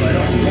fucked up. I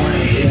don't wanna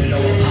hear no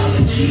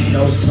apology,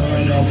 no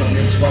son up on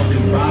this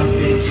fucking rock.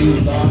 Been too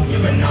long,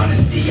 giving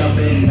honesty. I've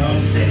been numb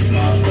since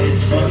my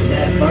fist. Fuck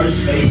that first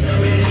face. I've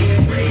been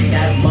eating great,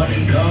 that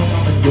money come.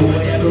 I'ma do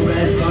whatever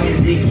as long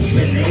as it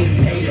even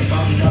ain't paid. If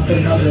I'm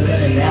nothing other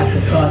than an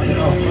afterthought, then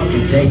I'll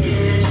fucking take it.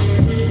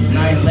 And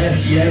I ain't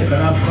left yet,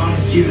 but I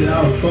promise you that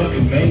I'll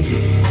fucking make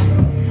it.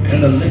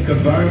 And the liquor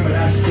burn, but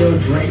I still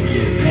drink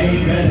it.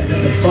 Pain better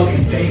than the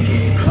fucking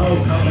faking.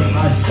 Cold coming,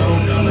 my soul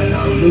numbing.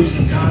 I'm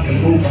losing time to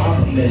move on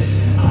from this.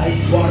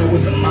 Ice water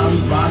with a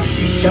molly rock.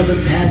 She shoving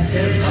past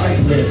her bright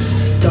lips.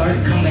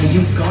 Dark coming,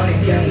 you gone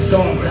again.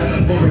 So I'm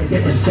grabbing for a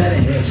different set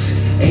of hips.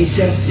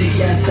 HFC,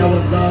 yes, I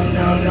would love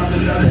now.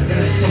 Nothing other than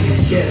a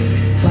sinking ship.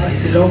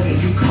 Slice it open,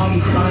 you call me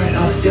crying.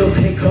 I'll still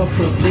pick up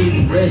for a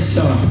bleeding wrist.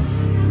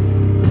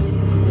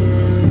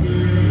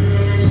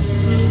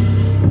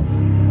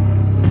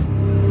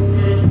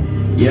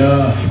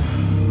 Yeah.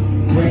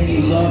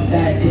 Rainy love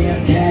that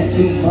damn cat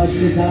too much,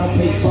 cause I don't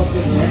pay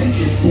fucking rent.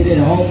 Just sit at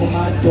home with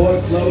my door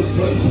closed,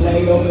 wouldn't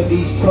play over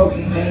these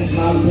broken things.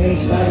 My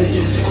limbs started to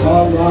just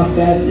fall off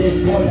at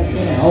this point. I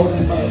can't hold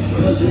them up.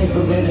 Put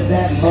liquor into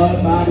that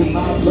mud body,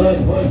 my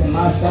blood poison,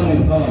 my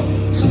stomach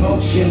bug.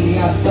 Smoke chimney,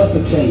 I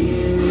suffocate.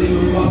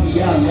 Clear on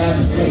me out,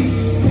 lacerate.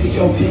 Take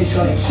your bitch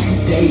on a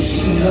cute date.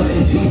 She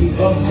nothing to me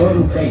but murder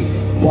rate.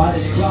 Why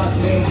this clock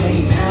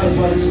maintain pounds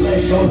while this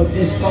flesh all of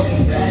this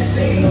fucking fast?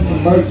 Saying I'm a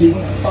mercy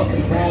with a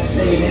fucking rap.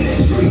 Saying in the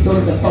streets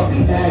or the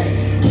fucking bag.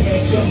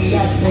 Can't kill me, I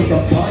take a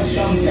punch.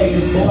 I'm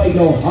making boy,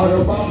 no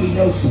harder on me,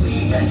 no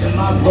sleep. Enter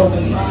my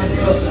broken mind,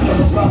 trust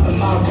I'm dropping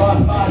my raw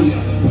body.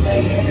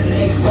 Play hands and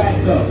they crack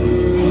up.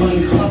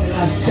 Money coming,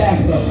 I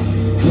stack up.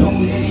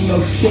 Tune into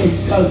your shit,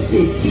 so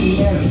sit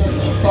TM, shut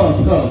the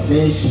fuck up,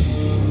 bitch.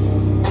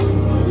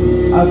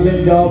 I've been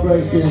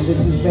Dollbreaker, and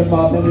this has been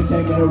MOP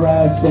Entertainment at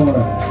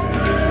RADSTORM.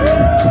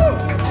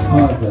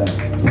 Pause that.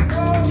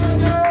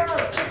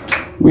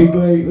 We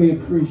greatly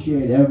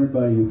appreciate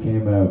everybody who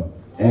came out.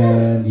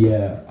 And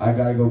yeah, I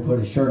gotta go put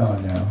a shirt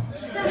on now.